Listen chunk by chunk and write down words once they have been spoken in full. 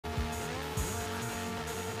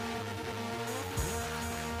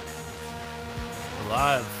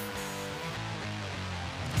Live.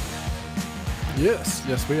 Yes,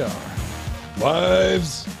 yes we are.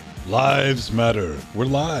 Lives matter. We're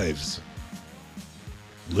lives.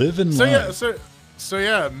 Live and So live.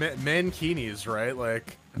 yeah, mankinis, right?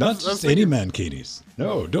 Like Not just any mankinis.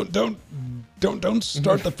 No, don't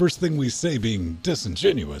start the first thing we say being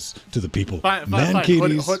disingenuous to the people.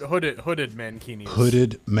 Mankinis. Hooded mankinis.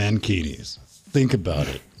 Hooded mankinis. Think about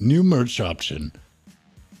it. New merch option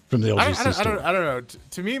from the LGC store. I don't know.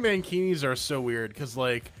 To me, mankinis are so weird because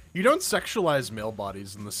like you don't sexualize male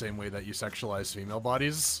bodies in the same way that you sexualize female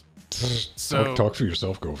bodies. So Talk for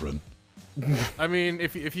yourself, girlfriend. I mean,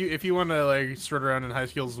 if you want to like strut around in high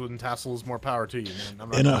heels with tassels, more power to you, man. I'm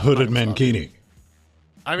not, In a hooded mankini.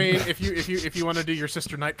 I mean, if you want to do your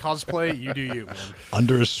Sister Night cosplay, you do you, man.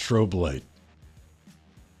 Under a strobe light.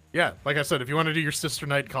 Yeah, like I said, if you want to do your Sister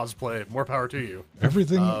Night cosplay, more power to you.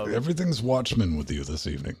 Everything's Watchmen with you this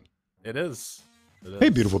evening. It is. Hey,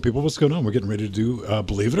 beautiful people, what's going on? We're getting ready to do,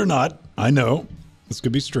 believe it or not, I know, this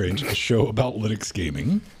could be strange, a show about Linux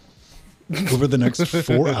gaming. Over the next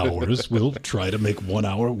 4 hours, we'll try to make 1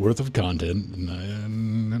 hour worth of content,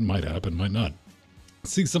 and it might happen, might not.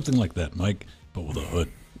 See, something like that, Mike, but with a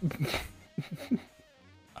hood.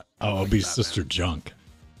 I'll be Sister Junk.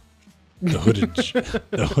 The hooded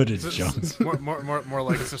junk. More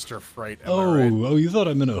like Sister Fright. Oh, you thought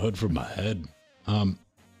I'm in a hood for my head?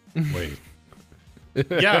 Wait.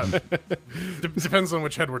 Yeah, depends on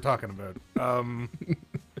which head we're talking about.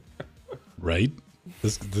 Right?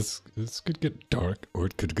 This could get dark, or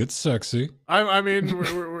it could get sexy. I mean,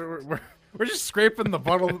 we're just scraping the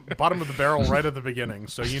bottom of the barrel right at the beginning,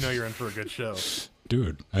 so you know you're in for a good show.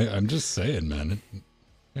 Dude, I'm just saying, man.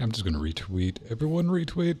 I'm just gonna retweet. Everyone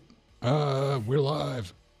retweet. We're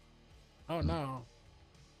live. Oh no.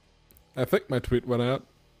 I think my tweet went out.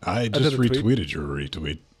 I just retweeted your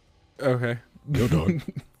retweet. Okay. Go dog.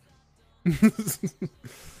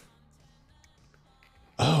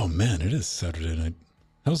 Oh man, it is Saturday night.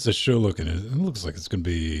 How's the show looking? It looks like it's gonna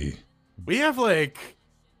be. We have like.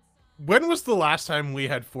 When was the last time we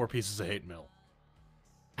had 4 pieces of hate mail?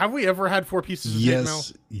 Have we ever had 4 pieces of hate mail?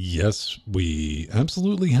 Yes, we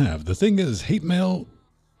absolutely have. The thing is, hate mail's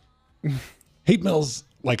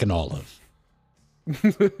like an olive.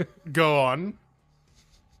 Go on.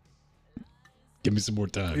 Give me some more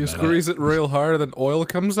time. You squeeze it real hard, and oil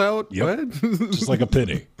comes out? Yep. What? Just like a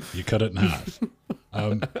penny. You cut it in half.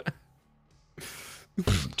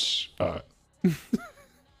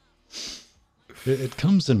 It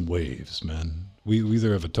comes in waves, man. We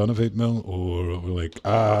either have a ton of hate mail, or we're like,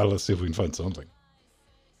 let's see if we can find something.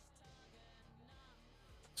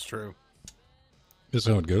 It's true. This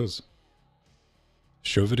is how it goes.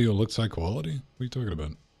 Show video looks high quality? What are you talking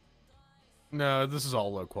about? No, this is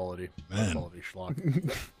all low quality. Man. Low quality schlock.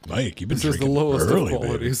 Mike, you've been This is the drinking lowest early, of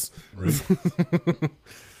qualities. baby. Right?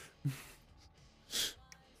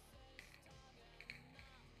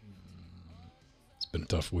 It's been a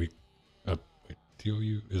tough week. Wait,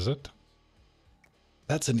 TOU, is that?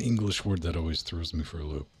 That's an English word that always throws me for a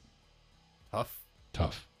loop. Tough.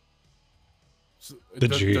 Tough. So, The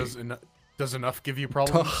G. Does enough give you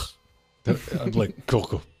problems? I'm like,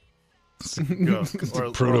 Coco. Go.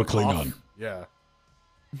 Or Proto-Klingon. cough. Yeah.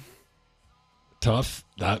 Tough.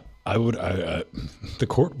 That I would. The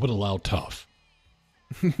court would allow tough.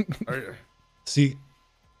 See,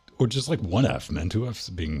 or just like 1 F, man. 2 F's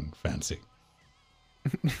being fancy.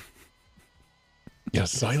 Yeah,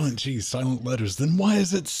 silent G, silent letters. Then why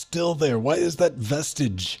is it still there? Why is that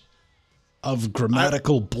vestige of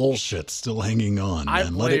grammatical bullshit still hanging on,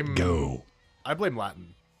 man? Let it go. I blame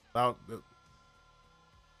Latin. I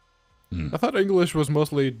thought English was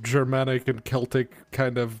mostly Germanic and Celtic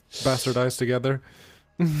kind of bastardized together.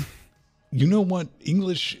 You know what?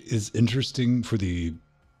 English is interesting for the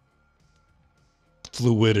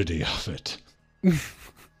fluidity of it.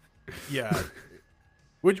 Yeah.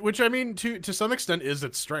 Which I mean, to some extent is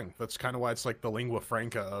its strength. That's kind of why it's like the lingua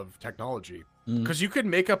franca of technology. Because you could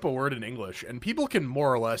make up a word in English, and people can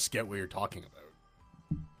more or less get what you're talking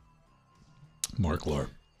about. Mark Lore.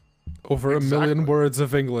 Over 1 million words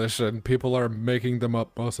of English, and people are making them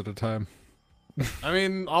up most of the time. I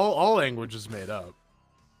mean, all language is made up.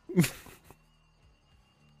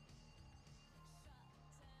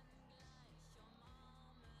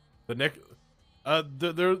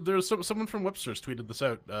 There's someone from Webster's tweeted this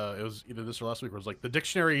out. It was either this or last week, where it was like, the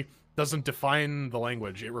dictionary doesn't define the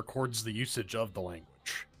language; it records the usage of the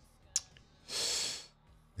language.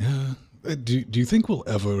 Yeah. Do you think we'll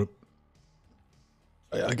ever?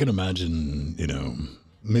 I can imagine,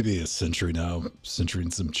 maybe a century now, century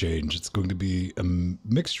and some change. It's going to be a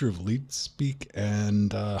mixture of leet speak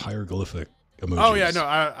and hieroglyphic emojis. Oh yeah, no,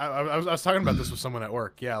 I was talking about this with someone at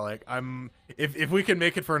work. Yeah, like if we can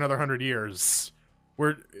make it for another 100 years,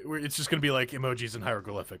 it's just gonna be like emojis and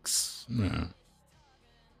hieroglyphics. Yeah.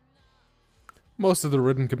 Most of the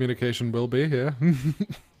written communication will be, yeah.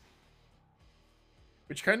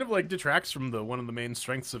 Which kind of like detracts from one of the main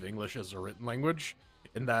strengths of English as a written language,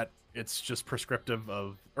 in that it's just prescriptive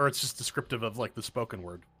of, or it's just descriptive of like the spoken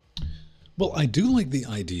word. Well, I do like the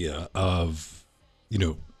idea of, you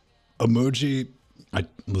know, emoji.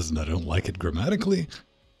 Listen, I don't like it grammatically,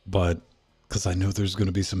 but because I know there's going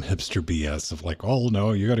to be some hipster BS of like, oh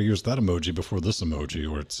no, you got to use that emoji before this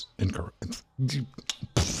emoji, or it's incorrect.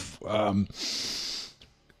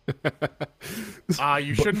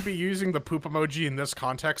 You shouldn't be using the poop emoji in this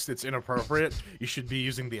context. It's inappropriate. You should be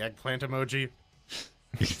using the eggplant emoji.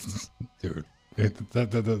 Dude,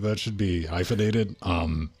 that should be hyphenated.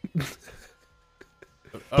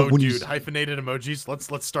 Dude, hyphenated emojis.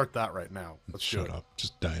 Let's start that right now. Let's shut do it. up.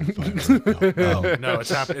 Just dying right now. No, it's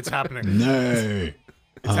happening. Nay.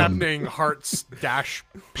 It's happening. Hearts dash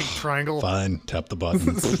pink triangle. Fine. Tap the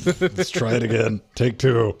button. Let's try it again. Take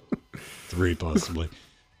 2. 3 possibly.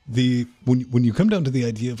 When you come down to the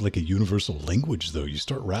idea of like a universal language, though, you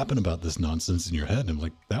start rapping about this nonsense in your head, and I'm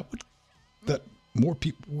like, that more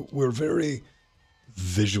people, we're very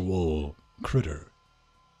visual critter,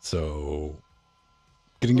 so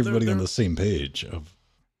getting everybody on the same page of.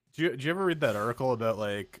 Do you ever read that article about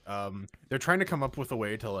like they're trying to come up with a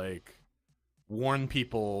way to like warn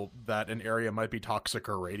people that an area might be toxic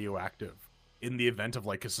or radioactive in the event of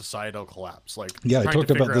like a societal collapse? Like, yeah, I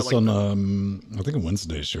talked about this like, on I think a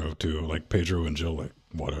Wednesday show too, like Pedro and Jill, like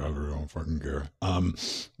whatever, I don't fucking care.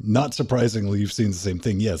 Not surprisingly, you've seen the same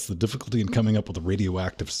thing. Yes, the difficulty in coming up with a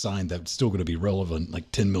radioactive sign that's still going to be relevant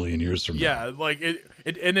like 10 million years from now. Yeah, like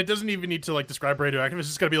it doesn't even need to like describe radioactive. It's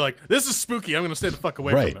just gotta be like, this is spooky, I'm gonna stay the fuck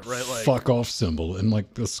away from it, right? Like, fuck off symbol, and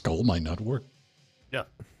like the skull might not work. Yeah,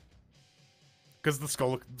 because the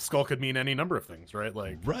skull could mean any number of things, right?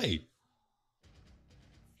 Like, right.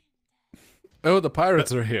 Oh, the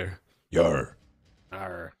pirates are here. Yar.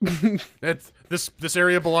 Arr. This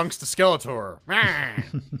area belongs to Skeletor.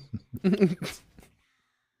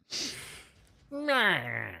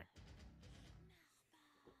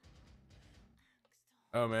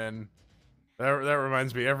 Oh man, that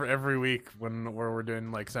reminds me. Every week where we're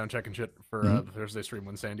doing like sound check and shit for the Thursday stream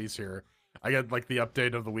when Sandy's here, I get like the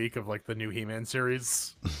update of the week of like the new He-Man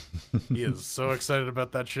series. He is so excited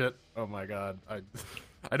about that shit. Oh my god,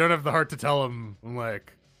 I don't have the heart to tell him. I'm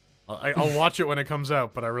like, I'll watch it when it comes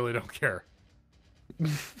out, but I really don't care.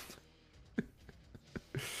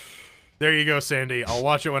 There you go, Sandy. I'll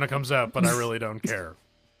watch it when it comes out, but I really don't care.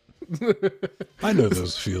 I know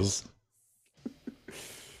those feels.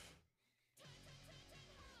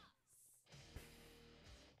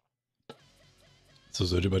 So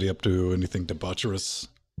is anybody up to anything debaucherous?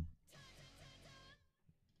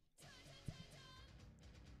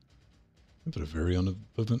 But a very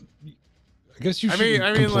uneventful. I guess you should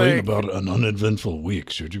complain like, about an uneventful week.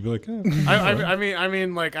 Should you be like? I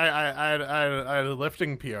mean, like I had a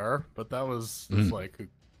lifting PR, but that was like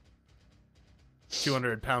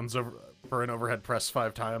 200 pounds for an overhead press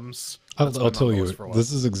 5 times. I'll tell you,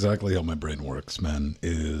 this is exactly how my brain works, man.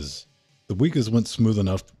 Is the week went smooth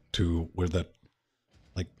enough to where that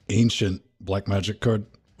like ancient black magic card,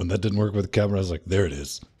 when that didn't work with the camera, I was like, there it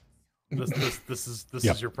is. This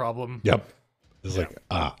is your problem. Yep. It's like,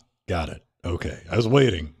 got it. Okay. I was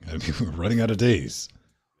waiting. I mean, we're running out of days.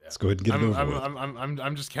 Yeah. Let's go ahead and get it over with.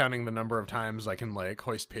 I'm just counting the number of times I can like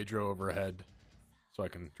hoist Pedro overhead so I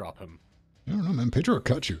can drop him. I don't know, man. Pedro will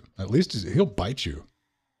cut you. At least he'll bite you.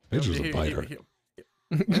 Pedro's a biter.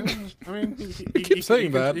 I mean, he keeps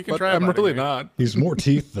saying that, but I'm really not. He's more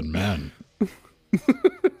teeth than man.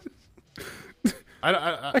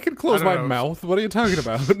 I can close my mouth. What are you talking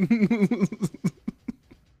about?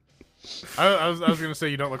 I was gonna say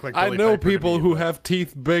you don't look like Billy I know Piper people me, who but... have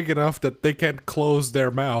teeth big enough that they can't close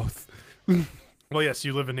their mouth. Well, yes,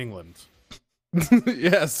 you live in England.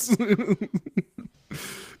 Yes.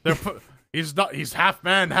 He's half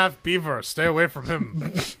man, half beaver. Stay away from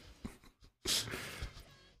him.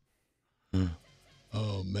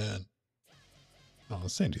 Oh man. Oh,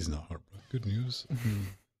 Sandy's not heartbroken. Good news.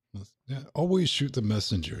 Yeah, always shoot the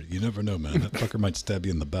messenger. You never know, man. That fucker might stab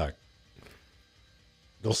you in the back.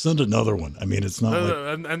 They'll send another one. I mean, it's not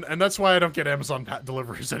like... and that's why I don't get Amazon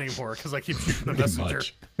deliveries anymore, because I keep shooting the messenger.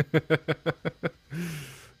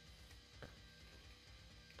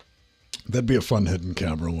 That'd be a fun hidden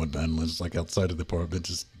camera one, man. Just like outside of the apartment,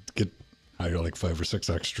 just hire like 5 or 6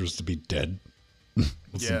 extras to be dead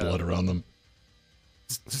with some blood around them.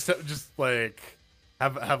 Just like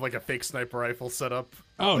Have like a fake sniper rifle set up.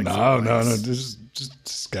 Oh, like no. Just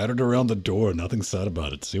scattered around the door. Nothing said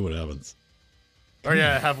about it. See what happens. Or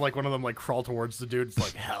yeah, have like one of them like crawl towards the dude. It's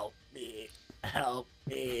like, help me, help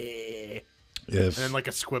me. And then like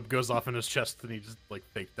a squib goes off in his chest and he just like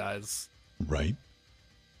fake dies. Right.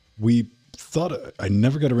 We thought I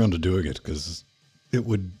never got around to doing it because it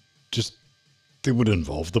would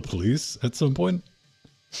involve the police at some point.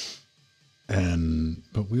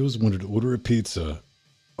 But we always wanted to order a pizza,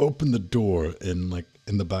 open the door in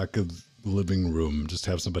the back of the living room, just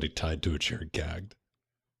have somebody tied to a chair gagged.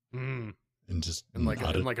 Mm. And just in like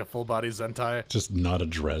a full body Zentai. Just not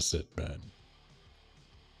address it, man.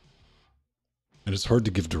 And it's hard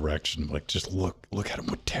to give direction. Like, just look at him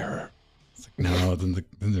with terror. It's like, no, then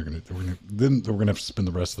we're gonna have to spend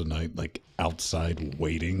the rest of the night like outside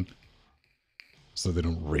waiting, so they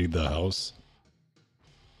don't raid the house.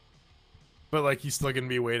 But like, he's still gonna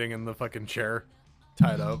be waiting in the fucking chair,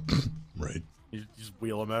 tied up. Right. You just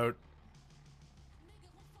wheel him out.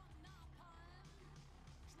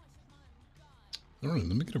 All right,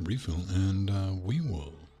 let me get a refill, and we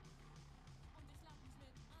will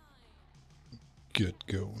get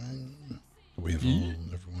going. We have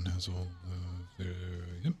everyone has all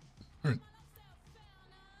yep. All right.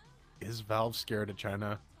 Is Valve scared of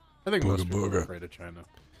China? I think most people are afraid of China.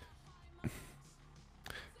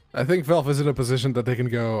 I think Valve is in a position that they can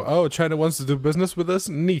go, oh, China wants to do business with us?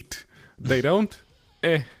 Neat. They don't?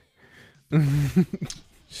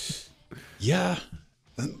 Yeah.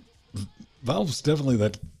 Valve's definitely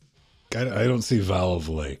that. I don't see Valve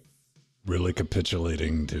like really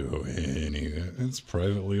capitulating to any. It's a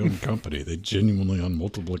privately owned company. They genuinely, on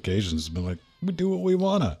multiple occasions, have been like, we do what we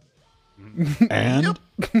wanna. And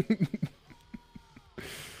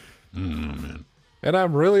man. And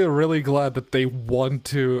I'm really, really glad that they want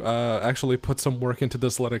to actually put some work into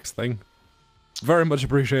this Linux thing. Very much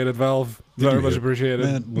appreciated, Valve. Very much appreciated.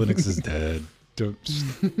 Man, Linux is dead. Don't.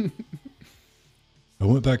 I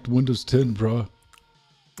went back to Windows 10, bro.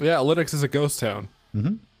 Yeah, Linux is a ghost town.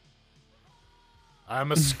 Mm-hmm.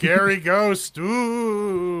 I'm a scary ghost.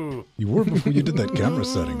 Ooh. You were before you did that camera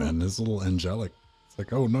setting, man. It's a little angelic. It's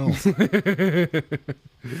like, oh no. The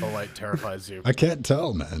light terrifies you. I can't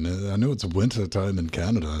tell, man. I know it's winter time in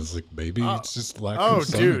Canada. It's like, maybe it's just lack of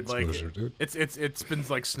sun exposure, dude. It's been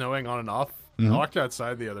like snowing on and off. I walked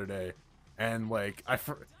outside the other day, and like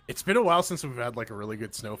it's been a while since we've had like a really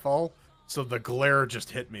good snowfall. So the glare just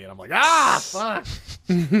hit me, and I'm like, fuck.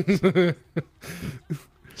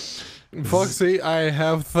 Foxy, I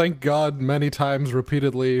have thanked God many times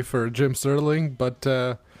repeatedly for Jim Sterling, but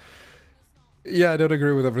yeah, I don't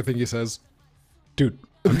agree with everything he says. Dude,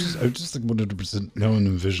 I'm just like 100% now I'm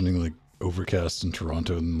envisioning like overcast in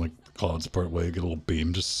Toronto and like the clouds part way, get a little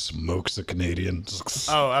beam, just smokes a Canadian.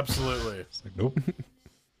 Oh, absolutely. It's like, nope.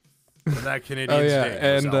 And that Canadian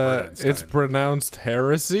and it's pronounced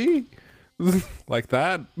heresy? Like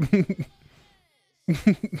that?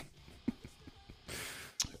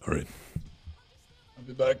 All right. I'll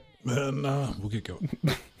be back, and we'll get going.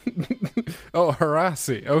 Oh,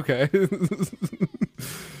 Harassi. Okay.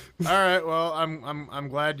 All right. Well, I'm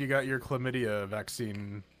glad you got your chlamydia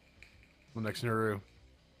vaccine, Linux Nuru.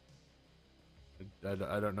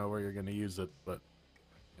 I don't know where you're gonna use it, but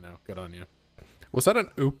you know, good on you. Was that an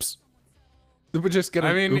oops? Did we just get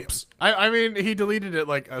an oops? I mean, he deleted it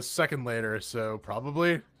like a second later, so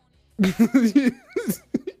probably.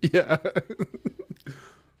 Yeah.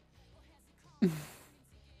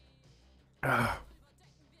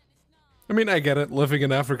 I mean, I get it. Living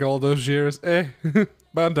in Africa all those years,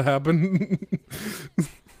 bound to happen.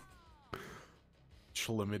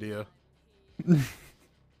 Chlamydia.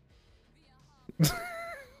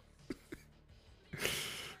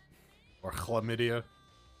 Or chlamydia,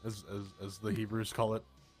 as the Hebrews call it.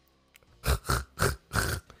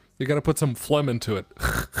 You gotta put some phlegm into it.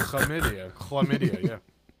 Chlamydia, yeah.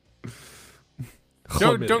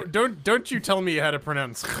 Don't you tell me how to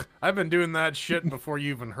pronounce. I've been doing that shit before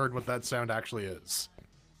you even heard what that sound actually is.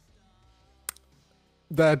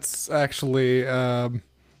 That's actually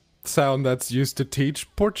sound that's used to teach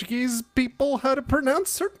Portuguese people how to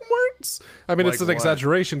pronounce certain words. I mean, Like it's an what?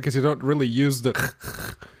 exaggeration because you don't really use the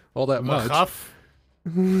all that much.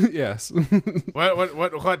 Yes.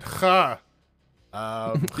 What? Ha.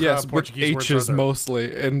 Yes, Portuguese but H words is are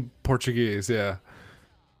mostly in Portuguese, yeah.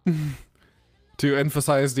 To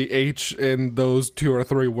emphasize the H in those 2 or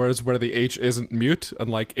 3 words where the H isn't mute,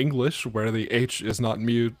 unlike English, where the H is not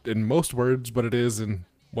mute in most words, but it is in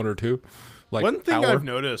 1 or 2. Like one thing our. I've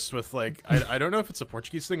noticed with like, I don't know if it's a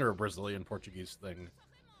Portuguese thing or a Brazilian Portuguese thing,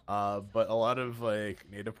 But a lot of like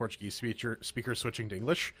native Portuguese speakers switching to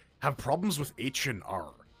English have problems with H and R.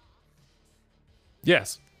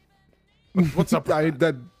 Yes. What's up with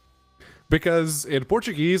that? Because in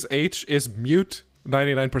Portuguese, H is mute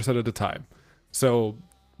 99% of the time. So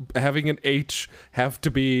having an H have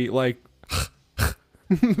to be like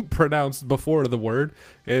pronounced before the word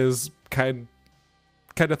is kind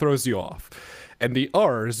of throws you off. And the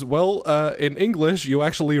R's, well, in English, you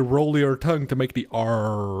actually roll your tongue to make the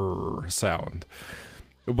R sound.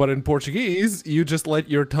 But in Portuguese, you just let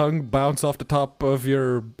your tongue bounce off the top of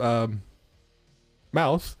your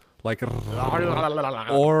mouth, like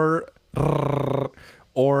or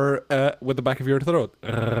with the back of your throat.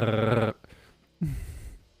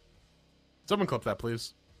 Someone clip that,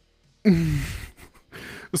 please.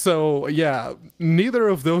 So, yeah, neither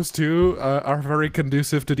of those two are very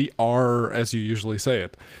conducive to the R as you usually say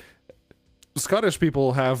it. Scottish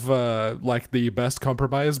people have, like, the best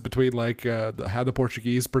compromise between, like, how the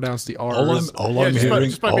Portuguese pronounce the R's. All I'm just hearing...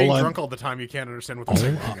 Just by being drunk all the time, you can't understand what they're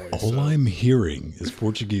saying. Anyway, all I'm hearing is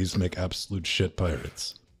Portuguese make absolute shit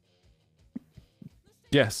pirates.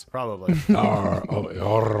 Yes. Probably.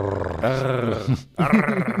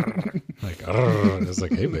 Like, it's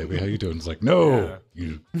like, hey, baby, how you doing? It's like, no.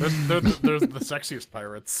 Yeah. They're the sexiest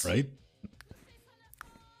pirates. Right?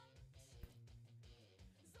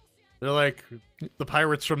 They're like the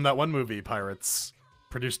pirates from that one movie, Pirates,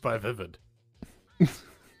 produced by Vivid.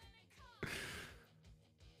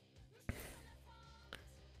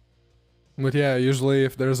 But yeah, usually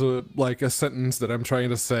if there's a sentence that I'm trying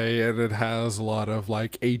to say and it has a lot of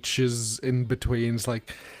like H's in between, it's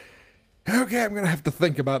like, okay, I'm gonna have to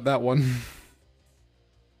think about that one.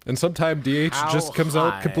 And sometimes DH just comes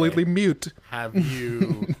out completely mute. Have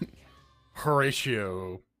you,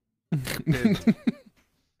 Horatio, been?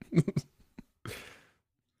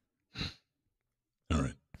 All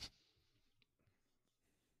right.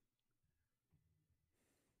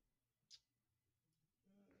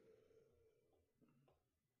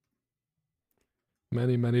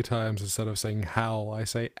 Many, many times instead of saying how, I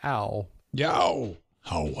say ow. Yow.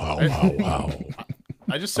 How.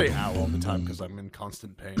 I just say ow all the time because I'm in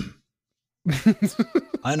constant pain.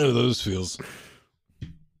 I know those feels.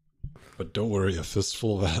 But don't worry, a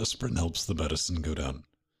fistful of aspirin helps the medicine go down.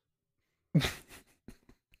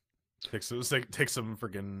 Take some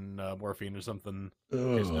friggin' morphine or something.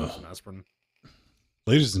 Some aspirin.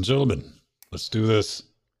 Ladies and gentlemen, let's do this.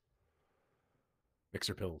 Mix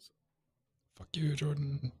your pills. Fuck you,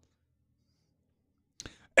 Jordan.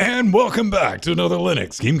 And welcome back to another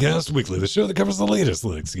LinuxGameCast Weekly, the show that covers the latest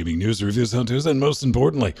Linux gaming news, reviews, how-tos, and most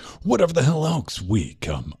importantly, whatever the hell else we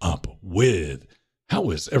come up with. How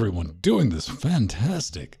is everyone doing this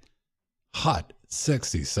fantastic, hot,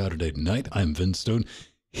 sexy Saturday night? I'm Vince Stone,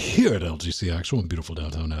 here at LGC Actual in beautiful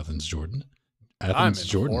downtown Athens, Jordan. I'm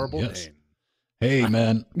in horrible pain. Hey,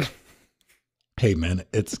 man. Hey, man,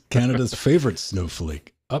 it's Canada's favorite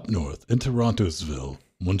snowflake up north in Torontosville,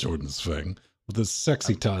 one Jordan's thing, with his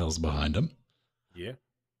sexy tiles behind him. Yeah.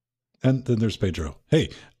 And then there's Pedro.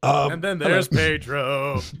 Hey. And then there's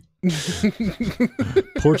Pedro.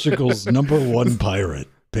 Portugal's #1 pirate,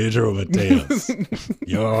 Pedro Mateus.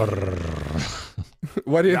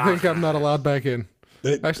 Why do you think I'm not allowed back in?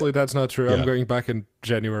 Actually, that's not true. Yeah. I'm going back in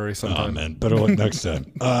January sometime. Oh, man. Better luck next time.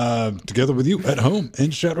 Together with you at home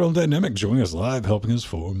in Shadow Dynamic, joining us live, helping us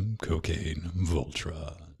form Cocaine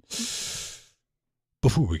Voltron.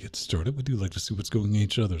 Before we get started, we do like to see what's going in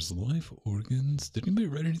each other's life organs. Did anybody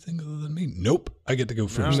write anything other than me? Nope. I get to go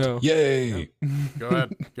first. No. Yay. No. Go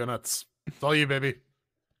ahead. Go nuts. It's all you, baby.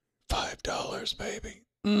 $5, baby.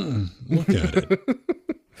 Look at it.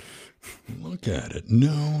 Look at it.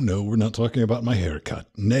 No, we're not talking about my haircut.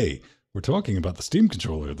 Nay, we're talking about the Steam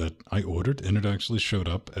controller that I ordered and it actually showed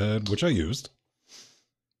up, which I used.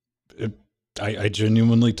 I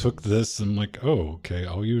genuinely took this and like, oh, okay,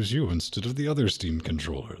 I'll use you instead of the other Steam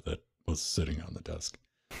controller that was sitting on the desk.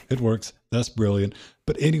 It works. That's brilliant.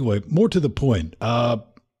 But anyway, more to the point.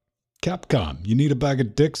 Capcom, you need a bag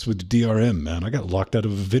of dicks with DRM, man. I got locked out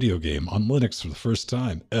of a video game on Linux for the first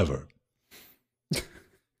time ever.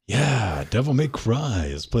 Yeah, Devil May Cry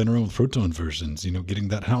is playing around with Proton versions, you know, getting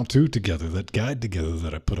that how-to together, that guide together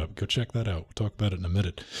that I put up. Go check that out. We'll talk about it in a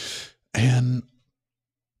minute. And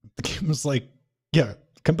the game was like, yeah,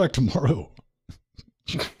 come back tomorrow.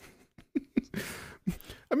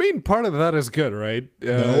 I mean, part of that is good, right?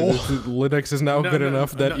 No. Linux is now good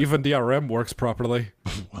enough that even DRM works properly.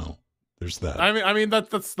 Well, there's that. I mean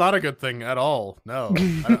that's not a good thing at all. No,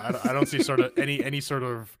 I don't see sort of any sort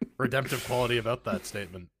of redemptive quality about that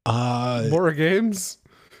statement. More games.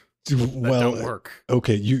 Well, don't work.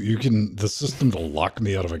 okay, you can, the system to lock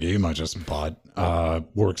me out of a game I just bought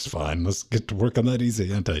works fine. Let's get to work on that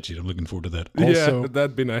easy anti-cheat. I'm looking forward to that. Also, yeah,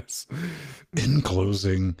 that'd be nice. in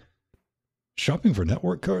closing, shopping for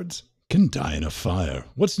network cards can die in a fire.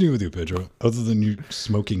 What's new with you, Pedro, other than you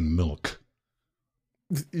smoking milk?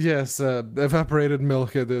 Yes, evaporated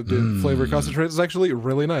milk, the flavor concentrate is actually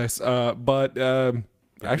really nice. But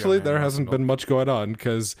actually, there hasn't been much going on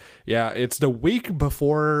because, yeah, it's the week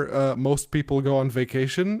before most people go on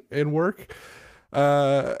vacation at work.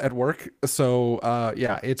 So,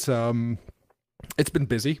 yeah, it's been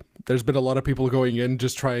busy. There's been a lot of people going in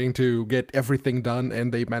just trying to get everything done,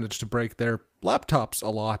 and they managed to break their laptops a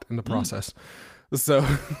lot in the process. So,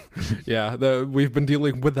 yeah, we've been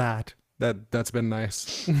dealing with that. That's been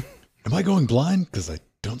nice. Am I going blind? Because I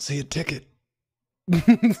don't see a ticket.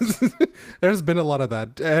 There's been a lot of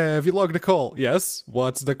that. Have you logged a call? Yes.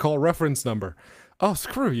 What's the call reference number? Oh,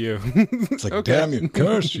 screw you. It's like, okay. Damn you,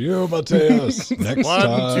 curse you, Mateus. Next 1,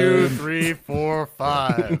 time. 2, 3, 4,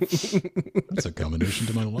 5. That's a combination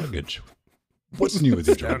to my luggage. What's new with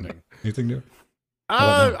you, Jordan? Anything new?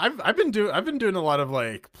 I've been doing a lot of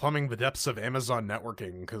like plumbing the depths of Amazon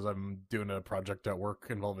networking because I'm doing a project at work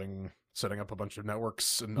involving setting up a bunch of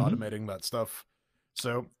networks and automating that stuff.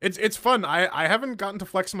 So it's fun. I haven't gotten to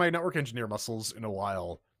flex my network engineer muscles in a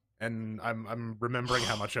while, and I'm remembering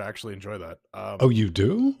how much I actually enjoy that. Oh, you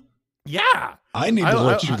do? Yeah. I need to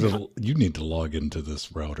let you. You need to log into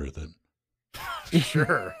this router then.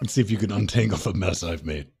 Sure. And see if you can untangle the mess I've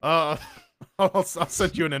made. I'll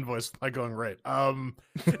send you an invoice by going right.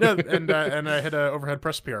 Yeah, and I hit a overhead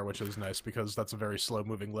press PR, which is nice because that's a very slow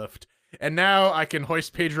moving lift. And now I can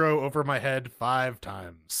hoist Pedro over my head 5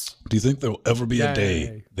 times. Do you think there'll ever be a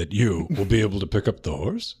day that you will be able to pick up the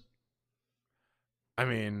horse? I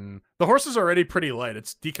mean, the horse is already pretty light.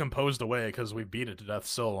 It's decomposed away because we beat it to death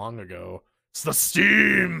so long ago. It's the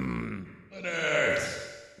steam.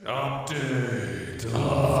 Update.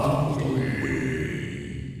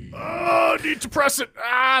 Oh, need to press it.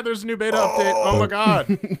 There's a new beta update. Oh my god.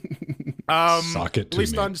 Socket to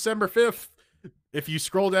released me. on December 5th. If you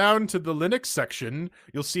scroll down to the Linux section,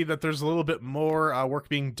 you'll see that there's a little bit more work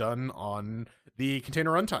being done on the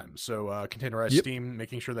container runtime. So containerized Steam,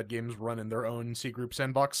 making sure that games run in their own C group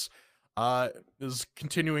sandbox, is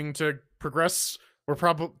continuing to progress. We're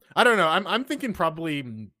probably, I don't know, I'm thinking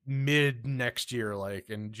probably mid next year, like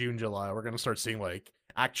in June, July, we're gonna start seeing like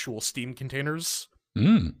actual Steam containers.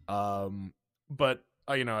 But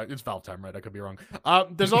you know, it's Valve time, right? I could be wrong.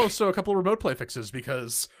 There's also a couple of remote play fixes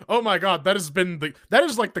because, oh my god, that is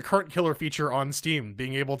like the current killer feature on Steam,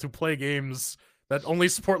 being able to play games that only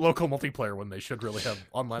support local multiplayer when they should really have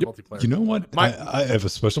online multiplayer. You know what? I have a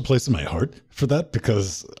special place in my heart for that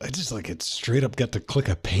because I just like it straight up got to click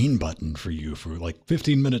a pain button for you for like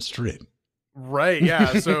 15 minutes straight. Right,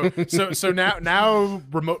 yeah. So now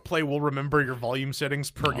remote play will remember your volume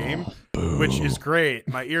settings per game, which is great.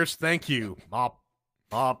 My ears thank you. Mop.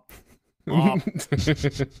 Go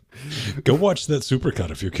watch that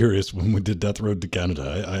supercut if you're curious. When we did Death Road to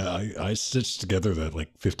Canada, I stitched together that like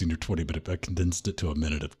 15 or 20 minute. I condensed it to a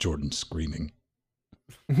minute of Jordan screaming.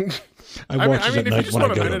 I watched it at night if you just when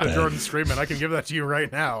want I a go to minute of bed. Jordan screaming, I can give that to you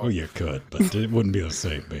right now. Oh, you could, but it wouldn't be the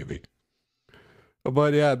same, baby.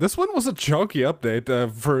 But yeah, this one was a chunky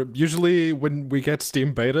update. For usually when we get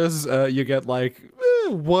Steam betas, you get like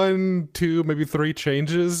 1, 2, maybe 3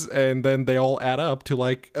 changes, and then they all add up to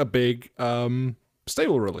like a big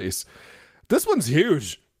stable release. This one's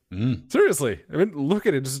huge. Seriously, I mean, look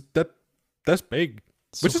at it. That's big,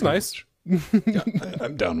 which is nice. Yeah,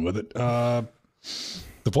 I'm down with it. The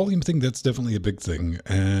volume thing, that's definitely a big thing,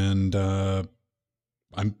 and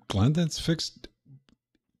I'm glad that's fixed.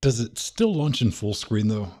 Does it still launch in full screen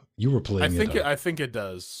though? You were playing I think it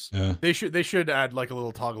does. Yeah. They should add like a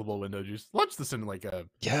little toggleable window. Just launch this in like a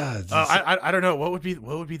I I don't know what would be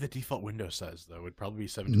the default window size though. It would probably be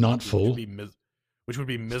 720, not full, which would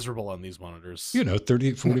be miserable on these monitors. You know,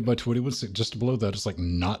 3840 by 21, just below that. It's like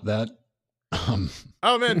not that.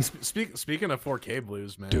 Oh man, speaking of 4K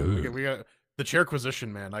blues, man, dude. we got the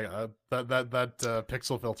Chairquisition, man. That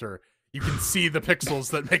pixel filter. You can see the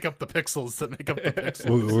pixels that make up the pixels that make up the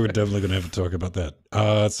pixels. We're definitely going to have to talk about that.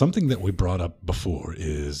 Something that we brought up before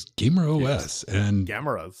is Gamer OS, and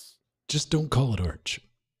Gameras. Just don't call it Arch.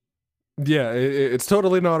 Yeah, it's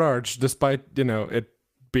totally not Arch, despite it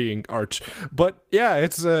being Arch. But yeah,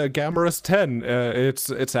 it's Gameras 10.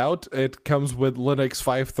 It's out. It comes with Linux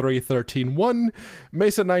 5.3.13.1,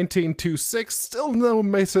 Mesa 19.2.6, still no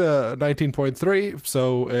Mesa 19.3.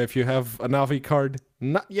 So if you have a Navi card,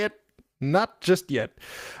 not yet. Not just yet.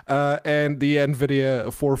 And the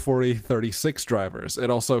NVIDIA 44036 drivers.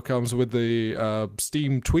 It also comes with the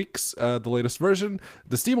Steam tweaks, the latest version,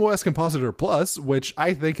 the SteamOS Compositor Plus, which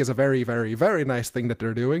I think is a very, very, very nice thing that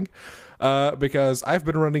they're doing. Because I've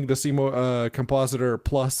been running the Steam Compositor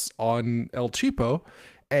Plus on El Cheapo,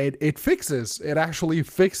 and it actually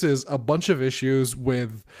fixes a bunch of issues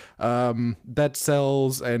with dead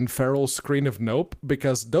cells and feral screen of nope,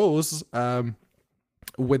 because those...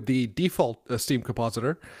 with the default Steam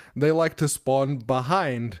Compositor, they like to spawn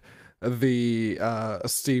behind the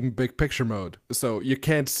Steam Big Picture mode, so you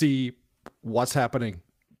can't see what's happening.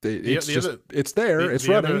 It's there, it's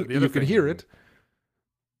running, you can hear it.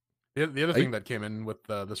 The other thing that came in with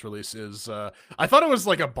this release is I thought it was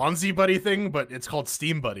like a Bonzi Buddy thing, but it's called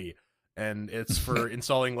Steam Buddy, and it's for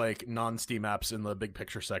installing like non-Steam apps in the Big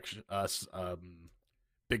Picture section.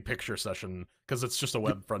 Big Picture session, because it's just a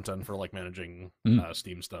web front end for like managing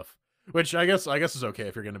Steam stuff, which I guess is okay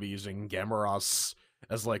if you're going to be using Gamaros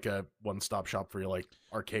as like a one-stop shop for your like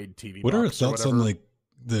arcade TV. What are your thoughts on like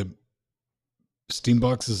the Steam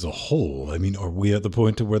box as a whole? I mean, are we at the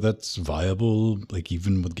point to where that's viable, like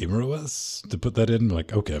even with GamerOS, to put that in?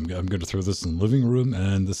 Like, okay, I'm going to throw this in the living room,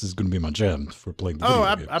 and this is going to be my jam for playing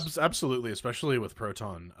video games. Absolutely, especially with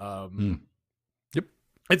Proton. Yep,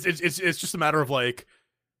 it's just a matter of like.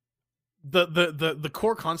 The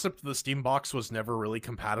core concept of the Steam box was never really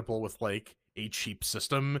compatible with like a cheap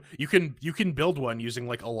system. You can build one using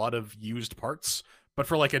like a lot of used parts, but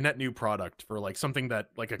for like a net new product, for like something that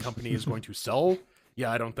like a company is going to sell,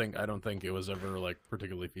 yeah, I don't think it was ever like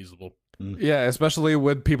particularly feasible. Yeah, especially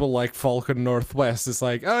with people like Falcon Northwest. It's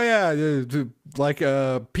like, oh yeah, like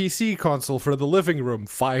a PC console for the living room,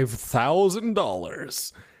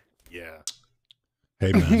 $5,000. Yeah.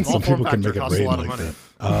 Hey man, some people can make it rain like that.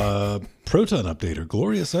 Proton updater,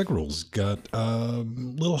 Glorious Eggroll's got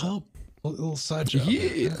little help, a little side job.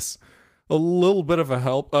 Yes, a little bit of a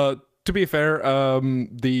help. To be fair,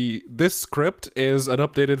 this script is an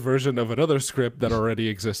updated version of another script that already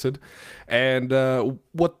existed, and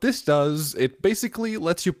what this does, it basically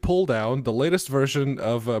lets you pull down the latest version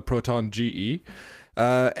of Proton GE,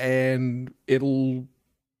 and it'll.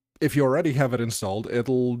 If you already have it installed,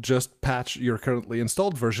 it'll just patch your currently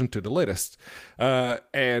installed version to the latest.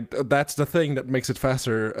 And that's the thing that makes it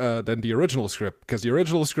faster than the original script. Because the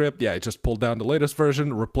original script, yeah, it just pulled down the latest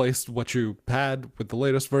version, replaced what you had with the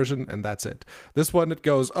latest version, and that's it. This one, it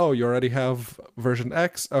goes, oh, you already have version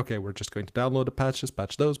X? Okay, we're just going to download the patches,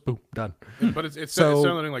 patch those, boom, done. But it's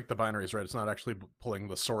downloading like the binaries, right? It's not actually pulling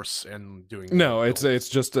the source and doing... No, it's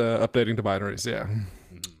just updating the binaries, yeah.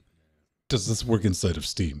 Does this work inside of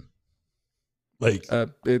Steam? Like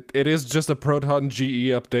it is just a Proton GE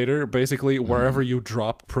updater. Basically, wherever you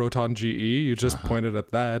drop Proton GE, you just point it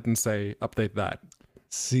at that and say update that.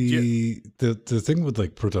 See, the thing with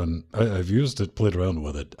like Proton, I've used it, played around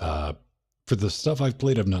with it. For the stuff I've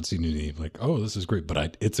played, I've not seen any like, oh, this is great.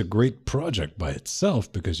 But it's a great project by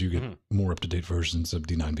itself because you get more up-to-date versions of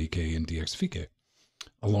D9VK and DXVK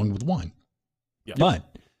along with Wine. Yeah.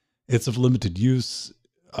 But it's of limited use.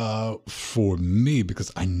 For me, because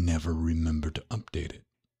I never remember to update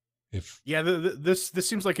it. This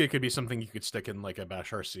seems like it could be something you could stick in like a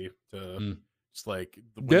bash RC to just like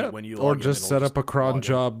when you log or in, just set up a cron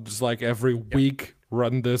job just like every week,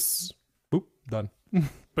 run this, boop, done.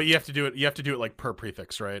 But you have to do it like per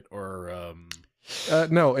prefix, right? Or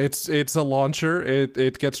no, it's a launcher.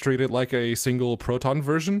 It gets treated like a single Proton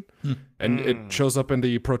version, and it shows up in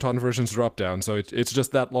the Proton versions dropdown. So it's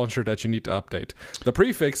just that launcher that you need to update. The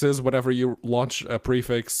prefix is whenever you launch a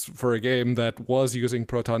prefix for a game that was using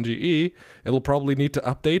Proton GE, it'll probably need to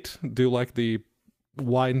update, do like the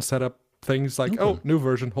Wine setup things, like new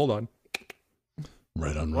version. Hold on.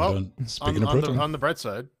 Right on. Speaking of Proton, on the bright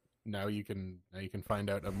side, now you can find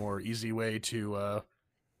out a more easy way to.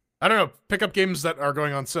 I don't know, pick up games that are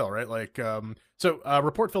going on sale, right? Like,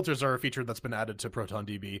 report filters are a feature that's been added to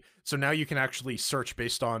ProtonDB. So now you can actually search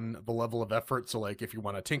based on the level of effort. So like if you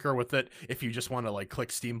want to tinker with it, if you just want to like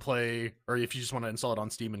click Steam Play, or if you just want to install it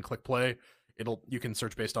on Steam and click play, you can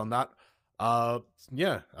search based on that. Hello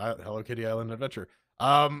Kitty Island Adventure.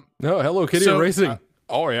 No, Hello Kitty Racing.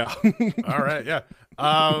 Oh yeah. All right, yeah.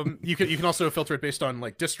 You can also filter it based on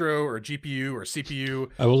like distro or GPU or CPU.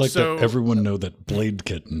 I would like to everyone know that Blade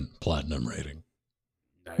Kitten platinum rating.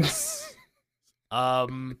 Nice.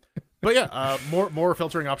 But yeah, more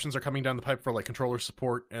filtering options are coming down the pipe for like controller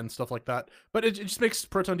support and stuff like that. But it just makes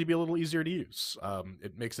ProtonDB a little easier to use.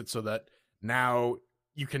 It makes it so that now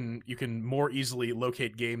you can more easily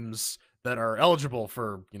locate games that are eligible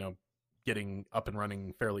for getting up and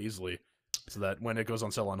running fairly easily. so that when it goes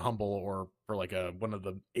on sale on Humble or for like one of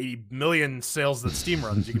the 80 million sales that Steam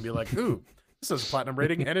runs, you can be like, ooh, this has a platinum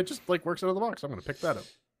rating, and it just like works out of the box. I'm going to pick that up.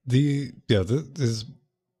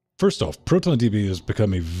 First off, ProtonDB has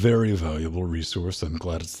become a very valuable resource. I'm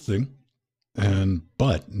glad it's a thing.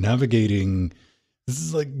 But navigating, this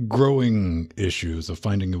is like growing issues of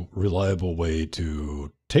finding a reliable way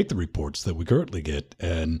to take the reports that we currently get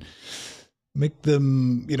and make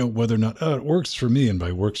them, whether or not it works for me. And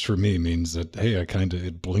by works for me means that, hey,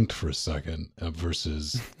 it blinked for a second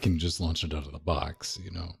versus can you just launch it out of the box,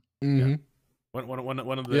 Mm-hmm. Yeah.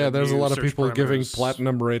 One of the there's a lot of people parameters... giving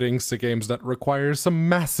platinum ratings to games that require some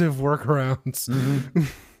massive workarounds.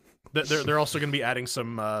 Mm-hmm. They're also going to be adding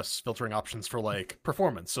some filtering options for like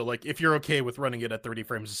performance. So like if you're okay with running it at 30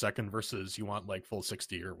 frames a second versus you want like full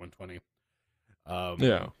 60 or 120.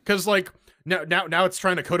 Because like now it's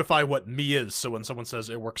trying to codify what me is. So when someone says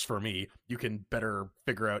it works for me, you can better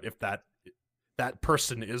figure out if that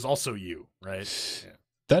person is also you, right? Yeah.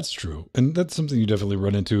 That's true. And that's something you definitely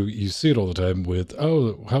run into. You see it all the time with,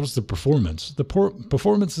 how's the performance? The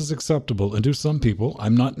performance is acceptable. And to some people,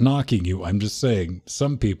 I'm not knocking you. I'm just saying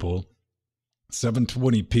some people,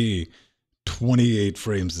 720p, 28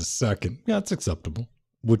 frames a second. Yeah, it's acceptable.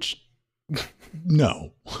 Which,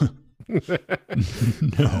 no.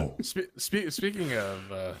 No. Speaking of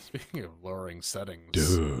lowering settings.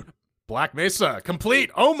 Dude. Black Mesa, complete.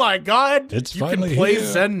 Oh my God. It's you finally can play here.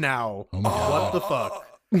 Zen now. Oh my God. What the fuck?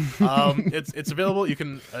 It's available.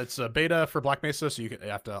 It's a beta for Black Mesa, so you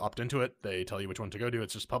have to opt into it. They tell you which one to go to.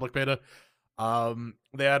 It's just public beta.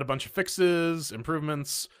 They add a bunch of fixes,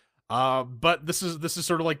 improvements. But this is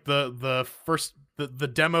sort of like the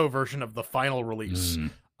demo version of the final release.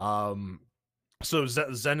 So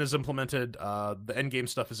Zen is implemented, the endgame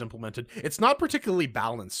stuff is implemented. It's not particularly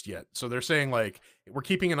balanced yet. So they're saying like we're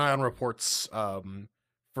keeping an eye on reports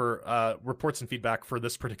for reports and feedback for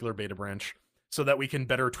this particular beta branch, so that we can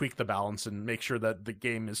better tweak the balance and make sure that the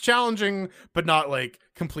game is challenging, but not like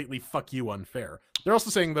completely fuck you unfair. They're also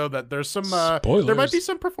saying though that there's some there might be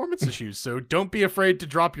some performance issues, so don't be afraid to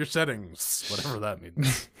drop your settings, whatever that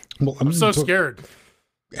means. Well, I'm so scared.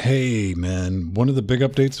 Hey man, one of the big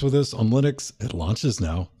updates for this on Linux, it launches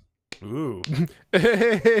now. Ooh.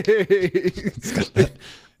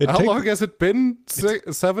 How long has it been?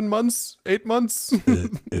 7 months? 8 months?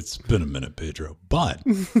 It's been a minute, Pedro, but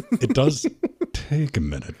it does take a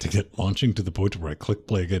minute to get launching to the point where I click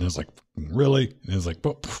play again. And it's like, really? And it's like,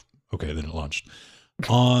 oh, okay, then it launched.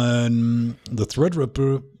 On the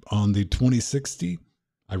Threadripper on the 2060,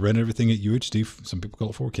 I ran everything at UHD. Some people call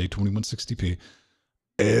it 4K, 2160p.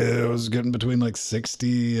 It was getting between like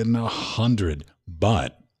 60 and 100,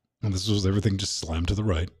 but this was everything just slammed to the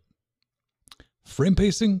right. Frame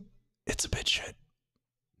pacing, it's a bit shit.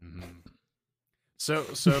 So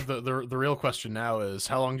the real question now is,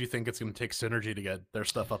 how long do you think it's going to take Synergy to get their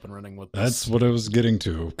stuff up and running with this? That's what I was getting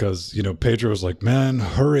to, because, Pedro's like, man,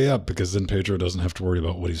 hurry up, because then Pedro doesn't have to worry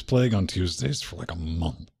about what he's playing on Tuesdays for like a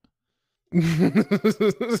month.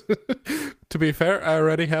 To be fair, I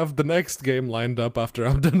already have the next game lined up after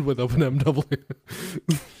I'm done with OpenMW.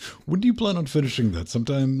 When do you plan on finishing that?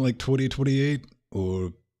 Sometime like 2028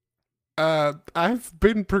 or... I've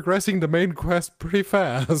been progressing the main quest pretty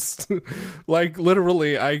fast. Like,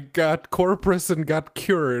 literally, I got Corpus and got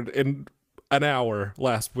cured in an hour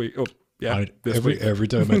last week. Oh, yeah, every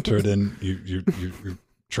time I turn in, you're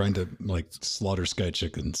trying to, like, slaughter sky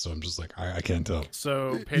chickens, so I'm just like, I can't tell.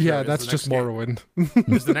 So, Pedro, yeah, that's just Morrowind.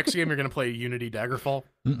 Is the next game you're going to play Unity Daggerfall?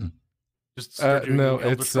 Mm-mm. Just start doing no,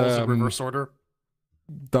 Elder it's Scrolls in reverse order?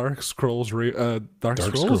 Dark Scrolls Dark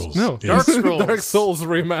Scrolls. No, Yeah. Dark Scrolls. Dark Souls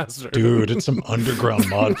remastered. Dude, it's some underground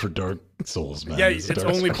mod for Dark Souls, man. Yeah,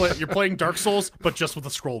 you're playing Dark Souls, but just with a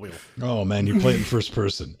scroll wheel. Oh man, you play it in first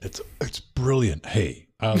person. It's brilliant. Hey,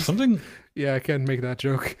 something. Yeah, I can't make that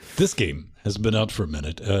joke. This game has been out for a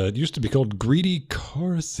minute. It used to be called Greedy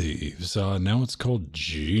Car Thieves. Now it's called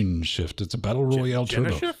Gene Shift. It's a battle royale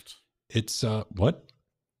turbo. Shift? It's what?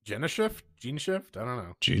 Geneshift? Gene Shift? I don't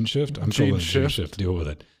know. Gene Shift? I'm Gene calling it Gene Shift. Deal with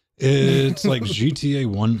it. It's like GTA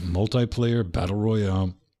 1 multiplayer battle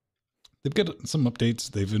royale. They've got some updates.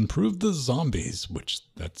 They've improved the zombies, which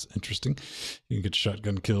that's interesting. You can get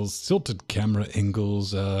shotgun kills, tilted camera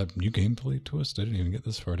angles, new gameplay twist. I didn't even get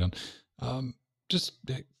this far down. Just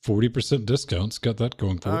 40% discounts. Got that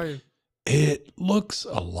going for it. It looks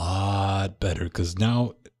a lot better because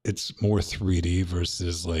now it's more 3D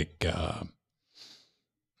versus like...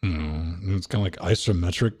 it's kind of like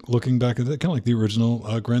isometric looking back at it, kind of like the original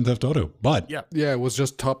Grand Theft Auto. But yeah, it was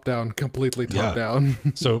just top down, completely top down.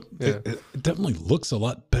 So it definitely looks a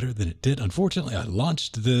lot better than it did. Unfortunately, I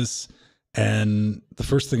launched this And the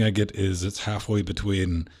first thing I get is it's halfway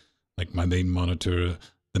between like my main monitor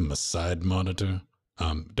and my side monitor.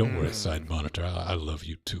 Don't worry, side monitor. I love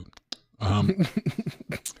you too.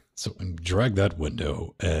 So I drag that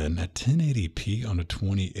window, and at 1080p on a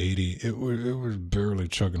 2080, it was barely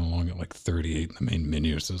chugging along at like 38 in the main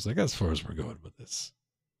menu. So it's like, as far as we're going with this.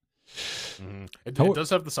 It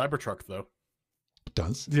does have the Cybertruck though. It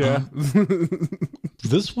does. Yeah.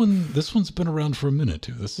 This one's been around for a minute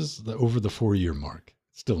too. This is over the 4-year mark.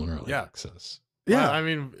 Still in early access. Yeah, I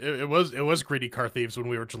mean, it was Greedy Car Thieves when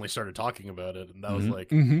we originally started talking about it, and that was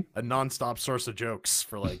like a nonstop source of jokes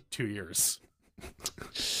for like 2 years.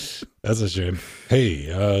 That's a shame.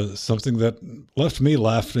 Hey, something that left me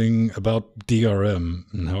laughing about DRM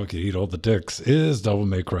and how it could eat all the dicks is Devil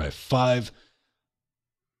May Cry 5.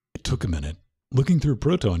 It took a minute. Looking through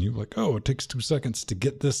Proton, you're like, oh, it takes 2 seconds to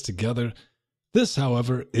get this together. This,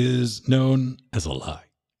 however, is known as a lie.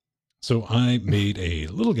 So I made a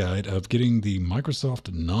little guide of getting the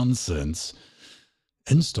Microsoft nonsense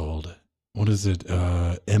installed. What is it?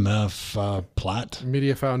 MF Plat?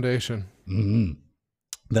 Media Foundation.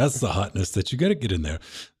 That's the hotness that you got to get in there.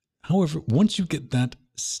 However, once you get that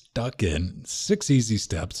stuck in, 6 easy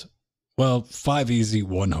steps, well, 5 easy,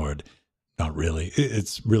 1 hard. Not really.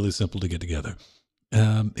 It's really simple to get together.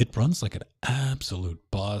 It runs like an absolute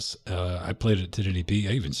boss. I played it at 1080p.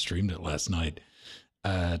 I even streamed it last night.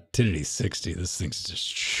 1080 60. This thing's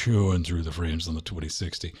just chewing through the frames on the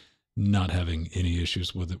 2060. Not having any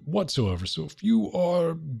issues with it whatsoever. So if you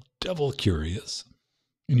are devil curious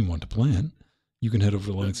and you want to plan, you can head over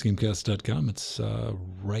to LinuxGameCast.com. It's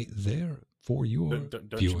right there for your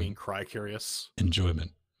Don't you mean cry curious? Enjoyment.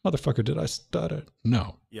 Motherfucker, did I stutter?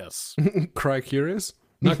 No. Yes. Cry curious?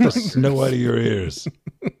 Knock the snow out of your ears.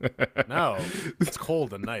 No, it's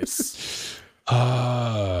cold and nice.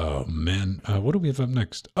 Oh, man. What do we have up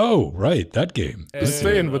next? Oh, right. That game.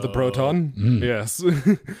 Staying with the Proton. Yes.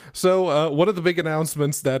 So one of the big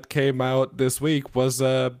announcements that came out this week was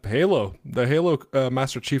Halo. The Halo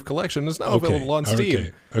Master Chief Collection is now available on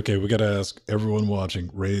Steam. Okay, we got to ask everyone watching,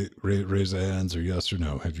 raise their hands or yes or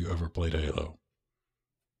no. Have you ever played Halo?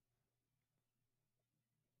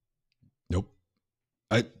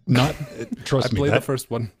 Nope. Trust me. I played the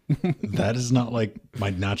first one. That is not like my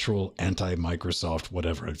natural anti-Microsoft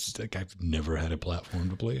whatever. It's just like I've never had a platform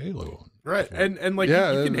to play Halo on. Right, and like you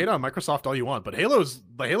can hate on Microsoft all you want, but the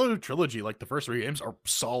Halo trilogy, like the first 3 games, are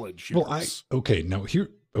solid shooters. Well, now here.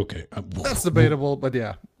 Okay, that's debatable, but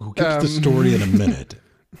yeah. We'll get to the story in a minute.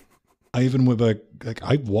 I even went back. Like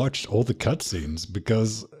I watched all the cutscenes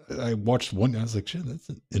because I watched one. I was like, shit, that's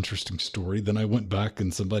an interesting story. Then I went back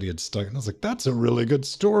and somebody had stuck, and I was like, that's a really good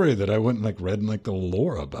story. That I went and like read and like the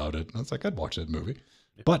lore about it. And I was like, I'd watch that movie,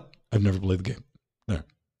 but I've never played the game. There.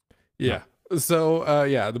 Yeah. So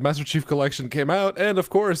the Master Chief Collection came out, and of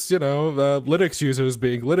course, Linux users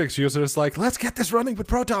being Linux users, like, let's get this running with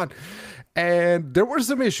Proton. And there were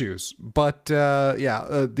some issues, but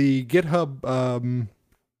the GitHub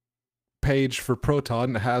page for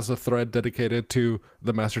Proton has a thread dedicated to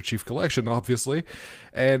the Master Chief Collection, obviously,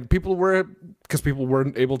 and people weren't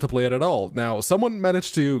able to play it at all. Now, someone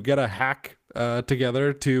managed to get a hack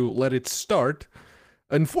together to let it start.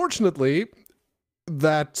 Unfortunately,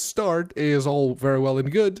 that start is all very well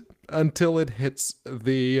and good until it hits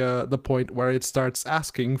the point where it starts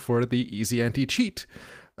asking for the easy anti-cheat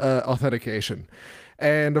authentication,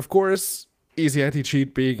 and of course, easy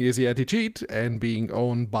anti-cheat being easy anti-cheat and being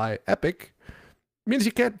owned by Epic means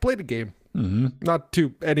you can't play the game. Not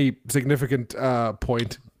to any significant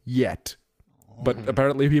point yet, but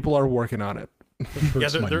apparently people are working on it. Yeah,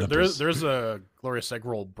 there's a Glorious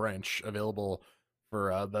Eggroll branch available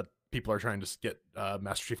for that people are trying to get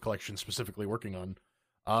Master Chief Collection specifically working on.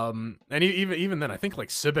 And even then, I think like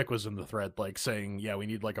Civic was in the thread, like saying, yeah, we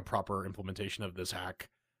need like a proper implementation of this hack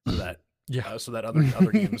so that so that other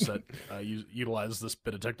games that utilize this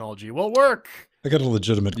bit of technology will work. I got a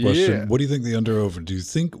legitimate question. Yeah. What do you think the under-over? Do you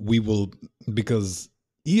think we will, because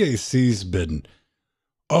EAC's been,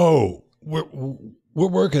 we're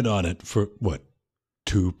working on it for what,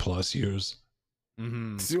 2+ years?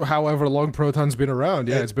 So however long Proton's been around,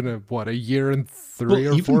 it's been a year and 3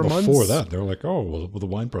 or 4 months. Before that, they're like, with the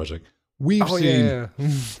wine project. We've seen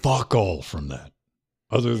fuck all from that.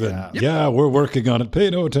 Other than, we're working on it. Pay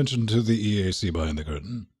no attention to the EAC behind the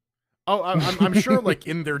curtain. Oh, I'm sure, like,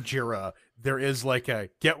 in their JIRA, there is, like, a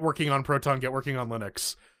get working on Proton, get working on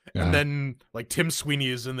Linux. And then, like, Tim Sweeney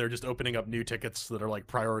is in there just opening up new tickets that are, like,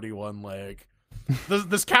 priority 1, like,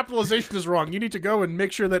 this capitalization is wrong. You need to go and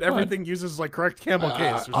make sure that everything uses, like, correct camel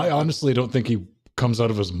case. I honestly don't think he comes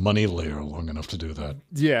out of his money layer long enough to do that.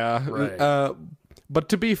 Yeah. Right. But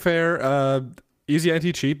to be fair, Easy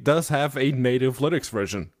Anti-Cheat does have a native Linux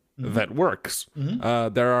version that works.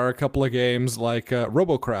 There are a couple of games like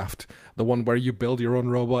Robocraft, the one where you build your own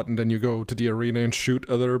robot and then you go to the arena and shoot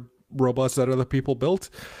other robots that other people built.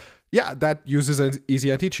 Yeah, that uses an Easy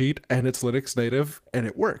Anti-Cheat and it's Linux native and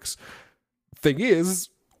it works. Thing is,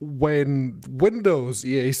 when Windows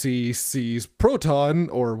EAC sees Proton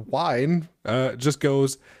or Wine, just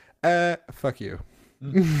goes, fuck you.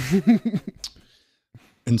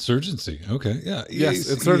 Insurgency. Okay. Yeah. Yes,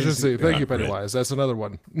 EAC, Insurgency. Thank you, right. Pennywise. That's another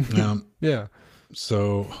one. Yeah.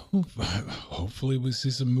 So hopefully we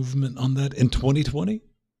see some movement on that in 2020.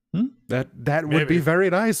 That would be very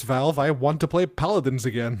nice, Valve. I want to play Paladins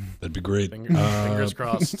again. That'd be great. Fingers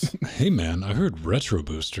crossed. Hey man, I heard Retro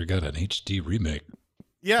Booster got an HD remake.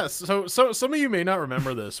 Yes, so some of you may not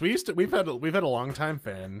remember this. We've had a longtime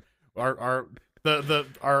fan. Our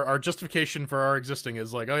justification for our existing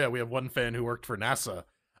is like, oh yeah, we have one fan who worked for NASA,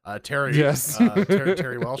 Terry. Yes.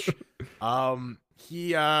 Terry Welsh.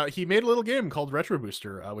 He made a little game called Retro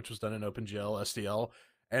Booster, which was done in OpenGL SDL,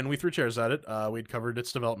 and we threw chairs at it. We'd covered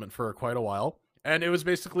its development for quite a while, and it was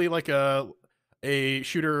basically like a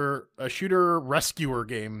shooter rescuer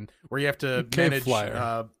game where you have to manage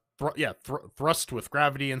thrust with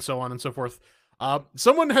gravity and so on and so forth.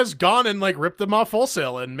 Someone has gone and like ripped them off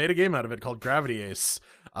wholesale and made a game out of it called Gravity Ace.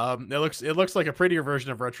 It looks like a prettier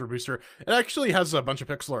version of Retro Booster. It actually has a bunch of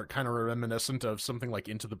pixel art kind of reminiscent of something like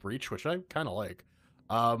Into the Breach, which I kind of like.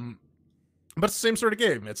 But it's the same sort of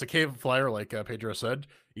game. It's a cave flyer, like Pedro said.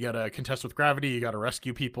 You gotta contest with gravity, you gotta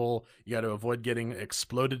rescue people, you gotta avoid getting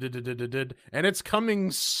exploded, and it's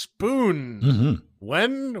coming spoon.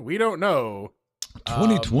 When? We don't know.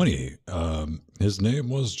 2020. His name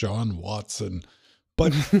was John Watson.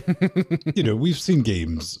 But, we've seen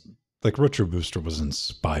games like Retro Booster was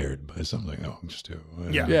inspired by something else too.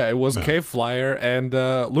 Yeah, it was Cave Flyer and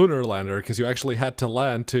Lunar Lander, because you actually had to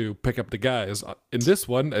land to pick up the guys. In this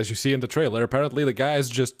one, as you see in the trailer, apparently the guys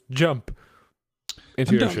just jump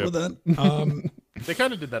into your ship. With that. They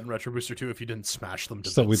kind of did that in Retro Booster too. If you didn't smash them to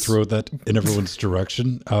So we bits. throw that in everyone's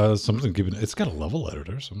direction. Something given it's got a level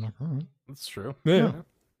editor, so I'm like, all right. That's true. Yeah.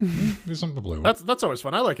 There's something to play with. That's always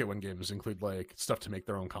fun. I like it when games include like stuff to make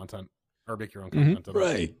their own content or make your own content. of it.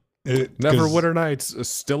 Right. Neverwinter Nights is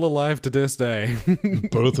still alive to this day.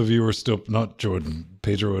 Both of you are still not Jordan,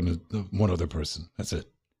 Pedro, and one other person. That's it.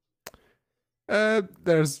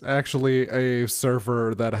 There's actually a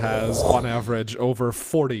server that has, on average, over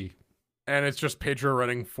 40. And it's just Pedro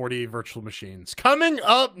running 40 virtual machines. Coming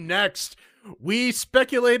up next, we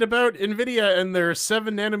speculate about NVIDIA and their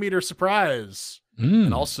 7nm surprise.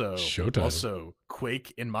 And also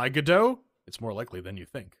Quake in my Godot. It's more likely than you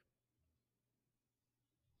think.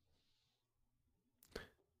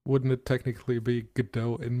 Wouldn't it technically be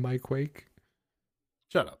Godot in my Quake?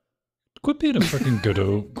 Shut up. Quit being a freaking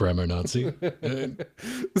Godot grammar Nazi.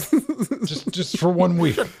 Just for 1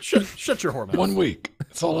 week. Shut your whore mouth. 1 week.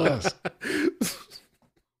 That's all I ask.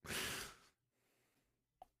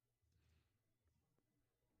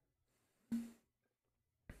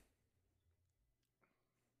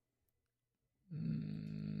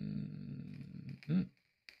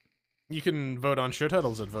 You can vote on show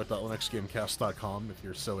titles at vote.linuxgamecast.com if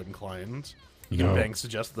you're so inclined. You can bang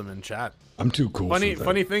suggest them in chat. I'm too cool.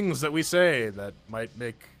 Funny things that we say that might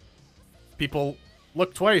make people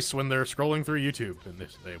look twice when they're scrolling through YouTube and they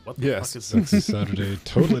say, "What the fuck is this?" That's Saturday.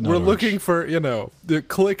 Totally not. We're looking for, the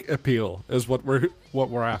click appeal is what we're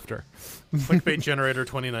after. Clickbait Generator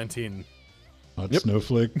 2019. Hot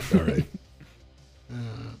Snowflake. All right.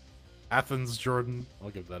 Athens Jordan. I'll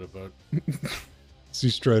give that a vote. Sea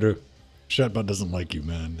Strider. Chatbot doesn't like you,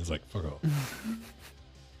 man. It's like, fuck off.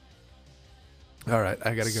 All right,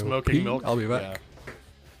 I gotta go. Smoking pee. milk. I'll be back. Yeah.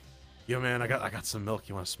 Yo, man, I got some milk.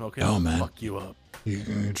 You want to smoke it? Oh, man. Fuck you up.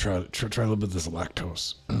 You try a little bit of this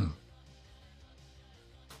lactose.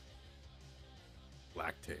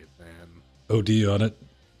 Lactate, man. OD on it.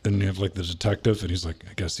 Then you have like the detective, and he's like,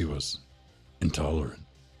 I guess he was intolerant.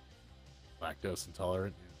 Lactose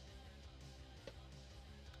intolerant.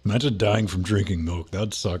 Imagine dying from drinking milk.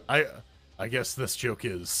 That'd suck. I guess this joke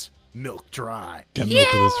is milk dry. Get milk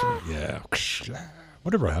of this. Yeah.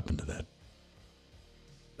 Whatever happened to that?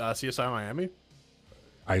 CSI Miami?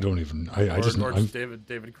 I don't even. Or just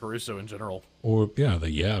David Caruso in general. Or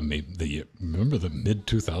maybe remember the mid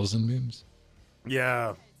 2000 memes?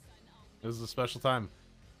 Yeah, it was a special time.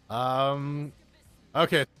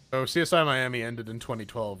 Okay, so CSI Miami ended in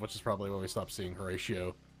 2012, which is probably when we stopped seeing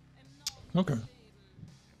Horatio. Okay.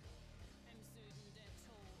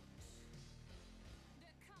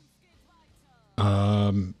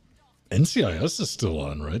 NCIS is still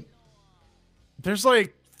on, right? There's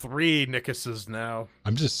like 3 Nickuses now.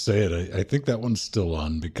 I'm just saying, I think that one's still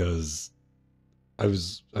on because I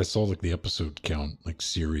saw like the episode count, like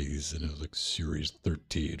series, and it was like series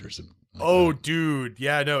 13 or something. Like Oh, that. dude.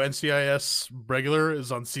 Yeah, no, NCIS regular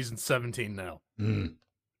is on season 17 now. Mm.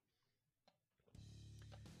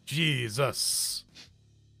 Jesus.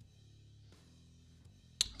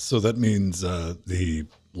 So that means the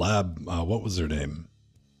lab, what was her name?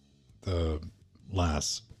 The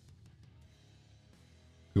lass.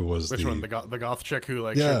 Who was Which one? The goth chick who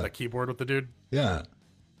like Yeah. shared the keyboard with the dude? Yeah.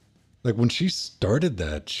 Like when she started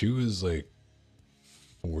that, she was like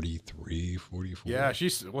 43, 44. Yeah,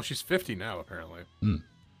 she's 50 now apparently. What's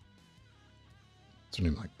her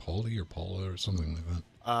name, like Polly or Paula or something like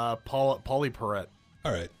that? Polly Perrette.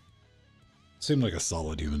 All right. Seemed like a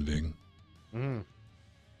solid human being. Mm.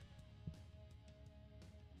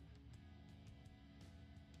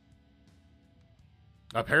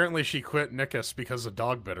 Apparently she quit Nickus because a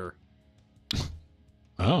dog bit her.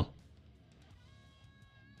 Oh.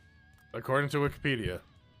 According to Wikipedia.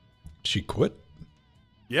 She quit?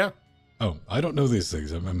 Yeah. Oh, I don't know these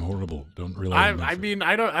things. I'm horrible. Don't rely on I nothing. mean,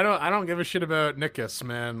 I don't give a shit about Nickus,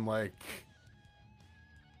 man. Like,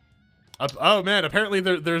 oh man, apparently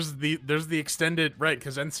there's the extended, right?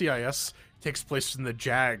 Because NCIS takes place in the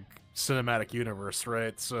JAG cinematic universe,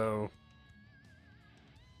 right? So,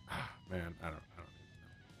 man, I don't.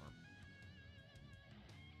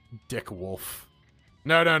 Dick Wolf.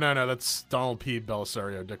 No. That's Donald P.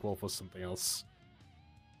 Belisario. Dick Wolf was something else.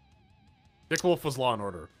 Dick Wolf was Law and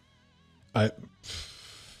Order. Out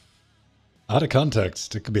of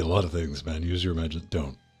context, it could be a lot of things, man. Use your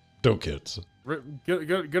imagination. Don't kids.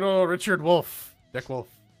 Good old Richard Wolf. Dick Wolf.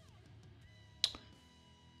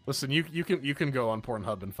 Listen, you can go on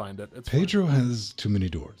Pornhub and find it. It's Pedro has too many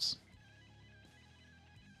doors.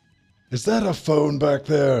 Is that a phone back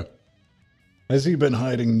there? Has he been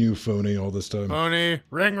hiding new phony all this time? Phony.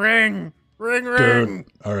 Ring, ring. Ring, ring. Dude,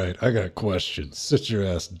 all right, I got questions. Sit your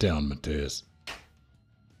ass down, Mateus.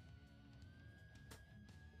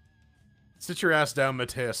 Sit your ass down,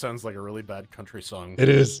 Mateus sounds like a really bad country song. It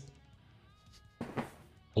is.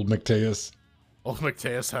 Old Mateus. Old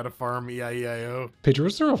Mateus had a farm, E-I-E-I-O. Pedro,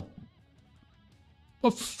 is there a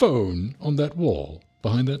phone on that wall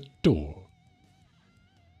behind that door?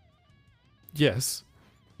 Yes.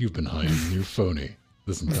 You've been hiding your phony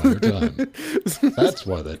this entire time. That's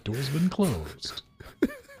why that door's been closed.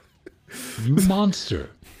 You monster.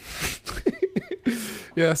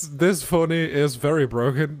 Yes, this phony is very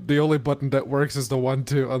broken. The only button that works is the one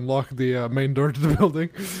to unlock the main door to the building.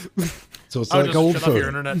 So it's Oh, like just old shut off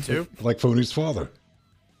your phony. internet too? Like Phony's father.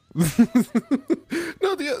 No,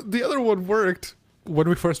 the other one worked when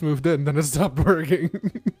we first moved in, then it stopped working.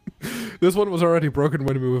 This one was already broken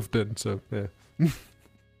when we moved in, so yeah.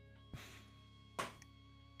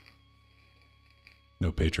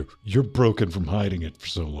 No, Pedro, you're broken from hiding it for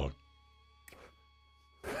so long.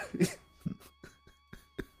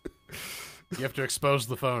 You have to expose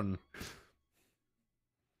the phone.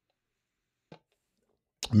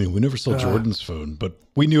 I mean, we never saw Jordan's phone, but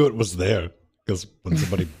we knew it was there because when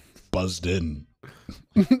somebody buzzed in,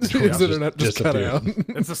 His internet just cut disappeared.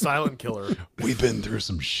 out. It's a silent killer. We've been through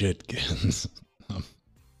some shit, kids.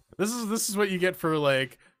 This is what you get for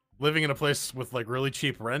like living in a place with like really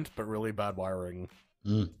cheap rent but really bad wiring.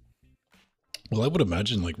 Well, I would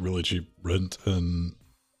imagine like really cheap rent and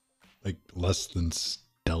like less than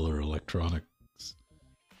stellar electronics.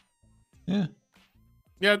 Yeah.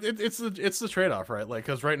 Yeah, it's the trade off, right? Like,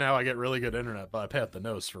 because right now I get really good internet, but I pay out the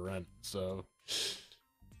nose for rent. So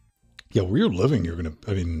Yeah, where you're living, you're gonna.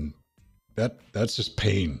 I mean, that's just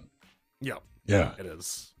pain. yeah, Yeah. it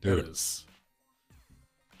is. Dude. It is.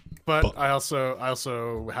 But I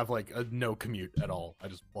also have like a no commute at all. I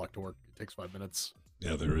just walk to work. It takes 5 minutes,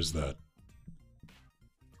 Yeah, there is that.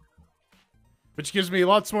 which gives me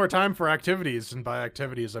lots more time for activities. And by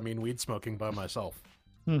activities, I mean weed smoking by myself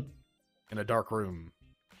in a dark room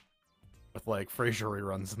with like Frasier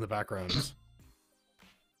reruns in the background.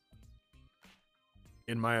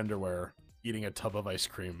 In my underwear, eating a tub of ice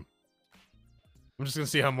cream. I'm just gonna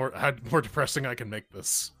see how more depressing I can make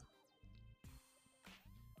this.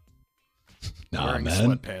 Nah, Wearing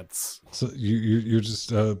man. sweatpants. So you're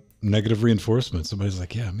just negative reinforcement. Somebody's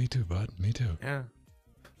like, yeah, me too, bud. Me too. Yeah.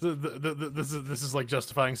 This is like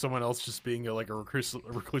justifying someone else just being a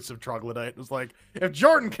reclusive troglodyte. It's like, if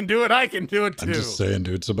Jordan can do it, I can do it too. I'm just saying,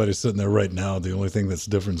 dude. Somebody's sitting there right now. The only thing that's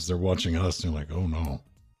different is they're watching us, and you're like, oh no.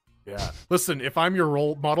 Yeah. Listen, if I'm your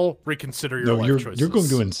role model, reconsider your No, life choices. you're going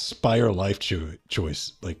to inspire life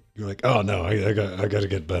choice. Like you're like, oh no, I got to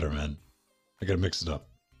get better, man. I got to mix it up.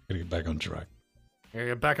 I got to get back on track. Yeah,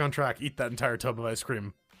 get back on track. Eat that entire tub of ice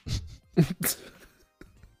cream.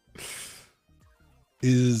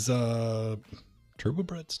 Is Turbo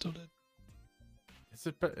Bread still dead?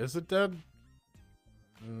 Is it dead?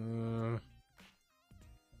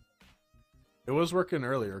 It was working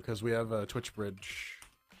earlier because we have a Twitch bridge.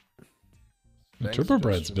 Turbo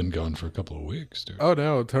Bread's been gone for a couple of weeks, dude. Oh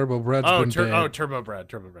no, Turbo Bread's been dead. Oh, Turbo Bread,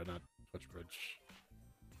 not Twitch bridge.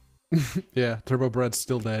 Yeah, Turbo Bread's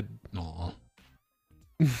still dead. Aw.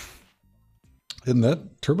 And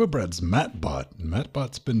that Turbo Bread's Mattbot.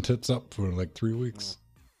 Mattbot's been tits up for like 3 weeks.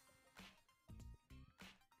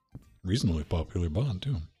 Reasonably popular bot,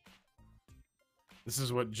 too. This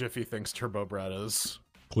is what Jiffy thinks Turbo Bread is.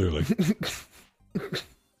 Clearly.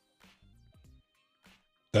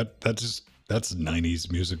 That's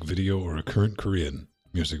 90s music video or a current Korean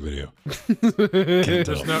music video. Can't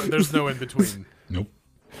tell. There's no in between. Nope.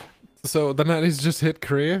 So the 90s just hit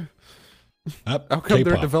Korea? How come K-pop,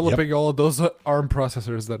 they're developing all of those ARM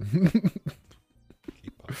processors then?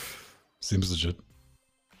 K-pop. Seems legit.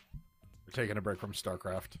 We're taking a break from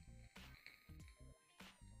StarCraft.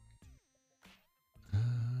 We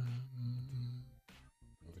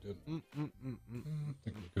did. I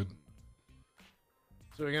think we're good.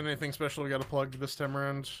 So we got anything special we got to plug this time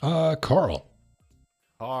around? Carl.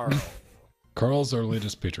 Carl's our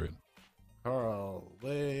latest patron. Carl,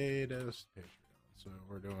 latest Patreon. So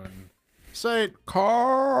we're doing site,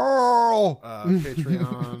 Carl!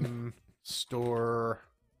 Patreon, store,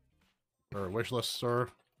 or wishlist store.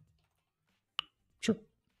 Sure.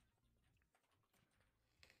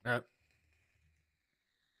 All right.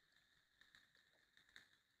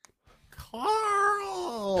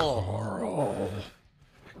 Carl!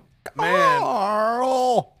 Man.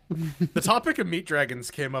 Carl! The topic of meat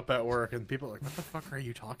dragons came up at work, and people are like, what the fuck are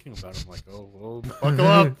you talking about? I'm like, oh, well, buckle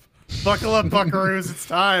up. Buckle up, buckaroos. It's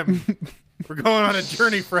time. We're going on a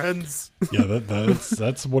journey, friends. Yeah,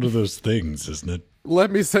 that's one of those things, isn't it?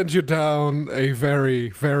 Let me send you down a very,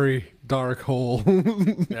 very dark hole.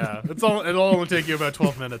 Yeah, it'll only take you about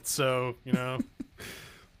 12 minutes, so, you know.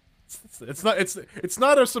 It's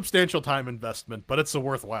not a substantial time investment, but it's a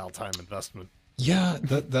worthwhile time investment. Yeah,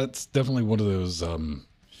 that's definitely one of those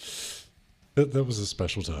that was a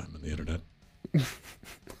special time on the internet.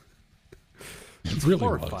 It really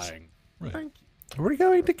horrifying. Was. Right. Thank you. We're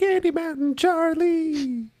going to Candy Mountain,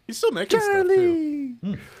 Charlie! He's still making Charlie!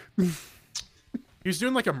 stuff too. He's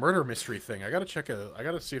doing like a murder mystery thing. I gotta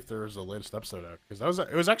see if there's a latest episode out, because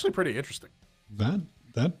it was actually pretty interesting. The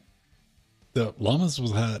llamas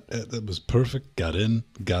that was perfect. Got in,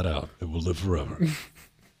 got out. It will live forever.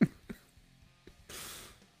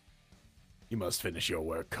 You must finish your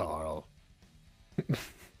work, Carl.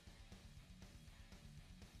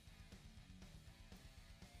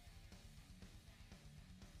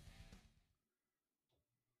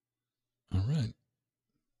 All right.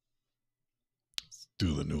 Let's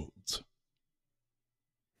do the nudes.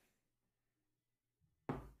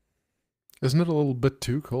 Isn't it a little bit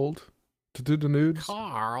too cold to do the nudes?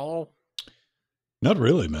 Carl. Not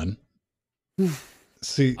really, man.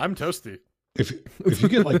 See, I'm toasty. If you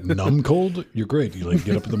get like numb cold, you're great. You like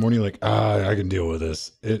get up in the morning, you're like, I can deal with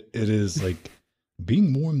this. It is like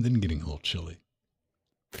being warm, then getting a little chilly.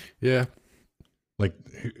 Yeah. Like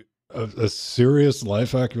a serious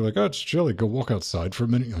life hack. You're like, oh, it's chilly. Go walk outside for a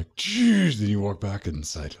minute. You're like, geez. Then you walk back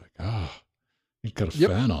inside. You're like, you've got a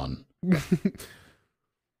fan on.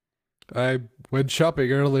 I went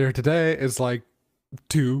shopping earlier today. It's like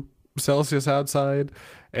 2 Celsius outside.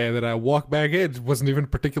 And then I walk back in. It wasn't even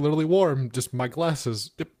particularly warm. Just my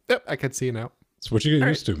glasses. Yep, I can see now. It's what you get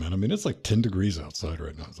used to, man. I mean, it's like 10 degrees outside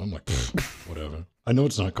right now. So I'm like, whatever. I know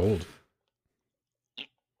it's not cold.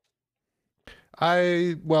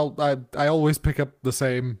 I always pick up the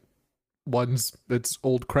same ones. It's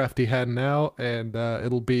Old Crafty Hand now, and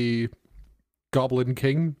it'll be Goblin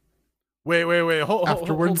King. Wait. Hold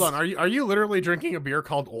on. Are you literally drinking a beer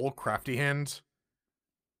called Old Crafty Hand?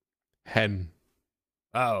 Hen.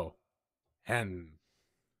 Oh. Hen.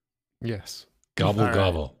 Yes. Gobble, right.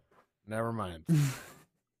 gobble. Never mind.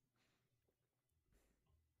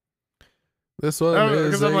 This one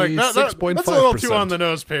is I'm like, 6.5%. That's a little too on the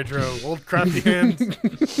nose, Pedro. Old Crafty Hand.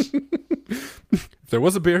 If there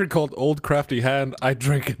was a beer called Old Crafty Hand, I'd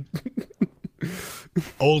drink it.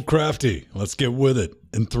 Old Crafty. Let's get with it.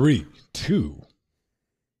 In 3, 2.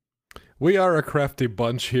 We are a crafty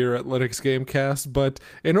bunch here at LinuxGameCast, but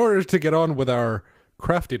in order to get on with our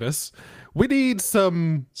craftiness, we need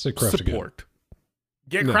some support.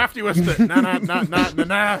 Get crafty with it. Nah.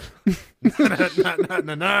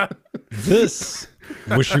 This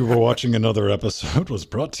Wish you were watching another episode was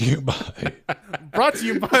brought to you by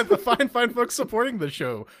the fine folks supporting the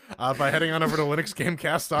show by heading on over to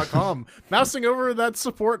LinuxGameCast.com, mousing over that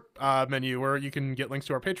support menu where you can get links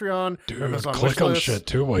to our Patreon. Dude, Amazon click on wishlist, shit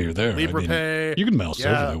too while you're there. LibrePay. You can mouse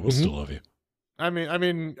over there. We'll still love you. I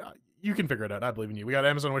mean, you can figure it out. I believe in you. We got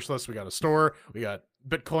Amazon wishlist. We got a store. We got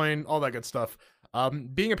Bitcoin. All that good stuff.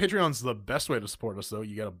 Being a Patreon's the best way to support us, though.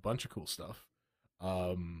 You get a bunch of cool stuff.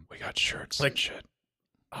 We got shirts like and shit.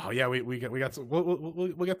 Oh yeah, we got some,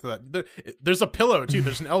 we'll get to that. There's a pillow too.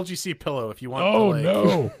 There's an LGC pillow if you want. Oh to, like,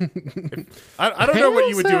 no! I don't know what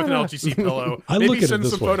you would do with an LGC pillow. I Maybe look at send it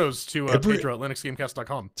this some way. photos to Pedro at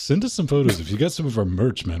LinuxGameCast.com. Send us some photos if you got some of our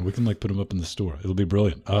merch, man. We can like put them up in the store. It'll be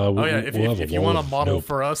brilliant. If you want a model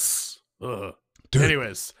for us, Dude,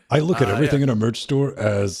 anyways, I look at everything in our merch store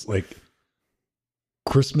as like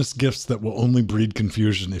Christmas gifts that will only breed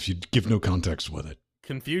confusion if you give no context with it.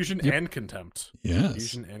 Confusion and contempt. Yes.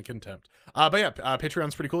 Confusion and contempt. But yeah,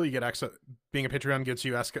 Patreon's pretty cool. You get access. Being a Patreon gives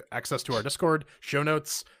you access to our Discord, show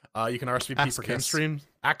notes. You can RSVP for game streams.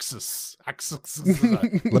 Access.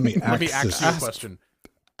 Let me ask you a question.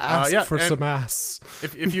 Ask for some ass.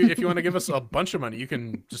 If you want to give us a bunch of money, you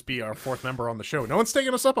can just be our fourth member on the show. No one's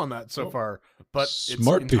taken us up on that so far, but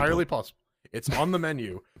Smart it's entirely possible. It's on the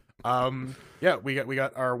menu. Yeah, we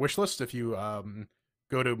got our wish list. If you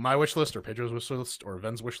go to my wish list or Pedro's wish list or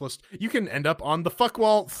Ven's wish list, you can end up on the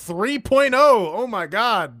Fuckwall 3.0. Oh my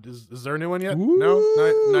god. Is there a new one yet? Ooh. No,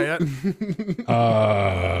 not yet.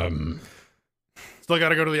 Still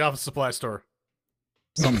gotta go to the office supply store.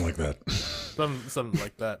 Something like that. Something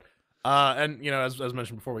like that. And you know, as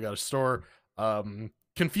mentioned before, we got a store.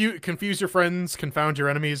 Confuse your friends, confound your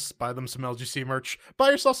enemies, buy them some LGC merch. Buy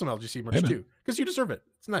yourself some LGC merch too, because you deserve it.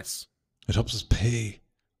 It's nice. It helps us pay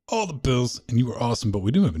all the bills, and you are awesome, but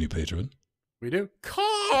we do have a new patron. We do.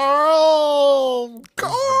 Carl!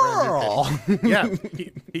 Yeah,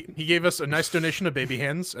 he gave us a nice donation of baby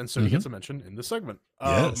hands, and so he gets a mention in this segment.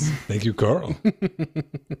 Yes, thank you, Carl.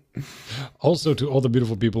 Also, to all the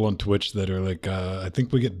beautiful people on Twitch that are like, I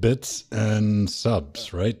think we get bits and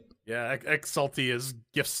subs, right? Yeah, X-Salty is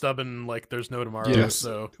gift stubbing like there's no tomorrow. Yes.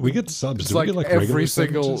 So We get subs. It's Do we like, get, like every regular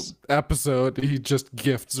single sandwiches? episode, he just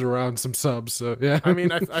gifts around some subs. So yeah, I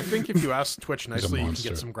mean, I think if you ask Twitch He's a nicely, you can monster.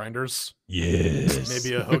 get some grinders, Yes.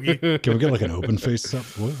 maybe a hoagie. Can we get like an open face sub?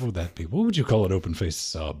 What would that be? What would you call an open face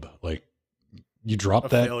sub? Like, you drop A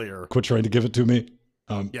that, failure. quit trying to give it to me.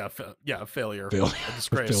 Yeah, a failure. Failure. A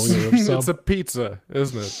disgrace. Failure of sub. it's a pizza,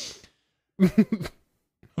 isn't it?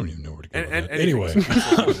 I don't even know where to go with And that. Anyway,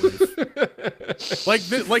 like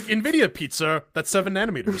NVIDIA pizza, that's 7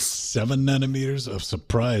 nanometers. 7 nanometers of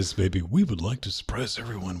surprise, baby. We would like to surprise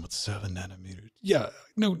everyone with 7 nanometers. Yeah,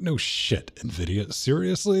 no shit, NVIDIA.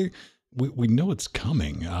 Seriously, we know it's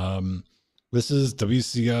coming. This is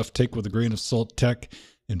WCF, take with a grain of salt tech.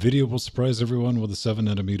 NVIDIA will surprise everyone with a 7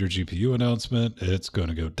 nanometer GPU announcement. It's going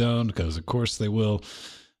to go down because, of course, they will.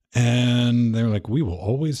 And they're like, we will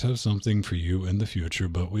always have something for you in the future,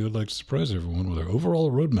 but we would like to surprise everyone with our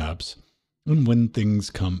overall roadmaps. And when things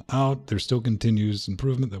come out, there still continues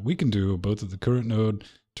improvement that we can do, both at the current node.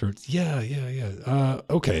 Yeah.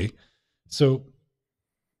 Okay. So,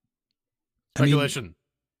 Speculation.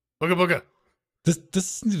 Booga booga.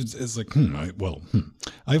 This is like, I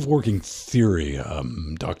have working theory,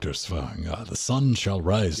 Dr. Svang. The sun shall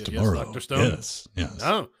rise Yes, tomorrow. Dr. Stone. Yes.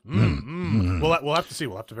 Oh. We'll have to see.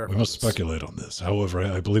 We'll have to verify. We must this. speculate on this. However,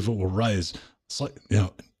 I believe it will rise.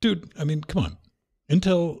 Dude, I mean, come on.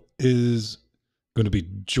 Intel is going to be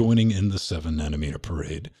joining in the 7 nanometer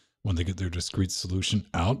parade when they get their discrete solution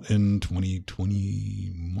out in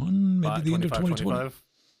 2021, maybe the end of 2020.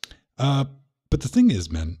 But the thing is,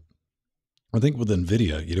 man, I think with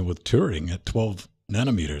NVIDIA, with Turing at 12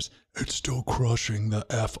 nanometers, it's still crushing the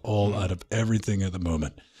F all out of everything at the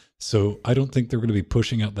moment. So I don't think they're going to be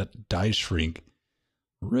pushing out that die shrink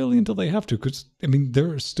really until they have to. Because, I mean,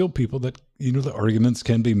 there are still people that, the arguments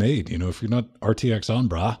can be made. If you're not RTX on,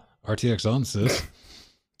 brah, RTX on, sis.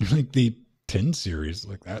 Like the 10 series,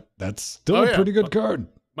 like that's still a pretty good card.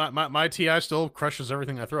 My TI still crushes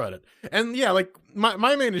everything I throw at it. And yeah, like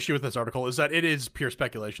my main issue with this article is that it is pure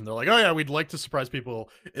speculation. They're like, oh yeah, we'd like to surprise people.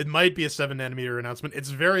 It might be a 7 nanometer announcement. It's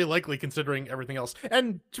very likely considering everything else.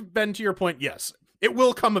 And Ben, to your point, yes, it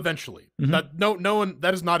will come eventually. That no one,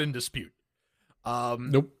 that is not in dispute.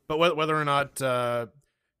 Nope. But whether or not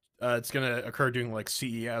it's going to occur during like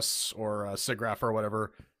CES or SIGGRAPH or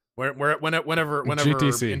whatever, whenever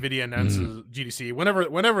GTC. NVIDIA announces GTC,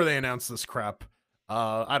 whenever they announce this crap,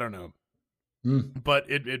 I don't know, but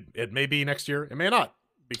it may be next year. It may not,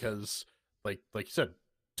 because like you said,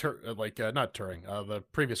 not Turing, the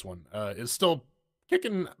previous one is still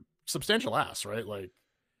kicking substantial ass, right? Like,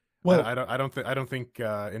 Well, I don't think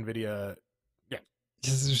Nvidia.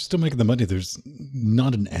 yes, they're still making the money. There's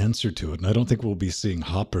not an answer to it, and I don't think we'll be seeing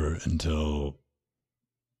Hopper until.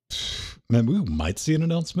 Man, we might see an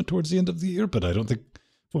announcement towards the end of the year, but I don't think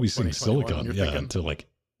we'll be seeing Silicon, until like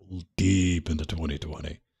deep into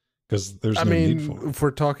 2020, because there's no need for it. If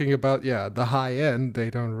we're talking about the high end, they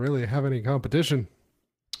don't really have any competition,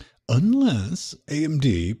 Unless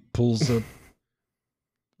AMD pulls a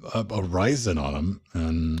Ryzen on them,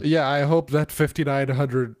 and I hope that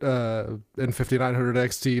 5900 and 5900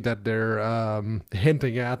 XT that they're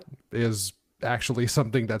hinting at is actually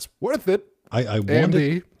something that's worth it. I want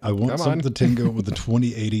AMD, some of the Tango with the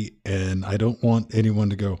 2080, and I don't want anyone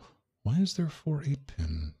to go, why is there 4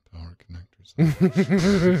 8-pin power connectors?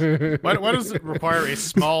 Why does it require a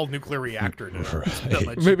small nuclear reactor?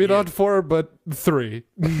 Right. Maybe not 4, but 3.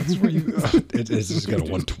 That's where you. It's just got a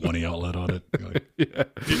 120 outlet on it. Like,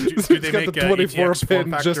 do they make the 24 pin, ATX just form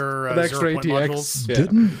an factor, extra 0 point ATX. modules? Yeah.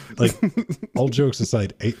 Didn't, like, all jokes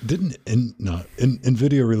aside,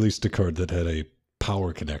 NVIDIA released a card that had a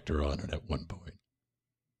power connector on it at one point.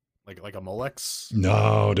 Like a Molex?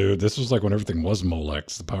 No, dude, this was like when everything was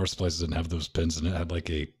Molex. The power supplies didn't have those pins, and it had like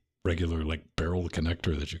a regular like barrel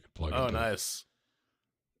connector that you could plug into. Oh, nice.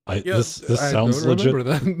 This I sounds don't legit.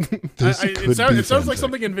 remember that. This It sounds like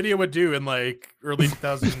something NVIDIA would do in like early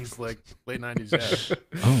 2000s, like late 90s. Yeah.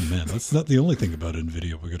 Oh man, that's not the only thing about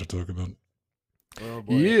NVIDIA we got to talk about. Oh,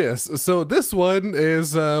 boy. Yes, so this one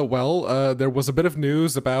is, there was a bit of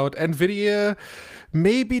news about NVIDIA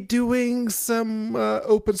maybe doing some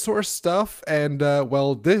open source stuff, and,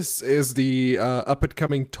 this is the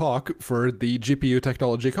up-and-coming talk for the GPU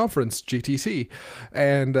Technology Conference, GTC,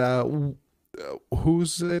 and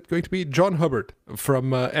who's it going to be? John Hubbard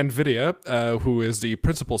from NVIDIA, who is the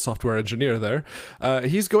principal software engineer there.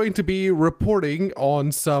 He's going to be reporting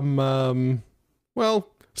on some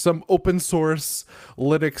open source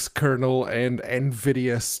Linux kernel and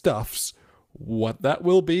NVIDIA stuffs. What that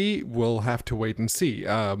will be, we'll have to wait and see.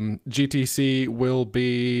 GTC will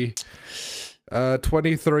be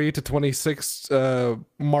 23 to 26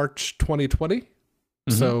 March 2020.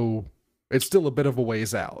 So it's still a bit of a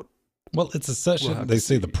ways out. Well, it's a session. They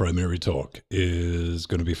say the primary talk is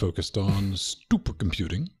going to be focused on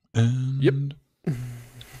supercomputing. And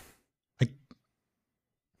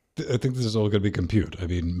I think this is all going to be compute. I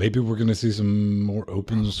mean, maybe we're going to see some more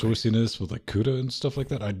open sourciness with like CUDA and stuff like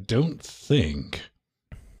that. I don't think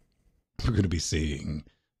we're going to be seeing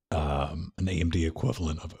an AMD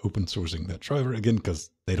equivalent of open sourcing that driver again,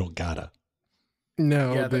 because they don't gotta.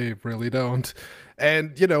 No, they really don't.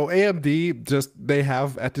 And, AMD they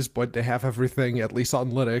have, at this point, they have everything, at least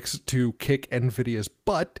on Linux, to kick NVIDIA's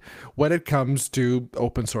butt when it comes to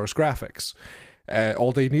open source graphics.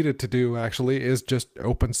 All they needed to do, actually, is just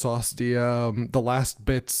open source the last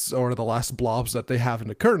bits or the last blobs that they have in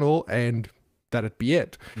the kernel, and that'd be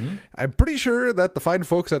it. I'm pretty sure that the fine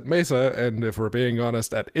folks at Mesa, and if we're being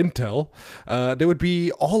honest, at Intel, they would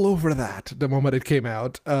be all over that the moment it came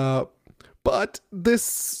out. But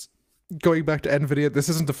this, going back to NVIDIA, this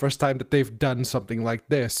isn't the first time that they've done something like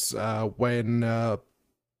this. When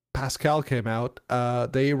Pascal came out,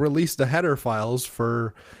 they released the header files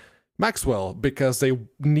for Maxwell because they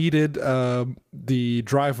needed the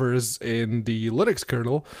drivers in the Linux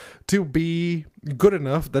kernel to be good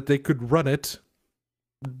enough that they could run it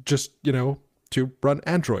just, to run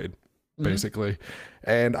Android, basically.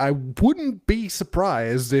 And I wouldn't be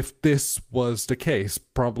surprised if this was the case.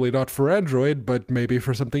 Probably not for Android, but maybe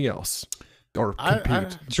for something else. Or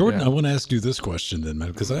compute. Jordan, I want to ask you this question then,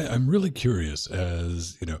 man, because I'm really curious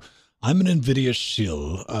as, I'm an NVIDIA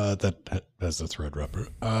shill that has a Threadripper.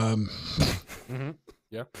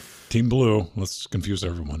 Yeah. Team Blue, let's confuse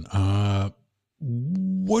everyone.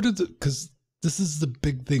 Because this is the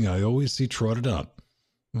big thing I always see trotted out.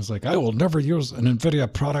 I was like, I will never use an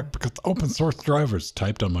NVIDIA product because open source drivers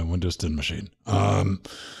typed on my Windows 10 machine.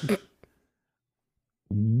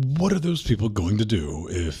 What are those people going to do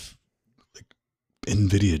if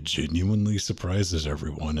NVIDIA genuinely surprises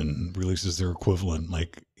everyone and releases their equivalent?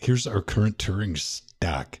 Like, here's our current Turing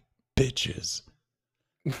stack, bitches.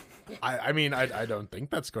 I mean, I don't think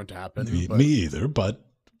that's going to happen. Me either, but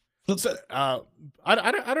I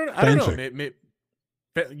don't know.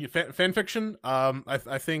 Fan fiction.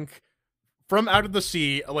 I think from out of the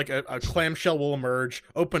sea, like a clamshell will emerge,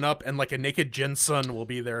 open up, and like a naked Jinsun will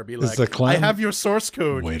be there. Be like, I have your source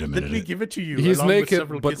code. Wait a minute. Let me give it to you. He's naked,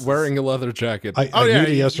 but wearing a leather jacket. I need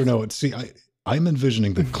a yes or no. See, I'm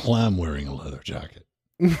envisioning the clam wearing a leather jacket.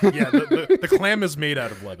 Yeah, the clam is made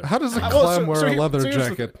out of leather. How does a clam wear a leather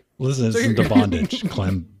jacket? Listen, it's into bondage.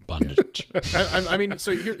 Clam bondage. I mean,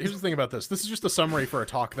 so here's the thing about this. This is just a summary for a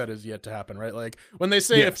talk that is yet to happen, right? Like when they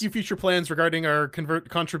say a few future plans regarding our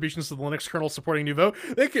contributions to the Linux kernel supporting Nouveau,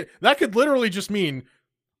 that could literally just mean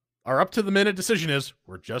our up to the minute decision is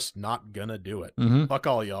we're just not gonna do it. Fuck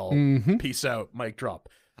all y'all. Peace out. Mic drop.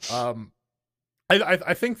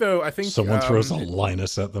 I think though. I think someone throws a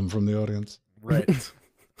Linus at them from the audience. Right.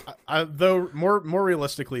 Though more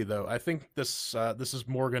realistically though, I think this is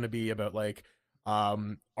more going to be about like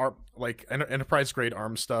enterprise grade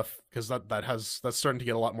ARM stuff, because that's starting to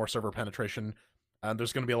get a lot more server penetration.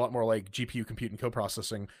 There's going to be a lot more like GPU compute and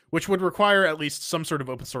co-processing, which would require at least some sort of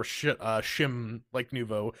open source shim like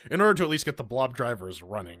Nouveau in order to at least get the blob drivers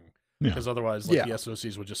running, because otherwise the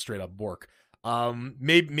SOCs would just straight up bork.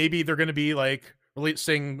 Maybe they're going to be like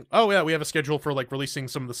releasing, we have a schedule for like releasing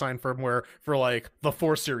some of the signed firmware for like the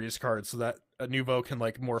 4 series cards so that a Nouveau can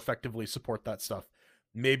like more effectively support that stuff.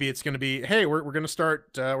 Maybe it's going to be, hey, we're going to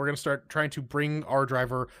start trying to bring our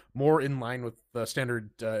driver more in line with the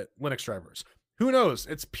standard Linux drivers. Who knows?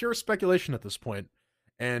 It's pure speculation at this point,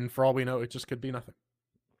 and for all we know, it just could be nothing.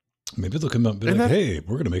 Maybe they'll come up and be like, hey,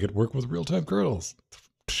 we're going to make it work with real-time kernels.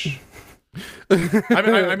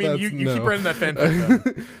 I mean, you keep writing that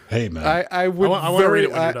fanfic. Hey, man.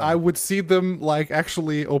 I would see them like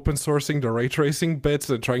actually open sourcing the ray tracing bits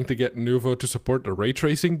and trying to get Nouveau to support the ray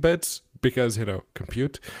tracing bits because,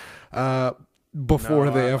 compute, before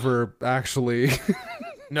they ever actually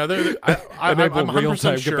no, I'm enable 100%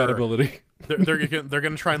 real-time sure compatibility. They're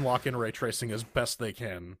going to try and lock in ray tracing as best they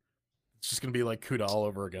can. It's just going to be like CUDA all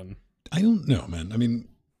over again. I don't know, man. I mean,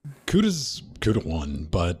 CUDA's CUDA 1,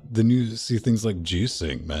 but then you see things like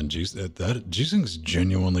G-Sync, man. G-Sync's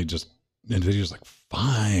genuinely just, NVIDIA's like,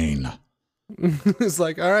 fine. It's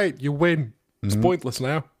like, all right, you win. It's pointless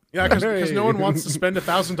now. Yeah, because no one wants to spend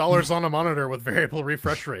 $1,000 on a monitor with variable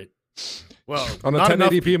refresh rate. Well, on a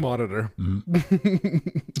 1080p monitor.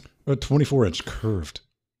 A 24-inch curved.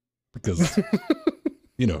 Because,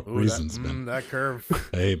 reasons, man. That curve.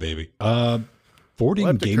 Hey, baby.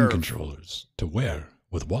 Forwarding game controllers to where?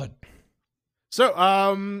 With what? So,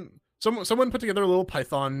 someone put together a little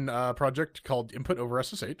Python project called Input over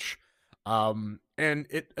SSH, and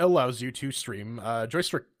it allows you to stream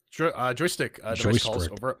joystick device calls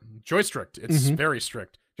over joystick. It's very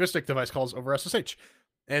strict. Joystick device calls over SSH,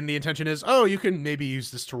 and the intention is, you can maybe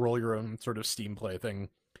use this to roll your own sort of Steam Play thing,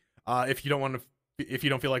 if you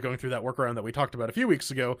don't feel like going through that workaround that we talked about a few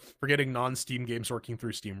weeks ago for getting non-Steam games working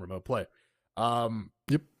through Steam Remote Play.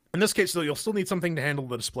 Yep. In this case, though, you'll still need something to handle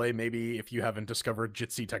the display. Maybe if you haven't discovered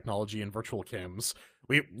Jitsi technology and virtual cams,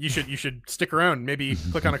 you should stick around. Maybe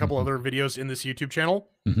click on a couple other videos in this YouTube channel,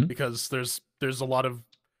 because there's a lot of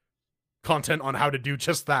content on how to do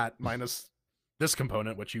just that, minus this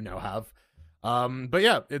component, which you now have. But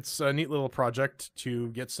yeah, it's a neat little project to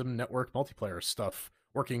get some network multiplayer stuff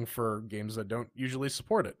working for games that don't usually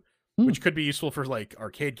support it, which could be useful for like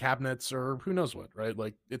arcade cabinets or who knows what, right?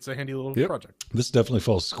 Like it's a handy little project. This definitely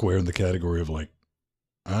falls square in the category of like,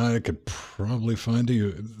 I could probably find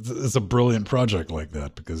you. It's a brilliant project like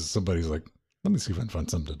that because somebody's like, let me see if I can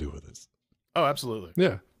find something to do with this. Oh, absolutely.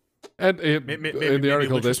 Yeah. And in the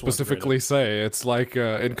article, they specifically say it's like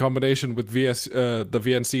in combination with the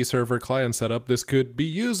VNC server client setup, this could be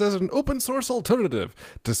used as an open source alternative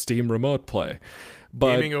to Steam Remote Play.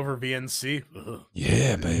 But, gaming over VNC? Ugh.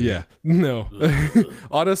 Yeah, baby. Yeah, no.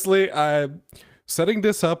 Honestly, setting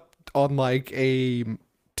this up on like a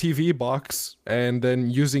TV box and then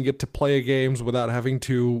using it to play games without having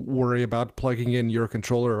to worry about plugging in your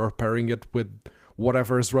controller or pairing it with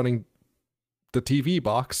whatever is running the TV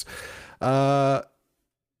box, I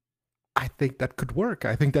think that could work.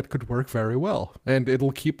 I think that could work very well. And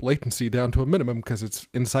it'll keep latency down to a minimum because it's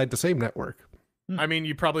inside the same network. I mean,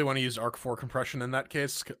 you probably want to use ARC4 compression in that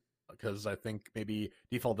case, because I think maybe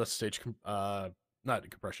default SSH,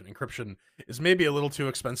 encryption is maybe a little too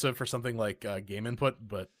expensive for something like game input,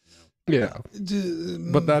 but yeah.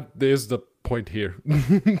 But that is the point here.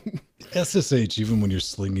 SSH, even when you're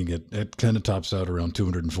slinging it, it kind of tops out around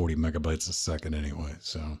 240 megabytes a second anyway.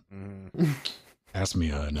 So ask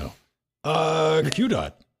me, I know.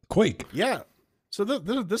 QDOT, Quake. Yeah. So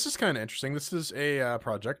this is kind of interesting. This is a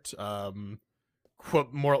project.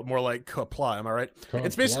 More like Qapla, am I right?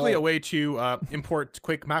 It's basically a way to import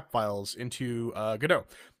Quake map files into Godot.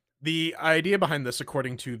 The idea behind this,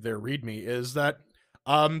 according to their README, is that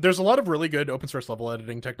there's a lot of really good open source level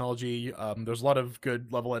editing technology. There's a lot of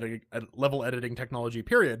good level editing technology,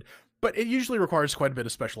 period. But it usually requires quite a bit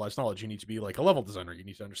of specialized knowledge. You need to be like a level designer. You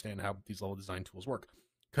need to understand how these level design tools work.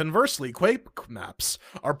 Conversely, Quake maps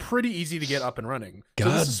are pretty easy to get up and running.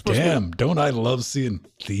 God damn, don't I love seeing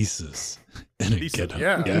thesis in a GitHub?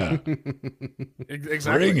 Yeah.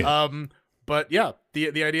 Exactly. Bring it. But yeah,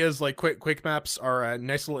 the idea is like Quake maps are a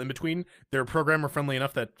nice little in between. They're programmer friendly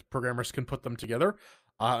enough that programmers can put them together.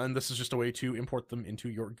 And this is just a way to import them into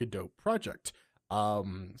your Godot project,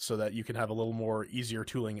 so that you can have a little more easier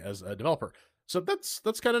tooling as a developer. So that's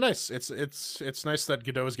kind of nice. It's nice that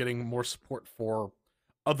Godot is getting more support for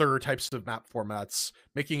other types of map formats,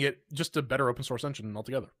 making it just a better open source engine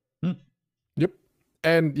altogether. Yep.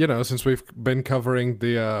 And, you know, since we've been covering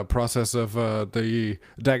the process of the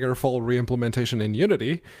Daggerfall reimplementation in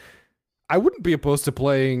Unity, I wouldn't be opposed to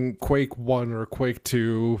playing Quake 1 or Quake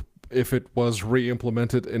 2 if it was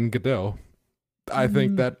re-implemented in Godot. I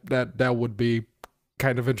think that would be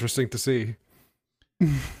kind of interesting to see.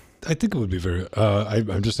 I think it would be very.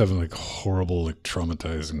 I'm just having like horrible, like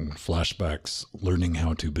traumatizing flashbacks learning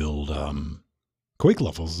how to build Quake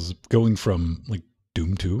levels, going from like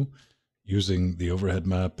Doom 2, using the overhead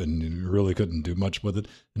map, and you really couldn't do much with it,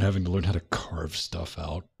 and having to learn how to carve stuff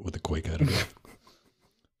out with the Quake editor.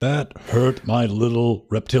 That hurt my little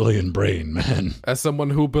reptilian brain, man. As someone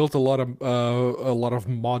who built a lot of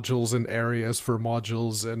modules and areas for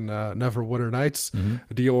modules in Neverwinter Nights,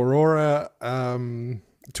 the Aurora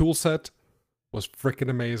toolset was freaking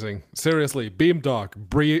amazing. Seriously, Beamdog,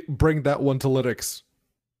 bring that one to Linux,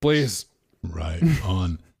 please. Right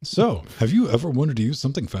on. So, have you ever wanted to use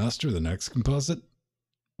something faster than Xcomposite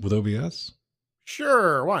with OBS?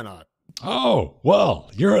 Sure, why not? Oh,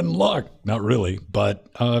 well, you're in luck. Not really, but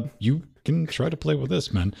you can try to play with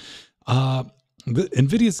this, man.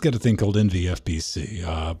 NVIDIA's got a thing called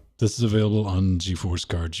NVFBC. This is available on GeForce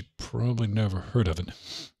cards. You probably never heard of it.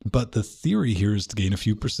 But the theory here is to gain a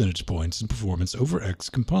few percentage points in performance over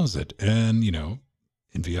Xcomposite. And, you know,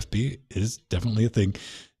 NVFB is definitely a thing.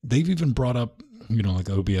 They've even brought up, you know, like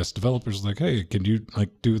OBS developers like, hey, can you like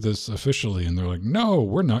do this officially? And they're like, no,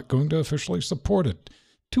 we're not going to officially support it.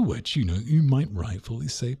 To which, you know, you might rightfully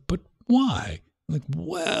say, but why? Like,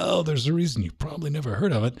 well, there's a reason you've probably never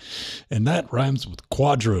heard of it. And that rhymes with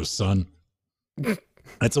Quadro, son.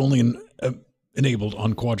 That's only enabled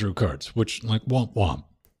on Quadro cards, which, like, womp womp.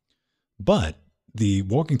 But the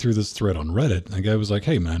walking through this thread on Reddit, the guy was like,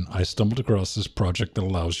 hey, man, I stumbled across this project that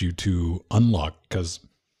allows you to unlock, because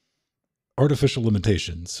artificial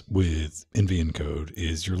limitations with NVEncode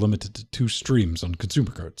is you're limited to 2 streams on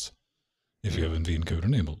consumer cards if you have NVEncode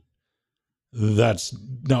enabled. That's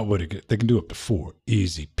not what it gets. They can do up to 4.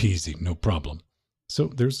 Easy peasy, no problem. So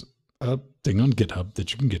there's a thing on GitHub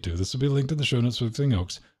that you can get to. This will be linked in the show notes with everything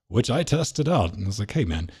else, which I tested out. And I was like, hey,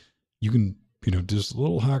 man, you can, you know, just a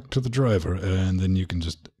little hack to the driver, and then you can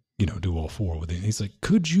just, you know, do all 4 with it. And he's like,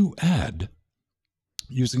 could you add,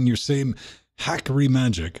 using your same hackery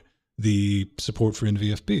magic, the support for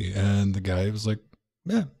NVFB? And the guy was like,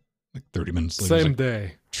 yeah, like 30 minutes later. Same like,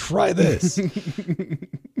 day. Try this.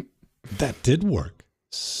 That did work.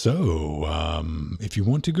 So, if you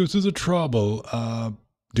want to go through the trouble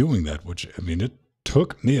doing that, which, I mean, it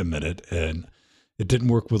took me a minute, and it didn't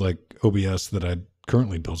work with, like, OBS that I'd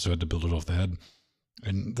currently built, so I had to build it off the head.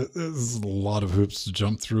 And there's a lot of hoops to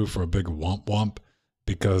jump through for a big womp womp,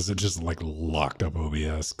 because it just, like, locked up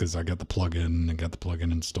OBS, because I got the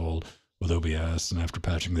plugin installed with OBS, and after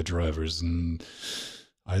patching the drivers, and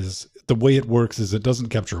the way it works is it doesn't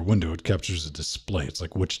capture a window, it captures a display. It's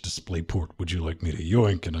like, which display port would you like me to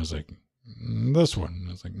yoink? And I was like, this one. And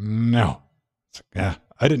I was like, no. It's like, yeah,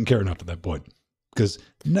 I didn't care enough at that point, because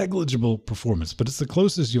negligible performance, but it's the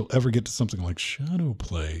closest you'll ever get to something like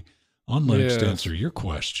Shadowplay on Linux to answer your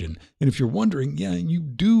question. And if you're wondering, yeah, you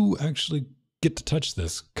do actually get to touch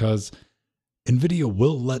this, because NVIDIA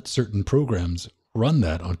will let certain programs run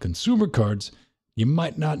that on consumer cards. You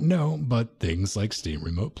might not know, but things like Steam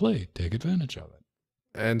Remote Play take advantage of it.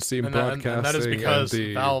 And Steam Broadcasting. And that is because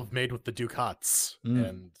Valve made with the Ducats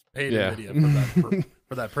and paid NVIDIA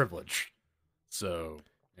for that privilege. So,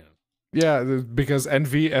 yeah, because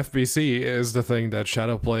NVFBC is the thing that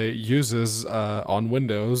Shadowplay uses on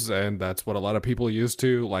Windows, and that's what a lot of people use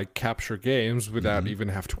to like capture games without even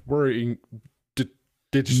have to worry.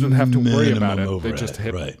 They just don't have to worry about it. They just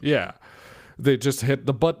hit They just hit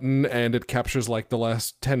the button and it captures like the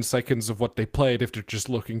last 10 seconds of what they played if they're just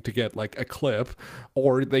looking to get like a clip,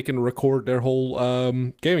 or they can record their whole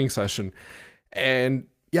gaming session. And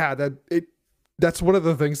yeah, that's one of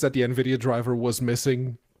the things that the NVIDIA driver was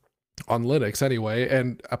missing on Linux anyway,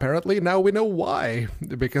 and apparently now we know why,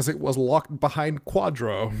 because it was locked behind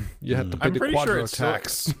Quadro. You had to pay the Quadro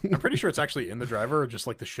tax. I'm pretty sure it's actually in the driver, just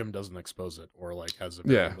like the shim doesn't expose it, or like has a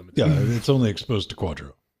limited. Yeah, it's only exposed to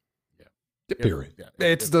Quadro. Period.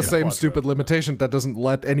 It's the same stupid limitation that doesn't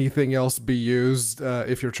let anything else be used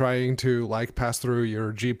if you're trying to like pass through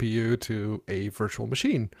your GPU to a virtual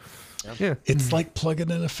machine. Yeah. It's like plugging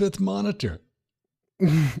in a fifth monitor.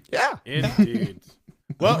 Yeah. Indeed.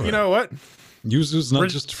 Well, you know what? Yuzu's not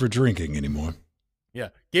just for drinking anymore. Yeah,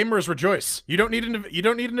 gamers rejoice. You don't need an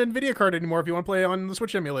NVIDIA card anymore if you want to play on the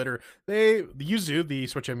Switch emulator. The Yuzu, the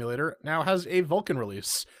Switch emulator, now has a Vulkan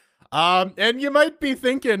release. And you might be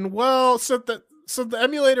thinking, well, so the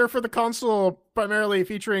emulator for the console, primarily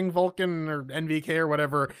featuring Vulkan or NVK or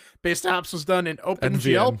whatever based apps, was done in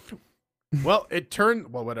OpenGL. Well, it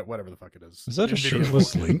turned whatever the fuck it is. Is that a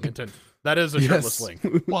shirtless Link? That is a shirtless Link.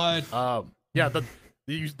 What? Yeah,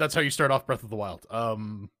 that's how you start off Breath of the Wild.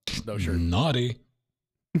 No shirt. Naughty.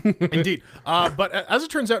 Indeed. But as it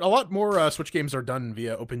turns out, a lot more Switch games are done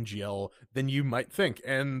via OpenGL than you might think.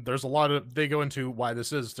 And there's a lot of, they go into why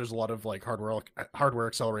this is. There's a lot of like hardware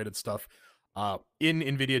accelerated stuff in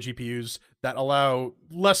NVIDIA GPUs that allow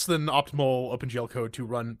less than optimal OpenGL code to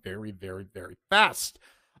run very, very, very fast.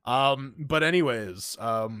 But anyways,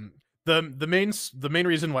 the main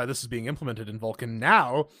reason why this is being implemented in Vulkan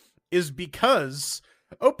now is because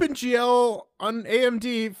OpenGL on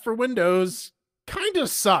AMD for Windows kind of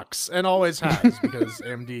sucks and always has, because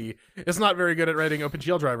AMD is not very good at writing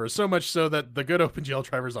OpenGL drivers, so much so that the good OpenGL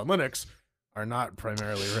drivers on Linux are not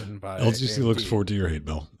primarily written by LGC AMD. looks forward to your hate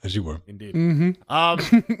mail, as you were. Indeed.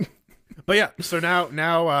 Mm-hmm. But yeah, so now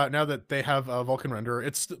that they have a Vulkan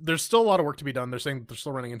renderer, there's still a lot of work to be done. They're saying they're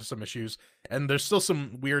still running into some issues, and there's still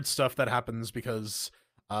some weird stuff that happens because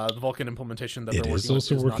the Vulkan implementation that they're working is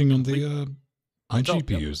also working on the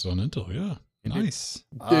iGPUs yep. on Intel. Yeah. Indeed. Nice.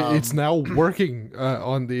 It's now working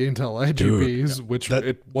on the Intel IGPs, which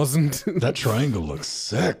it wasn't. That triangle looks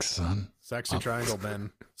sick, son. Sexy triangle,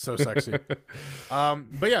 Ben. So sexy.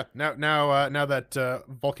 But yeah, now that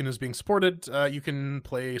Vulkan is being supported, you can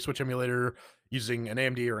play Switch emulator using an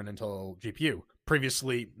AMD or an Intel GPU.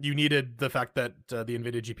 Previously, you needed the fact that the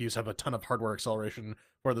NVIDIA GPUs have a ton of hardware acceleration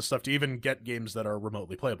for this stuff to even get games that are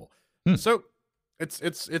remotely playable. So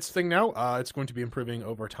it's thing now. It's going to be improving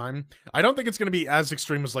over time. I don't think it's going to be as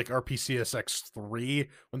extreme as like RPCSX3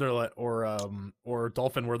 when they're like, or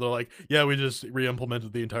Dolphin, where they're like, yeah, we just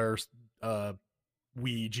re-implemented the entire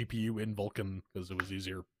Wii GPU in Vulkan because it was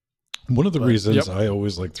easier. One of the reasons I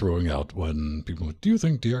always like throwing out when people are like, do you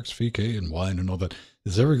think DXVK and Wine and all that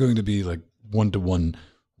is ever going to be like 1-to-1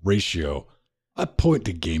 ratio? I point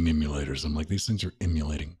to game emulators. I'm like, these things are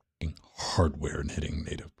emulating hardware and hitting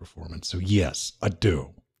native performance. So yes, I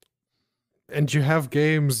do. And you have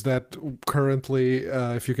games that currently,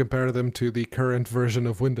 if you compare them to the current version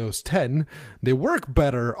of Windows 10, they work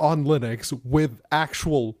better on Linux with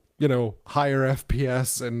actual, higher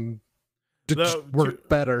FPS and just work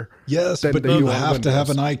better. Yes, but you have to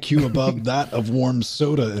have an IQ above that of warm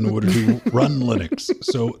soda in order to run Linux.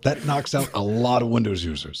 So that knocks out a lot of Windows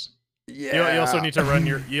users. Yeah. You also need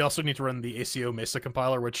to run the ACO Mesa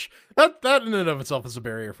compiler, which that in and of itself is a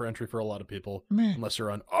barrier for entry for a lot of people, unless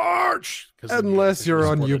you're on Arch. Unless you're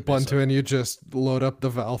on Ubuntu Mesa. And you just load up the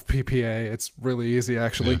Valve PPA, it's really easy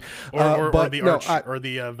actually. Yeah. Or the Arch or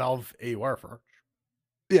the Valve AUR for Arch.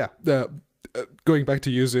 Yeah. Going back to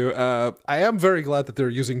Yuzu, I am very glad that they're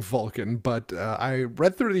using Vulkan, but I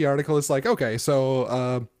read through the article. It's like, okay,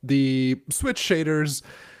 so the Switch shaders,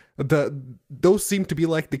 those seem to be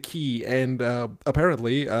like the key, and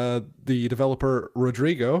apparently the developer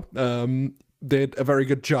Rodrigo did a very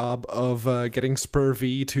good job of getting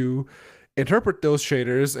SpurV to interpret those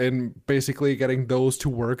shaders and basically getting those to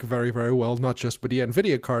work very, very well, not just with the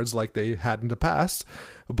NVIDIA cards like they had in the past,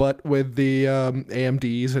 but with the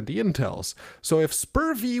AMDs and the Intels. So if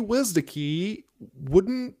SpurV was the key,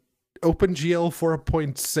 wouldn't OpenGL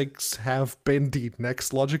 4.6 have been the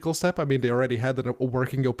next logical step? I mean, they already had a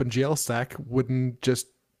working OpenGL stack. Wouldn't just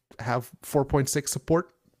have 4.6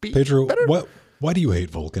 support be Pedro, better? Why do you hate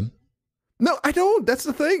Vulkan? No, I don't. That's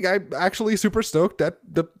the thing. I'm actually super stoked that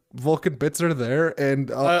the Vulkan bits are there, and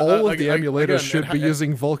all of the emulators should be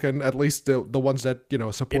using Vulkan, at least the ones that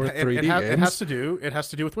support 3D games. It has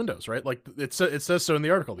to do with Windows, right? Like it says so in the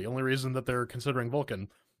article. The only reason that they're considering Vulkan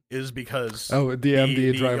is because the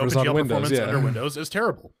AMD drivers on Windows, under Windows is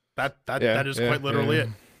terrible. That is quite literally it.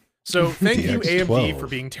 So thank you AMD for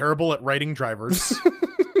being terrible at writing drivers.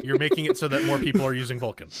 You're making it so that more people are using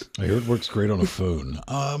Vulkan. I hear it works great on a phone.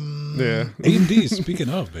 AMD, speaking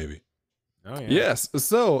of, baby. Oh, yeah. Yes.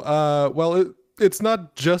 So, it's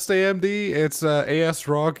not just AMD. It's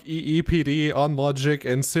ASRock, EEPD, OnLogic,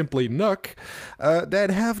 and Simply NUC that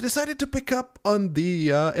have decided to pick up on the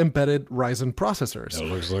embedded Ryzen processors. That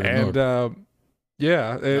looks like and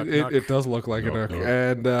Yeah, Nuck. it does look like a Nuck, Nook.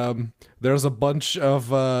 And there's a bunch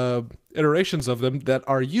of iterations of them that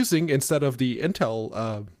are using, instead of the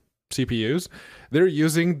Intel CPUs, they're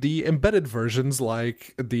using the embedded versions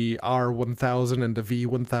like the R1000 and the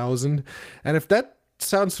V1000. And if that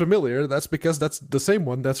sounds familiar, that's because that's the same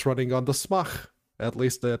one that's running on the SMAC, at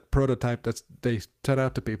least the prototype that they sent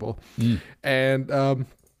out to people. And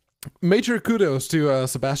major kudos to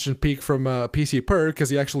Sebastian Peak from PC Per,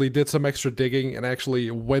 because he actually did some extra digging and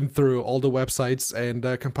actually went through all the websites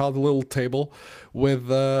and compiled a little table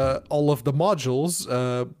with all of the modules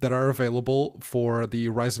that are available for the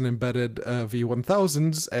Ryzen embedded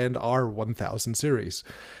V1000s and R1000 series.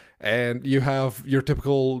 And you have your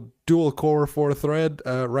typical dual core 4-thread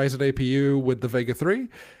Ryzen APU with the Vega 3,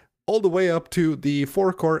 all the way up to the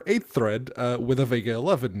 4-core 8-thread with a Vega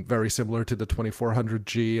 11, very similar to the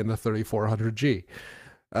 2400G and the 3400G.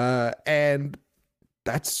 And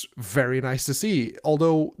that's very nice to see.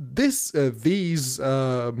 Although these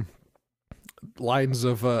lines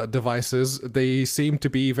of devices, they seem to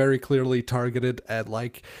be very clearly targeted at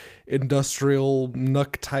like industrial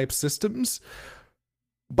NUC type systems.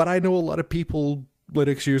 But I know a lot of people,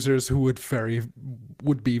 Linux users, who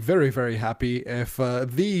would be very, very happy if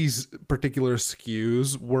these particular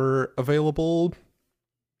SKUs were available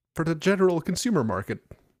for the general consumer market.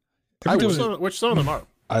 Which some of them are.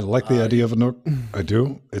 I like the idea of a Nook. I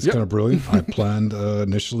do. It's kind of brilliant. I planned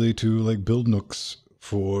initially to like build Nooks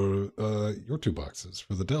for your two boxes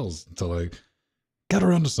for the Dells until I got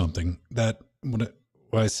around to something that when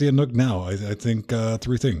I see a Nook now, I think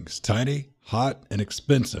three things: tiny, hot, and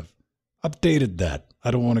expensive. Updated that.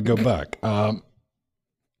 I don't want to go back.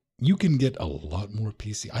 You can get a lot more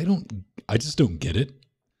PC. I just don't get it.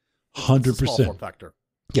 100%. Small form factor.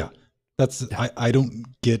 Yeah. I don't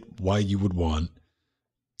get why you would want.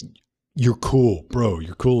 You're cool, bro.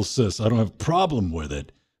 You're cool, sis. I don't have a problem with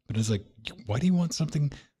it. But it's like, why do you want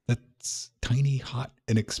something that's tiny, hot,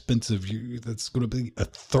 and expensive? That's going to be a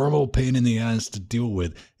thermal pain in the ass to deal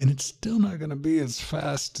with, and it's still not going to be as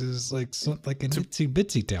fast as like an itsy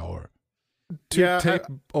bitsy tower. To tape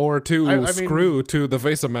or to screw to the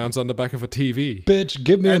VESA mounts on the back of a TV. Bitch,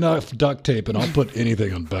 give me enough duct tape and I'll put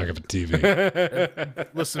anything on the back of a TV.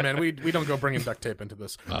 Listen, man, we don't go bringing duct tape into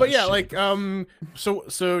this. But yeah, shit. Like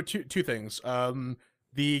so two things.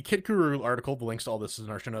 The Kit Guru article, the links to all this is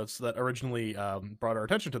in our show notes, that originally brought our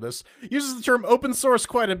attention to this, uses the term open source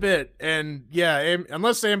quite a bit. And yeah,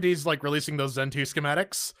 unless AMD's like releasing those Zen 2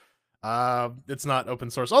 schematics, it's not open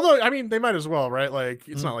source. Although, I mean, they might as well, right? Like,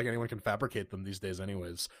 it's not like anyone can fabricate them these days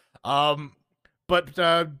anyways. But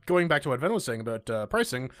going back to what Ven was saying about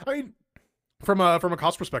pricing, I mean, from a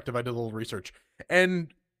cost perspective, I did a little research,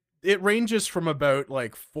 and it ranges from about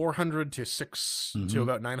like $400 to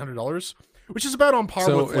about $900, which is about on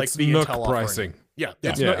par with like the Nook Intel pricing. Offering. Yeah,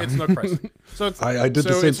 it's Nook pricing. So it's, I did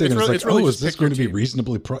the same thing. It's like, is this going to be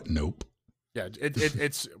reasonably priced? Nope. Yeah,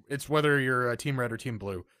 it's whether you're Team Red or Team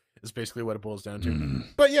Blue is basically what it boils down to.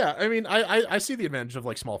 But yeah, I mean, I see the advantage of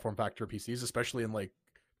like small form factor PCs, especially in like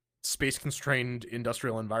space constrained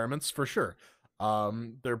industrial environments, for sure.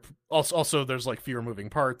 There also there's like fewer moving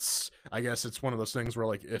parts. I guess it's one of those things where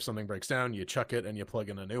like if something breaks down, you chuck it and you plug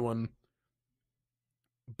in a new one.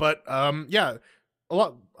 But yeah, a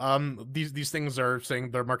lot these things are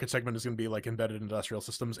saying their market segment is going to be like embedded industrial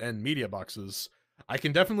systems and media boxes. I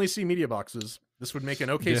can definitely see media boxes. This would make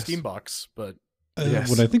an okay Steam box, but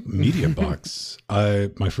when I think media box,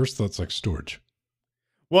 my first thought's like storage.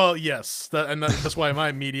 Well, yes, that's why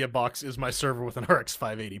my media box is my server with an RX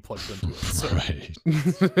 580 plugged into it. So. Right.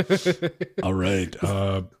 All right.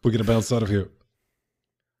 We're gonna bounce out of here.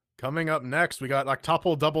 Coming up next, we got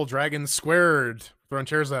Octuple Double Dragon Squared. Throwing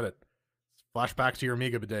chairs at it. Flashback to your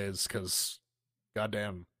Amiga days, because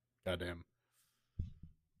goddamn.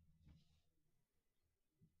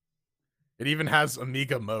 It even has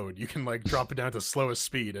Amiga mode. You can like drop it down to slowest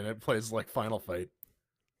speed and it plays like Final Fight.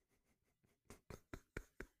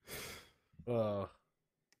 Oh,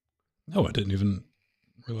 I didn't even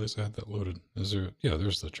realize I had that loaded. Is there? Yeah,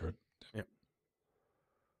 there's the chart. Yep.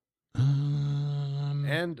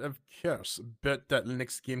 And of course, bet that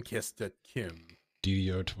LinuxGameCast.com.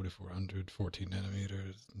 DDR 2400, 14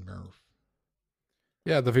 nanometers, Nerf.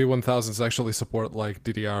 Yeah, the V1000s actually support like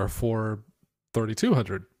DDR4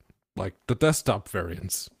 3200. Like the desktop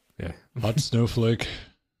variants. Yeah. Hot snowflake.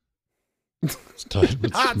 It's tied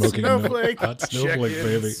with Hot smoking snowflake. Hot snowflake,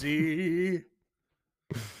 baby. See.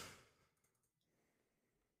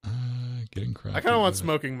 Getting crappy. I kind of want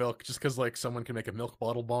smoking milk just because like someone can make a milk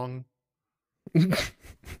bottle bong.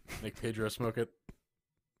 Make Pedro smoke it.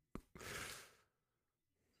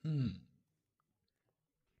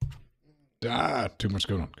 Too much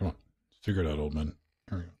going on. Come on. Figure it out, old man.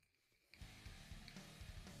 Here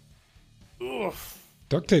we go. Oof.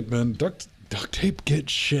 Duct tape, man. Duct tape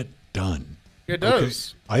gets shit done. It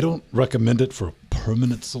does. Okay. I don't recommend it for a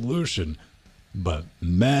permanent solution, but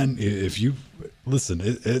man, if you listen,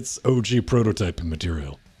 it's OG prototyping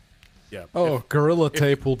material. Yeah. Oh, Gorilla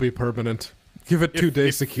Tape will be permanent. Give it 2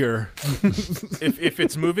 days secure. if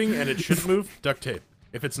it's moving and it should move, duct tape.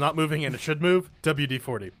 If it's not moving and it should move,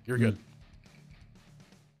 WD-40. You're good.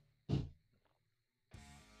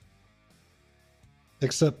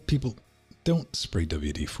 Except people don't spray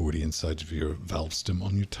WD-40 inside of your valve stem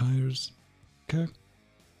on your tires. Okay.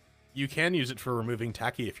 You can use it for removing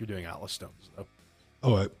tacky if you're doing Atlas stones, though.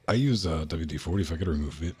 Oh, I use WD-40 if I could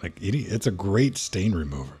remove it. Like it's a great stain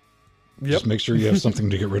remover. Yep. Just make sure you have something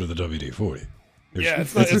to get rid of the WD-40. Yeah,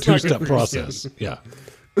 it's a two-step process. Yeah.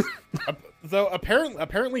 Though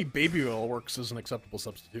apparently baby oil works as an acceptable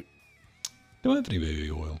substitute. Don't have any baby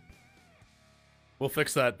oil. We'll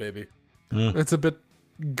fix that, baby. It's a bit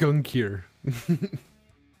gunkier.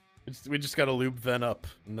 We just gotta lube Ven up,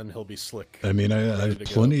 and then he'll be slick. I mean, I have to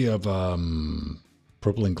plenty of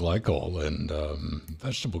propylene glycol and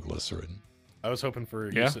vegetable glycerin. I was hoping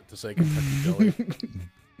for use it to say Kentucky jelly.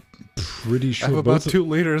 Pretty sure I have about both 2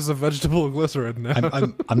 liters of vegetable glycerin now.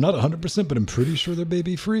 I'm not 100%, but I'm pretty sure they're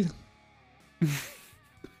baby free.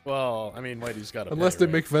 Well, I mean, Whitey's got to Unless they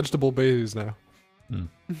make vegetable babies now.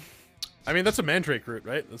 I mean, that's a mandrake root,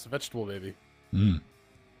 right? That's a vegetable baby.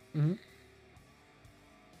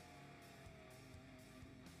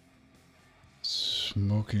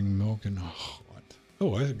 Smoking milk and hot.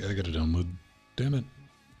 Oh, I got to download. Damn it.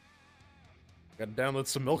 Gotta download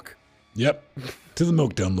some milk. Yep. To the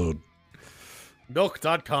milk download.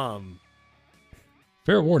 Milk.com.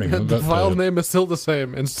 Fair warning. I'm The about file to, name is still the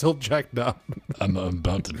same and still jacked up. I'm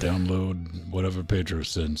about to download whatever Pedro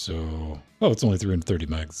sent, so... Oh, it's only 330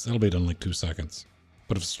 megs. That'll be done in like 2 seconds.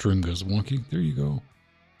 But if stream goes wonky, there you go.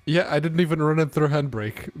 Yeah, I didn't even run it through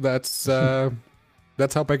Handbrake. That's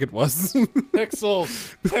how big it was.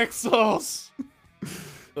 Pixels! Pixels!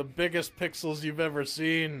 The biggest pixels you've ever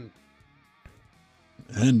seen.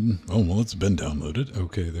 And, oh, well, it's been downloaded.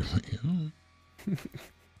 Okay, there we go.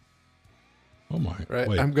 Oh my. Right,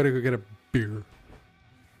 Wait. I'm gonna go get a beer.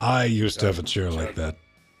 I used to have a chair like that.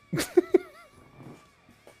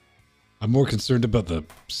 I'm more concerned about the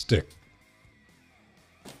stick.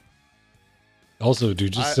 Also, do you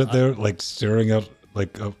just sit there, like, staring out,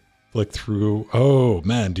 like through... Oh,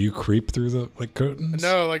 man, do you creep through the, like, curtains?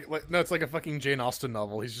 No, no, it's like a fucking Jane Austen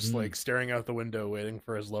novel. He's just, like, staring out the window waiting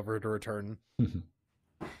for his lover to return.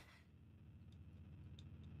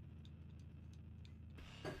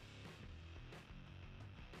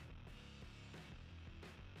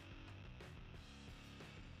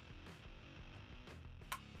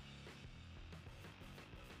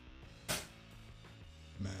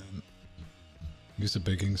 Man. Use a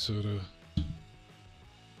baking soda.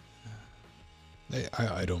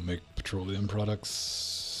 I don't make petroleum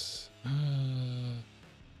products.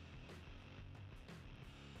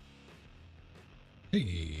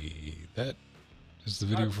 Hey, that is the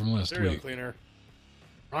video from last Cereal week. cleaner.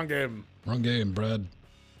 Wrong game. Wrong game, Brad.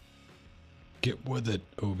 Get with it,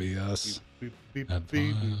 OBS.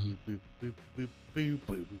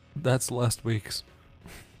 That's last week's.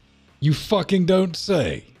 You fucking don't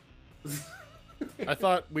say. I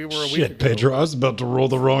thought we were a week Shit, ago. Pedro, I was about to roll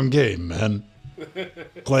the wrong game, man.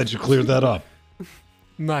 Glad you cleared that up.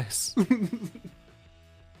 Nice.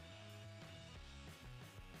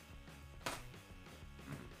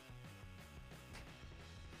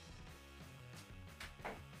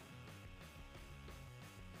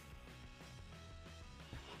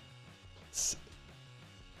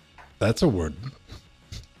 That's a word.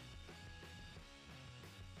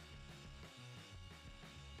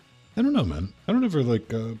 I don't know, man. I don't ever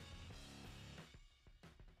like.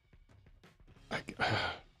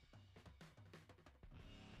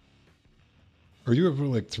 Are you ever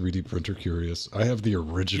like 3D printer curious? I have the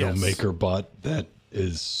original Yes. MakerBot that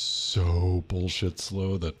is so bullshit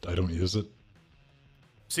slow that I don't use it.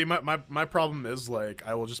 See, my problem is, like,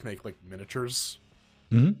 I will just make, like, miniatures.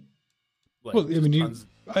 Mm-hmm. Like, Well, I mean, tons-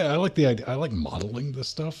 I like the idea. I like modeling this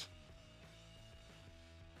stuff,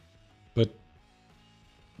 but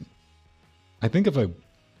I think if I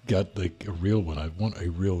got like a real one, I want a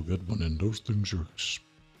real good one, and those things are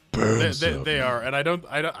expensive. They are, and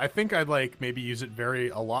I think I'd like maybe use it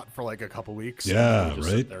a lot for like a couple weeks. Yeah, and just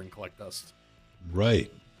right. Sit there and collect dust.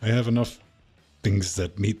 Right. I have enough things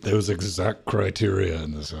that meet those exact criteria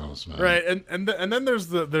in this house, man. Right, and then there's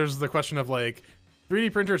the question of like,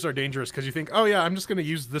 3D printers are dangerous because you think, oh yeah, I'm just going to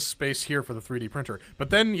use this space here for the 3D printer. But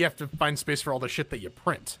then you have to find space for all the shit that you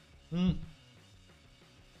print. I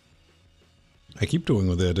keep doing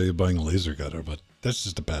with the idea of buying a laser cutter, but that's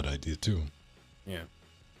just a bad idea too. Yeah.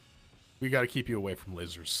 We got to keep you away from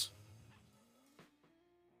lasers.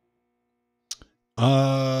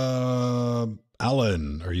 Alan,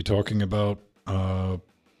 are you talking about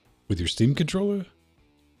with your Steam controller?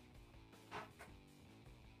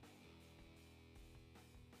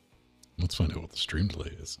 Let's find out what the stream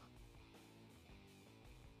delay is.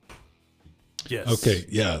 Yes. Okay,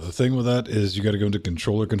 yeah, the thing with that is you got to go into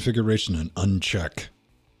controller configuration and uncheck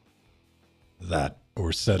that,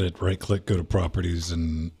 or set it, right click, go to properties,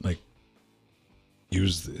 and like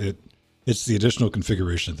use it. It's the additional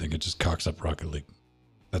configuration thing. It just cocks up Rocket League.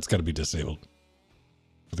 That's got to be disabled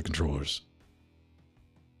for the controllers.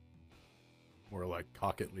 More like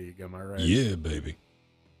Pocket League, am I right? Yeah, baby.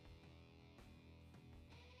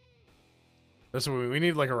 That's what we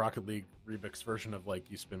need, like a Rocket League remix version of like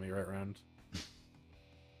You Spin Me Right Round.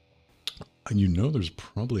 And you know there's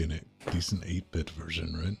probably a decent 8-bit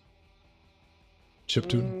version, right?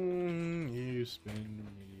 Chiptune? You spin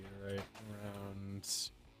me right round.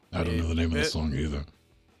 I don't know the name of the song either.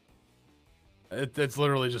 It's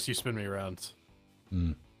literally just You Spin Me Around.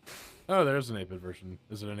 Mm. Oh, there's an 8-bit version.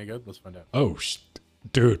 Is it any good? Let's find out. Oh,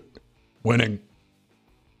 dude. Winning.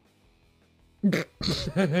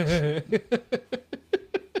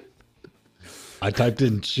 I typed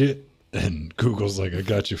in shit and Google's like, I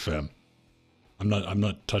got you, fam. I'm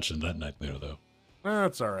not touching that nightmare though.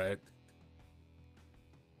 That's all right.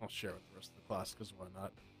 I'll share with the rest of the class because why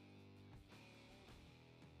not?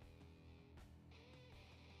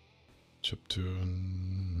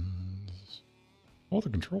 Chiptunes. All the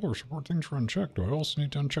controller support things are unchecked. Do I also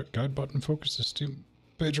need to uncheck guide button focus system?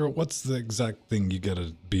 Pedro, what's the exact thing you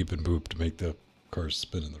gotta beep and boop to make the cars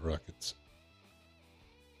spin in the rockets?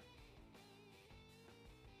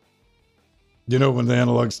 You know when the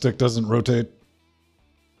analog stick doesn't rotate?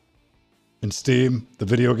 In Steam, the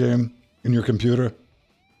video game, in your computer?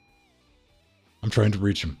 I'm trying to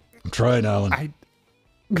reach him. I'm trying, Alan. I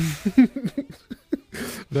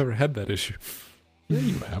never had that issue. Yeah,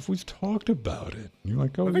 you have. We've talked about it. You're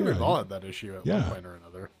like, oh, I think yeah. we've all had that issue at one point or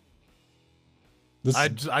another. I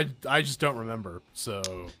just don't remember. So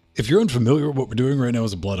if you're unfamiliar with what we're doing right now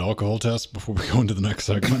is a blood alcohol test before we go into the next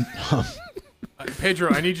segment.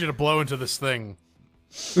 Pedro, I need you to blow into this thing.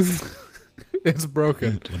 It's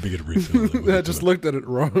broken. Let me get a refill. I just looked at it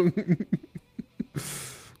wrong.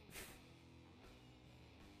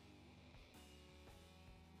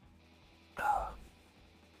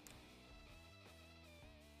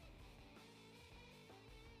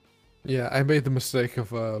 Yeah, I made the mistake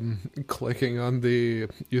of clicking on the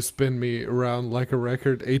 "You Spin Me Around Like a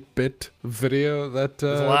Record" 8-bit video that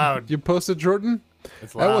loud. You posted, Jordan.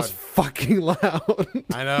 It's loud. That was fucking loud.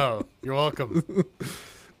 I know. You're welcome.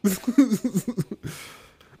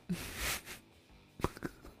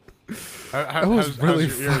 That was really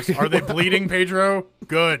how's your ears? fucking Are they loud. bleeding, Pedro?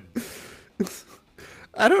 Good.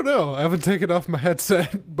 I don't know. I haven't taken off my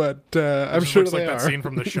headset, but I'm This sure looks they like are. that scene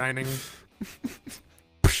from The Shining.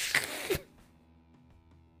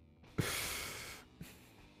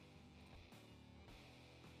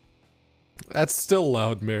 That's still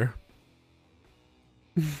loud, Mir.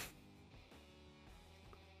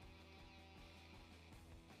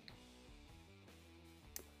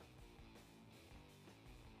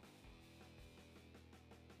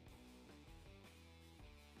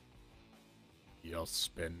 You'll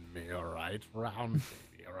spin me right round,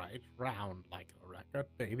 baby, right round like a record,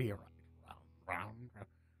 baby, right round,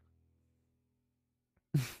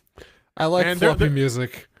 round. I like Man, floppy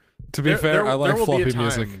music. To be fair, I like floppy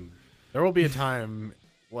music. There will be a time,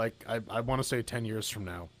 like I want to say 10 years from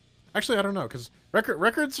now. Actually, I don't know, because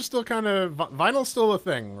records are still kind of vinyl's still a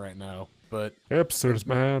thing right now. But Hipsters,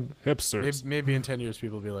 man, hipsters. maybe in 10 years,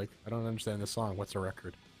 people will be like, I don't understand this song. What's a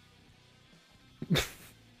record?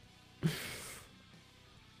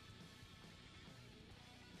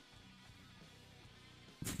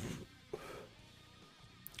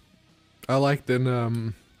 I liked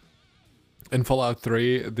in Fallout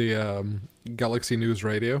 3 the Galaxy News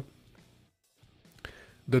Radio.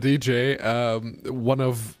 The DJ, one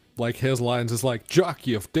of like his lines is like,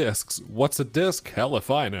 "Jockey of discs. What's a disc? Hell if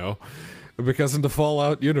I know." Because in the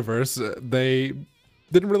Fallout universe, they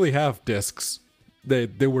didn't really have discs. They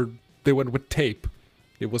went with tape.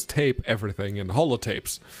 It was tape everything and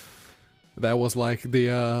holotapes. That was like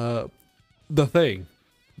the thing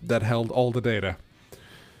that held all the data.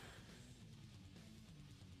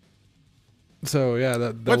 So yeah,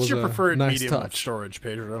 that What's was your a preferred nice medium of touch. storage,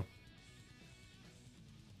 Pedro?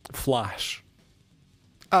 Flash.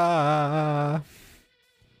 I'm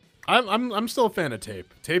still a fan of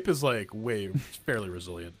tape. Tape is like fairly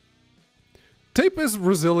resilient. Tape is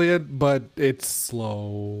resilient, but it's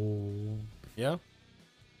slow. Yeah.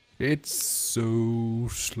 It's so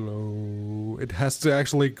slow. It has to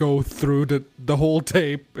actually go through the whole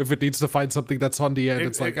tape if it needs to find something that's on the end.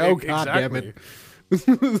 It's like, oh, god damn it.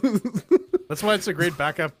 That's why it's a great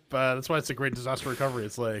backup. That's why it's a great disaster recovery.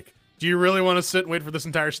 It's like, do you really want to sit and wait for this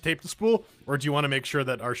entire tape to spool? Or do you want to make sure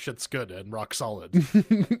that our shit's good and rock solid?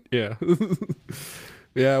 Yeah.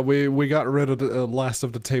 Yeah, we got rid of the last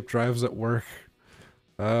of the tape drives at work.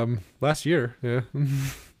 Last year, yeah.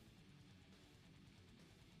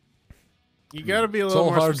 You gotta be a little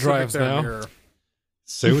more hard specific drives there, now. Mirror.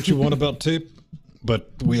 Say what you want about tape,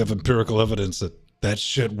 but we have empirical evidence that that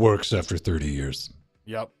shit works after 30 years.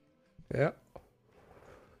 Yep. Yeah.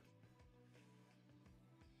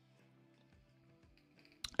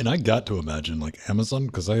 And I got to imagine, like, Amazon,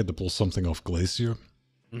 because I had to pull something off Glacier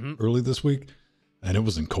early this week, and it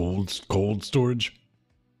was in cold storage.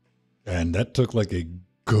 And that took like a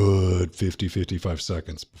good 55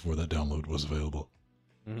 seconds before that download was available.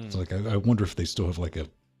 It's like, I wonder if they still have like a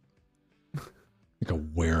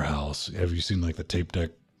warehouse. Have you seen like the tape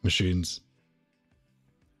deck machines?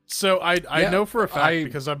 So I know for a fact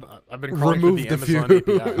because I've been crawling through the removed a Amazon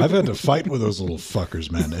few. API. I've had to fight with those little fuckers,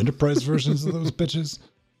 man. Enterprise versions of those bitches.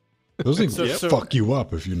 Those things fuck you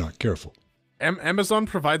up if you're not careful. Amazon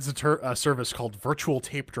provides a service called virtual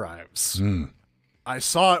tape drives. I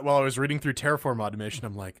saw it while I was reading through Terraform automation.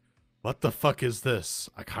 I'm like, what the fuck is this?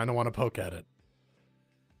 I kind of want to poke at it.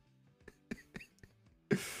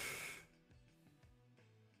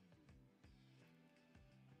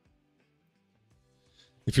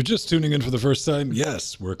 If you're just tuning in for the first time,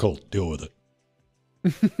 yes, we're a cult. Deal with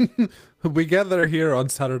it. We gather here on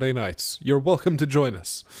Saturday nights. You're welcome to join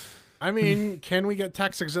us. I mean, can we get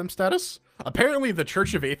tax exempt status? Apparently, the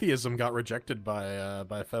Church of Atheism got rejected by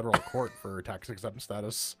a federal court for tax exempt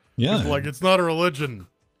status. Yeah, It's like it's not a religion.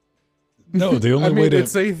 No, the only I way mean, to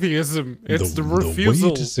it's atheism. It's the refusal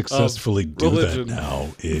The way to successfully of do that religion. now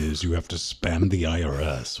is you have to spam the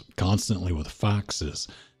IRS constantly with faxes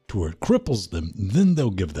to where it cripples them. Then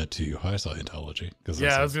they'll give that to you. Hi, Scientology.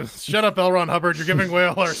 Yeah, I was gonna, shut up, L. Ron Hubbard. You're giving away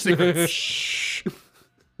all our secrets. Shh.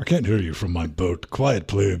 I can't hear you from my boat. Quiet,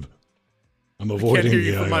 plebe. I'm Can't avoiding hear the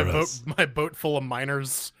you from IRS. my boat full of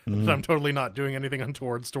miners that I'm totally not doing anything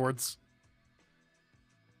untowards towards.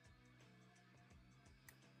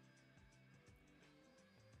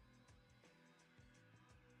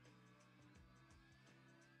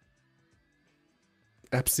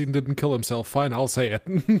 Epstein didn't kill himself. Fine, I'll say it.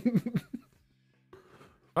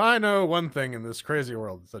 I know one thing in this crazy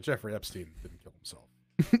world is that Jeffrey Epstein didn't kill himself.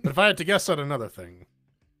 But if I had to guess on another thing,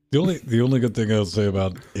 The only good thing I'll say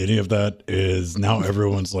about any of that is now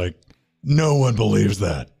everyone's like, no one believes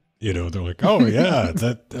that. You know, they're like, oh yeah,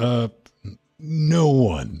 that no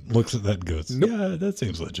one looks at that and goes, yeah, that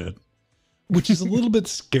seems legit. Which is a little bit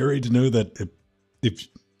scary to know that if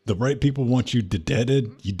the right people want you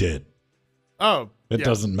deaded, you dead. oh, It yeah.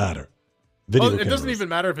 doesn't matter. Well, it doesn't even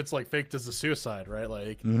matter if it's like faked as a suicide, right?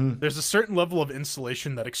 Like, Mm-hmm. there's a certain level of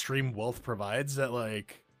insulation that extreme wealth provides that,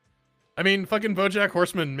 like, I mean, fucking BoJack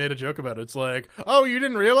Horseman made a joke about it. It's like, oh, you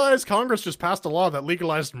didn't realize Congress just passed a law that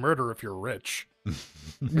legalized murder if you're rich.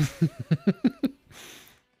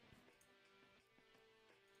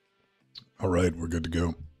 All right, we're good to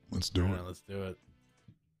go. Let's do All it. right, let's do it.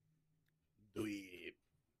 Do it.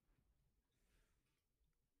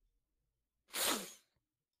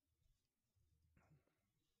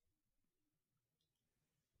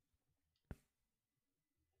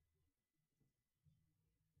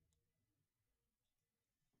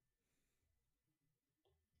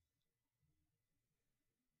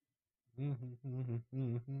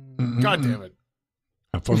 God damn it.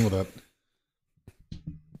 Have fun with that.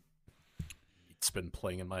 It's been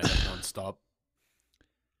playing in my head nonstop.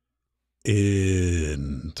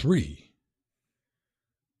 In 3,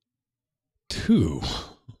 2,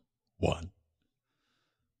 1.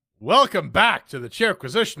 Welcome back to the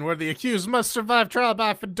Chairquisition, where the accused must survive trial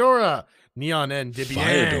by Fedora. Neon and Dibby.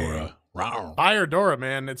 Firedora. Rawr. Firedora,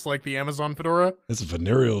 man. It's like the Amazon Fedora. It's a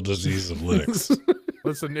venereal disease of Linux.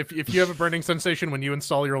 Listen, if you have a burning sensation when you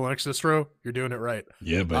install your Linux distro, you're doing it right.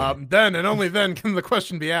 Yeah, baby. Then and only then can the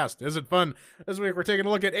question be asked: is it fun? This week we're taking a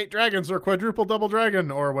look at 8 Dragons or Quadruple Double Dragon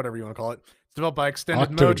or whatever you want to call it. It's developed by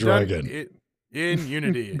Extended Octo Mode done Dragon. in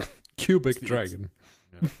Unity. Cubic It's- dragon.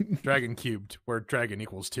 Yeah. Dragon cubed, where dragon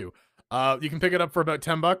equals 2. You can pick it up for about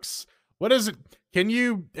 $10. What is it? Can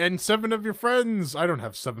you and 7 of your friends, I don't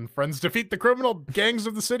have 7 friends, defeat the criminal gangs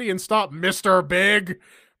of the city and stop Mr. Big?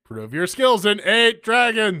 Prove your skills in 8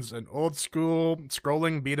 Dragons, an old school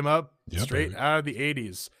scrolling beat 'em up straight out of the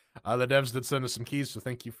 80s. The devs did send us some keys, so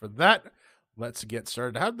thank you for that. Let's get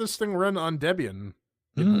started. How did this thing run on Debian?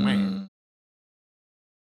 Learn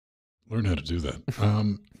how to do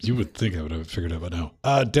that. You would think I would have figured it out by now.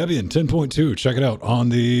 Debian 10.2, check it out on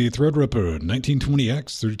the Threadripper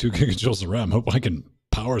 1920X, 32 gigajoules of RAM. Hope I can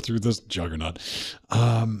power through this juggernaut.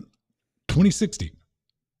 2060.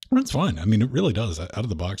 That's fine. I mean, it really does. Out of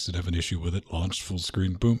the box, didn't have an issue with it. Launched full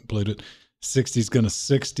screen, boom, played it. 60's gonna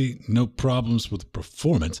 60. No problems with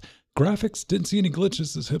performance. Graphics, didn't see any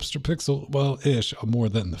glitches. This hipster pixel, well, ish. More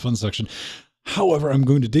of that in the fun section. However, I'm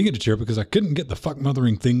going to dig into chair because I couldn't get the fuck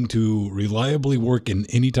mothering thing to reliably work in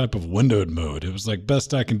any type of windowed mode. It was like,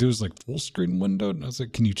 best I can do is like full screen windowed. And I was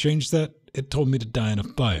like, can you change that? It told me to die in a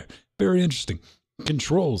fire. Very interesting.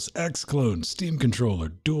 Controls, X-Clone, Steam Controller,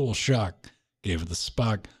 Dual Shock. Gave it the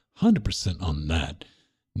Spock. 100% on that.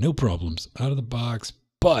 No problems. Out of the box.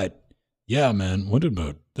 But, yeah, man, windowed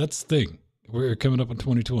mode. That's the thing. We're coming up on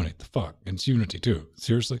 2020. The fuck? And it's Unity, too.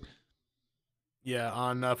 Seriously? Yeah,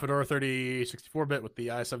 on Fedora 30 64-bit with the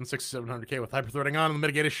i7 6700K with hyperthreading on and the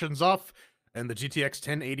mitigations off, and the GTX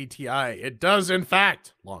 1080 Ti, it does, in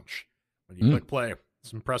fact, launch. When you click play,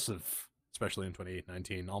 it's impressive, especially in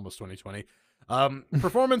 2019, almost 2020.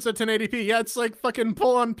 Performance at 1080p, yeah, it's like fucking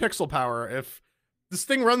pull-on pixel power. If this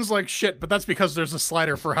thing runs like shit, but that's because there's a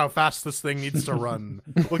slider for how fast this thing needs to run.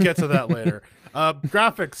 We'll get to that later.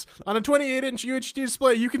 Graphics. On a 28-inch UHD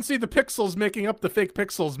display, you can see the pixels making up the fake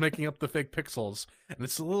pixels making up the fake pixels. And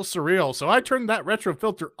it's a little surreal, so I turned that retro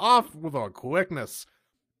filter off with a quickness.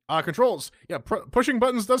 Controls. Yeah, pushing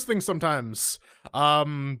buttons does things sometimes.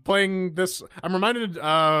 Playing this, I'm reminded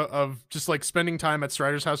of just like spending time at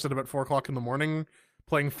Strider's house at about 4 o'clock in the morning,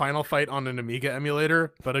 playing Final Fight on an Amiga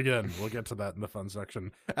emulator. But again, we'll get to that in the fun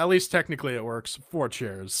section. At least technically it works. 4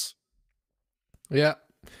 chairs. Yeah.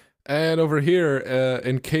 And over here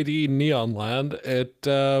in KD Neon Land, it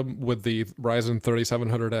with the Ryzen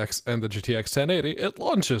 3700X and the GTX 1080, it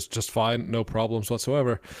launches just fine, no problems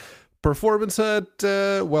whatsoever. Performance at,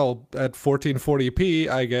 well, at 1440p,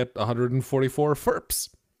 I get 144 FERPs.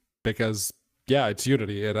 Because, yeah, it's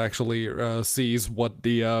Unity. It actually sees what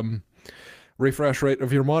the refresh rate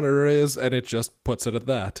of your monitor is, and it just puts it at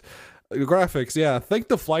that. Graphics, yeah, thank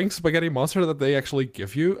the Flying Spaghetti Monster that they actually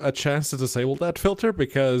give you a chance to disable that filter,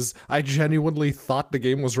 because I genuinely thought the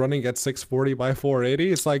game was running at 640 by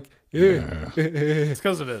 480. It's like, It's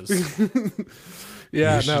because it is.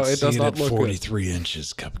 Yeah, no, it does not look 43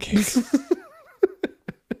 inches, Cupcake.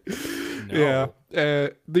 No. Yeah,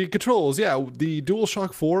 the controls, yeah, the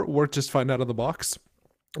DualShock 4 worked just fine out of the box.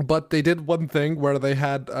 But they did one thing where they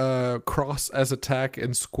had cross as attack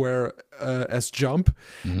and square as jump,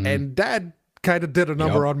 and that kind of did a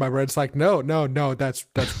number on my brain. It's like, no, that's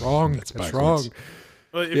wrong. That's wrong.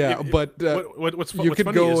 Well, what's funny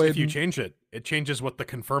is if you change it, it changes what the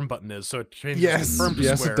confirm button is. So it changes confirm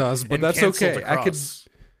to square. It does, but that's okay.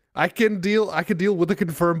 I can deal with the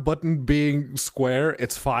confirm button being square.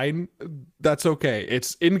 It's fine. That's okay.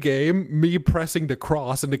 It's in game, me pressing the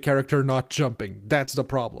cross and the character not jumping. That's the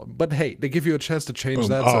problem. But hey, they give you a chance to change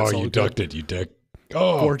that. Oh, so you ducked it, you dick.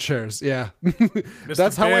 Oh, 4 chairs. Yeah,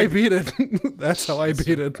 that's how I beat it. That's how I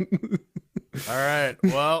beat it. All right.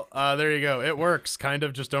 Well, there you go. It works. Kind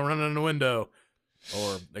of. Just don't run it in a window,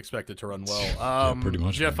 or expect it to run well. Yeah, pretty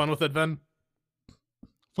much. Did you have fun with it, Ben?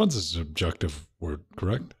 Fun's a subjective word,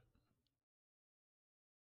 correct?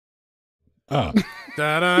 Ah.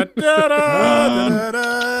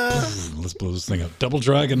 Let's blow this thing up. Double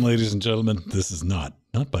Dragon, ladies and gentlemen. This is not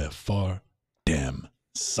by a far damn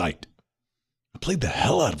sight. I played the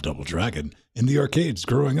hell out of Double Dragon in the arcades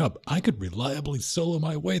growing up. I could reliably solo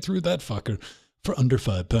my way through that fucker for under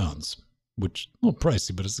 £5, which a little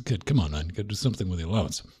pricey, but as a kid, come on, man, you gotta do something with the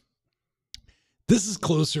allowance. This is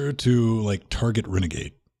closer to like Target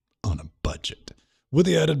Renegade on a budget, with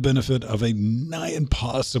the added benefit of a nigh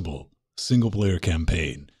impossible single-player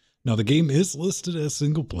campaign. Now, the game is listed as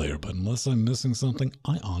single-player, but unless I'm missing something,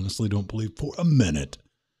 I honestly don't believe for a minute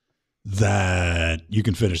that you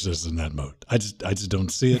can finish this in that mode. I just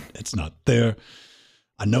don't see it. It's not there.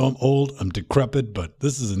 I know I'm old, I'm decrepit, but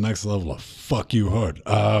this is the next level of fuck you hard.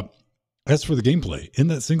 As for the gameplay, in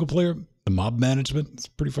that single-player, the mob management is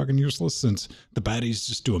pretty fucking useless since the baddies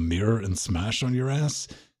just do a mirror and smash on your ass.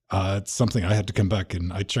 It's something I had to come back,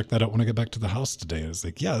 and I checked that out when I got back to the house today. I was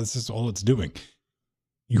like, yeah, this is all it's doing.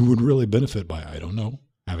 You would really benefit by, I don't know,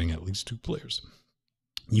 having at least 2 players.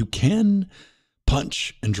 You can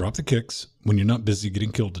punch and drop the kicks when you're not busy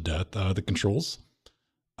getting killed to death. The controls,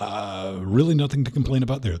 Really nothing to complain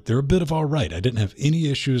about there. They're a bit of all right. I didn't have any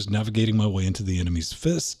issues navigating my way into the enemy's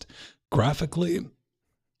fist. Graphically,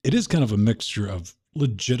 it is kind of a mixture of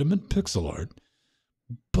legitimate pixel art,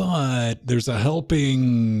 but there's a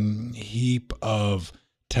helping heap of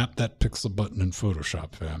tap that pixel button in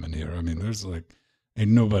Photoshop fam in here. I mean, there's like,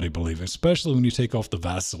 ain't nobody believe it, especially when you take off the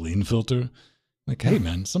Vaseline filter. Like, hey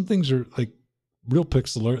man, some things are like real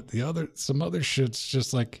pixel art. Some other shit's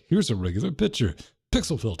just like, here's a regular picture,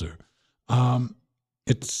 pixel filter.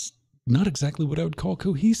 It's not exactly what I would call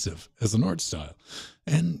cohesive as an art style.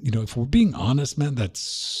 And, you know, if we're being honest, man, that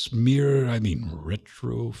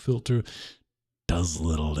retro filter does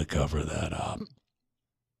little to cover that up.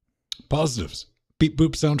 Positives. Beep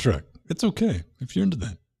boop soundtrack. It's okay if you're into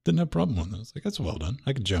that. Didn't have a problem with it. I was like, that's well done.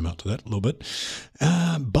 I could jam out to that a little bit.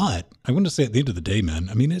 But I want to say at the end of the day, man,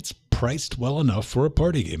 I mean, it's priced well enough for a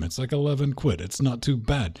party game. It's like 11 quid. It's not too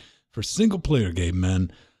bad. For a single player game,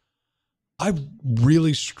 man, I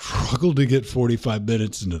really struggled to get 45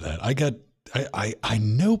 minutes into that. I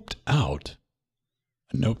noped out.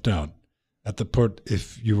 I noped out at the part,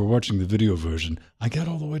 if you were watching the video version, I got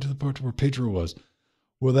all the way to the part where Pedro was,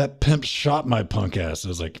 where that pimp shot my punk ass. I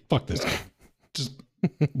was like, fuck this guy. Just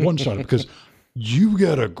one shot, because you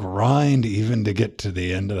gotta grind even to get to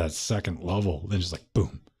the end of that second level. Then just like,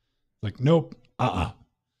 boom. Like, nope,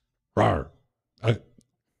 rawr.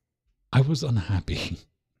 I was unhappy.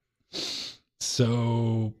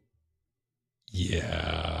 So,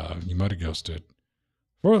 yeah, you might have guessed it.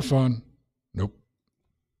 For the fun, nope.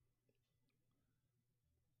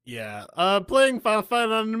 Yeah, playing Final Fight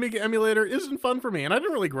on an Amiga emulator isn't fun for me, and I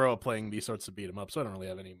didn't really grow up playing these sorts of beat 'em up, so I don't really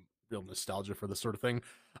have any real nostalgia for this sort of thing.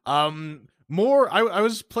 I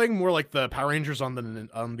was playing more like the Power Rangers on the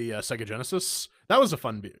Sega Genesis. That was a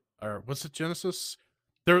fun beat. Or was it Genesis?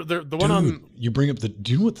 The one on. You bring up do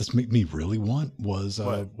you know what this made me really want was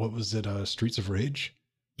what was it? Streets of Rage.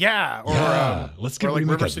 Yeah, let's get like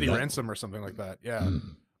River City Ransom or something like that. Yeah.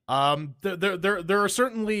 There are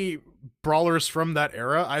certainly brawlers from that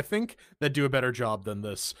era, I think, that do a better job than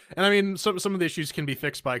this. And I mean, some of the issues can be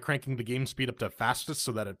fixed by cranking the game speed up to fastest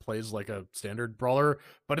so that it plays like a standard brawler,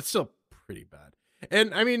 but it's still pretty bad.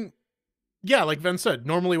 And I mean, yeah, like Ven said,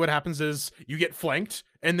 normally what happens is you get flanked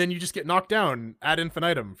and then you just get knocked down ad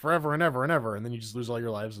infinitum forever and ever and ever, and then you just lose all your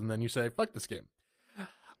lives, and then you say, fuck this game.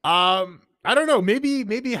 I don't know,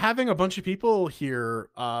 maybe having a bunch of people here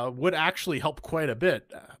would actually help quite a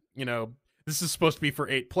bit. You know, this is supposed to be for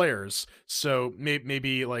 8 players, so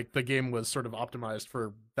maybe like the game was sort of optimized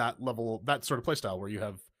for that level, that sort of playstyle where you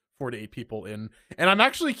have 4 to 8 people in. And I'm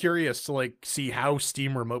actually curious to like see how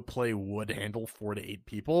Steam Remote Play would handle 4 to 8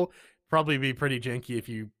 people. Probably be pretty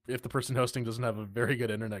janky if the person hosting doesn't have a very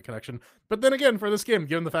good internet connection. But then again, for this game,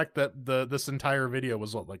 given the fact that this entire video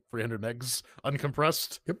was like 300 megs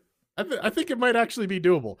uncompressed, yep, I think it might actually be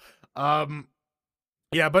doable.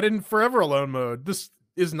 Yeah, but in Forever Alone mode, this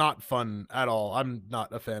is not fun at all. I'm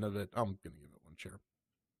not a fan of it. I'm gonna give it 1 chair.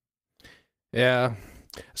 Yeah.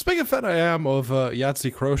 Speaking of fan I am of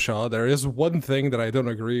Yahtzee Croshaw, there is one thing that I don't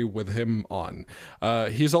agree with him on.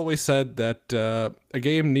 He's always said that a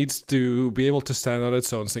game needs to be able to stand on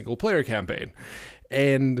its own single-player campaign.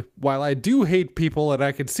 And while I do hate people, and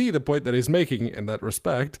I can see the point that he's making in that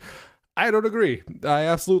respect, I don't agree. I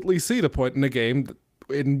absolutely see the point in a game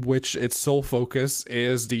in which its sole focus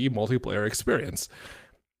is the multiplayer experience.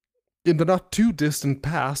 In the not too distant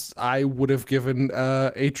past, I would have given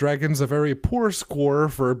 8 Dragons a very poor score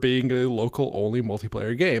for being a local-only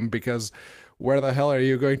multiplayer game, because where the hell are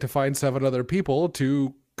you going to find 7 other people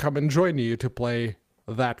to come and join you to play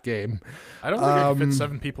that game? I don't think I can fit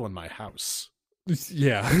 7 people in my house.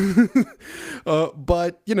 Yeah.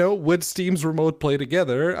 But, you know, with Steam's Remote Play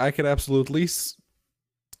together, I can absolutely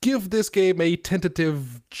give this game a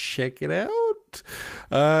tentative check it out.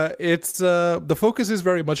 It's the focus is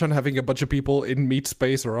very much on having a bunch of people in meat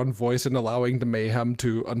space or on voice and allowing the mayhem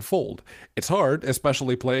to unfold. It's hard,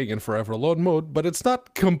 especially playing in Forever Alone mode, but it's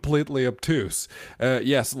not completely obtuse.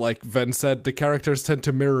 Yes, like Ven said, the characters tend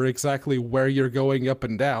to mirror exactly where you're going up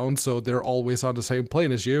and down, so they're always on the same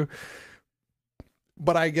plane as you.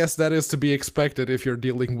 But I guess that is to be expected if you're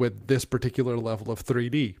dealing with this particular level of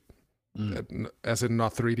 3D. As in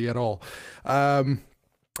not 3D at all.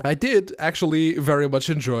 I did actually very much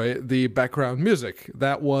enjoy the background music.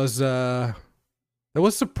 That was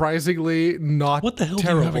surprisingly not What the hell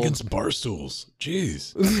terrible. do you have against bar stools?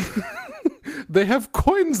 Jeez. They have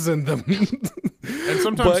coins in them. And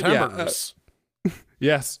sometimes hamburgers.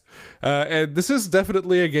 Yes. And this is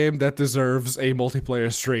definitely a game that deserves a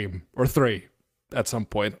multiplayer stream, or 3 at some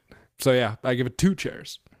point. So yeah, I give it 2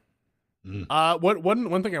 chairs.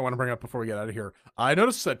 One thing I want to bring up before we get out of here. I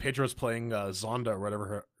noticed that Pedro's playing Zonda or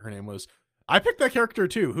whatever her name was. I picked that character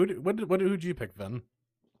too. Who'd you pick, then?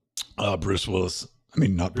 Bruce Willis. I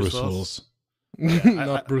mean, not Bruce Willis. Yeah,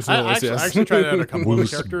 Not Bruce Willis. I actually tried out a couple of the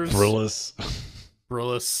characters.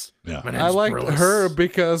 Brillis. Yeah. I liked her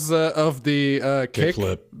because of the kick.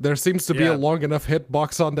 Flip. There seems to be a long enough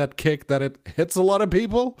hitbox on that kick that it hits a lot of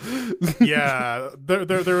people. Yeah,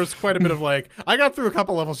 there was quite a bit of like, I got through a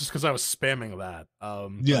couple levels just because I was spamming that.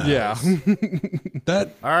 Yeah.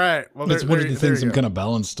 That. All right. Well, that's one of the things I'm kind of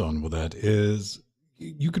balanced on with that is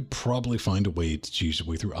you could probably find a way to cheese your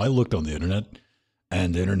way through. I looked on the internet,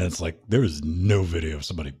 and the internet's like, there is no video of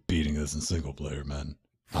somebody beating this in single player, man.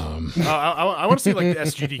 I want to see like the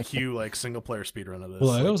SGDQ like single player speedrun of this.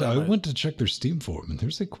 Well, I went to check their Steam forum, and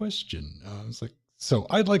there's a question. I was like, so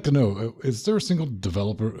I'd like to know: is there a single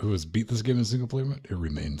developer who has beat this game in single player mode? It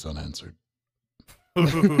remains unanswered.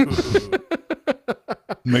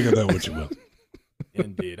 Make of that what you will.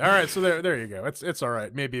 Indeed. All right, so there you go. It's all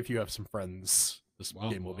right. Maybe if you have some friends, this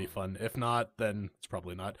game will be fun. If not, then it's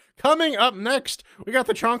probably not. Coming up next, we got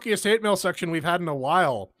the chonkiest hate mail section we've had in a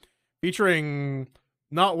while, featuring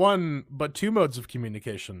not one, but two modes of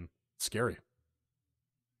communication. Scary.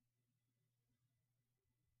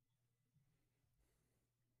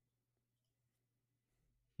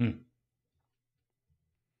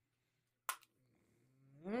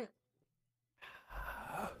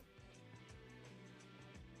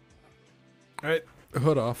 All right,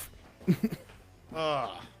 hood off.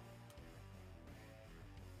 Hot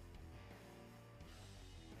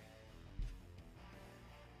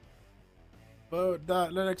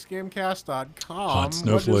Vote.linuxgamecast.com. What is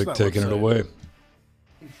Snowflake that taking it website? away.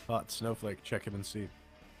 Hot Snowflake, check it and see.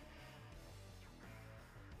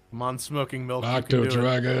 Come on, smoking milk. you Octo can do it.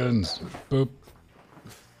 Dragons. Boop.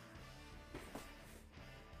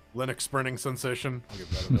 Linux burning sensation. I'll give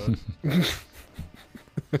that a vote.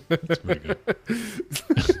 That's pretty good.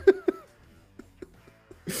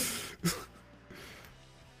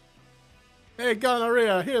 Hey,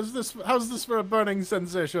 gonorrhea, how's this for a burning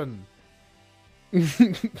sensation?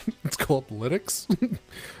 It's called Linux?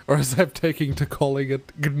 Or as I'm taking to calling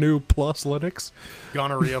it GNU plus Linux?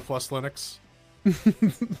 Gonorrhea plus Linux.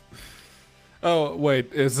 Oh,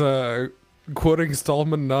 wait, is quoting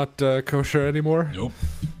Stallman not kosher anymore? Nope.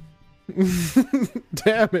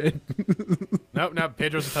 Damn it. No,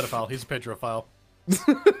 Pedro's a pedophile. He's a Pedrophile.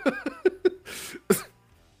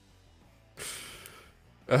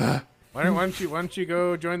 Why don't you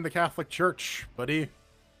go join the Catholic Church, buddy?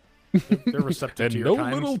 They're receptive And to your no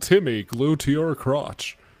kinds. little Timmy glued to your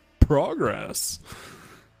crotch. Progress.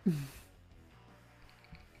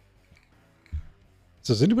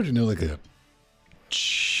 So does anybody know like a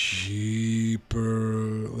cheaper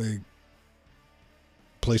like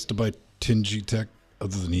place to buy Tingy tech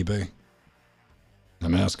other than eBay?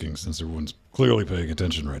 I'm asking since everyone's clearly paying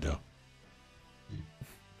attention right now.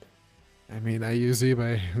 I mean, I use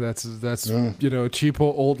eBay. That's you know, cheap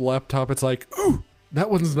old laptop. It's like, ooh, that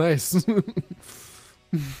one's nice.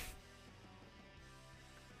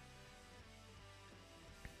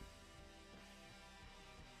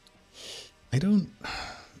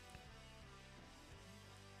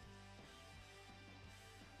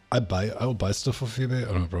 I'll buy stuff off eBay. I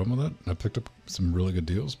don't have a problem with that. I picked up some really good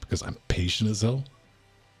deals because I'm patient as hell.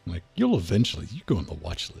 I'm like, you go on the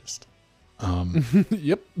watch list.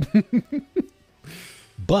 Yep.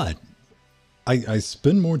 But I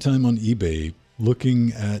spend more time on eBay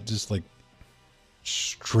looking at just like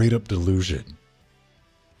straight up delusion.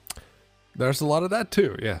 There's a lot of that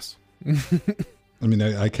too, yes. I mean,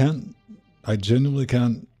 I genuinely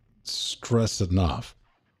can't stress enough.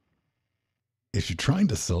 If you're trying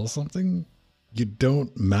to sell something, you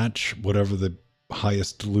don't match whatever the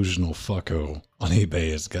highest delusional fucko on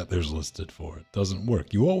eBay has got theirs listed for. It doesn't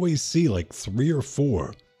work. You always see like 3 or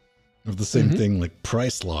 4 of the same thing, like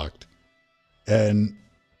price locked. And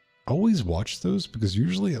always watch those because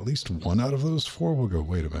usually at least one out of those 4 will go,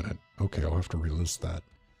 wait a minute. Okay, I'll have to relist that.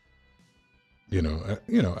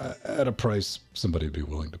 At a price somebody would be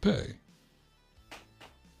willing to pay.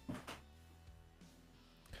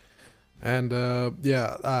 And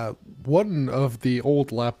one of the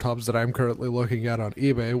old laptops that I'm currently looking at on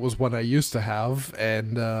eBay was one I used to have,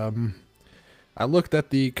 and I looked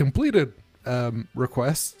at the completed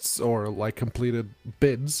requests or like completed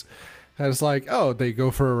bids, and it's like, oh, they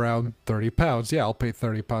go for around £30. Yeah, I'll pay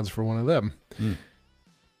 £30 for one of them.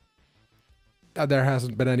 There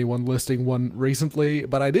hasn't been anyone listing one recently,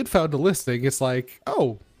 but I did found a listing. It's like,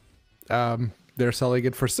 oh, they're selling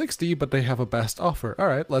it for $60, but they have a best offer. All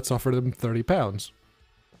right, let's offer them £30.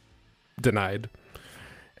 Denied.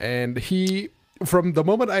 And he, from the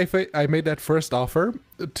moment I made that first offer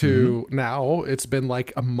to now, it's been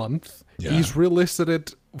like a month. Yeah. He's relisted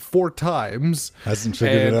it 4 times. Hasn't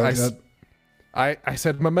figured it out yet. I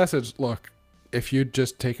said in my message, look, if you'd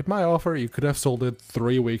just taken my offer, you could have sold it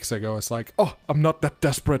 3 weeks ago. It's like, oh, I'm not that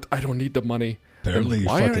desperate. I don't need the money. Apparently, then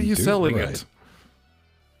why are you selling right.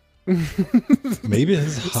 it? Maybe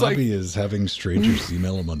his hobby is having strangers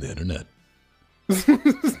email him on the internet.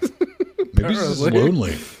 Maybe he's just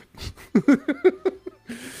lonely.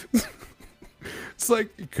 It's like,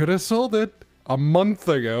 you could have sold it a month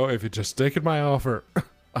ago if you'd just taken my offer.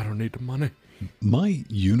 I don't need the money. My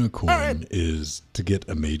unicorn is to get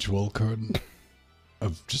a Magewell card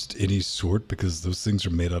of just any sort, because those things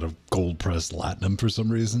are made out of gold pressed latinum for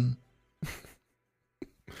some reason.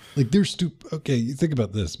 Like, they're stupid. Okay, you think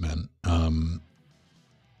about this, man.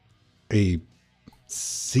 A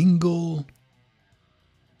single...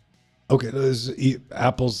 Okay, there's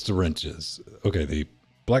apples to wrenches. Okay, the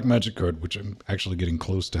Black Magic card, which I'm actually getting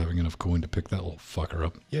close to having enough coin to pick that little fucker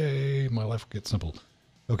up. Yay, my life will get simple.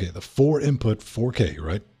 Okay, the 4 input 4K,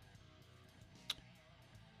 right?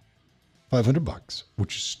 $500,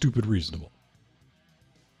 which is stupid reasonable.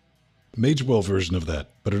 Magewell version of that,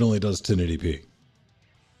 but it only does 1080p.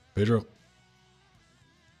 Pedro?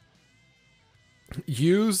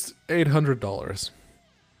 Used $800.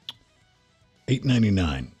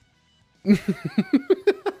 $899.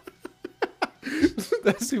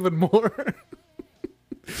 That's even more.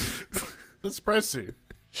 That's pricey.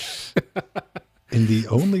 And the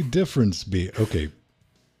only difference be, okay,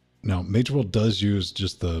 now Magewell does use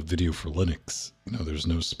just the video for Linux. You know, there's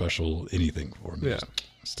no special anything for them. Yeah. Just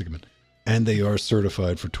stick them in. And they are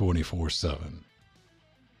certified for 24/7.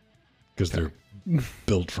 Because they're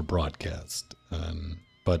built for broadcast.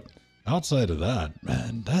 But outside of that,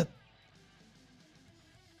 man, that...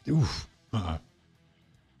 Oof.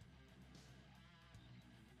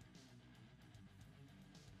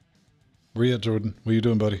 Where you at, Jordan? What are you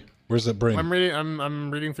doing, buddy? Where's that brain?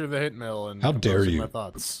 I'm reading through the hate mail and How dare composing you? my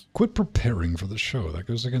thoughts. Quit preparing for the show. That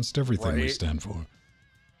goes against everything we Right. stand for.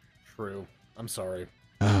 True. I'm sorry.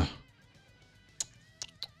 Ah.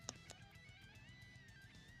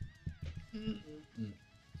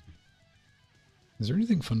 Is there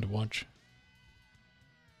anything fun to watch?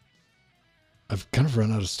 I've kind of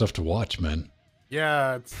run out of stuff to watch, man.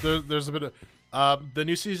 Yeah, there's a bit of the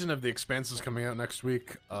new season of The Expanse is coming out next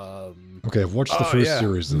week. Okay, I've watched the first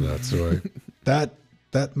series of that, so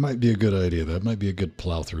that might be a good idea. That might be a good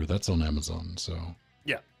plow through. That's on Amazon, so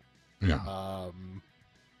yeah. Yeah.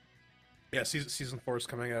 Season 4 is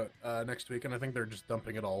coming out next week, and I think they're just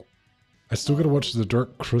dumping it all. I still got to watch The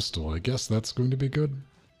Dark Crystal. I guess that's going to be good.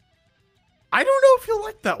 I don't know if you'll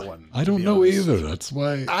like that one. I don't know either. That's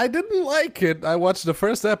why I didn't like it. I watched the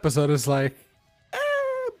first episode. It's like, I'm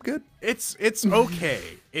good. It's okay.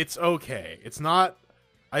 It's okay. It's not.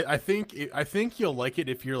 I think you'll like it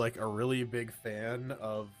if you're like a really big fan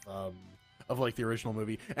of like the original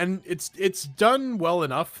movie, and it's done well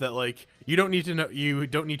enough that like you don't need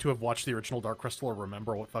to have watched the original Dark Crystal or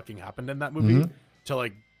remember what fucking happened in that movie to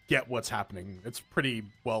like get what's happening. It's pretty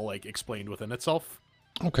well like explained within itself.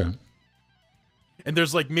 Okay. And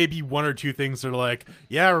there's like maybe 1 or 2 things that are like,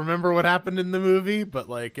 yeah, remember what happened in the movie, but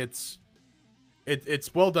like it's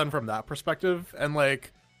well done from that perspective, and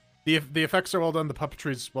like the effects are well done, the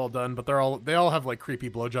puppetry's well done, but they all have like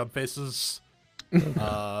creepy blowjob faces.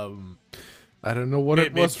 I don't know what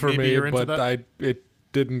it was for me, but it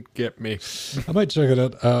didn't get me. I might check it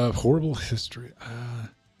out. Horrible History.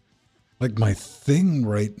 Like my thing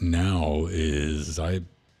right now is do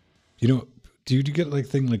you get like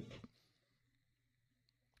thing like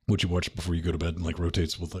what you watch before you go to bed and like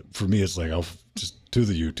rotates with like, for me it's like I'll just do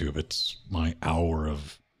the YouTube. It's my hour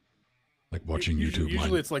of like watching YouTube.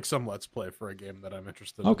 Usually it's like some Let's Play for a game that I'm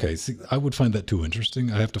interested in. Okay, see, I would find that too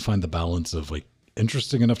interesting. I have to find the balance of like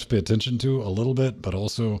interesting enough to pay attention to a little bit, but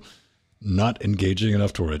also not engaging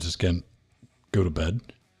enough to where I just can't go to bed.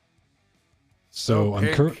 So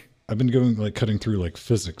I've been going like cutting through like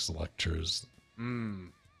physics lectures.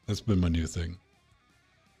 That's been my new thing.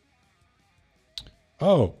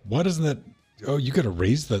 Oh, why doesn't that... Oh, you got to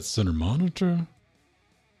raise that center monitor?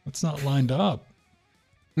 That's not lined up.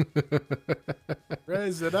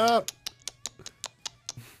 Raise it up.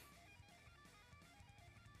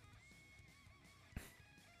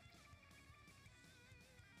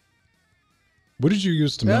 What did you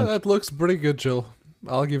use to mount? Yeah, that looks pretty good, Jill.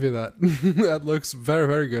 I'll give you that. That looks very,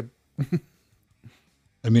 very good.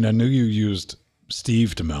 I mean, I knew you used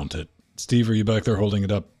Steve to mount it. Steve, are you back there holding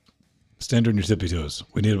it up? Stand on your tippy toes.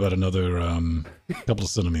 We need about another couple of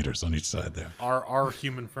centimeters on each side there. Our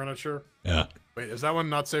human furniture. Yeah. Wait, is that one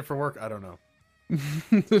not safe for work? I don't know.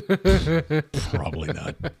 Probably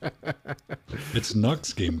not. It's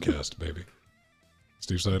LinuxGameCast, baby.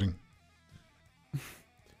 Steve Siding.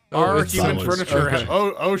 Our it's human silence. furniture. Okay.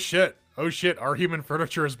 Oh shit. Oh shit. Our human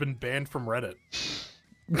furniture has been banned from Reddit.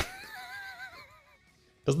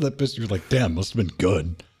 Doesn't that piss you? Like, damn, must have been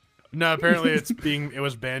good. No, apparently it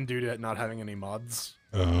was banned due to it not having any mods.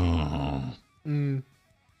 Oh. Mm.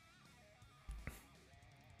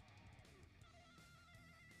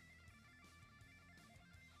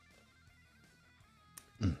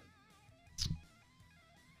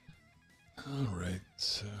 All right,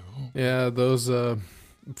 so Yeah, those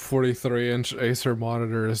 43-inch Acer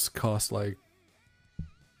monitors cost like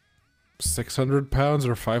 600 pounds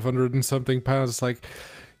or 500 and something pounds. It's like,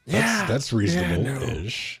 that's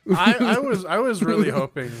reasonable-ish. I was really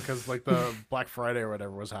hoping, because like the Black Friday or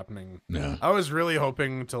whatever was happening. Yeah. I was really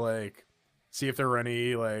hoping to like see if there were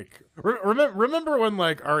any like remember when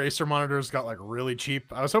like our Acer monitors got like really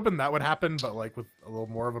cheap. I was hoping that would happen, but like with a little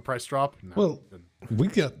more of a price drop. No, Well, it didn't. we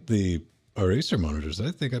got our Acer monitors.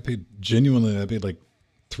 I think I paid like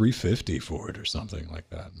 $350 for it or something like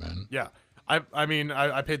that, man. Yeah. I mean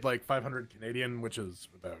I paid like 500 Canadian, which is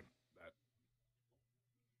about that.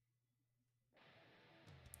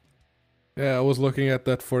 yeah, I was looking at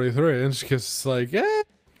that 43-inch because it's like, yeah,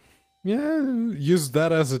 use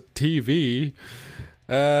that as a TV.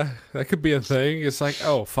 That could be a thing. It's like,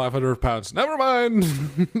 oh, 500 pounds. Never mind.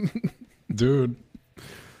 Dude,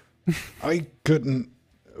 I couldn't.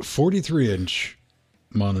 43-inch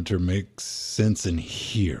monitor makes sense in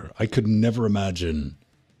here. I could never imagine,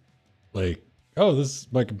 like, oh, this is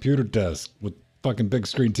my computer desk with fucking big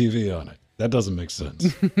screen TV on it. That doesn't make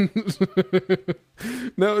sense.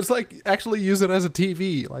 No, it's like actually use it as a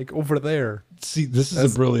TV, like over there. See, this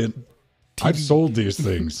is a brilliant. I've sold these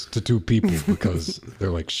things to two people because they're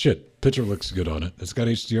like, shit, picture looks good on it. It's got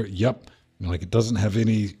HDR. Yep. And like, it doesn't have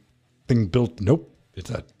anything built. Nope. It's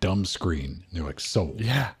a dumb screen. And they're like, sold.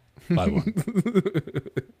 Yeah. Buy one.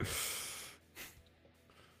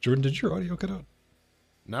 Jordan, did your audio cut out?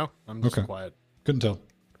 No, I'm just Okay. quiet. Couldn't tell.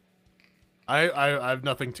 I have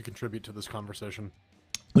nothing to contribute to this conversation.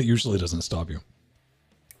 It usually doesn't stop you.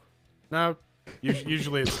 No,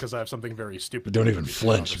 usually it's because I have something very stupid. But don't to even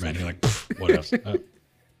contribute to the flinch, man. You're conversation. like, what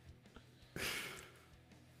else?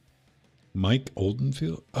 Mike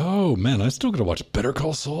Oldenfield? Oh, man, I still gotta watch Better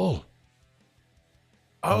Call Saul.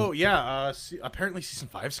 Oh yeah, apparently season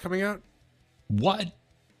 5's coming out. What?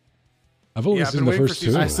 I've only Yeah, I've seen been the waiting for first two.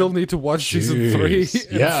 season I still need to watch season 3 Jeez.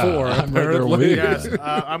 and Yeah, 4. I'm right there Apparently, with you. Yes,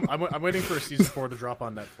 I'm waiting for season 4 to drop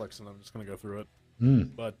on Netflix, and I'm just gonna go through it.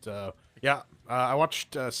 Mm. But yeah, I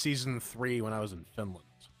watched season 3 when I was in Finland.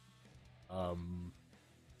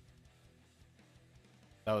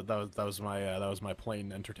 That was my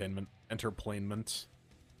plane entertainment.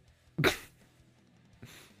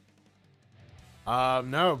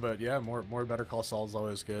 No, but yeah, more Better Call Saul is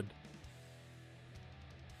always good.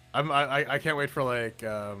 I can't wait for like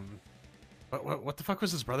what the fuck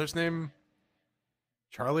was his brother's name?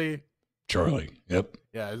 Charlie? Charlie. Yep.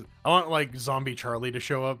 Yeah, I want like zombie Charlie to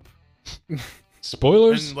show up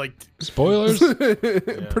Spoilers? and like Spoilers?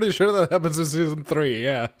 Pretty sure that happens in season 3.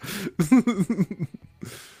 Yeah.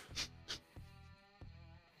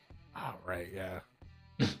 oh right, yeah.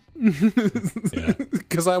 Yeah.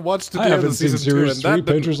 Because I watched it I haven't seen season 2 Series and 3. that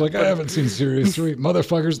Painter's like, I haven't seen Series 3.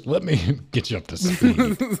 Motherfuckers, let me get you up to speed.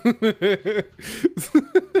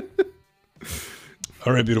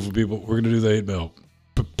 All right, beautiful people. We're going to do the 8 mail.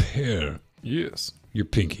 Prepare Yes. your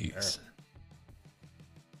pinkies.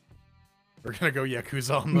 We're gonna go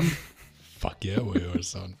Yakuza on them. Fuck yeah, we are,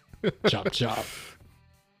 son. Chop, chop.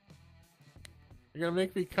 You're gonna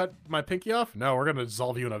make me cut my pinky off? No, we're gonna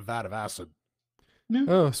dissolve you in a vat of acid.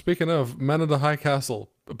 Oh, speaking of Men in the High Castle,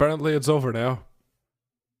 apparently it's over now.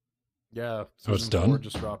 Yeah. Oh, it's season done? 4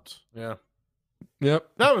 just dropped. Yeah. Yep.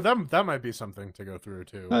 That might be something to go through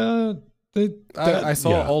too. I saw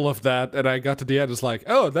yeah. all of that, and I got to the end. It's like,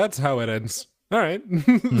 oh, that's how it ends. All right.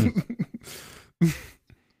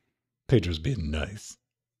 Pedro's being nice.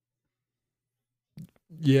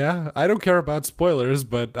 Yeah, I don't care about spoilers,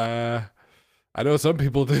 but I know some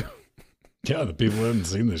people do. Yeah, the people who haven't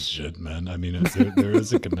seen this shit, man. I mean, there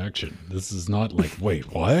is a connection. This is not like,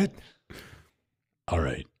 wait, what? All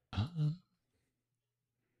right.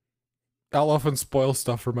 I'll often spoil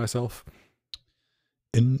stuff for myself.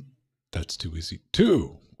 And that's too easy.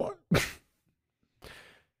 2. What?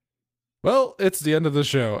 Well, it's the end of the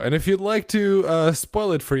show, and if you'd like to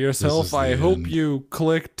spoil it for yourself, the I hope end. you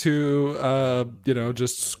click to,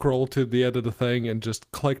 just scroll to the end of the thing and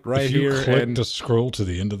just click right if you here. click And to scroll to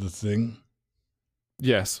the end of the thing,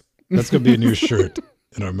 yes, That's going to be a new shirt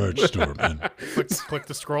in our merch store, man. Click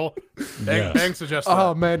the scroll. Yeah. Bang suggests that.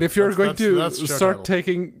 Oh man, if you're going to that's show start title.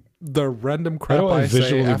 taking the random How crap do I I say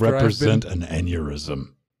visually after represent an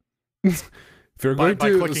aneurysm? if you're By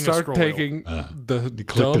going to clicking a start scroll taking the you click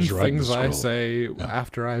the dumb drag and things I scroll. say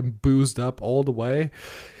after I'm boozed up all the way,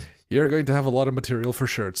 you're going to have a lot of material for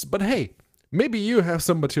shirts. But hey, maybe you have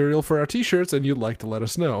some material for our t-shirts and you'd like to let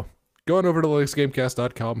us know. Go on over to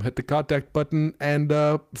LinuxGameCast.com, hit the contact button, and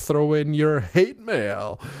throw in your hate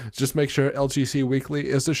mail. Just make sure LGC Weekly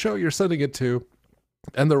is the show you're sending it to,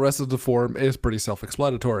 and the rest of the form is pretty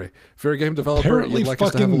self-explanatory. If you're a game developer, Apparently you'd like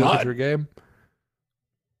us to have a fucking look not. at your game.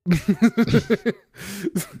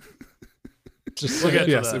 Just We'll get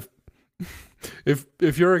to Yes, that.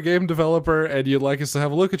 if you're a game developer and you'd like us to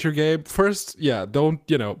have a look at your game, first, don't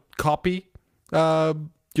copy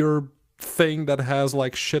your thing that has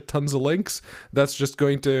like shit tons of links. That's just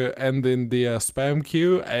going to end in the spam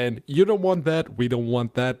queue, and you don't want that. We don't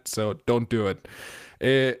want that, so don't do it.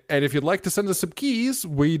 And if you'd like to send us some keys,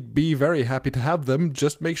 we'd be very happy to have them.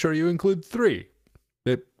 Just make sure you include 3.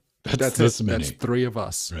 That's this it. many. That's 3 of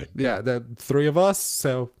us. Right. Yeah, 3 of us.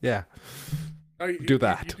 So yeah. Oh, Do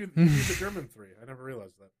that. You do the German 3. I never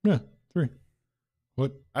realized that. Yeah, 3.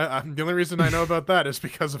 What? The only reason I know about that is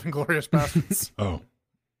because of Inglourious Basterds. Oh.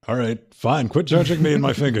 All right. Fine. Quit judging me and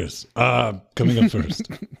my fingers. Coming up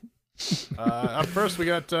first. Up first, we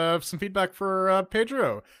got some feedback for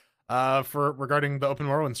Pedro regarding the Open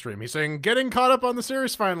Morrowind stream. He's saying, getting caught up on the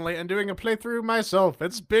series finally and doing a playthrough myself.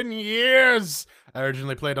 It's been years. I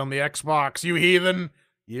originally played on the Xbox, you heathen,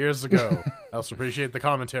 years ago. I also appreciate the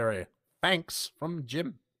commentary. Thanks, from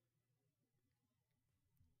Jim.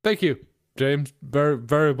 Thank you, James. Very,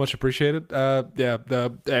 very much appreciated.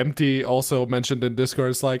 The MT also mentioned in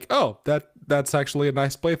Discord, it's like, oh, that's actually a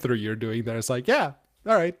nice playthrough you're doing there. It's like, yeah,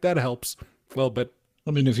 all right, that helps a little bit.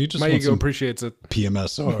 I mean, if you just My want ego some appreciates it.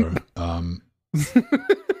 PMSR,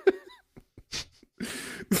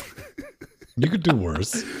 you could do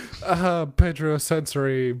worse. Pedro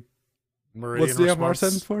Sensory. Meridian What's the MR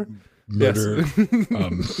response. stand for? Murder.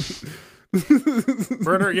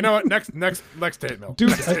 Burner, you know what? Next hate mail. Dude,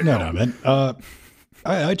 Next hate no, mail. man.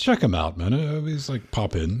 I check him out, man. I always like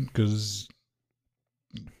pop in because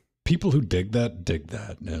people who dig that.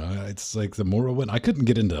 You know, it's like the Morrowind. I couldn't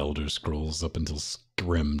get into Elder Scrolls up until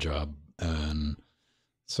Scrim Job, and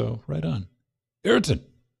so right on. Irritant.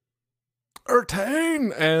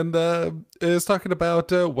 Ertain and is talking about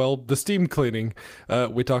the Steam cleaning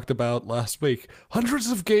we talked about last week. Hundreds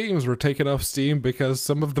of games were taken off Steam because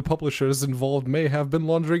some of the publishers involved may have been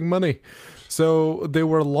laundering money. So they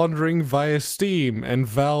were laundering via Steam, and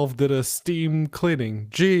Valve did a Steam cleaning.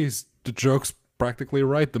 Jeez, the jokes practically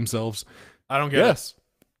write themselves. I don't get Yes.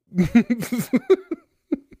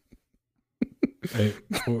 Hey,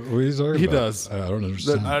 what are you talking He about? does. I don't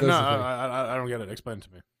understand. it. That's No, the thing. I don't get it. Explain it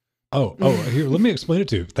to me. Oh, here, let me explain it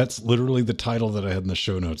to you. That's literally the title that I had in the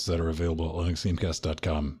show notes that are available at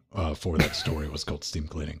LinuxGameCast.com for that story. It was called Steam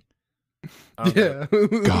Cleaning. Yeah.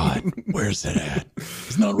 God, where's it at?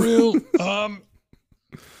 It's not real. No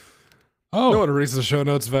Oh, one reads the show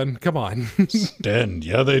notes, Ven. Come on. Sten.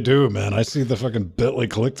 Yeah, they do, man. I see the fucking Bitly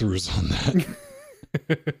click-throughs on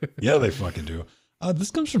that. Yeah, they fucking do. This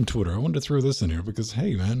comes from Twitter. I wanted to throw this in here because,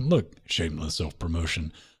 hey, man, look, shameless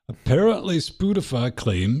self-promotion. Apparently, Spotify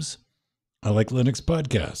claims I like Linux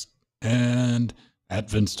podcast, and at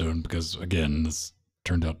Vinstone, because again, this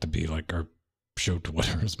turned out to be like our show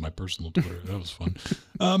Twitter is my personal Twitter. That was fun.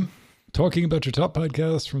 Talking about your top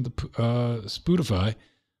podcasts from the Spotify,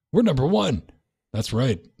 we're number 1. That's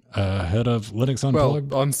right, ahead of Linux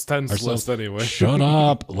Unplugged. On Sten's ourselves. list anyway. Shut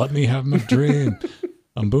up! Let me have my dream.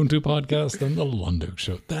 Ubuntu podcast and the Lunduke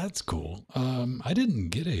Show. That's cool. I didn't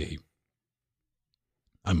get a.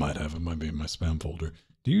 I might have. It might be in my spam folder.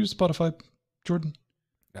 Do you use Spotify, Jordan?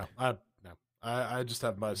 No. I just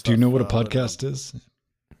have my stuff. Do you know what a loaded up. podcast is?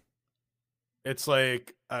 It's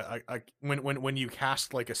like when you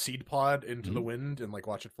cast like a seed pod into Mm-hmm. the wind and like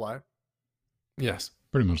watch it fly. Yes.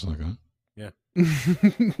 Pretty much like that.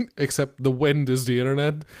 Except the wind is the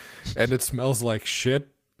internet, and it smells like shit.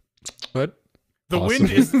 But The Awesome.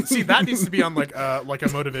 wind is that needs to be on like a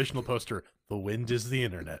motivational poster. The wind is the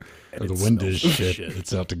internet. And The it wind is smells shit. like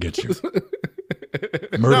It's out to get you.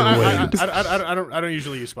 No, Murder I wind. don't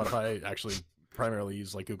usually use Spotify. I actually primarily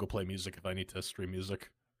use like Google Play Music if I need to stream music.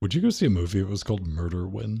 Would you go see a movie? It was called Murder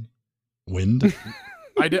Wind. Wind?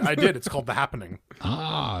 I did. It's called The Happening.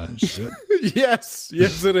 Ah, shit. yes,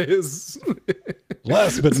 it is.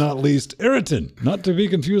 Last but not least, Irritant. Not to be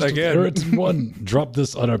confused Again. with Irritant 1. Dropped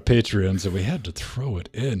this on our Patreon, so we had to throw it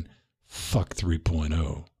in. Fuck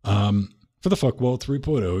 3.0. For the Fuckwall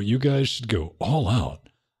 3.0, you guys should go all out.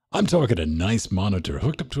 I'm talking a nice monitor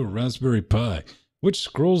hooked up to a Raspberry Pi, which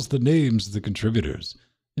scrolls the names of the contributors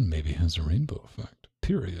and maybe has a rainbow effect.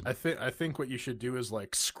 Period. I think what you should do is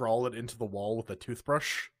like scrawl it into the wall with a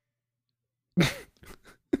toothbrush.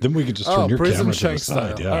 Then we could just turn your Prison camera to the Shank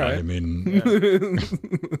side. style. Yeah, All right. I mean,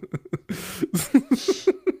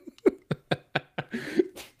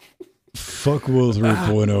 Fuckwall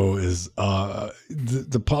 3.0 is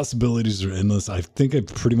the possibilities are endless. I think I've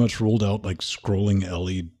pretty much rolled out like scrolling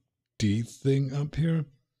LED thing up here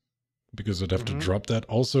because I'd have to drop that.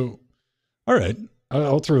 Also, all right,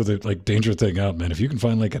 I'll throw the like danger thing out, man. If you can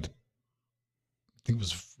find like I think it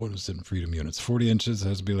was, what was it in freedom units? 40 inches. It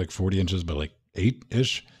has to be like 40 inches by like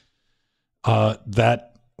 8-ish.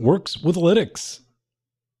 That works with Linux.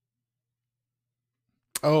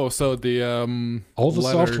 Oh, so the All the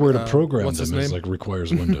software to program what's his them is name? like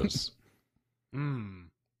requires Windows.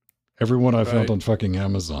 Everyone I found Right. on fucking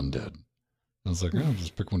Amazon did. I was like, oh,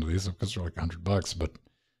 just pick one of these up because they're like $100, but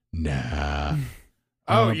nah.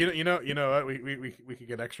 Oh, you know what? We could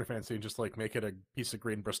get extra fancy and just like make it a piece of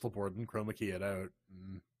green Bristol board and chroma key it out.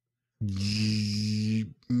 I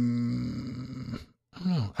don't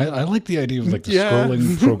know. I like the idea of like the Yeah. scrolling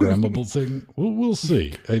programmable thing. We'll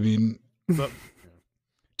see. I mean, But,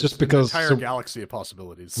 just an because entire so galaxy of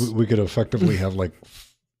possibilities. we could effectively have like,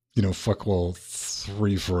 Fuckwall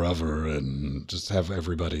 3 forever and just have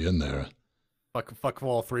everybody in there. Fuck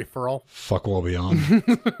wall 3 for all. Fuckwall Beyond.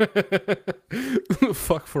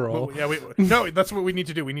 Fuck for all. Well, yeah, no, that's what we need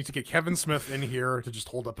to do. We need to get Kevin Smith in here to just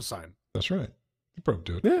hold up a sign. That's right. You probably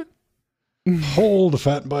do it. Yeah. Hold,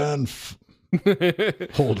 fat man.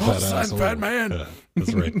 Hold, fat sign, asshole. fat man. Yeah,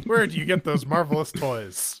 that's right. Where do you get those marvelous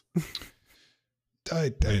toys? I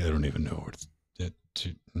don't even know where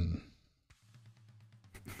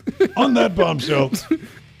On that bombshell,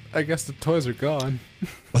 I guess the toys are gone.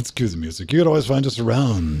 let's cue the music. You can always find us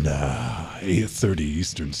around 8:30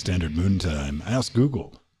 Eastern Standard Moon Time. Ask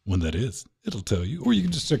Google when that is. It'll tell you. Or you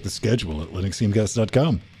can just check the schedule at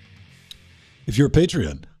LinuxGameCast.com. If you're a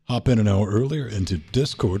Patreon, hop in an hour earlier into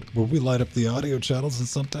Discord, where we light up the audio channels and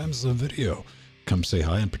sometimes the video. Come say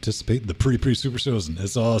hi and participate in the pretty super shows, and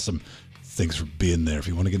it's awesome. Thanks for being there. If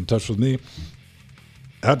you want to get in touch with me,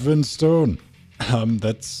 at Vin Stone.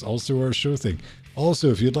 That's also our show thing. Also,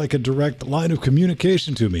 if you'd like a direct line of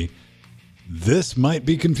communication to me, this might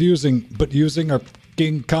be confusing, but using our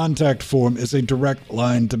fucking contact form is a direct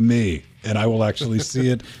line to me, and I will actually see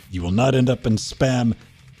it. You will not end up in spam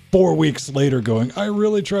 4 weeks later going, I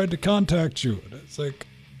really tried to contact you. And it's like,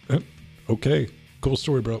 okay, cool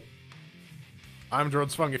story, bro. I'm Jordan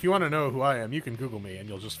Svung. If you want to know who I am, you can Google me and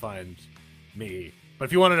you'll just find me. But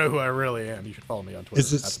if you want to know who I really am, you should follow me on Twitter.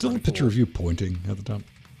 Is it still a picture of you pointing at the top?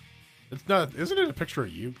 It's not. Isn't it a picture of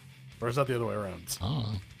you? Or is that the other way around?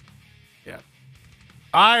 Oh. Yeah.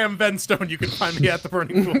 I am Ben Stone. You can find me at the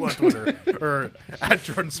Burning Pool on Twitter, or at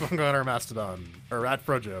Jordan Svung on our Mastodon, or at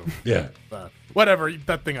Frojo. Yeah. Whatever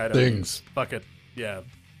that thing I don't Things. use. Fuck it. Yeah.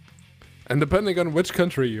 And depending on which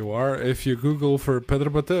country you are, if you Google for Pedro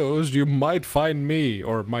Mateos, you might find me,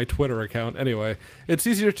 or my Twitter account. Anyway, it's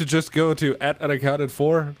easier to just go to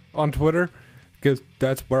 @unaccounted4 on Twitter, because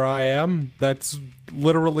that's where I am. That's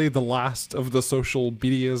literally the last of the social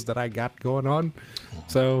medias that I got going on.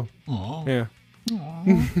 So, yeah.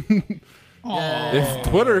 If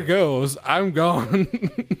Twitter goes, I'm gone.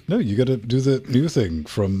 No, you got to do the new thing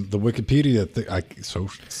from the Wikipedia thing. I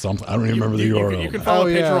don't even remember the URL. You can follow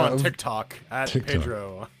Oh, Pedro yeah. on TikTok at TikTok.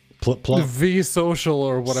 Pedro. V Social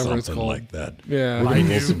or whatever something it's called. like that. Yeah. We're going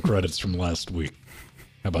to I pull do. some credits from last week.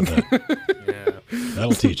 How about that? Yeah.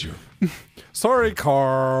 That'll teach you. Sorry,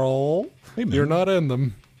 Carl. Hey, man. You're not in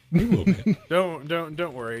them. You will be.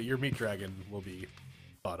 Don't worry. Your meat dragon will be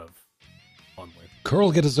thought of fondly. Carl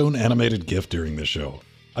will get his own animated GIF during the show.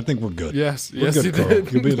 I think we're good. Yes, We're yes, good, you Carl.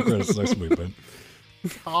 did. You'll be in the credits next week, man.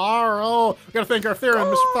 Carl! We gotta thank our Theron,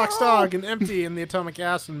 Mr. Fox Dog, and Empty, and the Atomic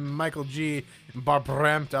Ass, and Michael G, and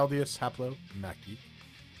Barbram, Daldius, Haplo, Mackie,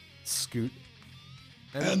 Scoot.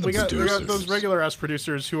 And the we got producers. those regular ass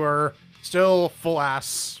producers who are still full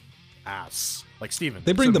ass. Like Steven.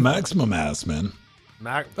 They bring the maximum ass, man.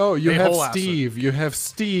 Oh, you they have whole ass it. Steve. You have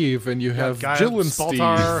Steve, and you have Guy Jill and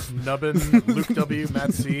Baltar, Steve. Nubbin, Luke W,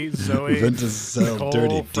 Matt C, Zoe, Ventus, Nicole,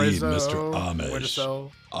 Dirty D, Frezzo, Mr. Amish,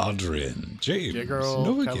 Wintercell, Adrian, James, J-Girl,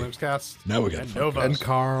 Novak. LinuxCast, Now we got and Fuck Nova. And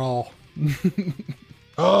Carl.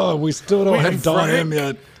 Oh, we still don't have have Don Frank M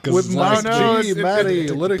yet. 'cause With it's Mike last no, week. G, it's- Maddie,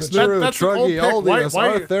 it- Linux that- Nero, that's an old Truggy, pick. Aldius, Why-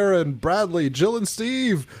 Arthur, and Bradley, Jill and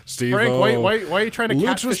Steve, Steve Frank, why are you trying to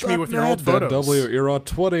catfish me with your old photos? W, Era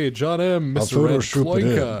 20, John M, I'll Mr. Red Photoshop it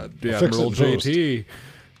in. Cloinka, I'll the fix it Admiral in post. JT,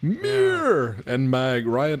 Mir and Mag,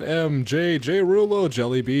 Ryan M, J Rulo,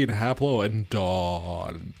 Jellybean, Haplo, and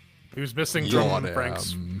Dawn. He was missing Dawn from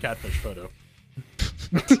Frank's catfish photo.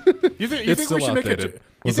 You It's think we still should make outdated.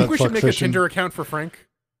 Was think that we should fuck make fishing? a Tinder account for Frank?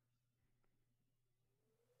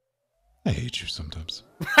 I hate you sometimes.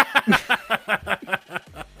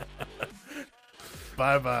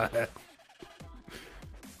 Bye bye.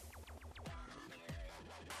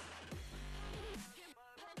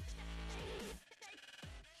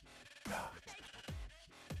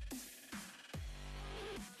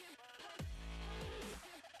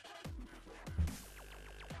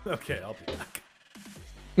 Okay, I'll be back.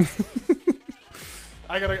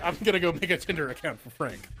 I'm gonna go make a Tinder account for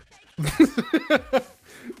Frank.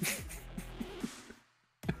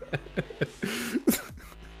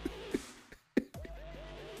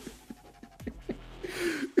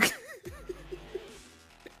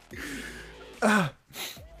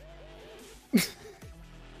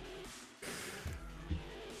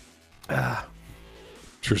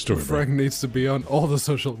 True story, bro. Frank needs to be on all the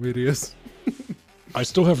social medias. I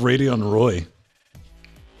still have Radeon Roy.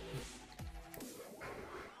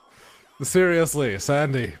 Seriously,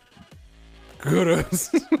 Sandy. Kudos.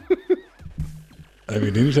 I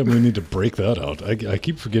mean, anytime we need to break that out, I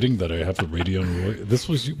keep forgetting that I have the Radeon Roy. This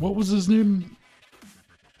was, what was his name?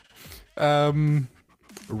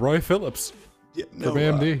 Roy Phillips Yeah, from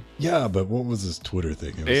AMD. Yeah, but what was his Twitter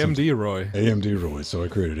thing? It was AMD Roy. AMD Roy. So I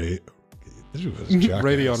created this was a jackass.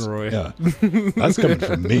 Radeon Roy. Yeah, that's coming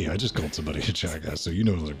from me. I just called somebody a jackass, so you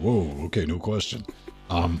know, like, whoa, okay, no question.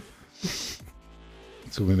 So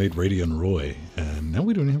we made Radeon Roy, and now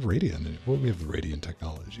we don't have Radeon. Well, we have the Radeon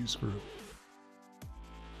Technologies group.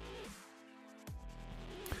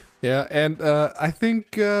 Yeah, and I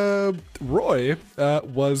think Roy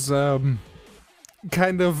was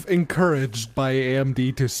kind of encouraged by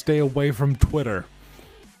AMD to stay away from Twitter.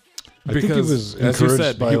 I think he was as you encouraged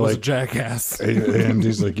said, by he was a like jackass.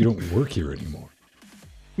 AMD's like, you don't work here anymore.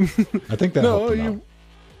 I think that helped him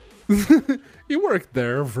out. You worked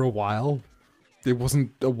there for a while. It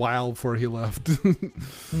wasn't a while before he left.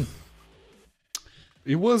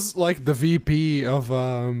 He was like the VP of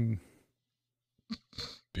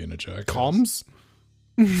Being a jackass. comms.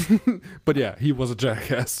 But yeah, he was a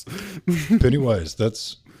jackass. Pennywise,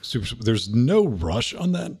 that's super. There's no rush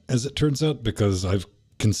on that, as it turns out, because I've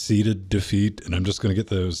conceded defeat, and I'm just going to get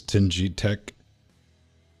those 10G Tech.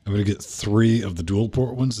 I'm going to get 3 of the dual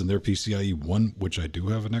port ones, and they're PCIe 1, which I do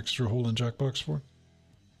have an extra hole in Jackbox for.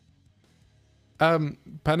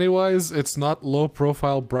 Pennywise, it's not low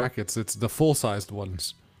profile brackets, it's the full sized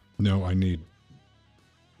ones. No, I need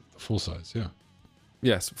the full size, yeah.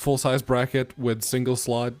 Yes, full size bracket with single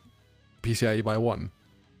slot PCIe by 1.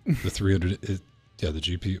 The 300, yeah, the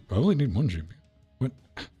GPU. I only need 1 GPU. What?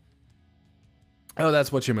 Oh,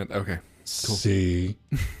 that's what you meant. Okay. Cool. See?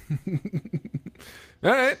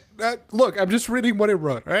 All right. Look, I'm just reading what he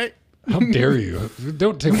wrote, all right? How dare you?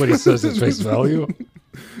 Don't take what he says at face value.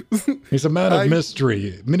 He's a man of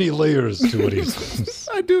mystery, many layers to what he says.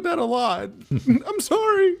 I do that a lot. I'm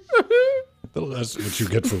sorry. That's what you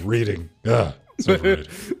get for reading. Ah, it's overrated.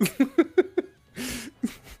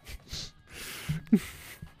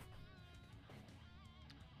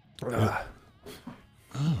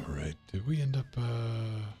 All right. Did we end up...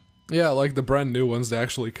 Yeah, like the brand new ones, they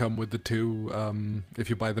actually come with the 2, if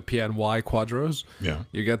you buy the PNY Quadros, Yeah.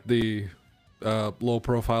 you get the low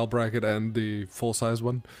profile bracket and the full size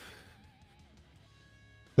one.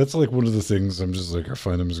 That's like one of the things I'm just like, I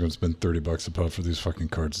find I'm just going to spend $30 a pop for these fucking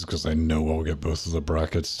cards because I know I'll get both of the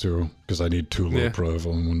brackets too, because I need 2 low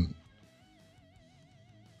profile and 1.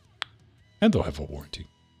 And they'll have a warranty.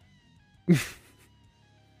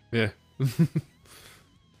 Yeah.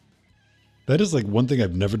 That is like one thing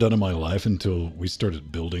I've never done in my life until we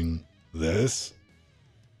started building this.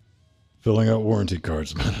 Filling out warranty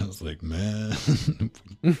cards, man. I was like, man.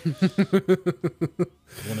 I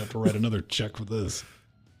won't have to write another check for this.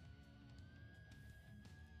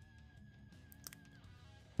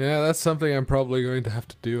 Yeah, that's something I'm probably going to have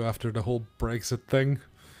to do after the whole Brexit thing.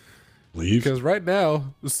 Leave? Because right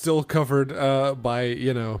now, it's still covered by,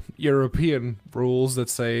 you know, European rules that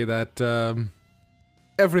say that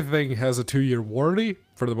everything has a 2-year warranty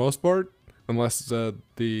for the most part, unless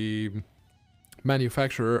the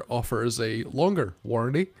manufacturer offers a longer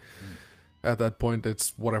warranty. At that point,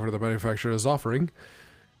 it's whatever the manufacturer is offering.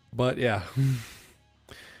 But yeah.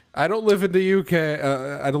 I don't live in the UK.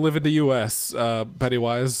 I don't live in the US,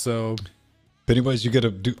 Pennywise, so... Pennywise, you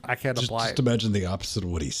gotta do... I can't apply Just imagine the opposite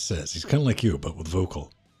of what he says. He's kind of like you, but with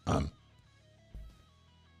vocal.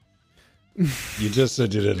 You just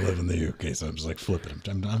said you didn't live in the UK, so I'm just like flipping.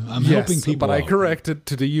 I'm Yes, helping people but I out. corrected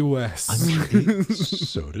to the US.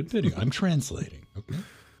 So did Vinny. I'm translating. Okay.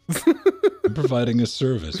 I'm providing a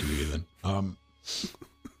service, you heathen.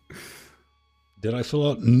 Did I fill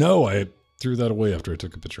out? No, I threw that away after I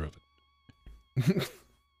took a picture of it.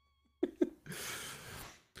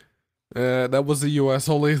 That was a US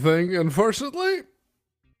only thing, unfortunately.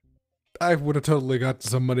 I would have totally got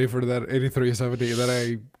some money for that 8370 that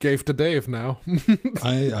I gave to Dave now.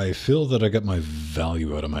 I feel that I got my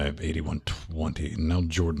value out of my 8120, and now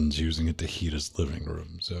Jordan's using it to heat his living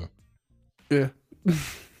room, so. Yeah.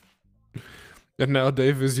 And now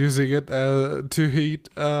Dave is using it to heat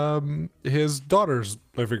his daughter's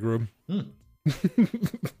living room.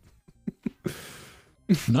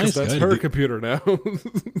 Nice. That's her computer now.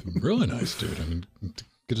 Really nice, dude. I mean, to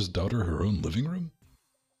get his daughter her own living room?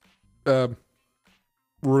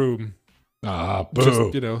 Room. Ah,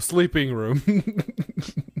 boo. Just, sleeping room.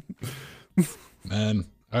 Man,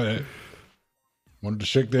 I wanted to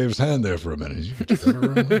shake Dave's hand there for a minute. You got her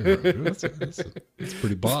own living room, dude. That's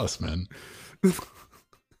pretty boss, man.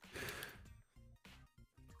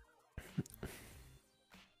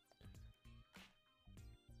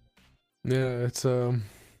 Yeah, it's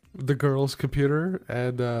the girl's computer,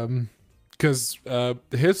 and because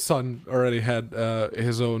his son already had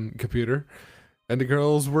his own computer, and the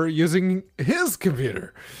girls were using his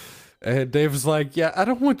computer, and Dave was like, "Yeah, I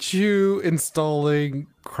don't want you installing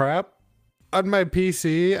crap on my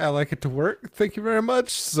PC. I like it to work. Thank you very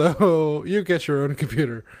much. So you get your own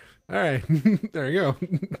computer. All right, there you go."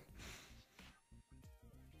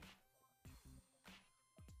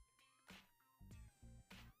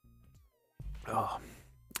 Oh,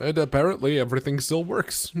 and apparently everything still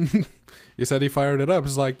works. He said he fired it up.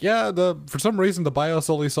 It's like, yeah, for some reason the BIOS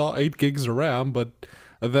only saw 8 gigs of RAM, but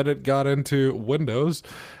then it got into Windows,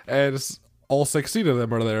 and all 16 of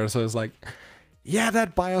them are there. So it's like, yeah,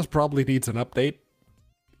 that BIOS probably needs an update.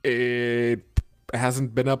 It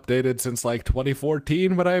hasn't been updated since like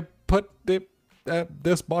 2014 when I put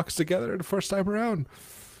this box together the first time around.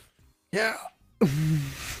 Yeah.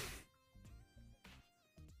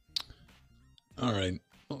 All right.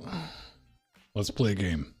 Let's play a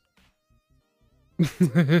game.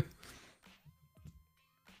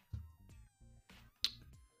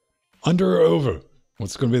 Under or over?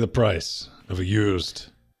 What's going to be the price of a used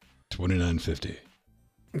 2950?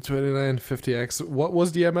 2950X. What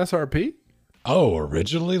was the MSRP? Oh,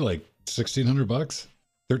 originally like $1,600?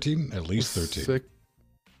 13? At least 13.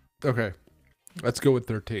 Okay. Let's go with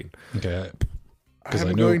 13. Okay.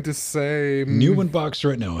 I'm going to say new one box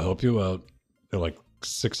right now. I'll help you out. They're like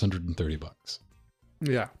 $630.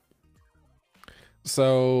 Yeah.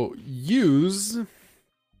 So use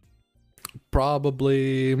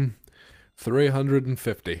probably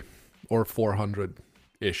 350 or 400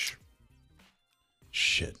 ish.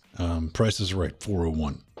 Shit. Price is right.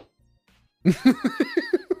 401.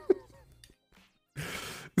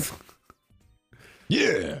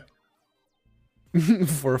 Yeah.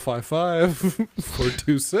 455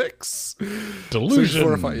 426 Delusion.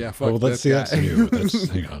 405. Yeah, fuck. Oh, that's new.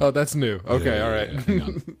 Hang on. Oh, that's new. Okay, all right. Hang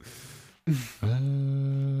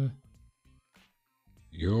on.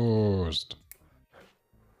 Yours.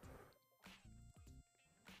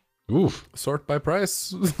 Oof. Sort by price.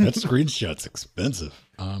 That screenshot's expensive.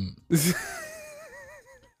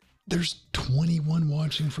 There's 21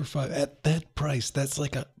 watching for 5 at that price. That's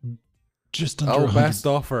like a just under 100. Best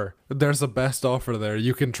offer. There's a best offer there.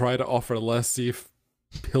 You can try to offer less, see if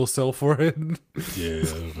he'll sell for it. Yeah, I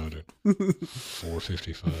don't know, dude.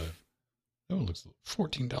 $455. Oh, looks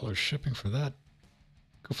 $14 shipping for that.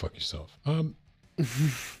 Go fuck yourself.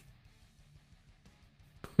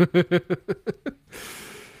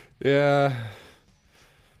 Yeah.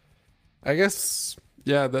 I guess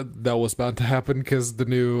that was bound to happen because the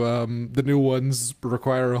new ones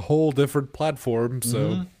require a whole different platform,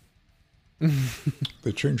 so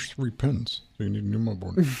they changed 3 pins, so you need a new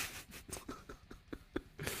motherboard.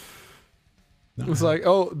 It's like,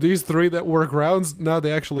 oh, these 3 that were grounds, now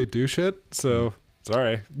they actually do shit, so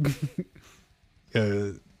sorry.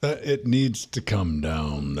 It needs to come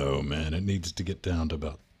down, though, man. It needs to get down to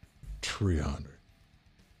about 300.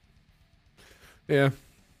 Yeah.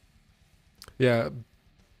 Yeah.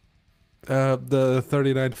 The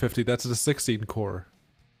 3950, that's the 16 core.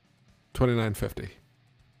 2950.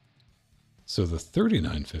 So the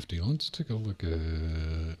 3950, let's take a look at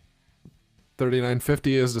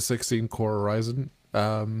 3950 is the 16 core Ryzen.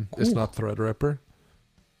 It's not Threadripper.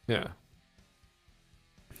 Yeah.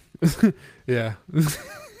 Yeah.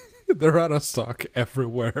 They're out of stock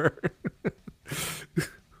everywhere.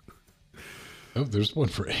 Oh, there's one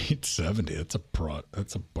for 870. That's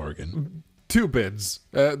a bargain. 2 bids.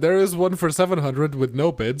 There is one for 700 with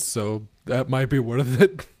no bids, so that might be worth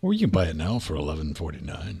it. Or you can buy it now for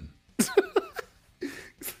 1149.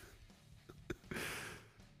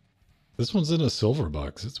 This one's in a silver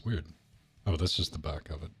box. It's weird. Oh, that's just the back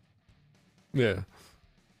of it. Yeah.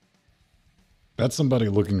 That's somebody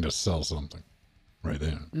looking to sell something right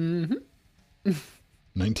there.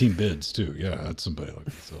 19 bids, too. Yeah, that's somebody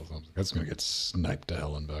looking to sell something. That's going to get sniped to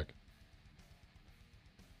hell and back.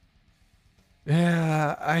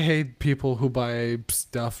 Yeah, I hate people who buy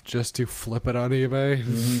stuff just to flip it on eBay.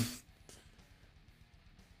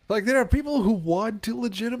 Like, there are people who want to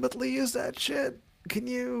legitimately use that shit. Can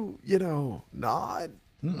you, not?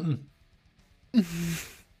 Is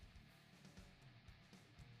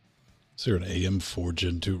there an AM4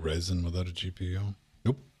 Gen 2 Ryzen without a GPU?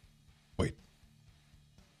 Nope. Wait.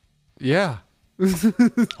 Yeah.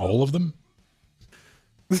 All of them?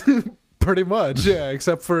 Pretty much, yeah,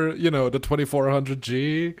 except for, the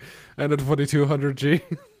 2400G and the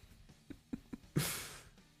 2200G.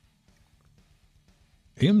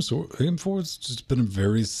 AM4 has just been a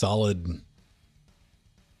very solid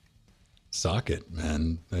socket,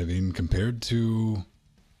 man. I mean, compared to,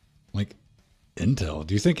 like, Intel.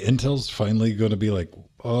 Do you think Intel's finally going to be like,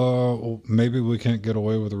 well, maybe we can't get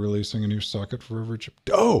away with releasing a new socket for every chip?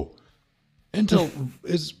 Oh! Intel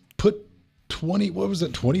is put 24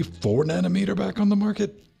 nanometer back on the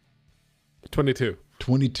market? 22.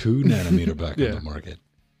 22 nanometer back on the market.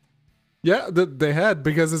 Yeah, they had,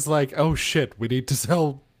 because it's like, oh shit, we need to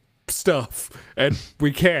sell stuff, and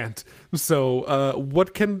we can't. So,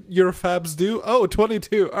 what can your fabs do? Oh,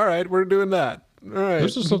 22. All right, we're doing that. All right.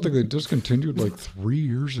 This is something they discontinued like 3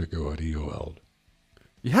 years ago at EOL.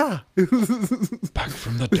 Yeah. Back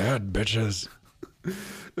from the dead, bitches.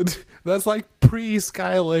 That's like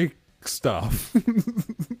pre-Skylake stuff.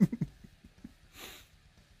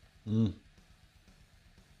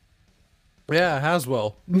 Yeah,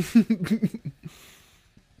 Haswell.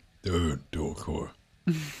 Dude, dual core.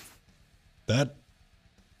 That,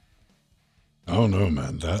 I don't know,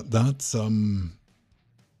 man. That's what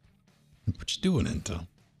you doing, Intel?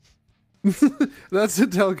 That's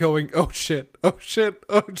Intel going, oh shit, oh shit,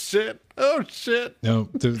 oh shit, oh shit. No,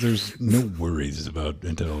 there's no worries about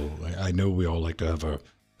Intel. I know we all like to have our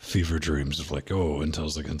fever dreams of like, oh,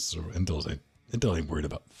 Intel ain't worried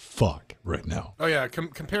about fuck right now. Oh yeah,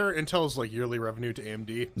 compare Intel's like yearly revenue to AMD.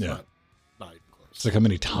 It's not even close. It's like, how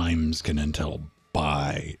many times can Intel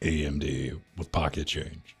buy AMD with pocket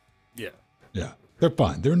change? Yeah, they're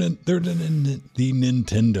fine. They're the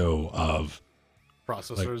Nintendo of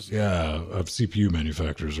processors. Of CPU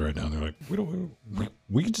manufacturers right now. They're like,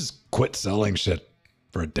 we can just quit selling shit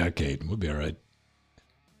for a decade and we'll be all right.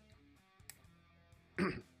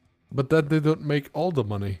 But then they don't make all the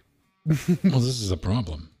money. Well, this is a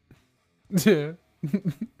problem. Yeah.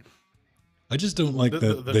 I just don't like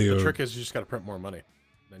that the trick is you just got to print more money.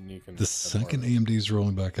 Then you can. The second AMD's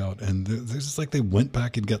rolling back out, and there's just like they went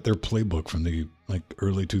back and got their playbook from the like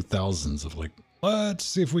early 2000s of like, let's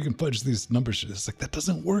see if we can fudge these numbers. It's like, that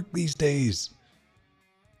doesn't work these days.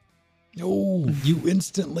 No, you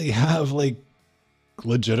instantly have like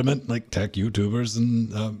legitimate like tech YouTubers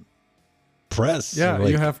and press. Yeah,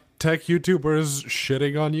 like, you have tech YouTubers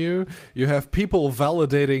shitting on you. You have people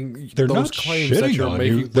validating they're those not claims that shitting you're on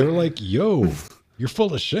making. you. They're like, yo, you're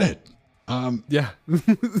full of shit. Yeah.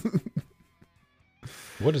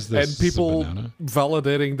 What is this? And people banana?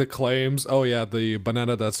 validating the claims. Oh yeah, the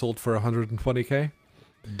banana that sold for 120K.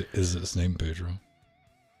 Is its name Pedro?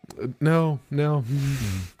 No.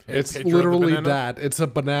 It's Pedro literally the banana? that. It's a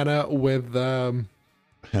banana with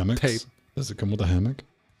Hammocks? tape. Does it come with a hammock?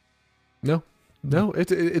 No,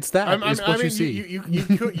 it's that. It's what you see.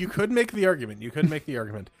 You could make the argument. You could make the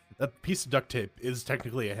argument that piece of duct tape is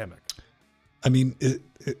technically a hammock. I mean,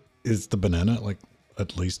 is the banana like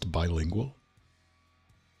at least bilingual?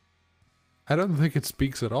 I don't think it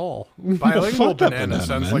speaks at all. Bilingual Fuck that banana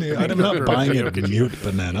sounds man. like I'm not buying a a mute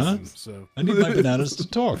banana. So I need my bananas to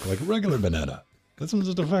talk like a regular banana. That's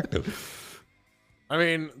just effective. I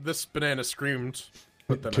mean, this banana screamed,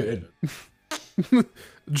 but then I did it.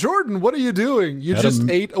 Jordan, what are you doing? You Had just him-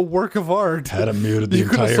 ate a work of art. Had him muted the You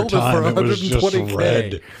could've entire sold it for time. It was just 120K.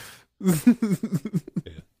 red.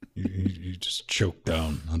 Yeah. You just choked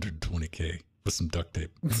down 120K with some duct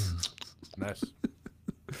tape. Nice.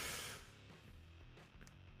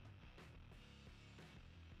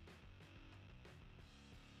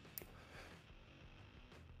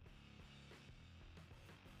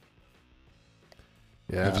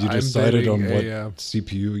 Yeah, Have you I'm decided on dating what a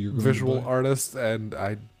CPU you're going visual to buy? artist, and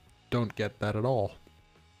I don't get that at all.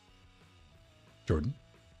 Jordan,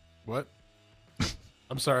 What?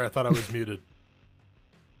 I'm sorry, I thought I was muted.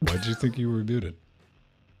 why'd you think you were muted?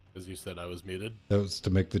 Because you said I was muted. That was to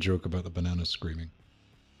make the joke about the banana screaming.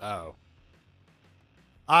 Oh.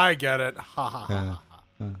 I get it. Ha ha ha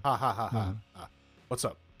Uh, ha. Ha ha ha ha. ha. What's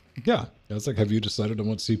up? Yeah. I was like, have you decided on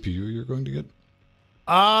what CPU you're going to get?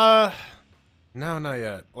 No, not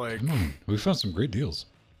yet. Like, Come on. We found some great deals.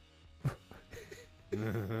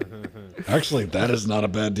 Actually, that is not a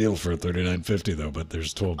bad deal for $39.50 though, but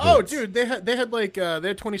there's 12 bits. oh, dude, they had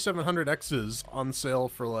 2700Xs on sale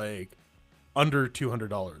for like under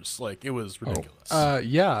 $200. Like, it was ridiculous.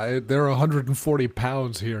 Yeah, they're 140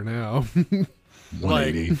 pounds here now.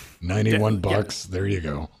 180, 91 bucks. There you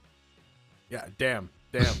go. Yeah, damn.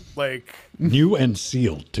 Like, New and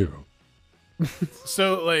sealed too.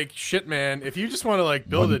 so like, shit, man. If you just want to like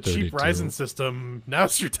build a cheap 132. Ryzen system,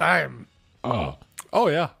 now's your time. Oh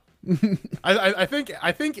yeah. I think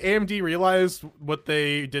AMD realized what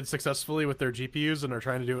they did successfully with their GPUs and are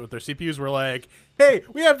trying to do it with their CPUs. We're like, hey,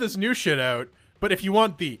 we have this new shit out, but if you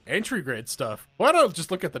want the entry grade stuff, why not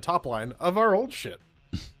just look at the top line of our old shit?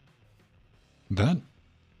 That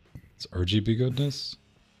it's RGB goodness.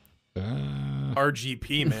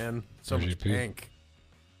 RGP, man, so much RGP. pink.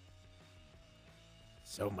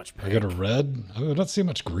 So much I pink. got a red. I don't see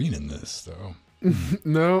much green in this though.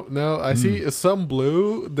 No. I see some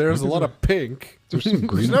blue. There's a lot of pink. There's some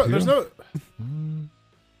green. There's no.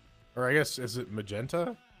 Or I guess is it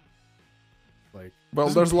magenta? Like, Well,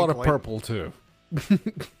 doesn't there's a lot pink of light- purple too.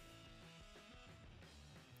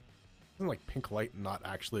 Doesn't like pink light not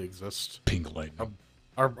actually exist? pink light.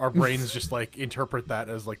 Our brains just like interpret that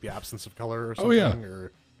as like the absence of color or something. Oh, yeah.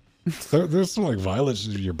 Or There's some like violet.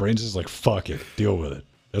 Your brain's just like fuck it, deal with it.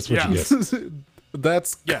 That's what Yeah. you get.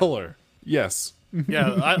 That's Yeah. color. Yes.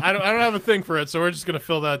 yeah, I don't have a thing for it, so we're just gonna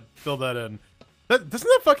fill that in. Doesn't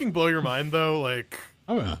that fucking blow your mind though? Like,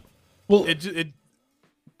 Oh yeah. Well, it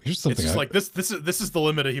here's it's something just like this is the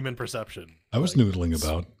limit of human perception. I was noodling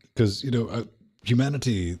about because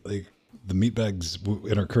humanity, like the meatbags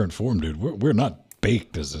in our current form, dude. We're not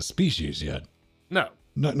baked as a species yet. No.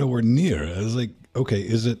 Not nowhere near. I was like, okay,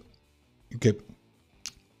 is it okay?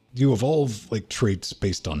 You evolve like traits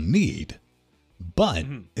based on need, but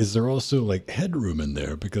is there also like headroom in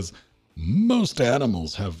there? Because most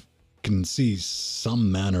animals can see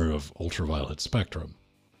some manner of ultraviolet spectrum.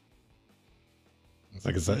 It's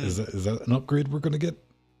like, is that an upgrade we're gonna get?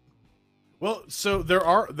 Well, so there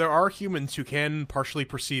are humans who can partially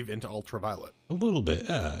perceive into ultraviolet. A little bit,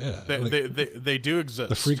 yeah. They do exist.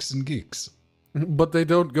 The freaks and geeks. But they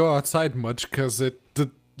don't go outside much because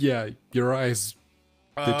your eyes.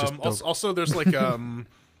 They just don't. Also, there's like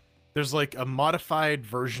there's like a modified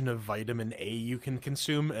version of vitamin A you can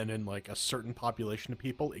consume, and in like a certain population of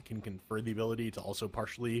people, it can confer the ability to also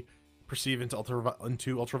partially perceive into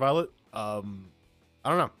ultraviolet. I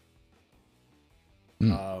don't know.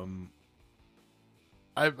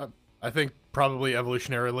 I think probably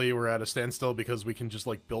evolutionarily we're at a standstill because we can just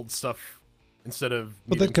like build stuff instead of.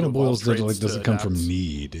 But that kind of boils down to like, does it come from adapt.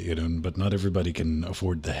 need, but not everybody can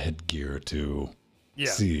afford the headgear to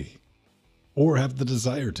Yeah. see or have the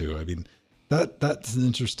desire to. I mean, that's an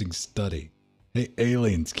interesting study. Hey,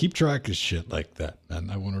 aliens, keep track of shit like that, man.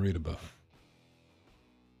 I want to read about it.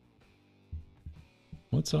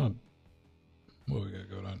 What's up? What we got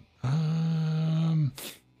going on?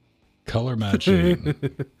 Color matching.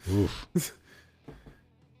 Oof.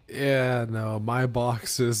 Yeah, no, my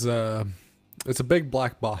box is it's a big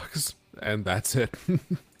black box, and that's it.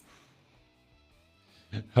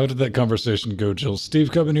 How did that conversation go, Jill?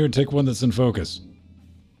 Steve, come in here and take one that's in focus.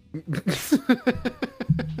 That's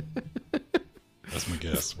my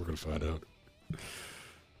guess. We're gonna find out.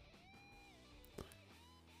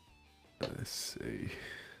 Let's see.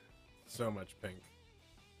 So much pink.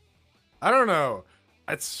 I don't know.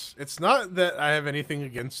 It's not that I have anything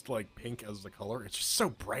against like pink as the color. It's just so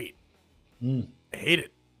bright. I hate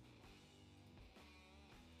it.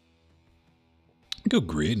 Go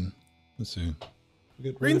green. Let's see. We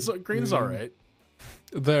get Green's red, green's green. all right.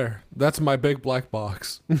 There, that's my big black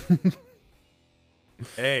box.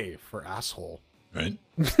 A for asshole. Right?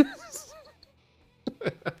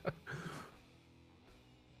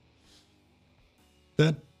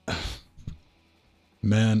 That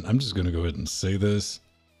man, I'm just gonna go ahead and say this.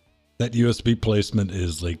 That USB placement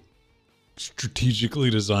is like strategically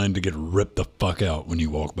designed to get ripped the fuck out when you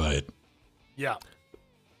walk by it. Yeah.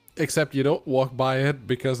 Except you don't walk by it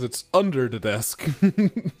because it's under the desk.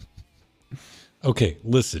 Okay,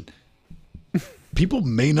 listen. People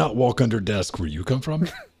may not walk under desk where you come from.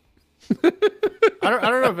 I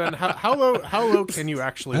don't know, Ben. How low can you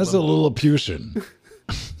actually As live? a Lilliputian,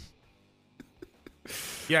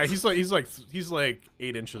 Yeah, he's like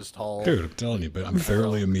 8 inches tall. Dude, I'm telling you, but I'm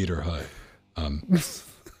barely a meter high.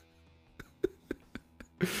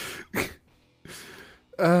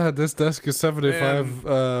 This desk is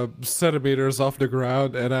 75 centimeters off the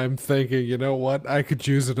ground, and I'm thinking, you know what? I could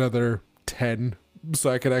use another 10 so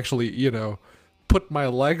I could actually, put my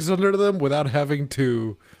legs under them without having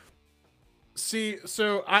to. This Lean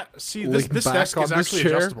this back desk on is this actually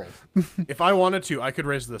chair? adjustable. If I wanted to, I could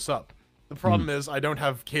raise this up. The problem is I don't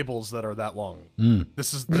have cables that are that long.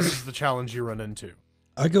 This is the challenge you run into.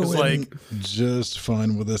 I go It's in like- just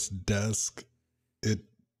fine with this desk.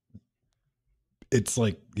 It's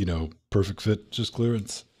like, perfect fit, just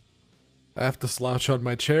clearance. I have to slouch on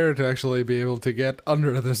my chair to actually be able to get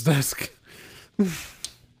under this desk.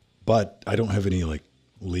 But I don't have any like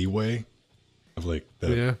leeway of like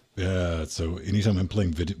that. Yeah. Yeah. So anytime I'm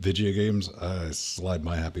playing video games, I slide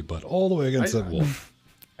my happy butt all the way against that wall.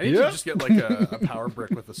 I need to just get like a power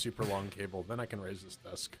brick with a super long cable. Then I can raise this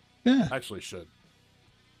desk. Yeah. I actually should.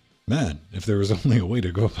 Man, if there was only a way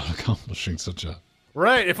to go about accomplishing such a.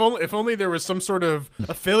 Right. If only there was some sort of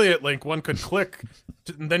affiliate link one could click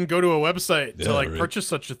and then go to a website to Yeah, right. purchase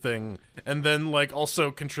such a thing and then like also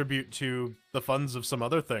contribute to the funds of some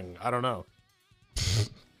other thing. I don't know.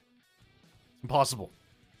 Impossible.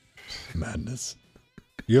 Madness.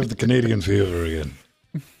 You have the Canadian fever again.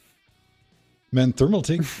 Man, thermal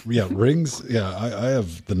take, rings. Yeah, I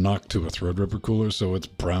have the knock to a Threadripper cooler, so it's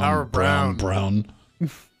Power brown. brown.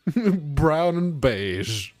 Brown and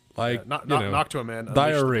beige. Like, Knock to a man. unleash the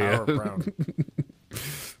diarrhea. power of brown.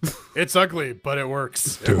 It's ugly, but it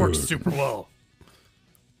works. Dude. It works super well.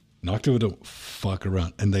 Noctua don't fuck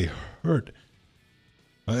around, and they hurt.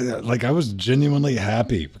 I was genuinely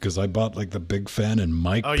happy because I bought like the big fan, and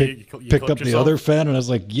Mike Oh, picked you up the yourself? other fan, and I was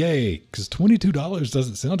like, yay, because $22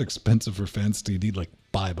 doesn't sound expensive for fans. You need like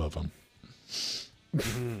 5 of them.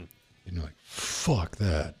 And you're like, fuck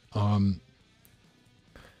that.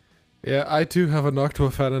 Yeah, I too have a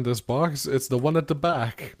Noctua fan in this box. It's the one at the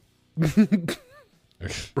back.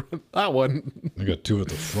 That one. I got 2 at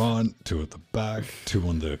the front, 2 at the back, 2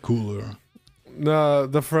 on the cooler. No,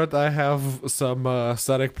 the front I have some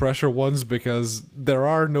static pressure ones because there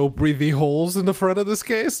are no breathy holes in the front of this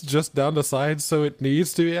case, just down the side, so it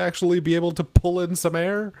needs to actually be able to pull in some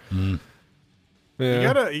air.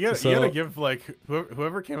 Yeah. You gotta give like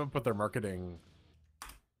whoever came up with their marketing.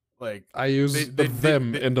 Like I use they-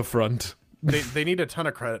 them in the front. they need a ton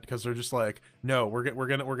of credit because they're just like, no, we're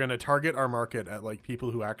gonna target our market at like people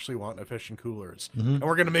who actually want efficient coolers, and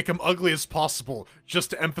we're gonna make them ugly as possible just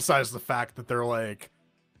to emphasize the fact that they're like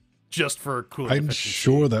just for cooling. I'm efficiency.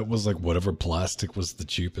 sure that was like whatever plastic was the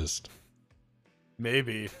cheapest.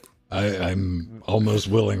 Maybe. I'm almost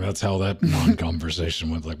willing that's how that non-conversation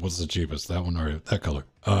went. Like, what's the cheapest? That one or that color?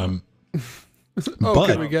 Oh, but,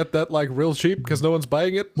 can we get that like real cheap because no one's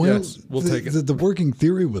buying it? well, Yes, we'll take it. The working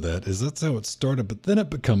theory with that is that's how it started, but then it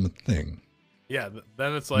became a thing. Yeah.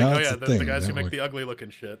 Then it's like, Now oh it's yeah, a the thing, guys who that make work- the ugly looking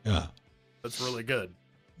shit. Yeah. That's really good.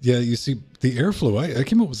 Yeah, you see, the airflow, I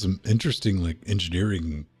came up with some interesting like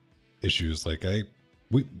engineering issues. Like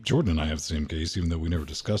Jordan and I have the same case, even though we never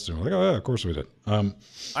discussed it. We're like, oh yeah, of course we did. I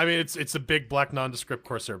mean, it's a big black nondescript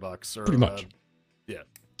Corsair box. Or, Pretty much. Yeah.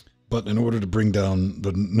 But in order to bring down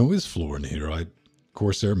the noise floor in here,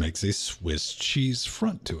 Corsair makes a Swiss cheese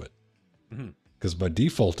front to it. Because by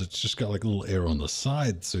default, it's just got like a little air on the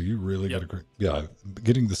side, so you really got to...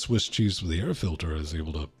 getting the Swiss cheese with the air filter is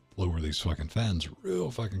able to lower these fucking fans real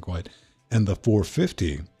fucking quiet. And the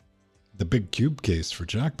 450, the big cube case for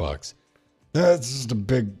Jackbox, that's just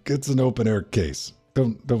it's an open air case.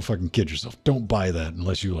 Don't fucking kid yourself. Don't buy that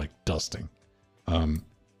unless you like dusting.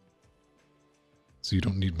 So you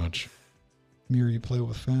don't need much. Mirror, you play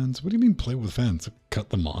with fans? What do you mean play with fans?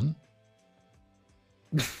 Cut them on?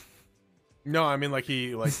 No, I mean like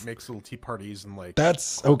he like makes little tea parties and like.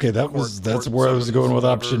 That's okay. That's where I was going with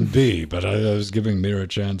option B, but I was giving Mirror a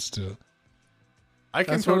chance to. I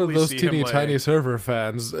can That's totally one of those see teeny him, like, tiny server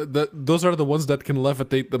fans. Those are the ones that can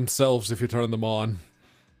levitate themselves if you turn them on.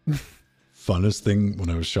 Funnest thing when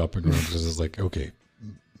I was shopping around because I was like, okay,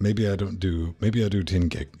 maybe I do 10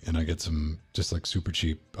 gig and I get some just like super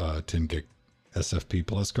cheap 10 gig SFP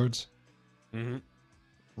plus cards.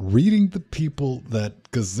 Reading the people that,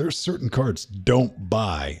 because there's certain cards don't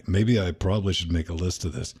buy. Maybe I probably should make a list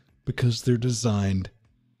of this because they're designed.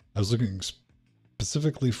 I was looking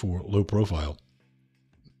specifically for low profile.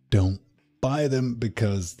 Don't buy them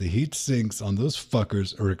because the heat sinks on those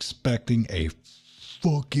fuckers are expecting a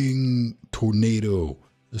fucking tornado,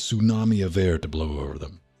 a tsunami of air to blow over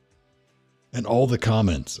them. And all the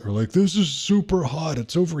comments are like, this is super hot.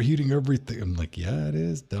 It's overheating everything. I'm like, yeah, it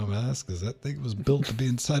is, dumbass, because that thing was built to be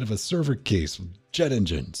inside of a server case with jet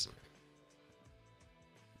engines.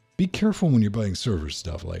 Be careful when you're buying server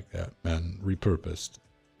stuff like that, man. Repurposed.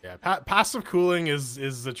 Yeah, passive cooling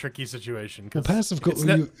is a tricky situation. Well, passive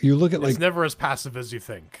cooling, you look at like... It's never as passive as you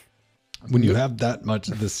think. When you have that much,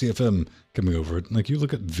 the CFM coming over it, like you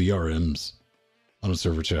look at VRMs on a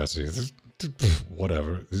server chassis,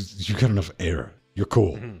 whatever, you got enough air. You're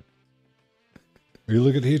cool. You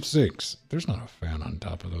look at heat sinks. There's not a fan on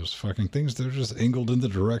top of those fucking things. They're just angled in the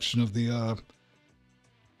direction of the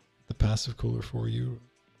passive cooler for you.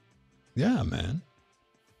 Yeah, man.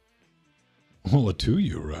 Well, a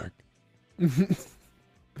 2U rack.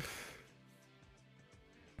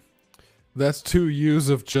 That's 2 U's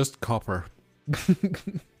of just copper.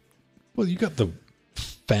 Well, you got the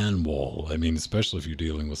fan wall. I mean, especially if you're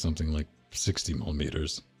dealing with something like 60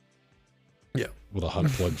 millimeters. Yeah. With a hot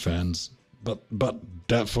plug fans. But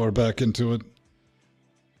that far back into it,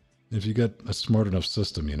 if you get a smart enough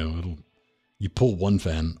system, you know, you pull one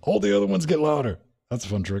fan, all the other ones get louder. That's a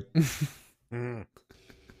fun trick.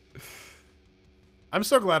 I'm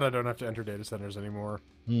so glad I don't have to enter data centers anymore.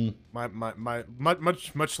 Much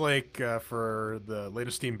like for the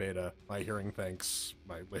latest Steam beta, my hearing thanks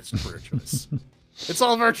my latest career choice. It's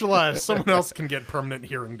all virtualized. Someone else can get permanent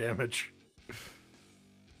hearing damage.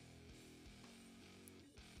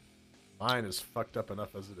 Mine is fucked up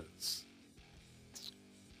enough as it is.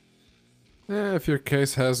 Yeah, if your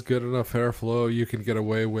case has good enough airflow, you can get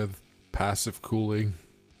away with passive cooling.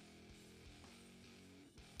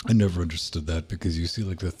 I never understood that because you see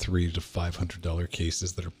like the $300 to $500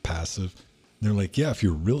 cases that are passive. And they're like, yeah, if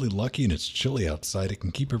you're really lucky and it's chilly outside, it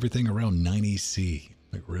can keep everything around 90 C.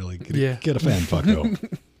 Like, really? Get a fan,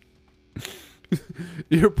 fucko.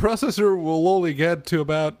 Your processor will only get to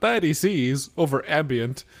about 90 Cs over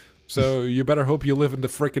ambient, so you better hope you live in the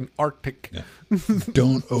freaking Arctic. Yeah.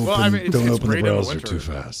 Don't open, it's open the great in the browser winter. too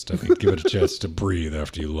fast. I mean, give it a chance to breathe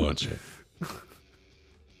after you launch it.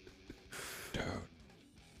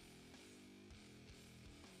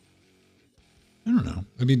 I don't know.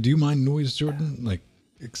 I mean, do you mind noise, Jordan? Like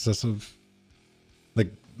excessive?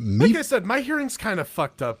 Like me? Like I said, my hearing's kind of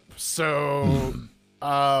fucked up. So,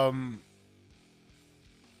 I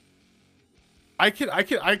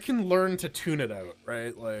can learn to tune it out,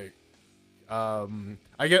 right? Like,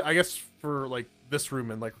 I guess for like this room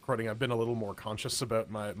and like recording, I've been a little more conscious about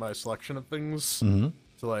my selection of things to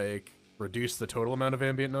like reduce the total amount of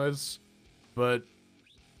ambient noise. But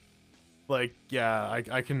like, yeah,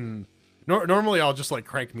 I can. Normally, I'll just like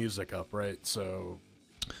crank music up, right? So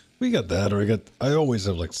we got that, or I always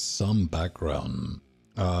have like some background.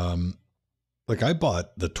 Like I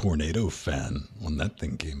bought the Tornado fan when that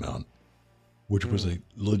thing came out, which was a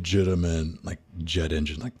legitimate like jet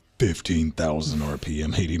engine, like 15,000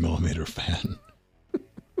 RPM, 80 millimeter fan.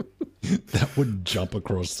 That would jump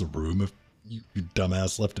across the room if you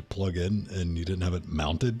dumbass left it plug in and you didn't have it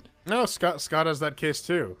mounted. No, Scott has that case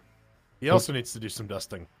too. He also needs to do some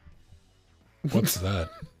dusting. What's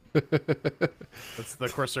that? That's the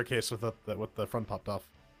Corsair case with the front popped off.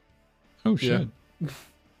 Oh shit!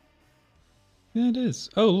 Yeah, it is.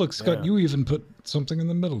 Oh look, Scott, you even put something in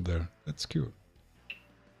the middle there. That's cute.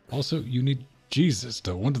 Also, you need Jesus.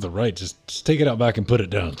 The one to the right. Just take it out back and put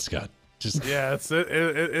it down, Scott. Just yeah, it's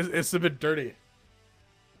a bit dirty.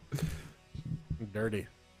 Dirty.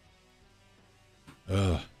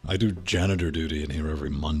 I do janitor duty in here every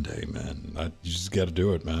Monday, man. You just got to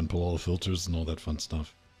do it, man. Pull all the filters and all that fun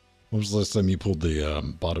stuff. When was the last time you pulled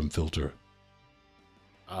the bottom filter?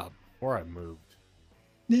 Before I moved.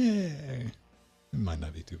 Yeah, it might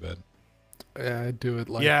not be too bad. Yeah, I do it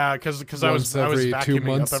like because I was vacuuming 2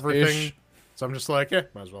 months up everything, so I'm just like,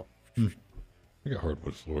 might as well. I got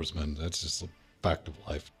hardwood floors, man. That's just a fact of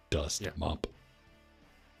life. Dust, mop.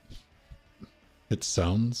 It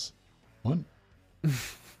sounds what?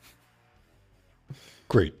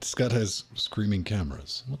 Great. Scott has screaming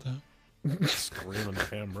cameras. What the hell? Screaming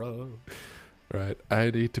camera. Right.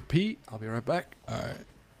 I need to pee. I'll be right back. All right.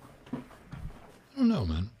 I don't know,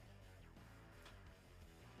 man.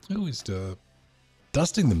 I always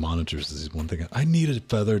dusting the monitors is one thing. I need a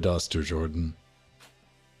feather duster, Jordan.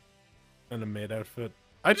 And a maid outfit.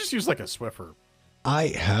 I just use like a Swiffer. I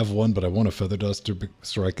have one, but I want a feather duster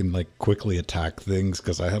so I can like quickly attack things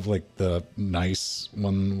because I have like the nice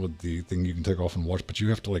one with the thing you can take off and wash, but you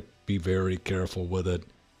have to like be very careful with it.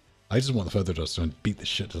 I just want the feather duster and beat the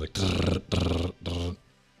shit to like.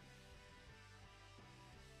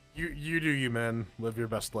 You do you, man. Live your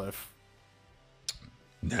best life.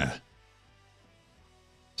 Nah.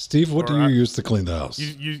 Steve, what do you use to clean the house?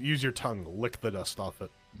 Use your tongue. Lick the dust off it.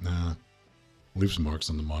 Nah. Leaves marks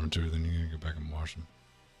on the monitor, then you gotta go back and wash them.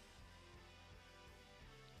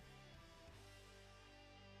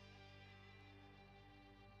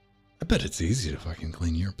 I bet it's easy to fucking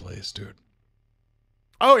clean your place, dude.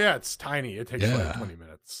 Oh, yeah, it's tiny. It takes like 20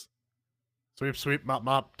 minutes. Sweep, sweep, mop,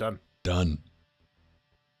 mop, done. Done.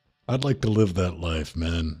 I'd like to live that life,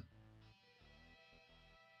 man.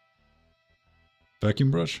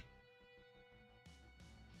 Vacuum brush?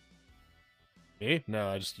 Me? No,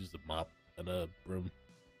 I just use the mop and a broom.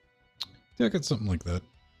 Yeah, I got something like that.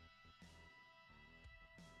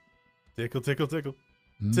 Tickle, tickle, tickle.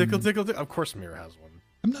 Tickle, tickle, tickle. Of course Mira has one.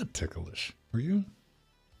 I'm not ticklish. Are you?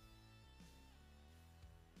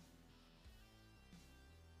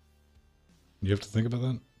 You have to think about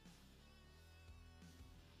that?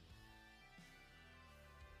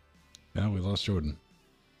 Yeah, we lost Jordan.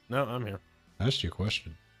 No, I'm here. I asked you a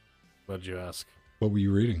question. What did you ask? What were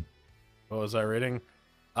you reading? What was I reading?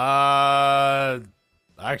 Actually,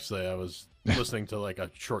 I was listening to like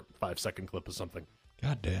a short 5-second clip of something.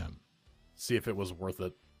 God damn. See if it was worth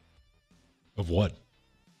it. Of what?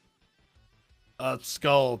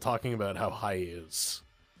 Skull talking about how high he is.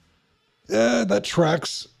 Yeah, that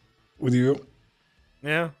tracks with you.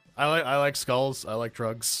 Yeah, I like skulls. I like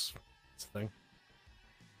drugs. It's a thing.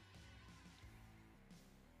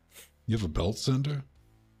 You have a belt sander?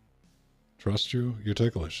 Trust you? You're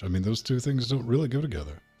ticklish. I mean, those two things don't really go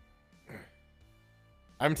together.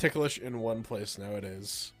 I'm ticklish in one place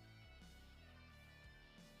nowadays.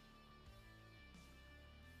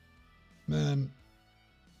 Man.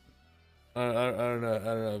 I don't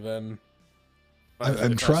know, Ben.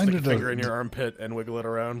 I'm trying to stick a finger in your armpit and wiggle it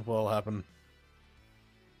around. What'll happen?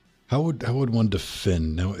 How would one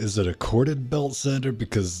defend? Now, is it a corded belt sander?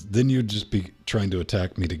 Because then you'd just be trying to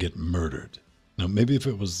attack me to get murdered. Now, maybe if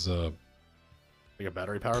it was Like a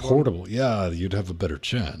battery powered one? portable, yeah, you'd have a better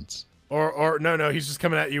chance. Or no, he's just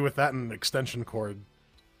coming at you with that and an extension cord.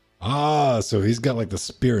 Ah, so he's got like the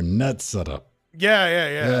spear and net set up. Yeah.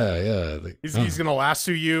 Yeah. He's gonna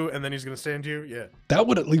lasso you and then he's gonna stand you. Yeah. That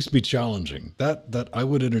would at least be challenging. That I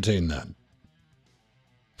would entertain that.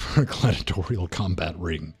 For a gladiatorial combat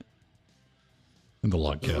ring. In the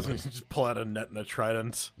log cabin. Just pull out a net and a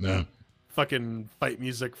trident. Yeah. Fucking fight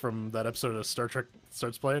music from that episode of Star Trek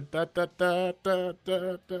starts playing. Da, da, da, da,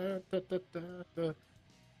 da, da, da, da, da.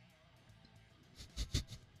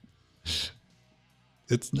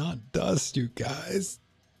 It's not dust, you guys.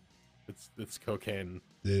 It's cocaine.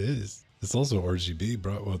 It is. It's also RGB,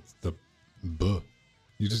 bro. What's the buh?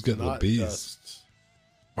 You just got the bees. Dust.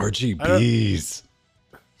 RGBs.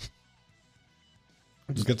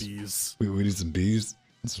 Just bees. We need some bees.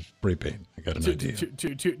 That's spray paint. I got an idea.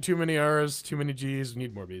 Too many R's, too many G's. We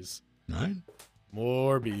need more bees. All right.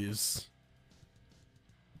 More bees.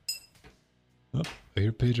 Oh, I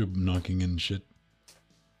hear Pedro knocking in shit.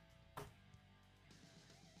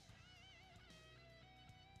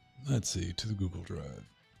 Let's see, to the Google Drive.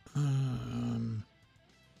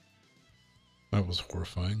 That was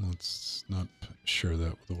horrifying. Let's not share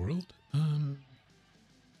that with the world.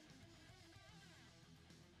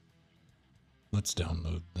 Let's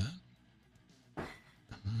download that. I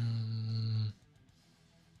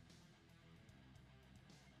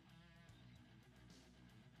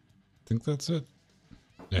think that's it.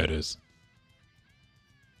 There it is.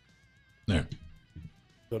 There.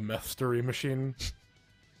 The methstery machine.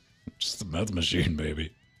 Just the meth machine,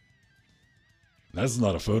 baby. That's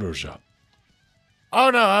not a Photoshop. Oh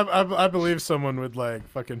no, I believe someone would like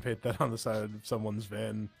fucking paint that on the side of someone's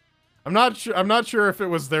van. I'm not sure if it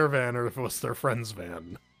was their van or if it was their friend's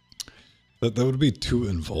van. That would be too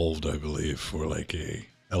involved, I believe, for like a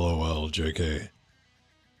LOL JK.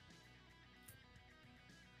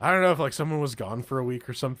 I don't know if like someone was gone for a week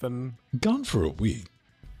or something. Gone for a week.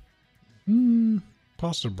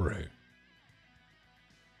 Possibly.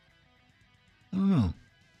 I don't know.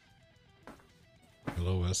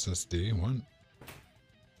 Hello SSD. What?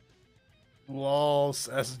 Lol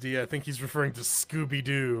SD. I think he's referring to Scooby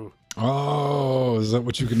Doo. Oh, is that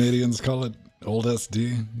what you Canadians call it? Old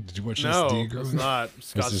SD? Did you watch SD? No, it's not.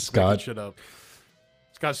 Scott's just Scott? making shit up.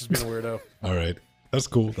 Scott's just being a weirdo. All right, that's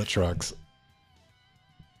cool. That tracks.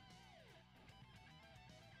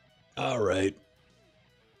 All right.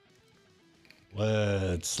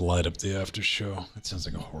 Let's light up the after show. That sounds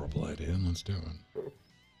like a horrible idea. Let's do it.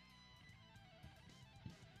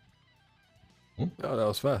 Oh, that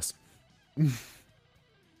was fast.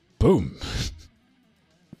 Boom.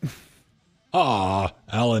 Ah,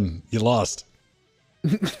 Alan, you lost.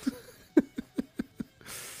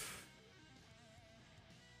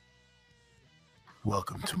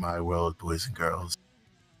 Welcome to my world, boys and girls.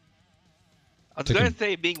 I was going to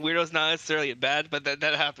say being weirdo is not necessarily bad, but that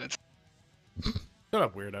happens. Shut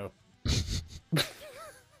up, weirdo.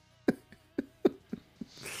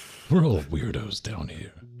 We're all weirdos down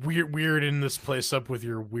here. Weird in this place up with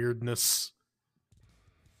your weirdness.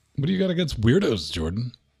 What do you got against weirdos,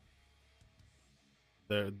 Jordan?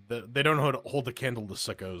 They don't hold a candle to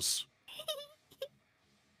sickos.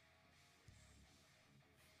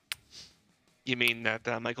 You mean that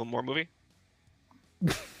Michael Moore movie?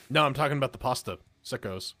 No, I'm talking about the pasta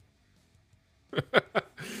sickos.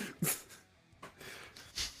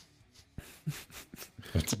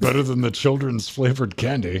 It's better than the children's flavored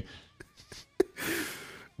candy.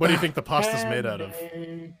 What do you think the pasta's made out of?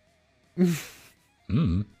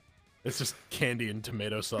 It's just candy and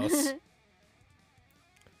tomato sauce.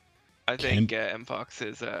 I think M-Fox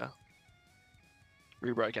is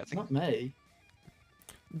rebroadcasting. Not me.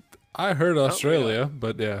 I heard Australia,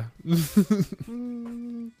 but yeah.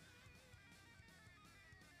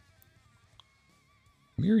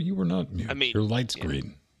 Mir, you were not mute. I mean, your light's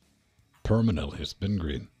green. Permanently, it's been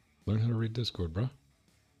green. Learn how to read Discord, bro.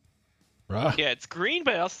 Bruh. Yeah, it's green,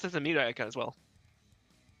 but it also says a mute icon as well.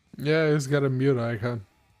 Yeah, he's got a mute icon.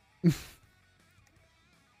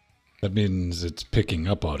 That means it's picking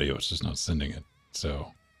up audio, it's just not sending it.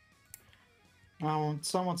 So.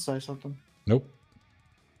 Someone say something. Nope.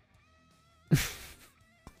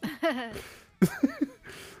 I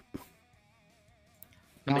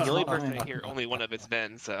think the only it's not person me. I hear only one of it's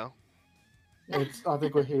Ben, so. I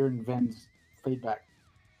think we're hearing Ven's feedback.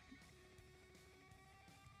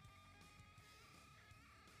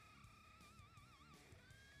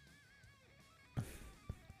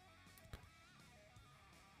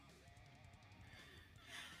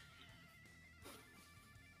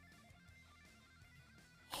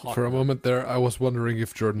 For a moment there, I was wondering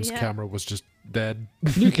if Jordan's camera was just dead.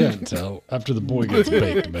 You can't tell. After the boy gets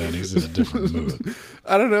baked, man, he's in a different mood.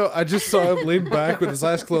 I don't know. I just saw him lean back with his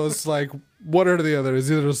eyes closed, like one or the other.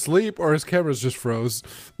 Is either asleep or his camera's just froze.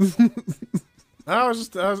 I was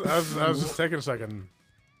just taking a second,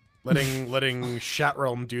 letting Chat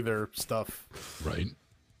Realm do their stuff. Right.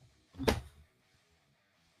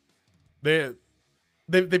 They've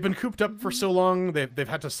been cooped up for so long. They've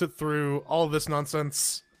had to sit through all of this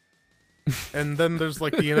nonsense, and then there's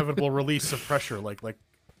like the inevitable release of pressure, like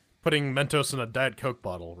putting Mentos in a Diet Coke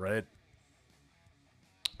bottle, right?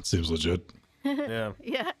 Seems legit. Yeah.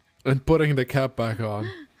 Yeah. And putting the cap back on.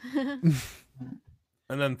 And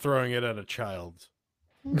then throwing it at a child.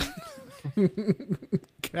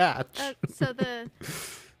 Catch. So the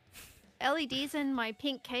LEDs in my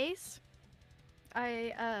pink case,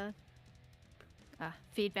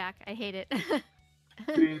 feedback. I hate it.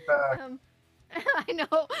 Feedback. I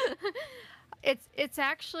know. It's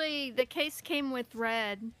actually, the case came with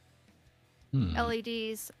red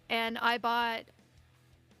LEDs, and I bought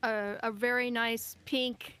a very nice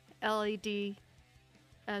pink LED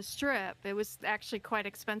strip. It was actually quite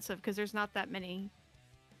expensive because there's not that many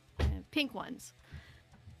pink ones.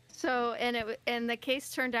 So, and the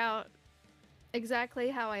case turned out exactly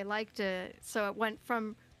how I liked it. So it went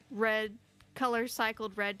from red, color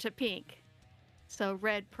cycled red to pink. So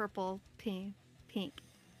red, purple, pink.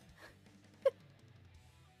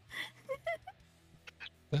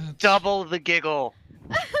 Double the giggle.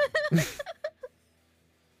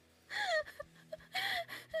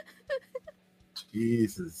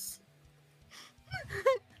 Jesus.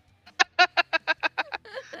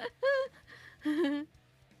 Oh,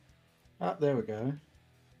 there we go.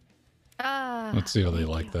 Let's see how they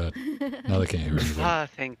like that. Now they can't hear anything. Ah,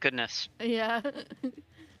 thank goodness. Yeah.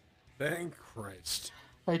 Thank Christ.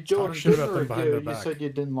 Hey, Jordan, shit in about the them behind review, their you back. said you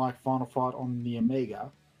didn't like Final Fight on the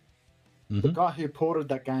Amiga. The guy who ported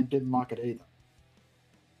that game didn't like it either.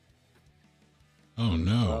 Oh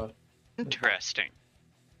no. Interesting.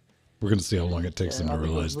 We're gonna see how long it takes Yeah, them to I think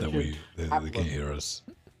it realize was that Richard they Haplin. can't hear us.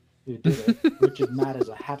 Who did it? Richard Matt as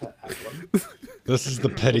a hatter at them. This is the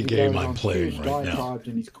petty He game goes I'm on playing huge right now. diatribes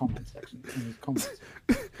in his comment section. In his comments.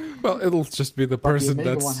 Well, it'll just be the But the person Amiga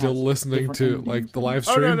that's one still has listening different to endings like the and- live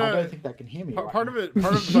Oh, stream. no, I no. don't think they can hear me. Right Part now. of it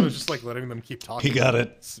is just like letting them keep talking. He got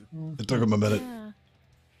it. It took him a minute.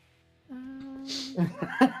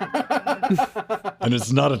 And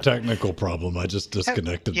it's not a technical problem. I just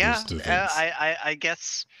disconnected Yeah, these two things.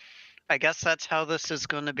 I guess that's how this is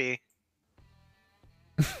going to be.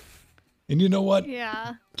 And you know what?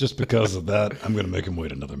 Yeah. Just because of that, I'm going to make him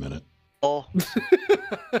wait another minute. Oh,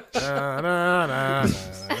 Na, na, na,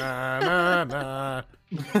 na, na, na.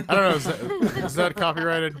 I don't know. Is that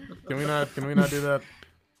copyrighted? Can we not do that?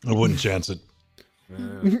 I wouldn't chance it.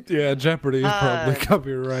 Yeah, Jeopardy is probably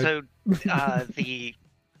copyright. So, the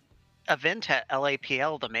event at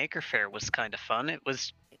LAPL, the Maker Faire, was kind of fun. It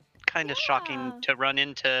was kind of shocking to run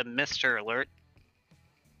into Mr. Alert.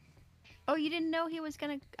 Oh, you didn't know he was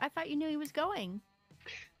gonna. I thought you knew he was going.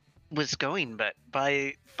 Was going, but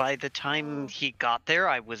by the time he got there,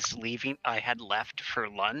 I was leaving. I had left for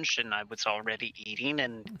lunch, and I was already eating,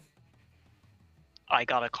 and I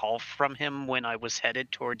got a call from him when I was headed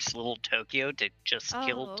towards Little Tokyo to just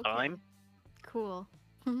kill time. Cool.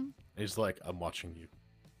 He's like, I'm watching you.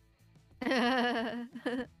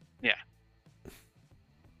 Yeah.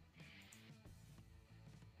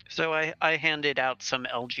 So I handed out some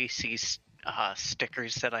LGC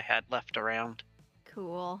stickers that I had left around.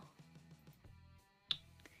 Cool.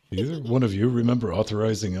 Either one of you remember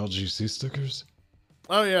authorizing LGC stickers?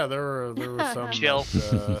 Oh yeah, there were some. Jill.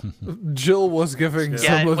 Jill was giving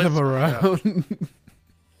some of them around.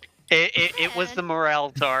 It was the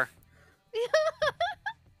morale czar.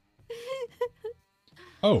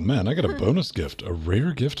 Oh man, I got a bonus gift, a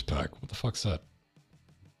rare gift pack. What the fuck's that?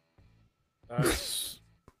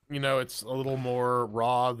 You know, it's a little more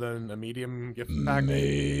raw than a medium gift pack.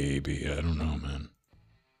 Maybe, I don't know, man.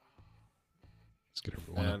 Let's get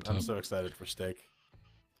everyone up top. I'm so excited for steak.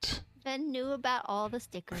 Ben knew about all the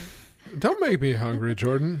stickers. Don't make me hungry,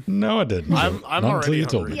 Jordan. No, I didn't. I'm Not already until you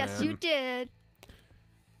told hungry, me. Yes, you did.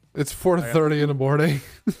 It's 4:30 in the morning.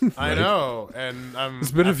 I know, and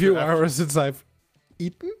It's been a few hours since I've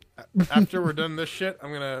eaten. After we're done this shit,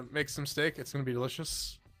 I'm gonna make some steak. It's gonna be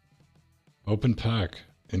delicious. Open pack,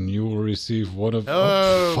 and you will receive one of.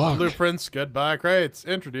 Hello, Oh, fuck. blueprints. Goodbye, crates.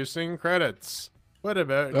 Introducing credits. What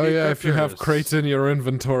about? Oh yeah, if you have decryptors? crates in your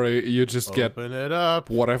inventory, you just get Open it up.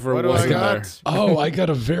 whatever What do was I in there. got? Oh, I got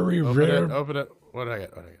a very rare Open it. What do I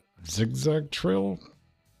get? What do I get? zigzag trail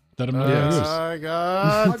that I'm gonna use. I I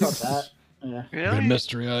got. got that. Yeah. I got a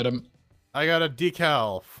mystery item. I got a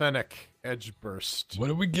decal Fennec edge burst. What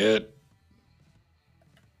do we get?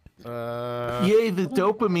 Yay, the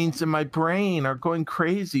dopamines in my brain are going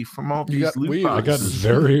crazy from all You these got loot wheels. I got boxes.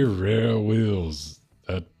 very rare wheels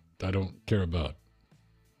that I don't care about.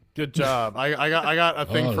 Good job. I got a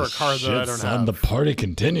thing for a car shit, that I don't son, have. The party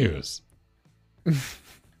continues.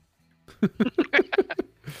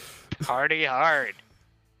 Party hard.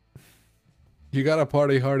 You got a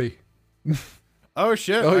party hardy. Oh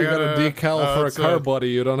shit! Oh, I you got a decal for a it's car body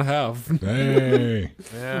you don't have. Hey.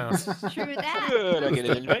 Yeah. True that. Good, I get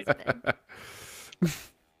an invite.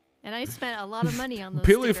 And I spent a lot of money on those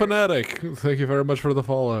Peely stickers. Fanatic, thank you very much for the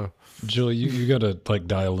follow. Jill, you gotta like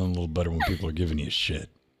dial in a little better when people are giving you shit.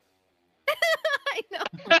 I know.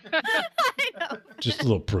 I know. Just a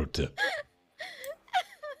little pro tip.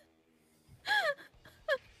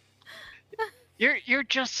 You're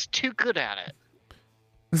just too good at it.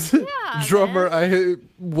 Yeah, Drummer, man.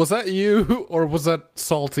 was that you or was that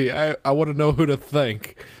Salty? I want to know who to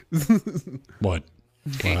thank. What?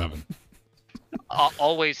 What happened?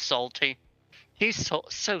 Always salty. He's so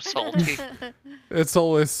salty. It's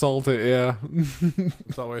always Salty, yeah.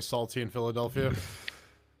 It's always salty in Philadelphia.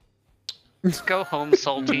 Let's go home,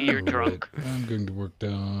 salty. You're drunk. I'm going to work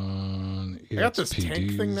down. I got this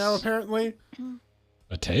tank thing now, apparently.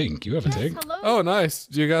 A tank? You have a tank? Hello. Oh, nice.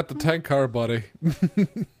 You got the tank car, buddy.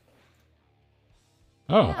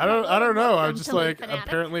 Oh, I don't know. I Welcome was just to like, Fanatic.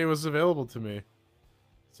 apparently it was available to me.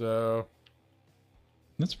 So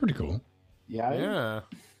that's pretty cool. Yeah. yeah.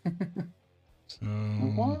 So,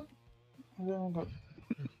 What? I don't got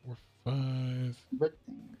 4, 5. red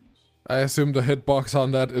things. I assume the hitbox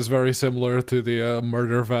on that is very similar to the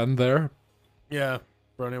murder van there. Yeah.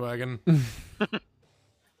 Brony wagon.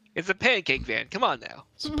 It's a pancake van. Come on now.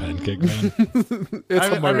 It's a pancake man. It's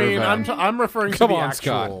a murder van. I'm referring to Come the on,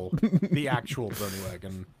 Scott. actual Brony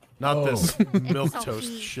wagon, not this Oh. milk salty.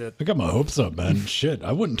 toast shit. I got my hopes up, man. Shit,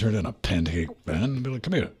 I wouldn't turn in a pancake man and be like,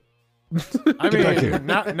 come here. I back here.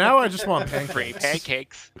 mean, now I just want Free pancakes.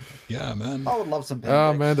 pancakes. Yeah, man. I would love some Oh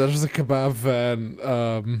pancakes. man, there's a kebab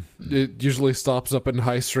van. It usually stops up in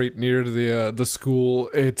High Street near the school.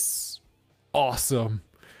 It's awesome.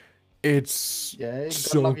 It's Yeah, you gotta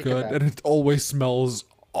so love your good, kebab. and it always smells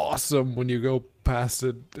awesome when you go past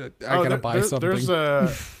it. I gotta buy something.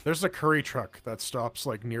 There's a curry truck that stops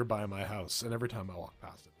like nearby my house, and every time I walk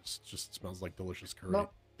past it, it just smells like delicious curry.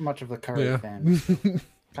 Not much of a curry Yeah. fan.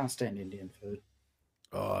 Can't stand Indian food.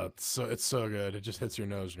 Oh, it's so good. It just hits your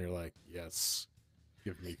nose, and you're like, yes,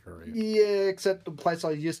 give me curry. Yeah, except the place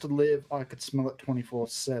I used to live, I could smell it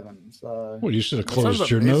 24/7. So Well, you should have That sounds closed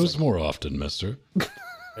your amazing. nose more often, mister.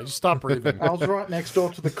 Hey, just stop breathing. I was right next door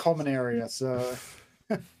to the common area. So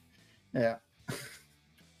yeah,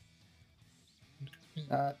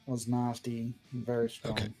 That was nasty. Very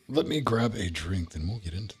strong. Okay, let me grab a drink, then we'll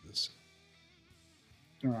get into this.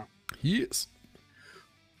 All right. Yes.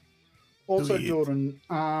 Also, Sweet. Jordan,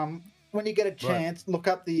 when you get a chance, look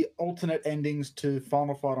up the alternate endings to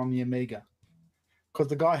Final Fight on the Amiga. Because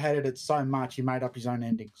the guy hated it so much, he made up his own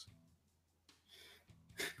endings.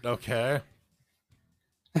 Okay.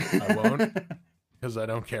 I won't, because I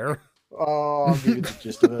don't care. Oh, I'll give you the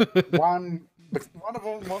gist of it. One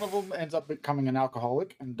of them ends up becoming an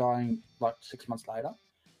alcoholic and dying like 6 months later.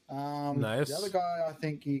 Nice. The other guy,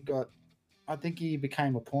 I think he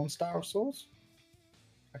became a porn star of sorts.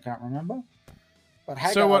 I can't remember. But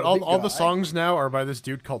Hagar, So what? the big All the guy- songs now are by this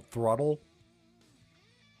dude called Throttle.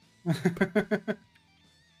 I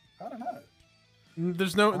don't know.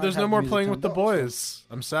 There's I no have more music playing turned with the off, boys.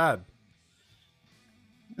 I'm sad.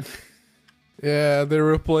 Yeah, they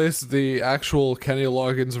replaced the actual Kenny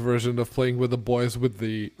Loggins version of Playing with the Boys with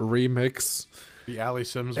the remix. The Ali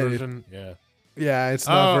Sims And it- version. Yeah. Yeah, it's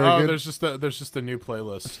not very good. There's just a new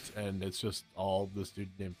playlist, and it's just all this dude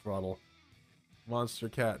named Throttle. Monster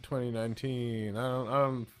Cat 2019.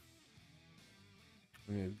 I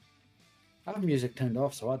mean, I have music turned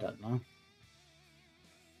off, so I don't know.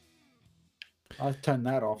 I turned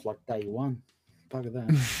that off like day one. Bugger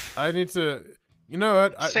that. I need to. You know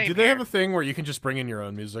what? Same Do they have here. a thing where you can just bring in your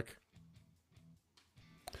own music?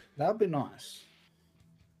 That'd be nice.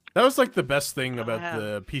 That was like the best thing about Yeah.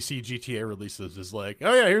 the PC GTA releases. Is like,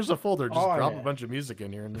 oh yeah, here's a folder. Just Oh, drop yeah. a bunch of music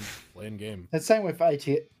in here and then play in game. And same with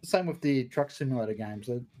same with the truck simulator games.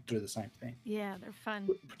 They do the same thing. Yeah, they're fun.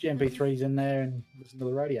 Put your MP3s in there and listen to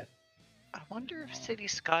the radio. I wonder if City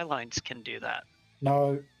Skylines can do that.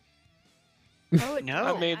 No, Oh, it No.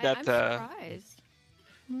 does. I made that, I'm surprised.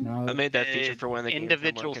 no. I made that feature Uh, for when the game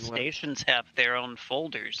individual stations have their own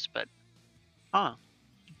folders, but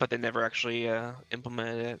but they never actually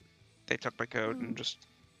implemented it. They took my code and just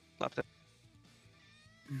left it.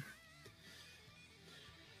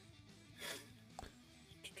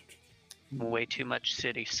 way too much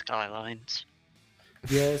City Skylines.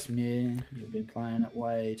 Yes, yeah, you've been playing it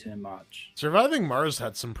way too much. Surviving Mars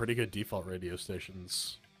had some pretty good default radio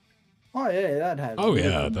stations. Oh yeah, that had. Oh really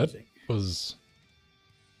yeah, good that music. was.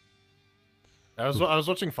 I was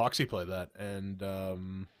watching Foxy play that, and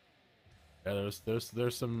yeah,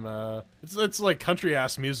 there's some it's like country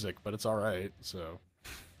ass music, but it's all right. So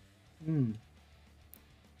Hmm.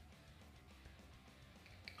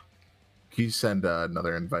 Can you send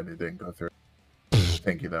another invite? It didn't go through.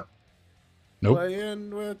 Thank you, though. Nope.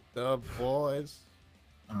 playing with the boys.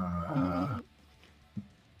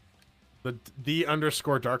 The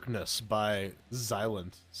underscore darkness by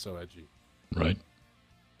Xylent. So edgy. Right.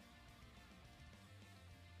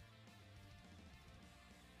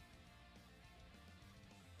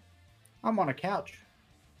 I'm on a couch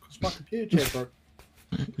because my computer chair broke.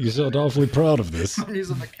 You sound awfully proud of this. I'm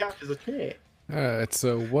using the couch as a chair. Alright,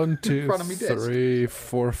 so 1, 2, front of me desk. 3,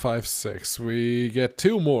 4, 5, 6. We get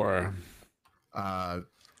 2 more.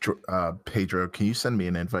 Pedro, can you send me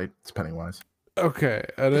an invite? It's Pennywise. Okay,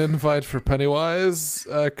 an invite for Pennywise.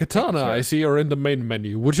 Katana, I see you're in the main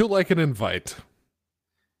menu. Would you like an invite?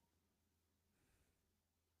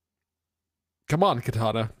 Come on,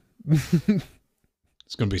 Katana.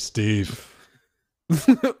 It's gonna be Steve.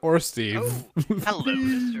 Or Steve. Hello,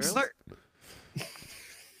 Mr. Alert.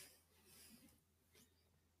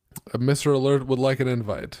 Mr. Alert would like an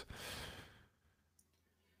invite.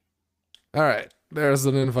 Alright, there's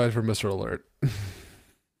an invite for Mr. Alert.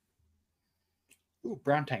 Ooh,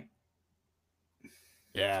 brown tank.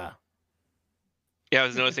 Yeah. Yeah, I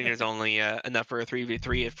was noticing there's only enough for a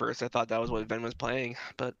 3v3 at first. I thought that was what Ben was playing,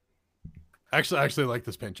 but I actually like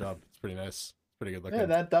this paint job. It's pretty nice. It's pretty good looking. Yeah,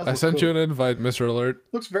 that does. I look sent cool. you an invite, Mr. Alert.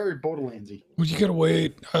 Looks very Borderlandsy. Well, you gotta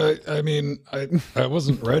wait. I mean, I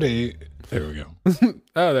wasn't ready. There we go.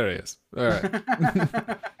 Oh, there he is. All right.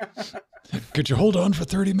 Could you hold on for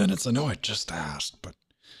 30 minutes? I know I just asked, but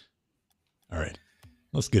all right,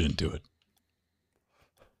 let's get into it.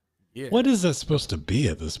 Yeah. What is that supposed to be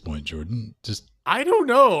at this point, Jordan? Just I don't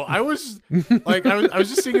know. I was like, I was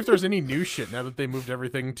just seeing if there's any new shit now that they moved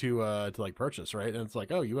everything to like purchase, right? And it's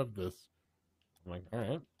like, oh, you have this. I'm like, all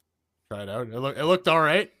right, try it out. It looked all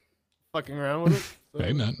right. Fucking around with it. So.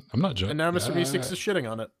 hey man, I'm not joking. And now Mr. V6 is shitting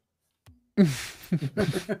on it.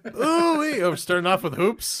 Ooh, wait, I'm starting off with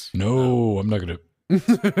hoops. No, I'm not gonna.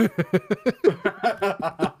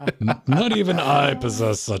 Not even I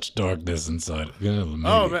possess such darkness inside. Yeah, maybe.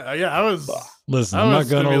 Oh man, yeah, I was. Listen, I I'm not was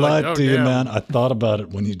gonna gonna be lie like, oh, to you, damn. man. I thought about it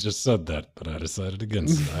when you just said that, but I decided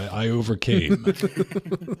against it. I overcame.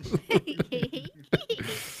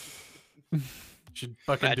 Should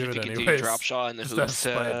fucking imagine do if it you could do anyways. drop shot in the Just have hoops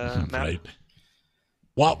spite. map. Right.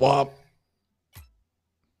 Wop wop.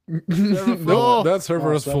 No, that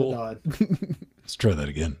server is so full. died. Let's try that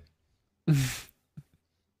again.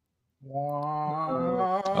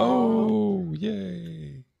 Wow. Oh,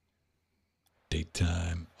 yay.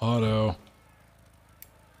 Daytime auto.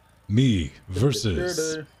 Me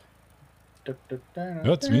versus. Oh,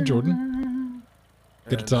 it's me, Jordan.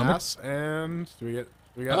 Get And Atomic. Ass, and do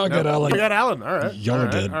we got? I got Alan. We got Alan. All right. Y'all all are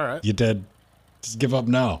right, dead. All right. You're dead. Just give up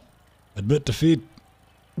now. Admit defeat.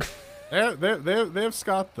 Yeah, they have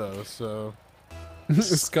Scott though, so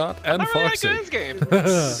Scott and I really like Foxy. this game.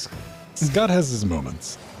 Scott has his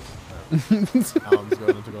moments. Alan's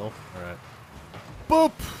going into goal. All right.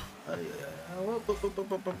 Boop.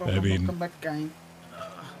 I mean- Come back again.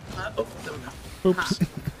 Oops.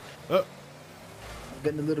 Oh,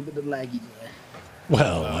 Getting a little bit of laggy there.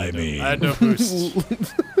 Well, I mean. I had no boost.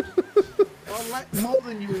 Well, like, more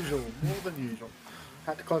than usual. More than usual.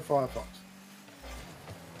 Had to close Firefox.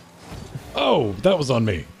 Oh, that was on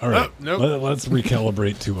me. All right. Oh, nope. Let's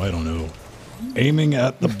recalibrate to, I don't know, aiming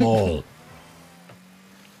at the ball.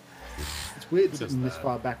 It's weird sitting this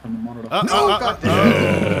far back from the monitor.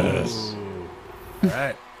 Yes. All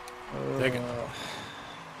right. Take it.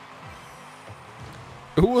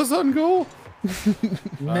 Who was on goal?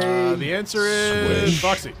 The answer is Swish.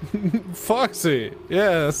 Foxy. Foxy.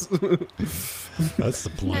 Yes. That's the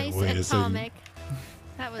polite Nice way to say it. atomic.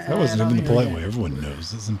 That was That wasn't even the polite Yeah. way. Everyone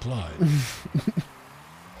knows it's implied.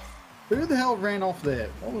 Who the hell ran off there?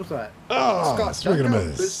 What was that? Oh, Scott, swing don't and a go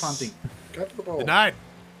miss. fist punting. Go for the ball. Denied.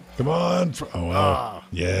 Come on. Oh, wow. Ah.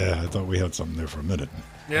 Yeah, I thought we had something there for a minute.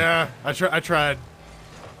 Yeah, I tried.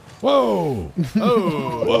 Whoa.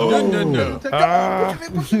 Oh. Whoa. No. Push it in,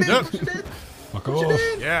 push it in, Nope. push it in. Fuck off.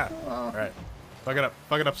 Yeah. All right. Fuck it up.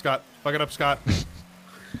 Fuck it up, Scott. Fuck it up, Scott.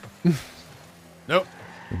 Nope.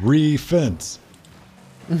 Re-fence.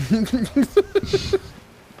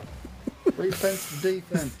 Defense,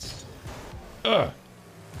 defense. No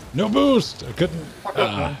boost. I couldn't.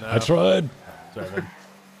 I tried. Sorry, man.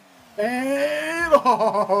 And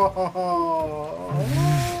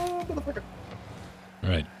motherfucker. All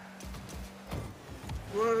right.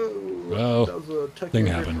 Whoa. Well, That was a Tokyo thing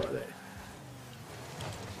drift happened. right there.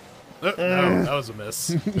 No, that was a miss.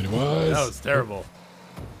 It was. That was terrible.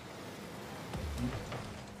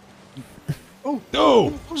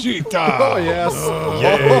 No! Cheetah! Oh, yes.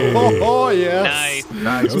 Yay! Oh, yes.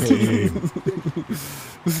 Nice. Go team.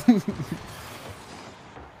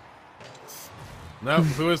 No,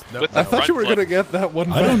 who is? No. With I the thought you were front going to get that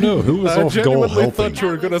one. I don't know who was I off goal genuinely helping. thought you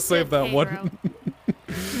were going to was save good, that one.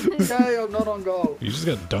 Pedro. Okay, I'm not on goal. You just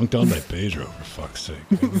got dunked on by Pedro, for fuck's sake.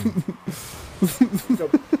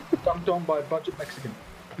 Got dunked on by a budget Mexican.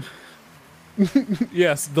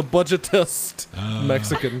 Yes, the budgetist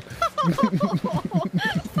Mexican.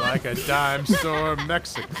 Like a dime store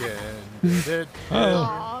Mexican. Did it?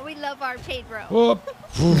 Aw, we love our Pedro. Whoop.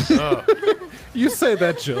 Oh. You say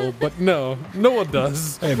that, Jill, but no one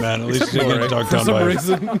does. Hey, man, at least you Sorry, get dunked for on some by...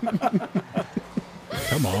 reason.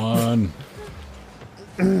 Come on.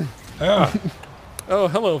 Ah, Oh,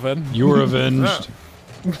 hello, Ven. you were avenged.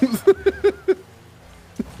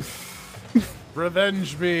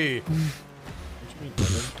 Revenge me.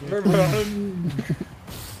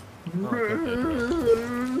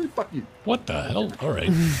 Fuck you. What the hell? All right.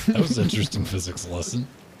 That was an interesting physics lesson.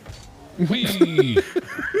 Whee!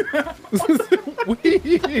 Oh,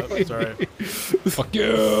 sorry. Fuck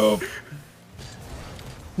you!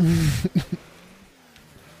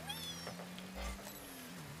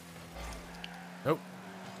 Nope.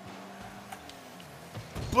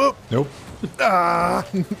 Boop. Nope.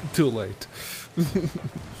 Too late.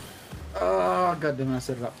 Oh, goddamn, I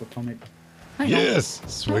set it up for Atomic. Yes!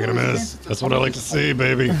 Swing and a miss. That's what I like to see,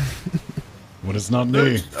 baby. When it's not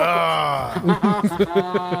me.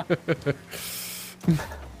 Ah.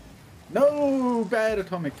 No, bad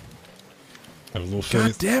Atomic. Have a little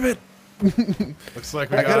God face. damn it. Looks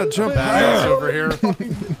like we I gotta got jump badass out. over here.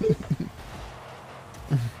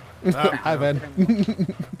 Hi, Ven.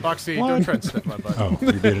 Foxy, don't try and sniff my butt. Oh,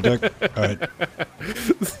 you beat a duck? All right.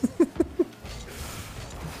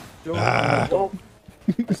 Dog.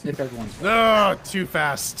 I sniff everyone's. No, too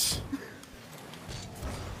fast.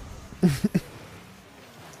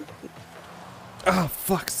 Oh,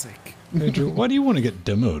 fuck's sake. Andrew, why do you want to get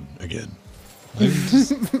demoed again? The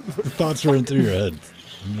thoughts run through your head.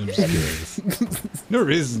 I'm just curious. No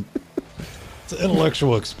reason. It's an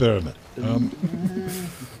intellectual experiment. It's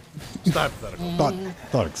not hypothetical.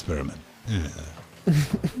 Thought experiment. Yeah.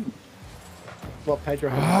 Well, Pedro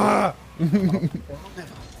has God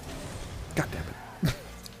damn it.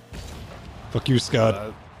 Fuck you,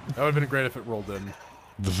 Scott. That would have been great if it rolled in.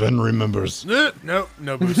 The Ven remembers. No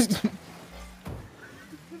boost.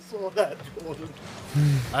 Saw that, Jordan.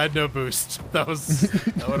 I had no boost. That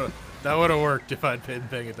would have worked if I'd been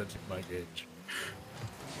paying attention to my gauge.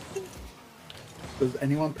 Does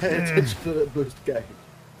anyone pay attention to the boost gauge?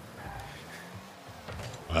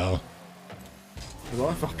 Well, Because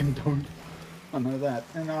I fucking don't. I know that,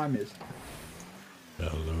 and I missed.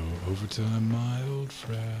 hello, overtime, my old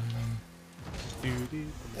friend.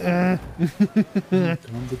 Come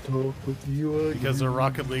to talk with you again. Because of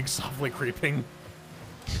Rocket League softly creeping.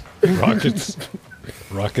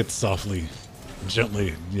 Rockets softly,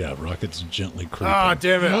 gently. Yeah, rockets gently creeping. Ah,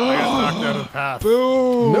 damn it! I got knocked out of the path.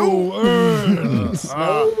 Boo! No!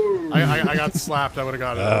 I got slapped. I would have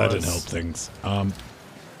got it. That didn't help things.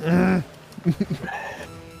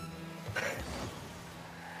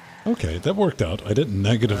 Okay, that worked out. I didn't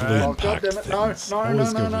negatively Oh, impact God damn it. No, things. no,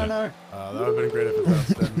 Always no, good no, with no, that. no. That would have been great if it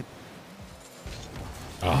bounced in.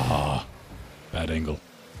 Ah, bad angle.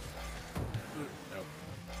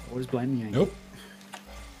 Always blame the angle. Nope.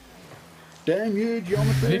 Damn you, I need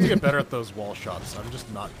geometry. to get better at those wall shots. I'm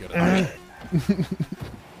just not good at it.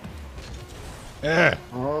 Eh,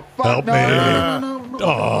 Oh, fuck. Help no, me. no.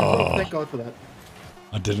 Oh. Thank God for that.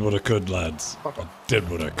 I did what I could, lads. I did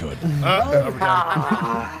what I could. We're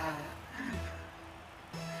done.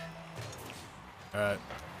 Alright.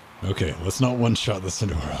 Okay, let's not one-shot this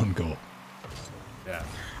into our own goal. Yeah.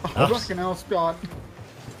 Oh, fucking hell, Scott.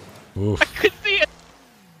 Oof. Could see it.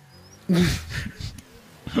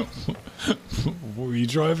 Were you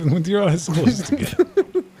driving with your eyes closed together?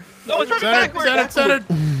 No, it's running backwards. Centered.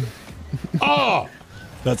 Oh!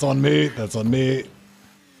 That's on me. That's on me.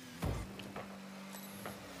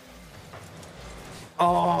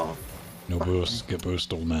 Oh, No boost. Get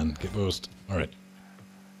boost, old man. Get boost. All right.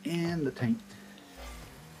 and the tank.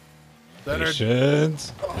 Centered.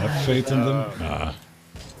 Patience. Have faith in them. Ah.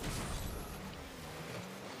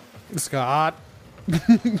 Scott.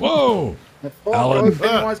 Whoa! Oh, Alan. go,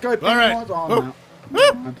 Pennywise, go, Alright. Pennywise. Oh,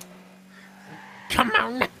 no. Come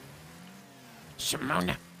on.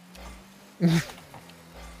 Shimona.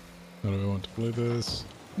 How do I want to play this?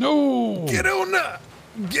 No! Get on that.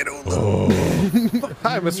 Get on that. Oh.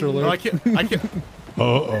 Hi, Mr. No, I Luke. can't.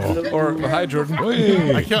 Uh-oh. Or hi, Jordan.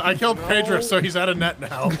 Hey! I killed Pedro, so he's out of net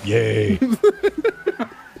now. Yay.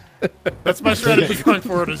 That's my strategy going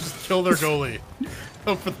forward, is just kill their goalie.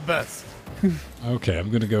 Hope for the best. Okay, I'm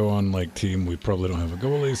gonna go on, like, team. We probably don't have a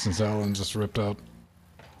goalie since Alan just ripped out.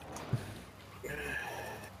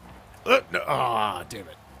 No. Ah, damn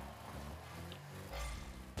it.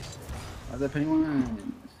 Are there Pennywise?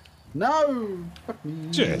 No! Fuck me.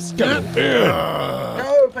 Just go there.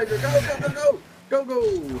 Go, Pedro,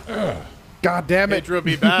 go. God damn it. Pedro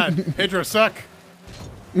be bad. Pedro suck.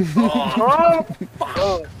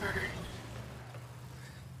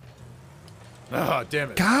 Oh,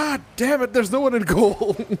 damn it. God damn it. There's no one in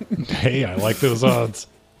goal. Hey, I like those odds.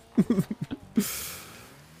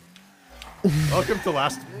 Welcome to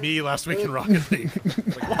last week in Rocket League.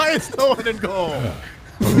 Like, why is no one in goal?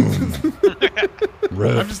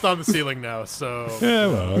 Rip. I'm just on the ceiling now, so Yeah,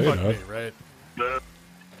 well, you fuck know. me, right?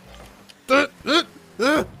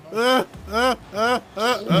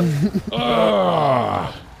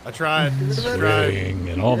 Ah! I tried. Ring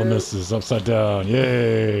and all the misses upside down.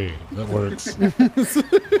 Yay! That works.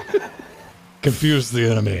 Confuse the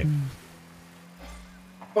enemy.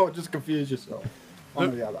 Oh, just confuse yourself. One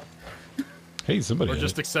or the other. Hey, somebody. Or had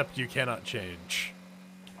just it. accept you cannot change.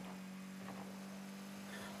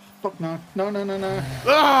 Fuck no. No.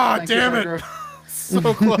 Ah, Thank you, damn Pedro. it!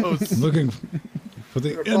 So close. Looking for the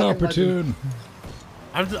You're a fucking inopportune.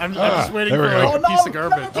 I'm just waiting there for we go. like a piece of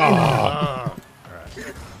garbage. Ah.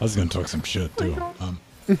 I was gonna talk some shit too. I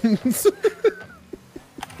don't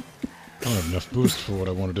have enough boost for what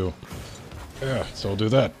I want to do. Yeah, so I'll do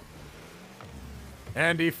that.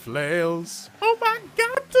 And he flails. Oh my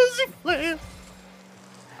God, does he flail?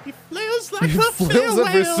 He flails like a Flails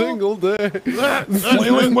every whale. single day.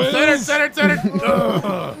 Flailing whales. Center.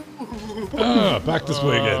 Back this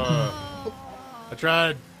way again. I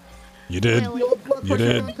tried. You did. Really? Your blood You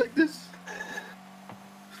pressure did. don't take this.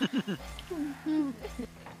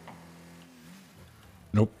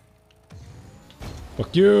 Nope.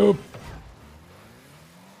 Fuck you.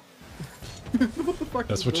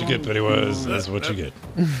 That's what you get, Pennywise. That's what you get.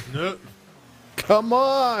 No. Come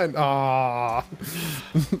on. Ah. All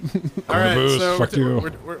right, boost, so fuck you.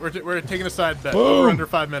 we're taking a side bet. Boom. We're under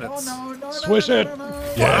 5 minutes. No. Swish it.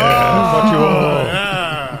 No. Yeah. Fuck you all.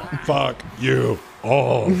 Yeah. Fuck you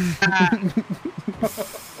all.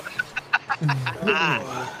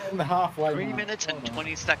 In the halfway 3 mark. minutes and Hold on.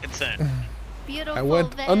 20 seconds in. beautiful. I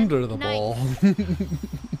went Ven- under the night. ball.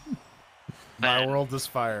 My Then- world is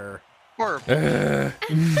fire. Horrible. That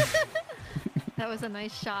was a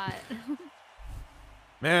nice shot.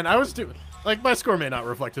 Man, I was doing like my score may not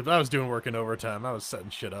reflect it, but I was doing work in overtime. I was setting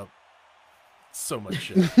shit up. So much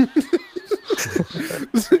shit.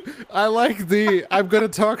 I like the I'm gonna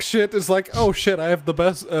talk shit. It's like, oh shit, I have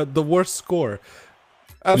the worst score.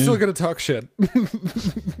 I'm still gonna talk shit.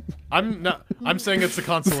 I'm saying it's a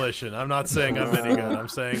consolation. I'm not saying I'm any good. I'm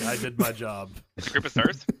saying I did my job. Group of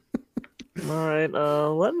stars. Alright,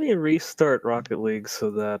 let me restart Rocket League so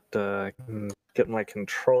that I can get my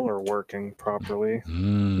controller working properly.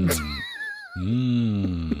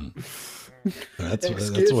 That's what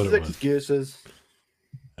Excuses, it was. excuses.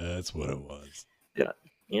 That's what it was.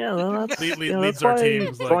 Yeah, well, that's, Leads that's our why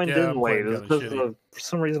teams I like, joined yeah, in I'm late. playing It's kinda because for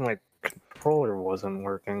some reason my controller wasn't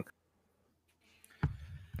working.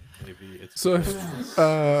 Maybe it's So if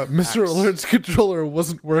Mr. Alert's controller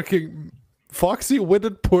wasn't working, Foxy, we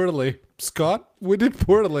did poorly. Scott, we did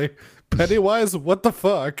poorly. Pennywise, what the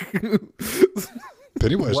fuck?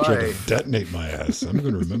 Pennywise tried to Why? detonate my ass. I'm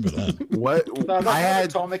going to remember that. What? No, I had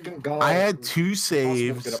Atomic and goal. I had 2 Oscar's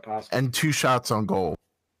saves gonna pass. and 2 shots on goal.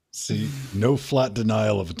 See, no flat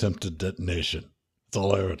denial of attempted detonation. That's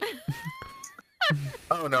all I heard.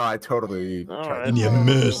 Oh no, I totally All tried. right. And you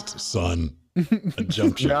missed, son. A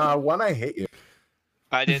jump shot. Nah, one I hit you.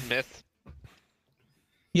 I did miss.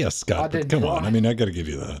 Yes, I Scott, but did come on. try. I mean, I got to give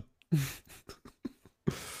you that.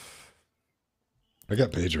 I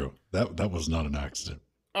got Pedro. That was not an accident.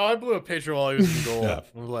 Oh, I blew a Pedro while he was in goal. Yeah.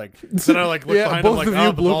 I was like, then I like looked Yeah, behind him both like, of you oh,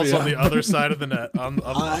 the blew ball's me on the up. other side of the net. On the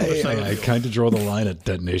other side of the I goal. kind of draw the line at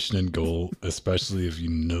detonation and goal, especially if you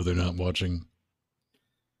know they're not watching.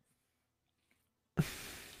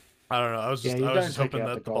 I don't know. I was Yeah, just, you I was don't just take hoping out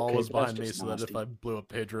that the the ball was goalkeeper. That's behind me just so that if nasty. I blew up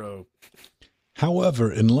Pedro.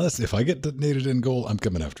 However, if I get detonated in goal, I'm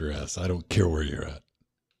coming after your ass. I don't care where you're at.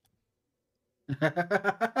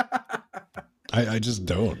 I just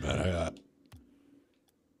don't, man.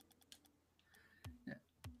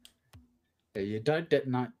 Yeah, you don't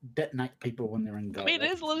detonate people when they're in goal. I mean,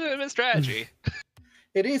 it is a legitimate strategy.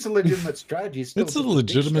 It is a legitimate strategy. It's, still It's a just big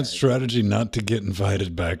legitimate strategy not to get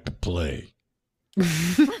invited back to play.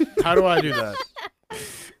 How do I do that?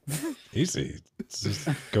 Easy. It's just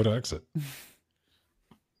go to exit.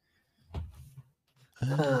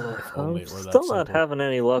 only I'm it were that still not simple. having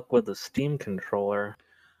any luck with the Steam controller.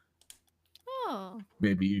 Oh.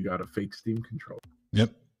 Maybe you got a fake Steam controller.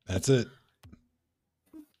 Yep, that's it.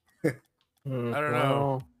 I don't know.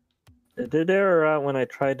 Well, it did error out when I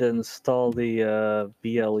tried to install the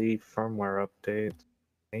BLE firmware update.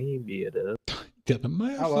 Maybe it is. Get the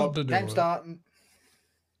math Oh well, up to do game it. starting.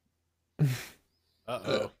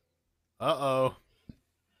 Uh-oh. Uh-oh.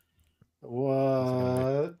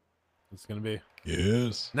 What? It's going to be.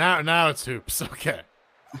 Yes. Now it's hoops. Okay.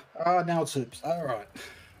 Oh, now it's hoops. All right.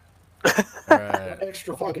 All right.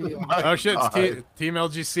 Extra fucking. Oh, shit. It's God. Team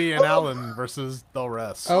LGC and Allen versus the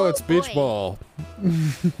rest. Oh, it's beach boy. ball.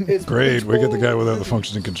 It's Great. We get the guy baseball. without the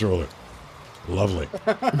functioning controller. Lovely.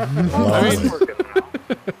 I mean,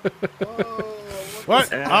 What?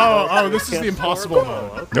 Oh, this is the impossible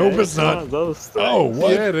mode. Okay, Nope, it's one not. of those things. Oh,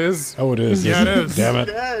 what? yeah, it is. Oh, it is. Yeah, it isn't is. Damn it.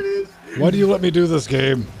 Yeah, it is. Why do you let me do this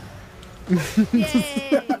game?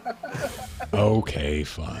 Yay! Okay,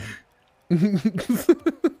 fine.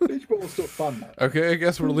 Beach ball is still fun though. Okay, I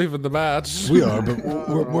guess we're leaving the match. We are, but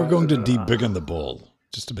we're going to debiggen the ball.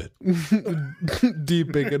 Just a bit.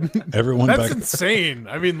 Deep biggin. Everyone That's back. insane.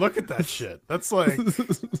 I mean, look at that shit. That's like,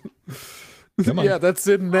 Come on. Yeah, that's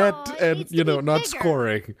in net Oh, it and, needs to you know, be not bigger.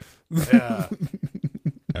 scoring. yeah.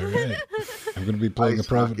 All right. I'm going to be playing Ice a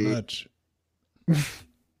private hockey. match.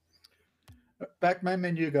 Back my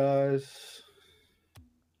menu, guys.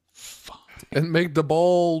 And make the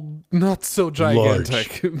ball not so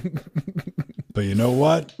gigantic. But you know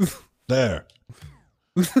what? There.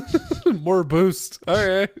 More boost.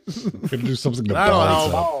 Alright. I'm going to do something to That'll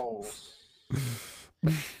balance help. out. Balls.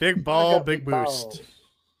 Big I ball, got big balls. boost.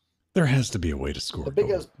 There has to be a way to score. The a goal.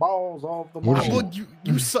 biggest balls of the What ball.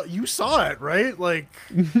 if Well, you saw it, right? Like,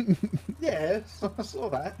 Yes, I saw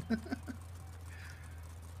that.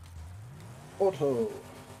 Auto.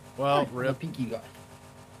 well, The rip. pinky guy.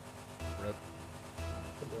 Rip.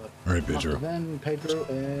 All right, Pedro. Then Pedro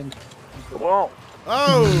and. Whoa!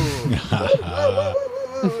 Oh!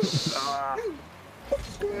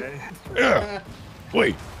 Yeah.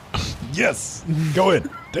 Wait. Yes. Go in.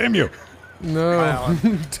 Damn you. No.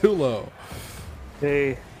 Too low.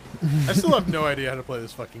 Hey, I still have no idea how to play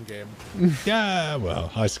this fucking game. Yeah, well,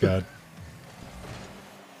 hi, Scott.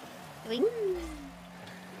 Wing.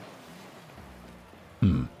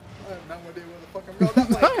 Hmm. I have no idea where the fucking go that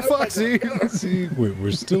way. Hi, Foxy. See,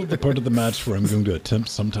 we're still the part of the match where I'm going to attempt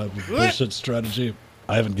some type of bullshit strategy.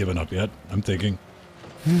 I haven't given up yet. I'm thinking.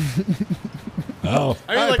 Oh,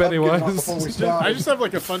 I mean, like, Pennywise. I just have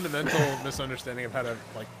like a fundamental misunderstanding of how to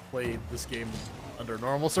like play this game under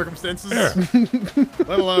normal circumstances,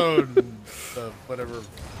 let alone the whatever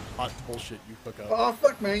hot bullshit you cook up. Oh,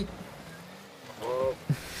 fuck me.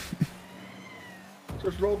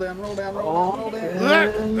 Just roll down, roll down, roll down.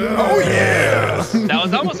 Oh yeah! That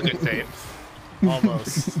was almost a good save.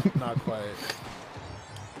 Almost, not quite.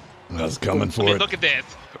 I was coming for I mean, it. look at this.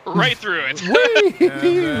 Right through it.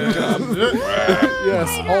 Yes,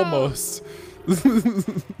 almost.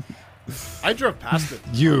 I drove past it.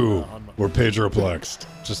 You were Pedroplexed.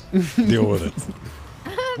 Just deal with it.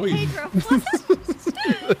 Pedro.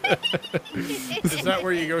 Is that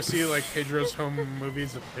where you go see like Pedro's home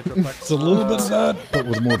movies of Pedroplex? It's a little bit of that, but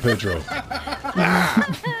with more Pedro.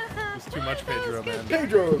 It's too much Pedro, man.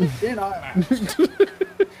 Pedro in IMAX.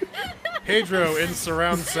 Pedro in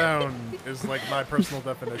surround sound is like my personal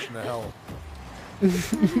definition of hell.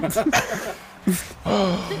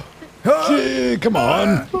 Hey, come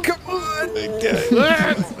on. Come on.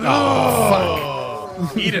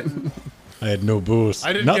 Oh, Eat it. I had no boost.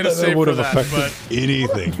 I didn't Not get a that save would for have that, affected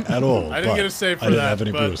anything at all. I didn't get a save for I didn't that, have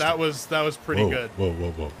any but boost. that was pretty good. Whoa,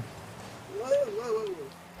 whoa, whoa.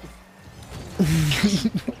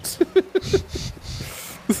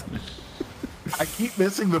 I keep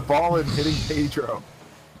missing the ball and hitting Pedro.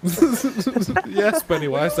 Yes,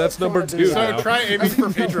 Pennywise, that's number 2 So now. try aiming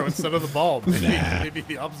for Pedro instead of the ball. Maybe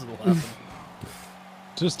the opposite will happen.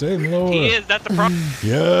 Just aim lower. He is. That's the problem.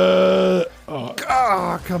 Yeah.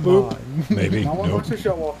 Come on. Maybe. No one Nope. wants to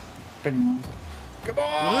show off. Come on,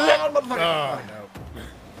 Oh motherfucker. no.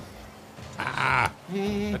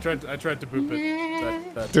 I tried to boop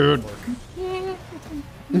it. That Dude. didn't work.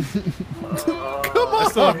 Come on! I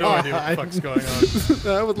still have no idea what the fuck's going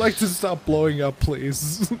on. I would like to stop blowing up,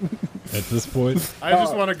 please. At this point, I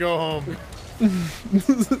just want to go home.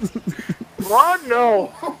 Run,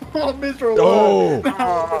 no. Oh, Mr. oh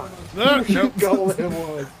Nope. Goal it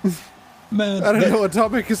was. man, I don't know.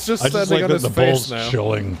 Atomic is just I just standing like on that his the face ball's now.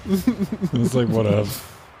 chilling. It's like whatever.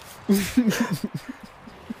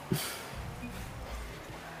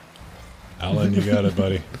 Alan, you got it,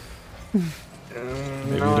 buddy. Maybe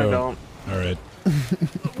No, I don't. All right.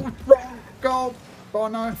 Wrong. Goal. Oh,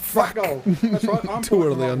 no. Fuck. Goal. That's right. I'm Too talking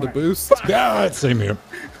early wrong on the way. boost. Yeah, same here.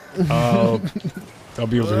 I'll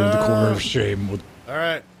be over here in the corner of shame with All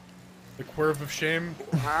right. The Quirv of Shame.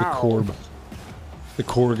 the Corb. The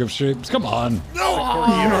Korg of shapes. Come on.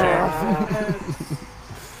 Corgi of Shame.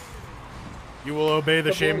 You will obey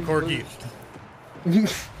the Shame Corgi.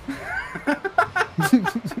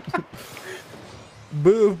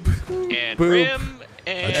 Boop. And Boop. rim.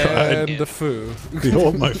 And, tried. And the foo.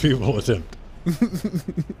 Behold my feeble attempt.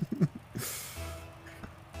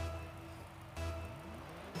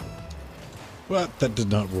 What? That did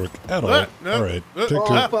not work at all. No. All right. Take Oh,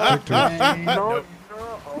 two. fuck, Take two. man. Nope.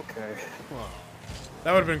 Okay.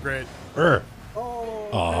 That would have been great. Oh,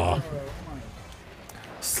 Aw. Pedro.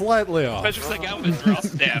 Slightly off. Especially like out with his draw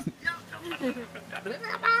step.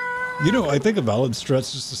 You know, I think a valid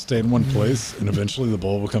stretch is to stay in one place, and eventually the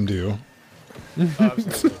ball will come to you.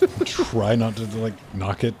 Absolutely. Try not to like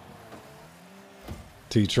knock it.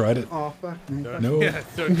 Till you tried it. Oh, fuck me. No. Yeah,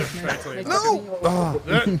 don't translate. No.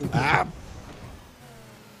 Ah.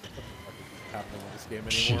 Happening in this game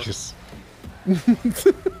anymore. Jeez.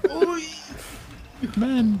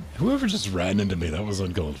 Man, whoever just ran into me, that was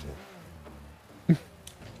uncalled for.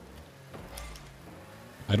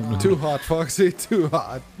 I don't know. Too hot, Foxy. Too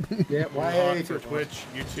hot. Yeah, Hot way for too Twitch,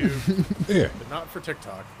 YouTube, Yeah. but not for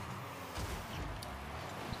TikTok.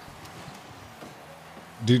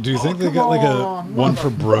 Do you think they come got like a on, one for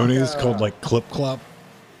bronies motherfucker. called like Clip Clop?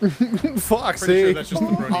 Foxy. Pretty sure that's just the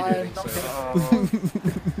brony I'm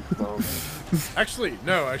dating. So. Actually,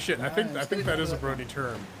 no. I think that is a brony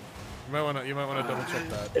term. You might want to double check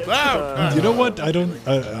that. Wow. You know what?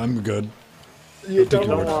 I'm good. You take don't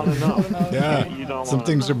your word. want to know. Yeah. You don't Some wanna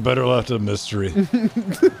things know. are better left a mystery.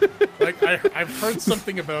 Like I've heard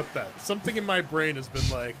something about that. Something in my brain has been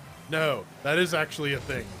like, no, that is actually a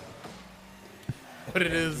thing. But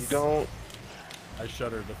it is. You don't. I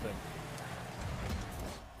shudder to think.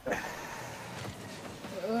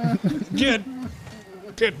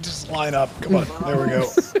 Get just line up. Come on. There we go.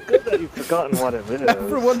 It's good that you've forgotten what it is.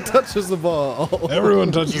 Everyone touches the ball.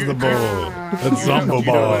 Everyone touches the ball. That's Zombo you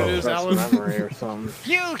know what it ball. is, That's Alan? memory or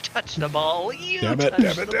something. You touch the ball. You Damn it, touch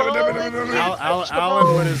damn it, the damn it, ball. damn it, damn it, you damn it. touch the Alan,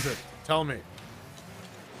 ball. what is it? Tell me.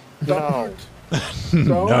 No.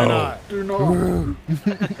 No. not? Do not.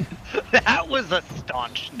 That was a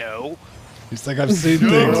staunch no. He's like, I've seen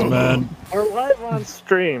things, man. We're live on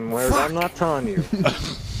stream. I'm not telling you.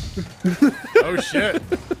 Oh shit!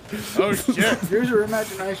 Oh shit! Use your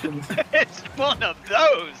imagination. It's one of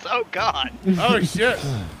those. Oh God. Oh shit!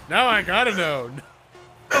 Now I gotta know.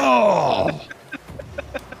 Oh!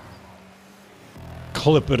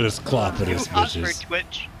 Clippitus, cloppitus, You hot for bitches.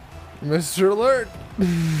 Twitch. Mr. Alert.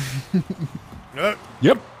 Yep.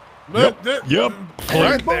 Yep. Yep.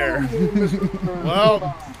 Right there.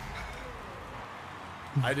 Well,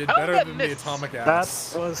 I did better than the atomic That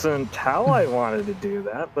ass. wasn't how I wanted to do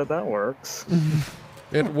that, but that works.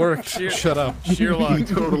 It worked. Shut up. Sheer luck.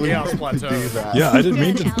 Totally Chaos wanted to plateau. do that. Yeah, I didn't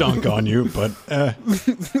mean to dunk on you, but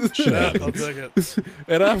shit Yeah, I'll happens. take it.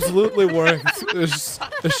 It absolutely worked. It's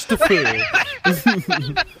a fool.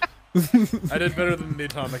 I did better than the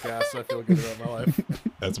atomic ass. I feel good about my life.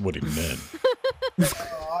 That's what he meant.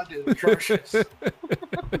 Oh, I did atrocious.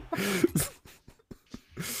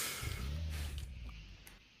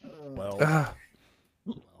 Well,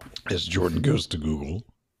 As Jordan goes to Google.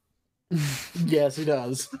 Yes, he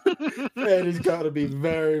does. And he's got to be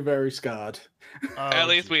very, very scarred. At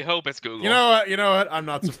least we hope it's Google. You know what? You know what? I'm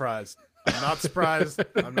not surprised. I'm not surprised.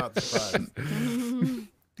 I'm not surprised.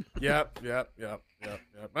 Yep.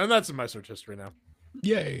 And that's in my search history now.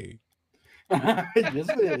 Yay. Yes,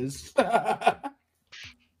 it is. I'm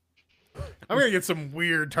gonna get some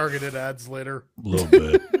weird targeted ads later. A little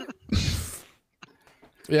bit.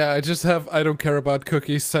 Yeah, I don't care about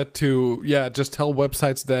cookies set to, just tell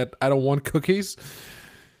websites that I don't want cookies.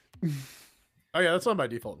 Oh yeah, that's on by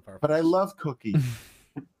default in Firefox. But I love cookies.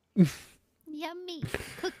 Yummy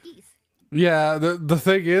cookies. Yeah, the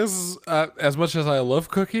thing is, as much as I love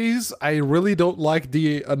cookies, I really don't like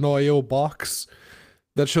the Annoyo box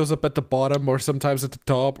that shows up at the bottom or sometimes at the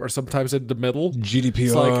top or sometimes in the middle. GDPR.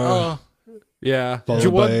 It's like, oh, yeah. Do Followed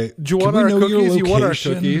you want, by, do you "Can want we our know your cookies? You want our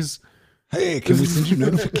location?" cookies? Hey, can we send you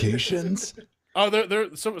notifications? Oh,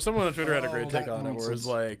 someone on Twitter had a great take on it, where it's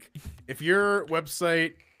like, if your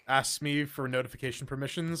website asks me for notification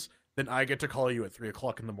permissions, then I get to call you at 3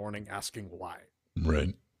 o'clock in the morning asking why.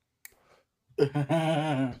 Right.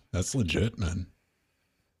 That's legit, man.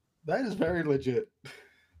 That is very legit.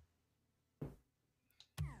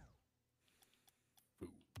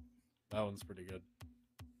 That one's pretty good.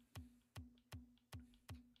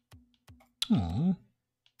 Aww.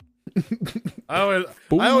 I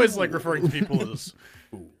always like referring to people as.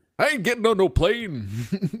 Ooh. I ain't getting on no plane.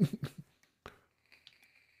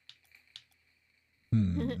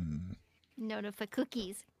 Notify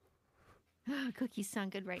cookies. Cookies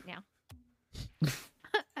sound good right now.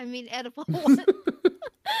 I mean, edible ones.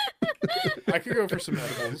 I could go for some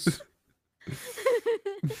edibles.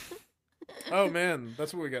 Oh man,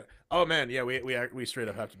 that's what we got. Oh man, yeah, we straight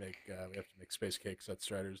up have to make space cakes at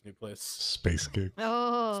Strider's new place. Space cake.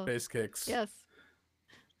 Oh. Space cakes. Yes.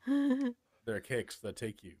 They're cakes that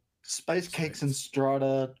take you. Space cakes and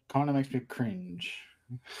Strata kind of makes me cringe.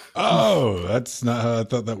 Oh, that's not how I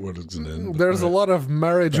thought that word was in. There's a lot of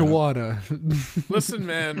marijuana. Listen,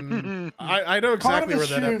 man, I know exactly where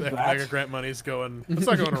that Mega Grant money's going. It's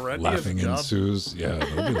not going to rent. Laughing He has a job. ensues. Yeah,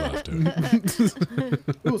 there'll be laughter.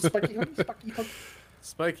 Ooh, spiky hooky,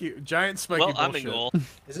 spiky hooky. Giant spiky Well, I'm bullshit. in goal.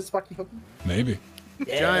 Is it spiky hooky? Maybe.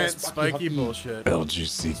 Yeah, Giant spiky hooky. bullshit.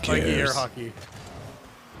 LGC Spiky air cares. hockey.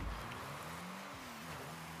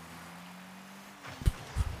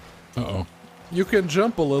 Uh-oh. You can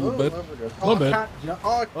jump a little bit. A little bit. A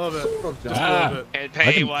little bit. Sort of Just jump. a little bit. And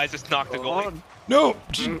Pennywise just knocked the goalie. No!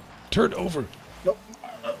 Turn over. Nope.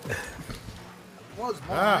 Was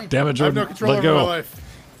Ah, mine. Damn it, I have Jordan. no control Let over my go. life.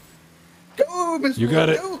 Go, Mr. You got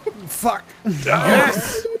it. Go. Fuck.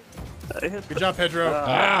 Yes! I hit Good job, Pedro.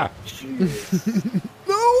 Ah! Jeez.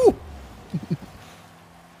 No!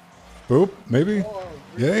 Boop, maybe?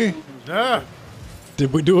 Yay? Ah.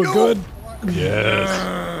 Did we do it good? Yes.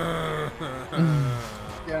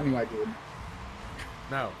 Yeah, I knew I did.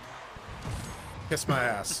 No. Kiss my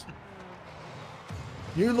ass.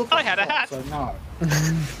 You look. I had a hat. So no.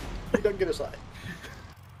 You don't get a say.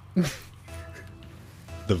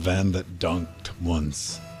 The van that dunked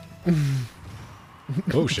once.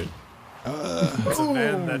 Oh shit. It's a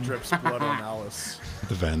man that drips blood on Alice.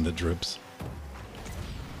 The van that drips.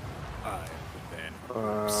 I am the van who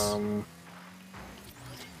drips.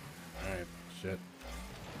 Alright, shit.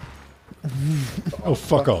 Oh,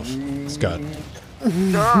 fuck off, Scott.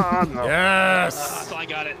 No. Yes! So I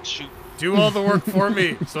got it. Shoot. Do all the work for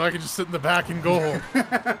me so I can just sit in the back and goal.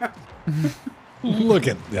 Look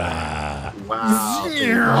at Wow.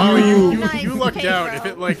 Oh, Nice you lucked out. Pedro. If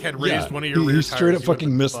it like had raised one of your rear he straight tires, up you would've fucking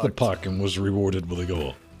been missed the fucked. puck and was rewarded with a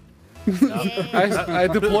goal. I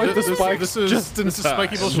deployed the spikes This is just in time.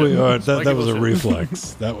 spiky bullshit. Sweetheart, that Spiky was a bullshit.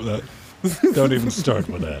 reflex. That don't even start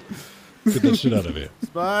with that. Get that shit out of here.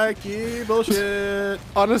 Spiky bullshit.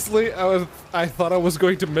 Honestly, I thought I was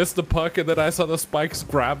going to miss the puck, and then I saw the spikes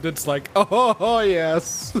grabbed. It's like, oh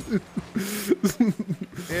yes.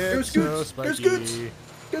 It's so spiky.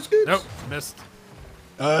 Goes good. Nope, missed.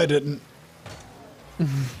 I didn't.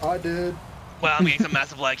 I did. Wow, I'm getting some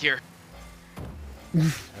massive lag here.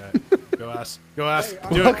 Alright, go ass. Go ass. Hey,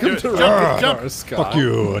 Do it. Welcome Do it. to Jump. Rockstar, Scott. Fuck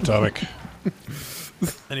you, Atomic.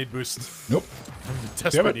 I need boost. Nope.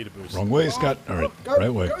 Test Damn I it. need a boost. Wrong way, Scott. All right, Go,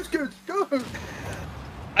 right way. Goes good. Go.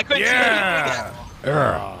 I couldn't Yeah.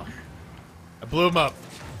 Arr. I blew him up.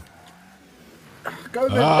 Go.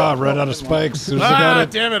 Ah, ran out of spikes. As soon as I Ah, got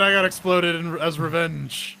it. damn it! I got exploded as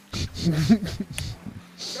revenge. Go,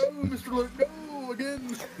 Mr. Luke. Go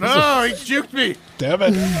again. No, he juked me. Damn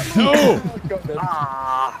it. No.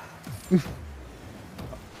 Ah.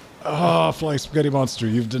 Ah, flying spaghetti monster,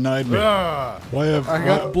 you've denied me. Ah. Why have I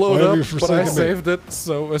got blown why have you up, but I forsaken me? saved it,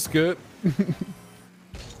 so it's good.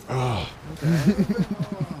 Ah,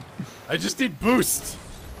 I just need boost.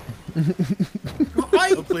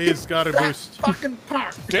 Oh, please, got a boost. Fucking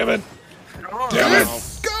park. damn it. Damn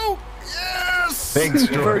it. Go. Yes. Thanks,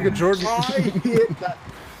 Very good, Jordan. Jordan. I hit that.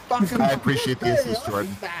 Fucking. I appreciate the assist,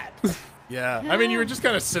 Jordan. That. Yeah, I mean, you were just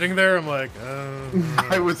kind of sitting there. I'm like,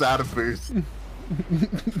 I was out of boost.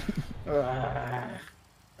 all right,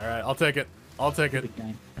 I'll take it. I'll take it.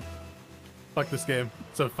 Game. Fuck this game.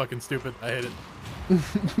 It's so fucking stupid. I hate it.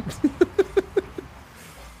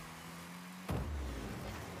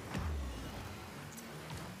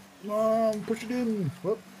 Come on, push it in.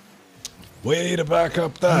 Whoop. Way to back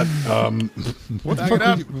up that. What the Back fuck it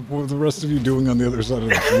up. what are the rest of you doing on the other side of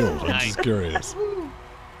the field? I'm just curious.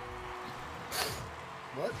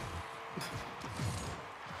 What?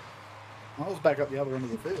 I was back up the other end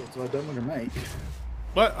of the field, so I don't look at me.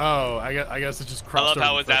 What? Oh, I guess it just I crossed love over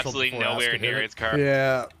how the it's threshold absolutely before Ash nowhere could hit near it. his car.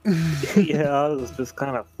 Yeah. Yeah, I was just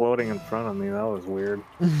kind of floating in front of me. That was weird.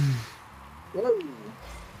 Whoa.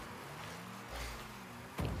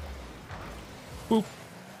 Boop.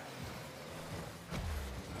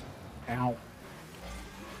 Ow.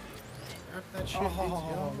 That shit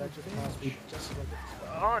Oh, that just passed me just like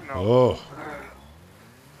Oh no. Oh,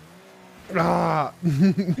 Ah.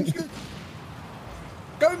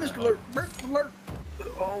 Go, Mr. Alert! Mr. Alert!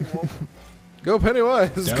 Go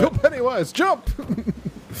Pennywise. Damn Go it. Pennywise. Jump.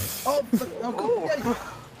 Oh, God.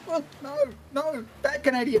 Oh, no, bad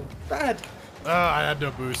Canadian, bad. I had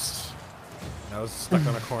no boost. I was stuck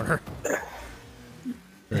on a corner. all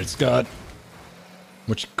right, Scott.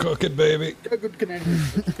 What you cooking, baby? Go, good Canadian.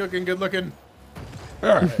 Cooking, good looking.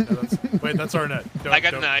 Arr. Wait, that's our net. Don't, I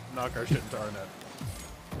got don't nine. knock our shit into our net.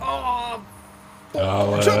 Oh,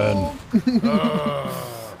 Alan.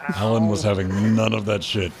 Oh, Alan was having none of that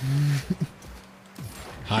shit.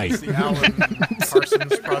 Hi. the Alan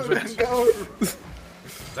Parsons project. go.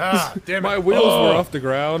 Ah, damn it. My wheels were off the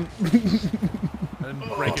ground. And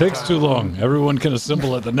break It takes too long. Everyone can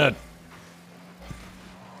assemble at the net.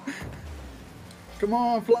 Come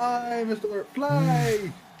on, fly, Mr. Alert,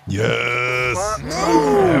 fly. Yes.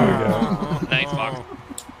 Nice, Fox.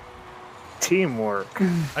 Teamwork.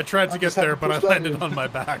 I tried to get just had there, to but I push that landed in. on my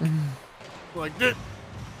back. Like, dude.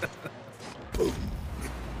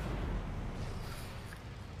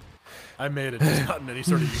 I made it, just not in any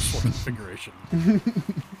sort of useful configuration.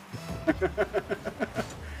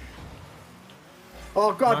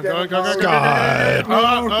 Oh, God, Go, go, go, go, go, God.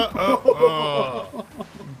 Oh.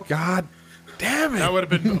 God damn That it. would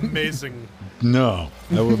have been amazing. No,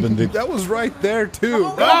 that would have been the That was right there too.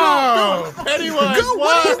 Oh, Pennywise!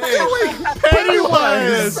 Why?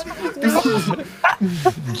 Pennywise!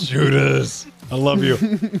 Judas. I love you.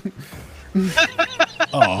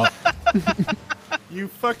 Aw. You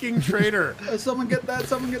fucking traitor! Someone get that,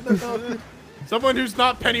 dog. Someone who's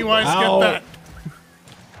not Pennywise, Ow. get that!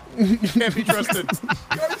 You can't be trusted. Go,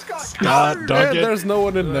 Scott. God, And dog it. there's no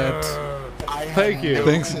one in net. Thank you.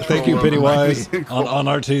 Thank you, Pennywise, on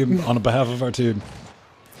our team, on behalf of our team.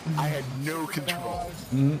 I had no control.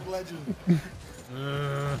 Legend.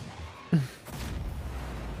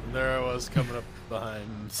 There I was coming up behind.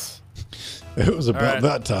 It was about Alright.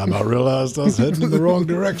 that time I realized I was heading in the wrong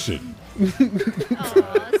direction.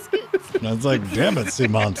 Aw, Scoot. And I was like, damn it, Sea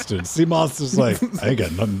Monster. Sea Monster's like, I ain't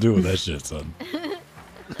got nothing to do with that shit, son.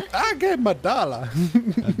 I gave him $1.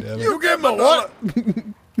 God damn it. You give him a what?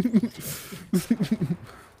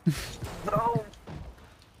 No.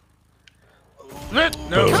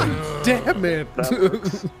 man. That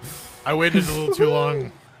works. I waited a little too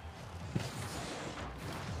long.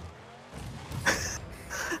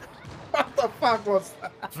 What the fuck was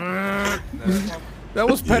that? That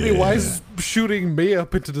was Pennywise shooting me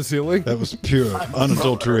up into the ceiling. That was pure,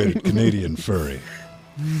 unadulterated Canadian furry.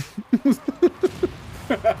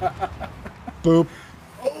 Boop.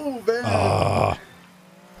 Oh, man. Ah.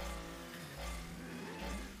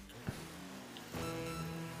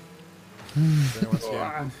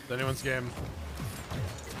 It's anyone's game.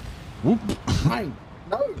 Whoop. Hey,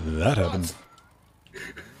 no. That happened.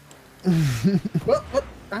 What?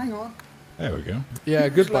 Hang on. There we go. Yeah,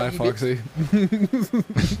 goodbye, Just like Foxy.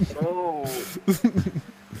 Oh.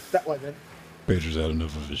 That way, then. Pager's had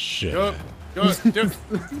enough of his shit. Do it.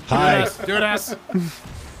 Hi. Do it, ass.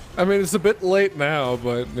 I mean, it's a bit late now,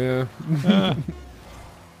 but yeah.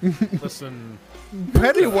 Listen.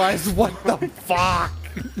 Pennywise, what the fuck?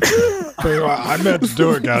 I meant to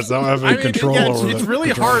do it, guys. I don't have any control over it's the really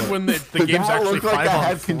controller. hard when the Did game's that actually look like 5 I on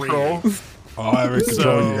had 3. control? Oh, I have any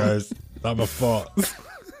control, So- you guys. Not my fault.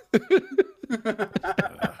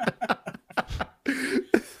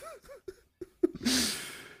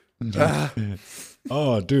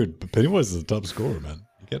 Oh, dude, but Pennywise is the top scorer, man.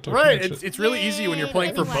 You can't talk Right, about it's, shit. it's really easy when you're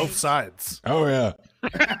playing for both Pennywise. sides. Oh yeah.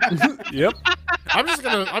 Yep. I'm just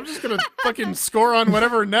gonna fucking score on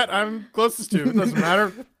whatever net I'm closest to. It doesn't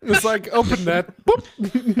matter. It's like open net.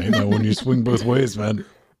 Boop. Hey man, when you swing both ways, man.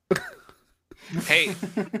 Hey,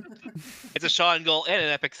 it's a shot goal and an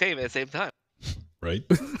epic save at the same time. Right?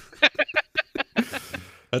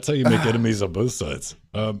 That's how you make enemies on both sides.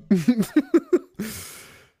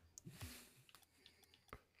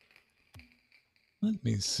 Let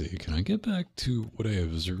me see. Can I get back to what I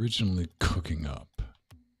was originally cooking up?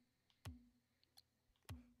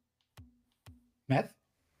 Meth?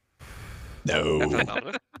 No. That's not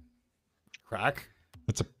ominous. Crack.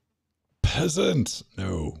 That's a peasant.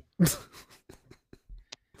 No.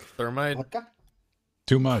 Thermite. Vodka?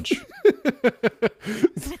 Too much.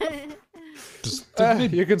 Just,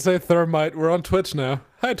 You can say thermite. We're on Twitch now.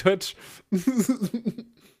 Hi, Twitch.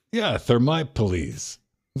 yeah, thermite police.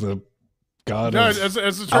 The god No, of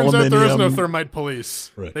as it turns out, there is no aluminium. thermite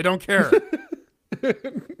police. Right. They don't care.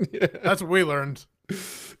 That's what we learned.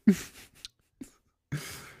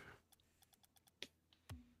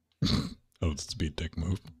 Oh, it's a speed dick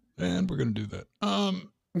move. And we're gonna do that.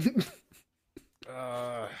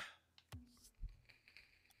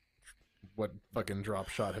 What fucking drop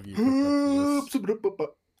shot have you picked up for this?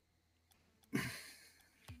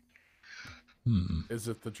 Is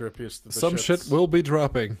it the drippiest of the Some shits? shit will be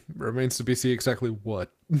dropping. Remains to be seen exactly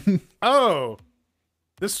what. Oh!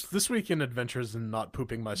 This week in adventures in not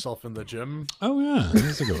pooping myself in the gym. Oh yeah,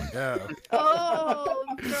 how's it going? Yeah. Oh,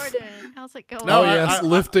 Jordan, how's it going? No, Oh I- yes,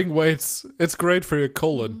 lifting weights. It's great for your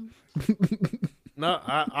colon. No,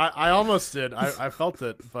 I almost did. I felt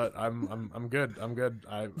it, but I'm good. I'm good.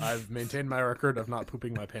 I've maintained my record of not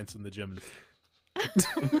pooping my pants in the gym.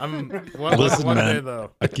 I'm one Listen, day man,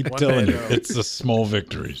 though. I keep One telling day, you, though. it's the small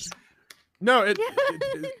victories. No,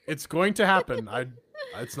 it's going to happen.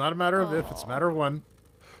 It's not a matter of if, it's a matter of when.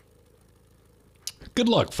 Good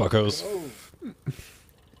luck, fuckos.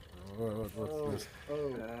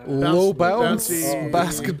 Low Bounce- bounce, bouncy.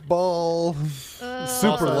 basketball, super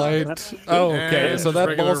Also- light. Oh, okay. And So that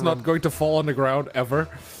regular ball's not room. going to fall on the ground ever.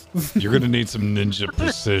 You're gonna need some ninja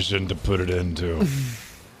precision to put it into.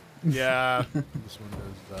 Yeah. This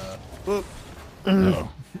one is No.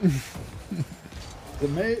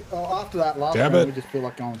 After that last Damn round, it. we just feel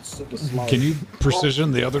like going super slow. Can you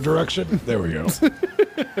precision the other direction? There we go.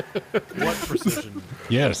 what precision?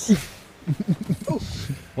 Yes.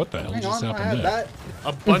 What the hell Hang just on, I happened had there? that.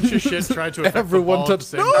 A bunch of shit tried to affect Everyone the ball at the touched-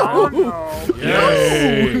 same No! time.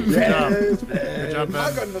 Yes. Good job. Yes, Good job, man.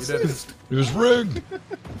 I Ben. got an You did it. assist. It was rigged.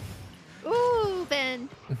 Ooh, Ben,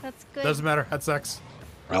 that's good. Doesn't matter. Had sex.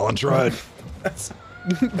 Alan tried.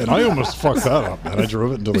 And I almost fucked that up, man. I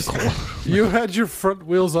drove it into the corner. You had your front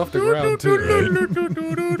wheels off the ground too.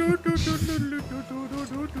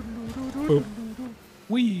 Boop.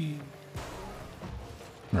 Wee.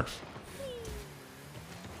 Murph.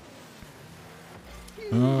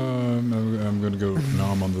 I'm gonna go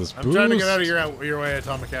nom on this. I'm trying to get boost. out of your way,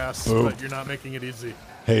 Atomic Ass, Boop. but you're not making it easy.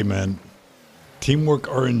 Hey, man. Teamwork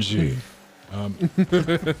RNG.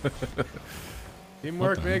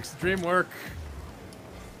 Teamwork makes the dream work.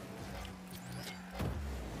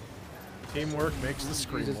 Teamwork makes the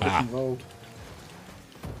screen Jesus, work. it's involved.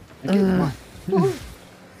 And get mine.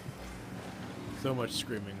 So much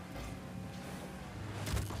screaming.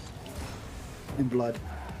 In blood.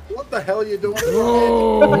 What the hell are you doing?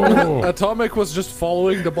 Oh. Atomic was just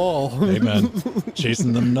following the ball. Hey, man.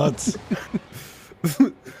 Chasing them nuts.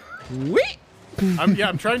 Wait.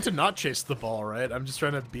 I'm trying to not chase the ball, right? I'm just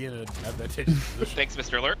trying to be in an advantageous position. Thanks,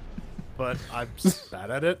 Mr. Alert. But I'm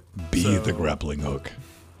bad at it. Be so- the grappling hook.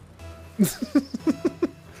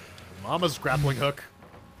 Mama's grappling hook.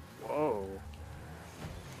 Whoa.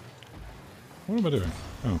 What am I doing?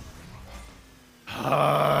 Oh.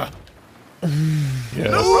 Yes.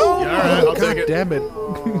 Yeah, all right, I'll take it. Damn it.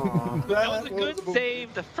 That was a good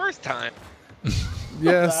save the first time.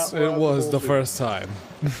 Yes, That it was the bullshit. first time.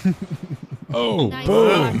 Oh, Nice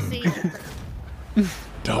boom. Foxy.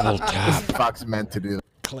 Double tap. Fox meant to do that.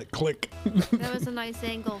 Click, click. That was a nice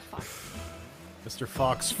angle, Fox. Mr.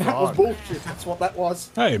 Fox That was Frog. bullshit. That's what that was.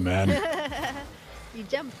 Hey, man. You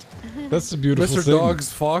jumped. That's the beautiful Mr. thing.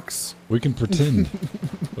 Dog's Fox. We can pretend.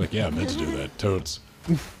 Like, yeah, I meant to do that. Toads.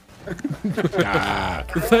 Ah.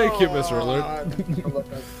 Thank you, Mr. Alert.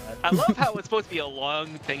 I love how it's supposed to be a long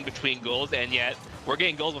thing between goals, and yet we're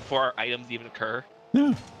getting goals before our items even occur.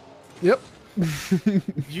 Yeah. Yep.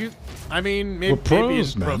 I mean, We're maybe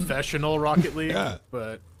pros, in man. professional Rocket League, Yeah.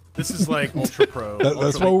 but this is like ultra pro.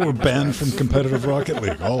 That's why we're banned from competitive Rocket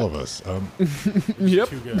League, all of us. Yep.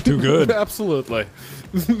 Too good. Too good. Absolutely.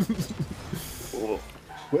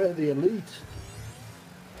 We're the elite.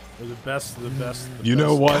 We're the best of the best. Of the You know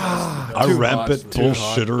best. what? Best of the Our Too rampant hot, too hot.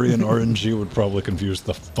 bullshittery and RNG would probably confuse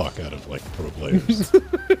the fuck out of, like, pro players.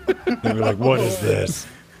 They'd be like, what is this?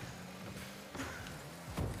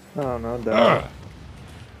 Oh, no doubt. Ah.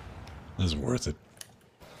 This is worth it.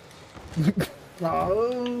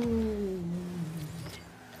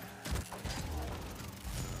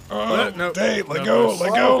 Oh, No, hey, let no, go, no.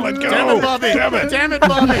 let go, let go. Damn it, Bobby! Damn it. Damn it,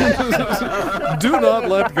 Bobby! Do not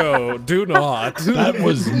let go. Do not. That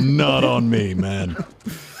was not on me, man.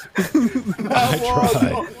 I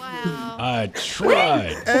tried. Wow. I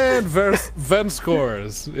tried. And Ven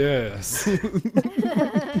scores. Yes.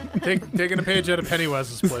 Taking a page out of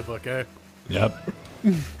Pennywise's playbook, eh? Yep.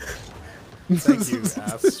 Thank you,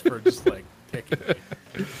 ass, for just like kicking me.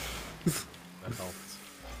 That helps.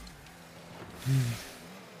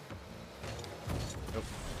 Nope.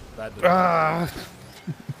 That didn't. Ah.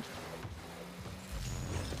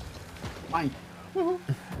 Mine.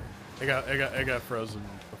 I got frozen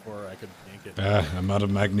before I could yank it. I'm out of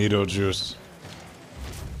Magneto juice.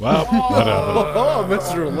 Well, whatever. Oh,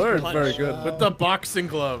 Mr. Alert. Very good. With the boxing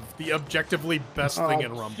glove, the objectively best thing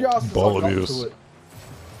in Rumble. Just as Ball I got to abuse. it.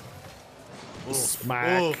 Ooh,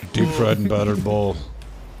 Smack. ooh, Deep ooh. fried and battered ball.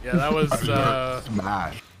 Yeah, that was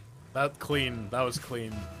Smash. that clean. That was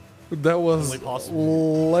clean. That was Only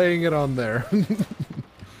possible. laying it on there.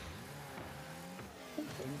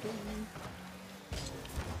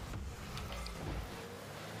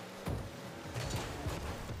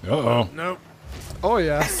 Uh-oh. Nope. Oh,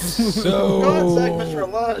 yeah. God's sake, So, Mr.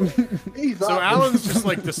 Alert. He's So up. Alan's just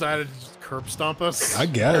like decided to just curb stomp us. I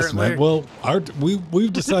guess, man. apparently. Well,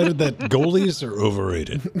 we've decided that goalies are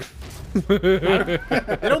overrated.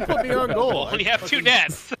 They don't put me on goal. We have two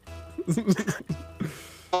nets.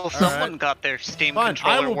 Well, someone got their Steam Fine,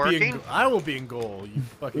 controller working. I will be in goal. You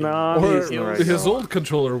fucking. No, Or he's right. his old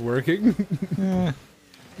controller working.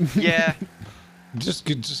 Yeah. Just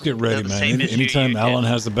get ready, the man. same issue Anytime you Alan did.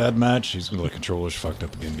 has a bad match, he's gonna like controller's fucked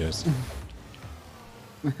up again, guys.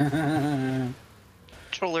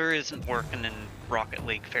 Controller isn't working in Rocket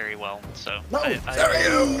League very well, so No, I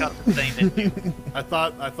got the same issue. I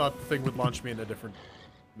thought the thing would launch me in a different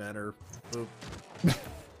manner. Oop.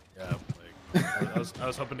 Yeah. Like, I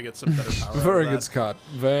was hoping to get some better power. Very out good, of Scott.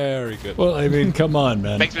 Very good. Well, I mean, come on,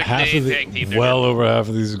 man. Thanks for Half of tag team there. well over half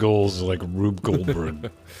of these goals are like Rube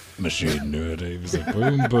Goldberg machine, dude. He was like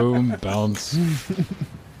boom, boom, bounce.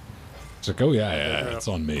 It's like, oh yeah, it's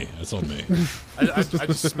on me. It's on me. I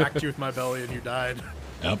just smacked you with my belly and you died.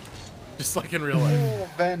 Yep. Just like in real life. Oh,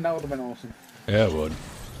 Van, that would have been awesome. Yeah, it would.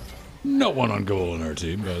 No one on goal in our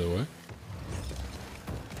team, by the way.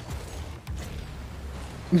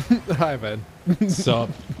 Hi, man. Sup?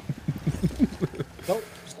 Nope,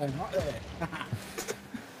 staying right there.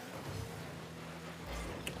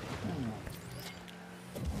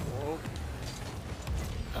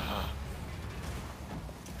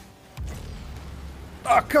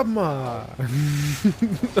 Oh, come on.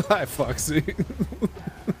 Hi, Foxy.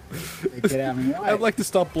 Get out of my way. I'd like to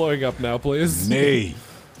stop blowing up now, please. Nay.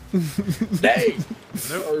 Nay!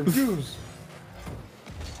 I refuse.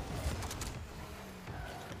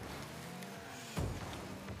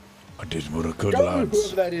 I did what I could, Go, lads.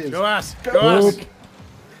 whoever that is. Go ass. Go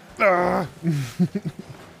ass.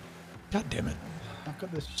 God damn it. I've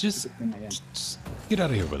got this Just- stupid thing again. Just get out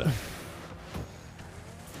of here with that.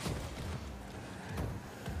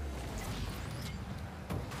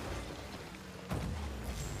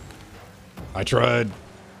 I tried.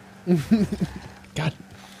 God.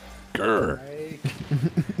 Grr.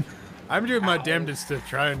 I'm doing my damnedest to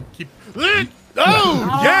try and keep.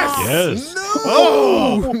 Oh yes! Yes. No!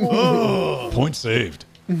 Oh! Point saved.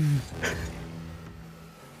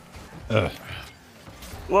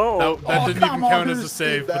 Whoa! That didn't even count as a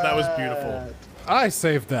save, but that was beautiful. I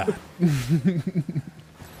saved that.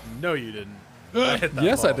 No, you didn't. I hit that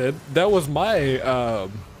Yes, ball. I did. That was my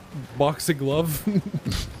boxing glove.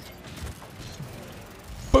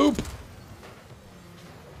 Boop.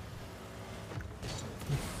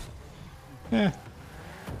 Eh.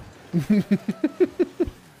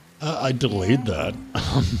 I delayed that.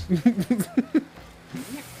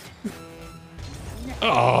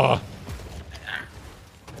 Ah.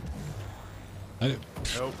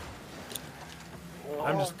 Nope.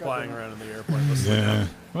 I'm just flying around in the airplane. Listening Yeah. up.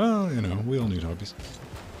 Well, you know, we all need hobbies.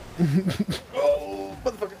 Oh,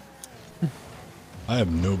 motherfucker. I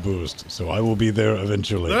have no boost, so I will be there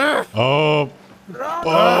eventually. Ah! Oh.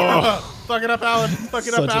 Oh. Fuck it up, Alan. Fuck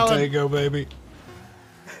it Such up, a Alan. tango, baby.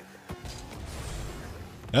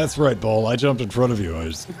 That's right, Ball. I jumped in front of you. I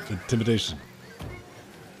was intimidation.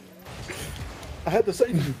 I had the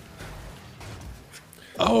same.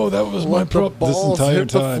 Oh, that was my Let the prop this balls entire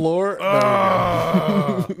hit the time. floor.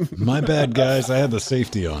 My bad, guys. I had the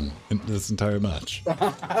safety on in this entire match.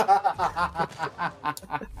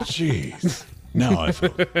 Jeez. Now I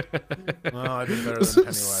feel. Well, I did better than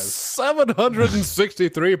Pennywise.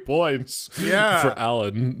 763 points. Yeah. For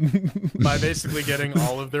Alan. By basically getting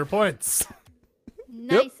all of their points.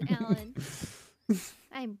 Nice, Alan.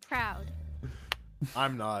 I'm proud.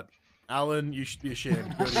 I'm not. Alan, you should be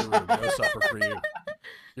ashamed. Go to your room. No supper for you.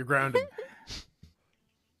 You're grounded.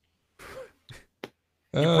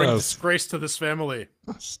 You bring disgrace to this family.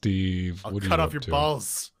 Steve, I'll what are cut you off up your to?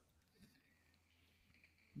 balls.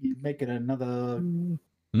 You make it another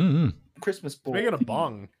Mm-hmm. Christmas ball. Make it a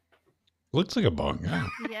bong. Looks like a bong. Yeah.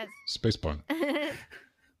 Yes. Space bong. Yes.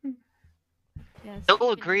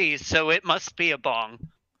 Bill agrees, so it must be a bong.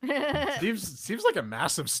 Seems like a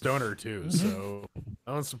massive stoner too, so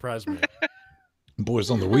that won't surprise me. Boys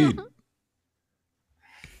on the weed.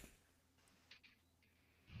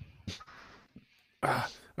 All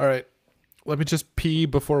right. Let me just pee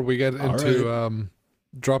before we get All into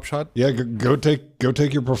drop shot. Yeah, go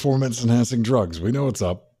take your performance enhancing drugs. We know what's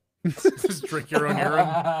up. Just drink your own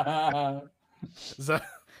urine. Is that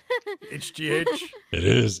HGH? It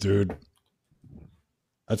is, dude.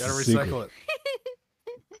 That's Gotta a recycle secret. it.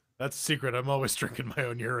 That's a secret. I'm always drinking my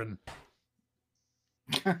own urine.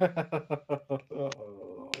 If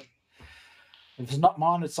it's not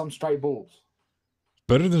mine, it's some stray balls.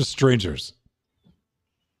 Better than strangers.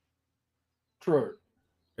 True.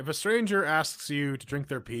 If a stranger asks you to drink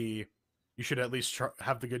their pee, you should at least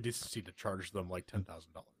have the good decency to charge them like $10,000.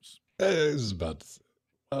 It's about,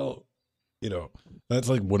 well, you know, that's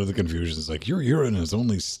like one of the confusions. Like, your urine is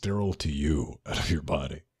only sterile to you out of your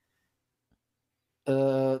body.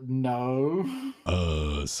 No.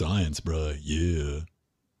 Science, bruh. Yeah.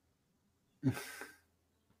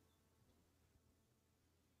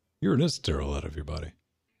 Urine is sterile out of your body.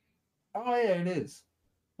 Oh yeah, it is.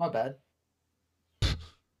 My bad.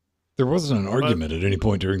 There wasn't an argument at any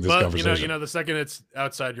point during this But conversation. you know, the second it's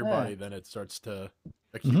outside your Yeah. body, then it starts to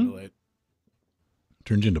accumulate.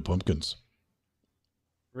 Turned you into pumpkins.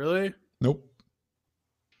 Really? Nope.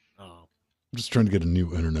 Oh. I'm just trying to get a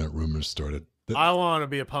new internet rumor started. I want to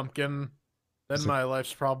be a pumpkin. Then So- my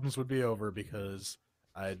life's problems would be over because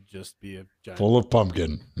I'd just be a giant. Full of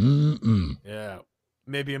pumpkin. Mm-mm. Yeah.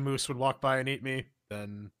 Maybe a moose would walk by and eat me.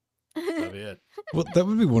 Then that'd be it. Well, that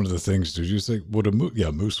would be one of the things, dude. You say, would a moose? Yeah,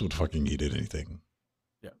 a moose would fucking eat anything.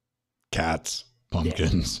 Yeah. Cats,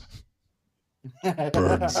 pumpkins,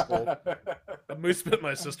 birds, A moose bit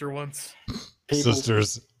my sister once. People.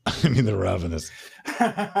 sisters. I mean, they're ravenous.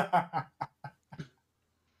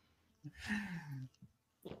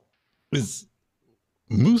 Is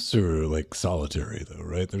moose are like solitary though,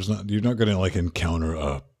 right? There's not. You're not going to like encounter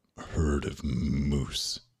a herd of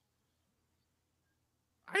moose.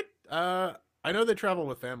 I know they travel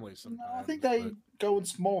with families sometimes. No, I think they go in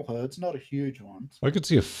small herds, not a huge ones. I could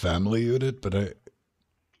see a family unit, but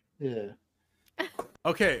Yeah.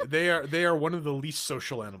 Okay, they are one of the least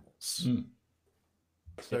social animals. Mm.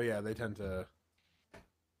 So yeah, they tend to.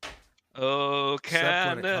 Oh,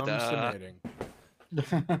 Except when it comes to Canada.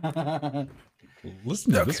 mating.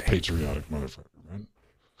 Listen to this patriotic motherfucker, man.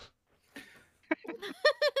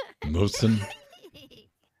 Moosin.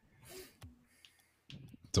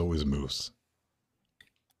 It's always moose.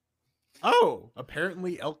 Oh,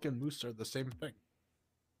 apparently elk and moose are the same thing.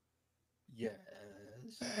 Yes.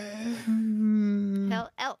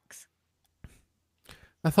 Hell, elks.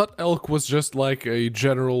 I thought elk was just like a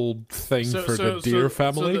general thing for the deer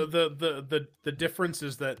family. So the difference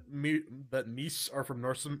is that meese are from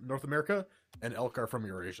North America and elk are from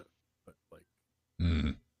Eurasia. But like,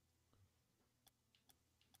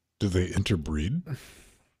 do they interbreed?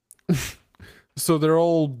 So they're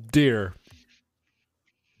all deer.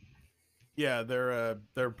 Yeah,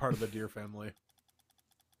 they're part of the deer family.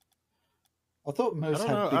 I thought moose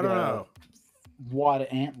had I bigger, don't know. wider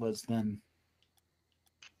antlers than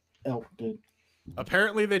elk did.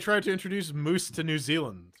 Apparently, they tried to introduce moose to New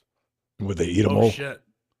Zealand. Would they eat them Oh all? shit!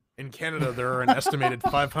 In Canada, there are an estimated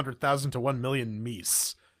 500,000 to 1 million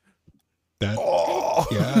meese. Yeah,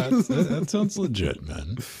 that sounds legit,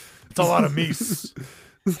 man. It's a lot of meese.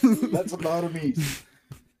 That's a lot of meat.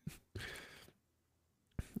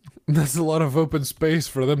 That's a lot of open space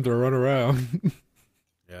for them to run around.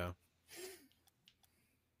 Yeah.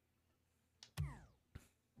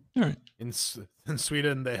 All right. In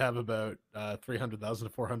Sweden, they have about 300,000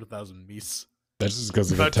 to 400,000 meese. That's just because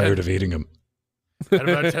they About got tired 10 of eating them. And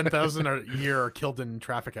about 10,000 a year are killed in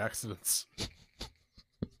traffic accidents.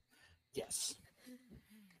 Yes.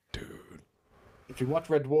 Dude. If you watch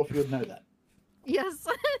Red Dwarf, you would know that. Yes.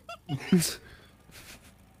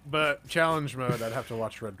 But challenge mode, I'd have to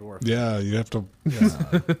watch Red Dwarf. Yeah, you have to. Yeah.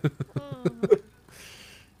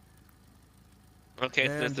 Okay,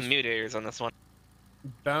 so there's And some mutators on this one.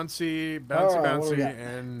 Bouncy, Alright, what do we got?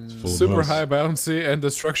 and Full Super mouse. high bouncy and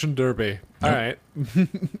destruction derby. All right.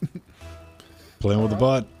 Playing with the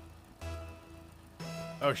bot.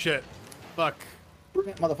 oh shit, fuck. Bring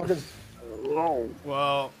it, motherfuckers.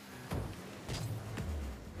 Well,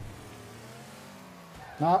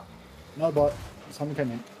 Nah, no bot. Someone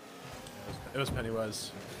came in. it was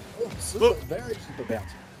Pennywise. Oh, super, very super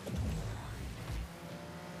bouncy.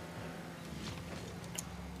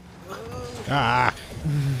 Ah!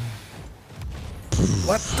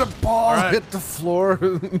 Let the ball Alright. hit the floor.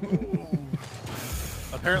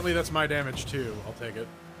 Apparently that's my damage too. I'll take it.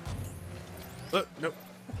 Nope.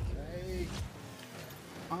 Hey,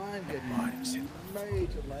 I'm getting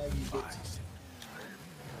major laggy bits.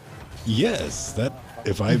 Yes, that.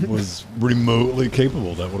 If I was remotely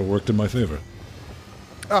capable, that would have worked in my favor.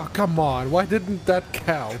 Oh, come on. Why didn't that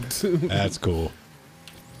count? That's cool.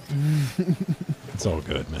 It's all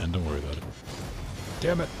good, man. Don't worry about it.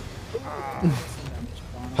 Damn it.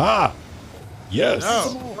 Ha! Yes!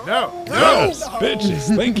 No. Yes!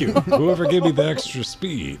 Bitches, thank you. Whoever gave me the extra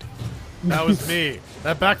speed. That was me.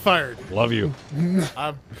 That backfired. Love you.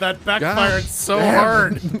 That backfired so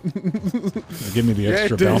hard. Give me the Yeah,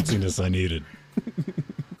 extra it did. bounciness I needed.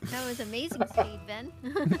 That was amazing speed, Ben.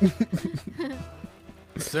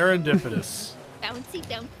 Serendipitous. Bouncy,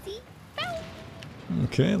 bouncy, bounce.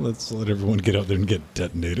 Okay, let's let everyone get out there and get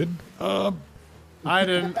detonated. I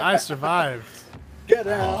didn't. I survived. Get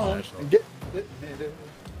out and get detonated.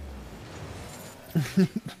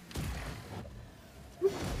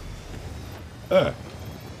 Oh,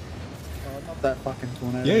 not that fucking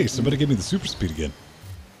tornado. Yay, somebody give me the super speed again.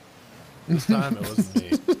 This time it wasn't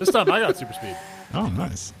me. This time I got super speed. Oh,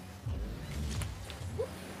 nice.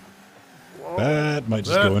 That might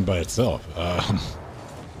just go in by itself. All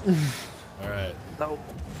right. No.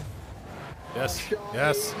 Yes.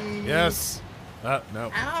 Yes. Yes.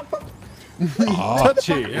 No.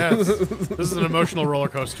 Touchy. Yes. This is an emotional roller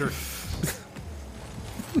coaster.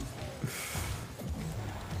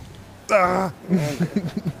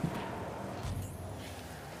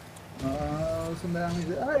 Some damage.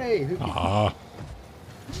 Hey, who Ah.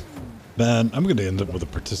 Man, I'm going to end up with a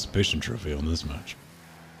participation trophy on this match.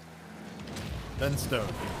 Ben Stone.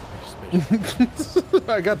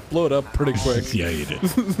 I got blown up pretty quick. Yeah, you did.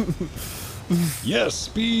 Yes,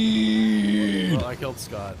 speed! Well, I killed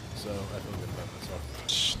Scott, so I feel good about myself.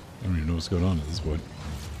 Shh, I don't even know what's going on at this point.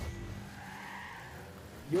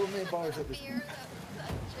 Your main bars at this Fear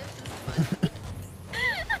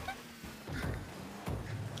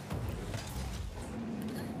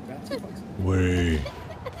Way.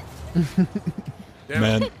 Damn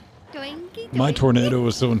Man, it. Doinky, my doinky. tornado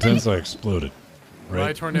was so intense I exploded. My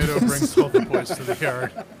Right? tornado brings healthy points to the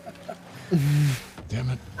yard. Damn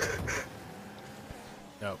it.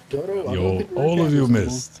 No. Dodo, I Yo, don't think we're all of you Kansas anymore.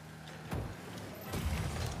 missed.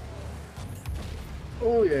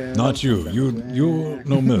 Oh yeah. Not you. You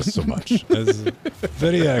no miss so much. That's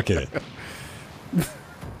very accurate.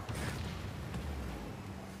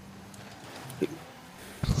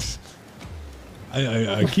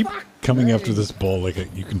 I keep coming after this ball like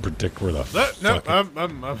you can predict where the No, fuck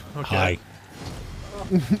I'm okay. Hi.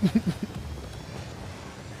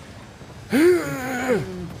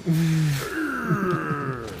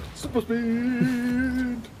 Super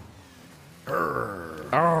speed.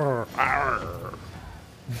 All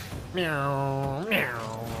Meow,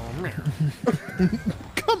 meow, meow.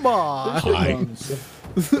 Come on. Hi.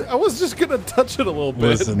 I was just gonna touch it a little bit.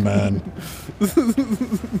 Listen, man.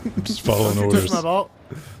 I'm just following Touch orders. my ball.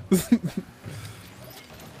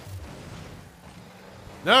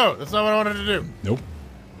 No, that's not what I wanted to do. Nope.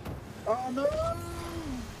 Oh no!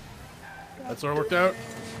 That's what worked out.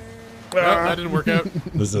 No, that didn't work out.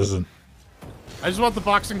 This isn't. I just want the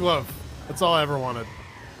boxing glove. That's all I ever wanted.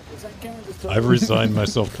 I've resigned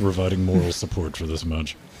myself to providing moral support for this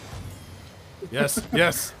match. Yes,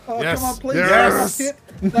 yes, Oh, yes. come on, please. Yes. Hit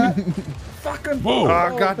that fucking. Whoa!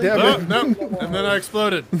 Oh, God damn No, it. no. And then I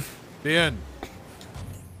exploded. The end.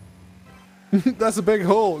 That's a big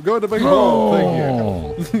hole. Go in the big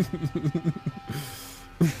hole. Thank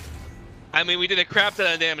you. I mean, we did a crap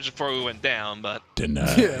ton of damage before we went down, but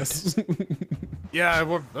Denied. Yes. Yeah, I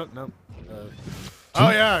won. No. Oh,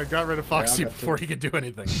 yeah, I got rid of Foxy before he could do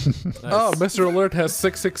anything. Nice. Oh, Mr. Alert has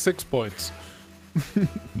 666 points.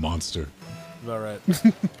 Monster. Is that right?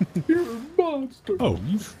 You're a monster. Oh,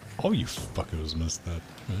 all you fuckers missed that.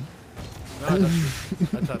 Right? No,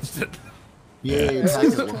 I touched it. Yeah.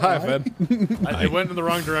 Hi, Ben. It went in the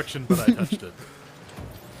wrong direction, but I touched it.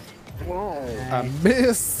 I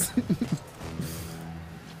miss.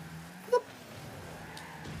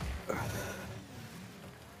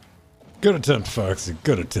 Good attempt, Foxy.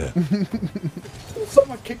 Good attempt.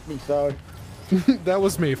 Someone kicked me, so. That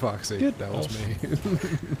was me, Foxy. That was me.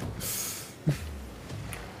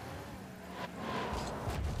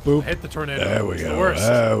 Boop. Hit the tornado. There we It's go. the worst.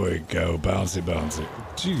 There we go. Bouncy, bouncy.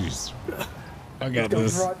 Jeez. I got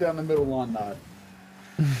Goes this. right down the middle line, though.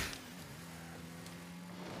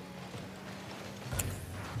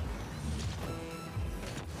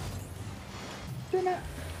 Damn it.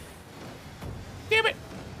 Damn it.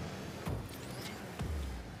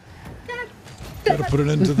 Gotta put an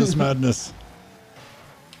end to this madness.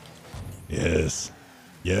 Yes.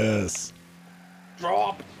 Yes.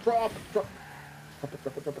 Drop. Drop it, drop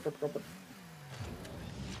it.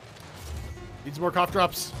 Needs more cough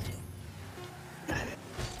drops.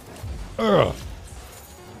 Ugh.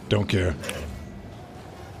 Don't care.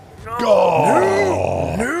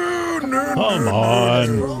 Go! No, come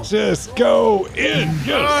on. Just go in.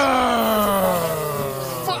 Yes.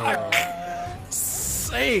 Fuck!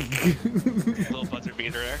 Sake! little buzzer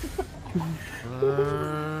beater there.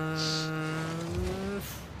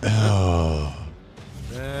 Oh.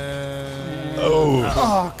 Oh.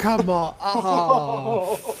 Oh, come on.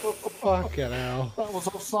 Oh. Fucking hell. That was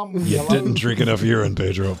awesome. You didn't drink enough urine,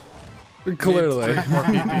 Pedro. Clearly. More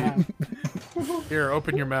pee-pee. Here,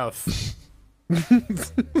 open your mouth.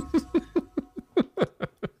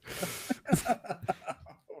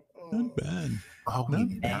 Not bad. Oh, we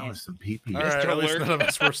need now with some pee-pee. All right, at least none of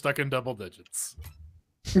us were stuck in double digits.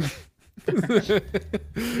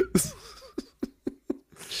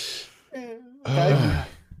 Okay.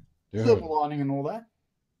 Yeah. Silver lining and all that.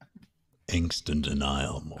 Angst and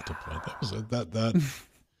denial multiplied. That was that.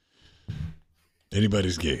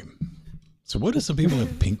 Anybody's game. So what do some people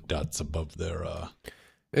have pink dots above their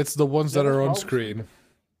It's the ones that are on screen.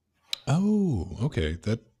 Oh, okay.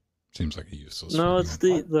 That seems like a useless. No, it's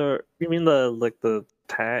the you mean the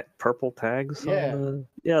purple tags? Yeah.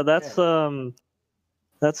 Yeah, that's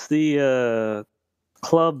the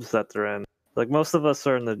clubs that they're in. Like most of us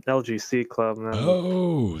are in the LGC club now.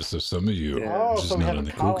 Oh, so some of you Yeah. are Oh, just so we not have in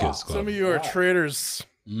a the cool color. kids club. Some of you are traitors,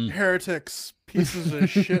 heretics, pieces of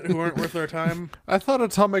shit who aren't worth our time. I thought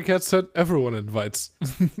Atomic had sent everyone invites.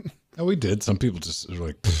 Oh, we did. Some people just are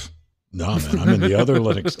like, nah, man, I'm in the other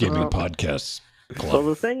Linux gaming podcast So club.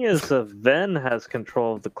 the thing is, Ven has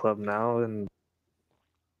control of the club now, and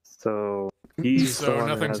so he's So the one that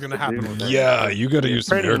nothing's has gonna to happen do with it. it. Yeah, you got to use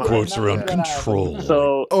some Pretty air much. quotes around Nothing's gonna control. happen.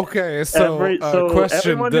 So Okay, so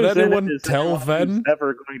question: everyone did who's in it anyone is tell anyone who's Ven?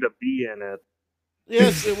 ever going to be in it?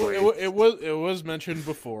 Yes, it was mentioned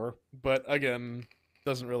before, but again,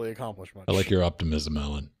 doesn't really accomplish much. I like your optimism,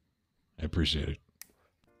 Alan. I appreciate it.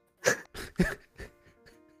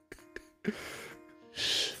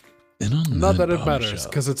 And on Not that it bombshell- matters,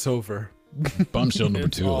 because it's over. Bombshell number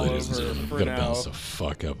It's 2, all ladies and over gentlemen. for We've got to bounce now. the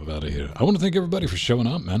fuck up out of here. I want to thank everybody for showing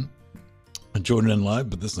up, man. And joining in live,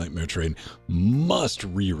 but this nightmare train must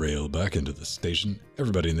re-rail back into the station.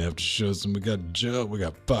 Everybody in the after shows, and we got Joe, we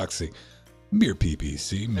got Foxy, Mere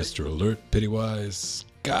PPC, Mr. Alert, Pennywise,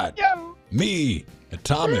 Scott, me,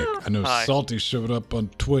 Atomic. I know Hi. Salty showed up on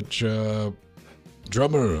Twitch.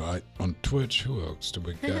 Drummer on Twitch. Who else do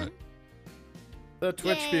we got? The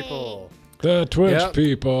Twitch people. The Twitch Yep.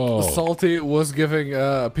 people. Salty was giving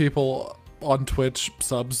people on Twitch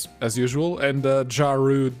subs as usual, and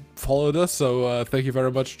Jarud followed us, so thank you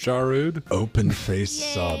very much, Jarud. Open face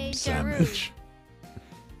Yay, sub Jarud. sandwich.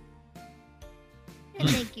 And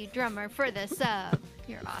thank you, drummer, for the sub.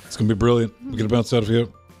 You're It's awesome. gonna be brilliant. We're gonna bounce out of here.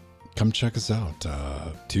 Come check us out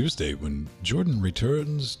Tuesday when Jordan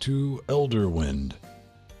returns to Elderwind.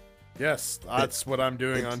 Yes, that's what I'm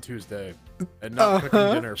doing on Tuesday, and not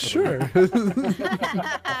cooking dinner. For Sure.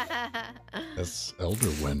 That's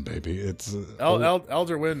Elderwind, baby. It's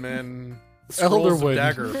Elderwind, man. Scrolls of Elderwind.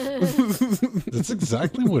 Dagger. That's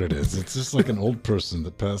exactly what it is. It's just like an old person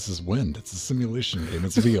that passes wind. It's a simulation game.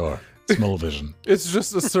 It's VR. Smell-o-vision. It's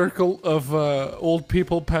just a circle of old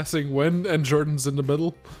people passing wind, and Jordan's in the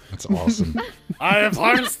middle. That's awesome. I have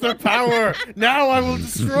harnessed the power. Now I will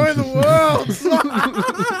destroy the world.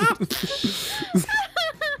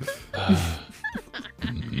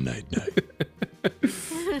 Night, night.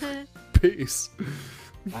 Peace.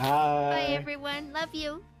 Bye. Bye, everyone. Love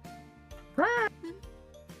you.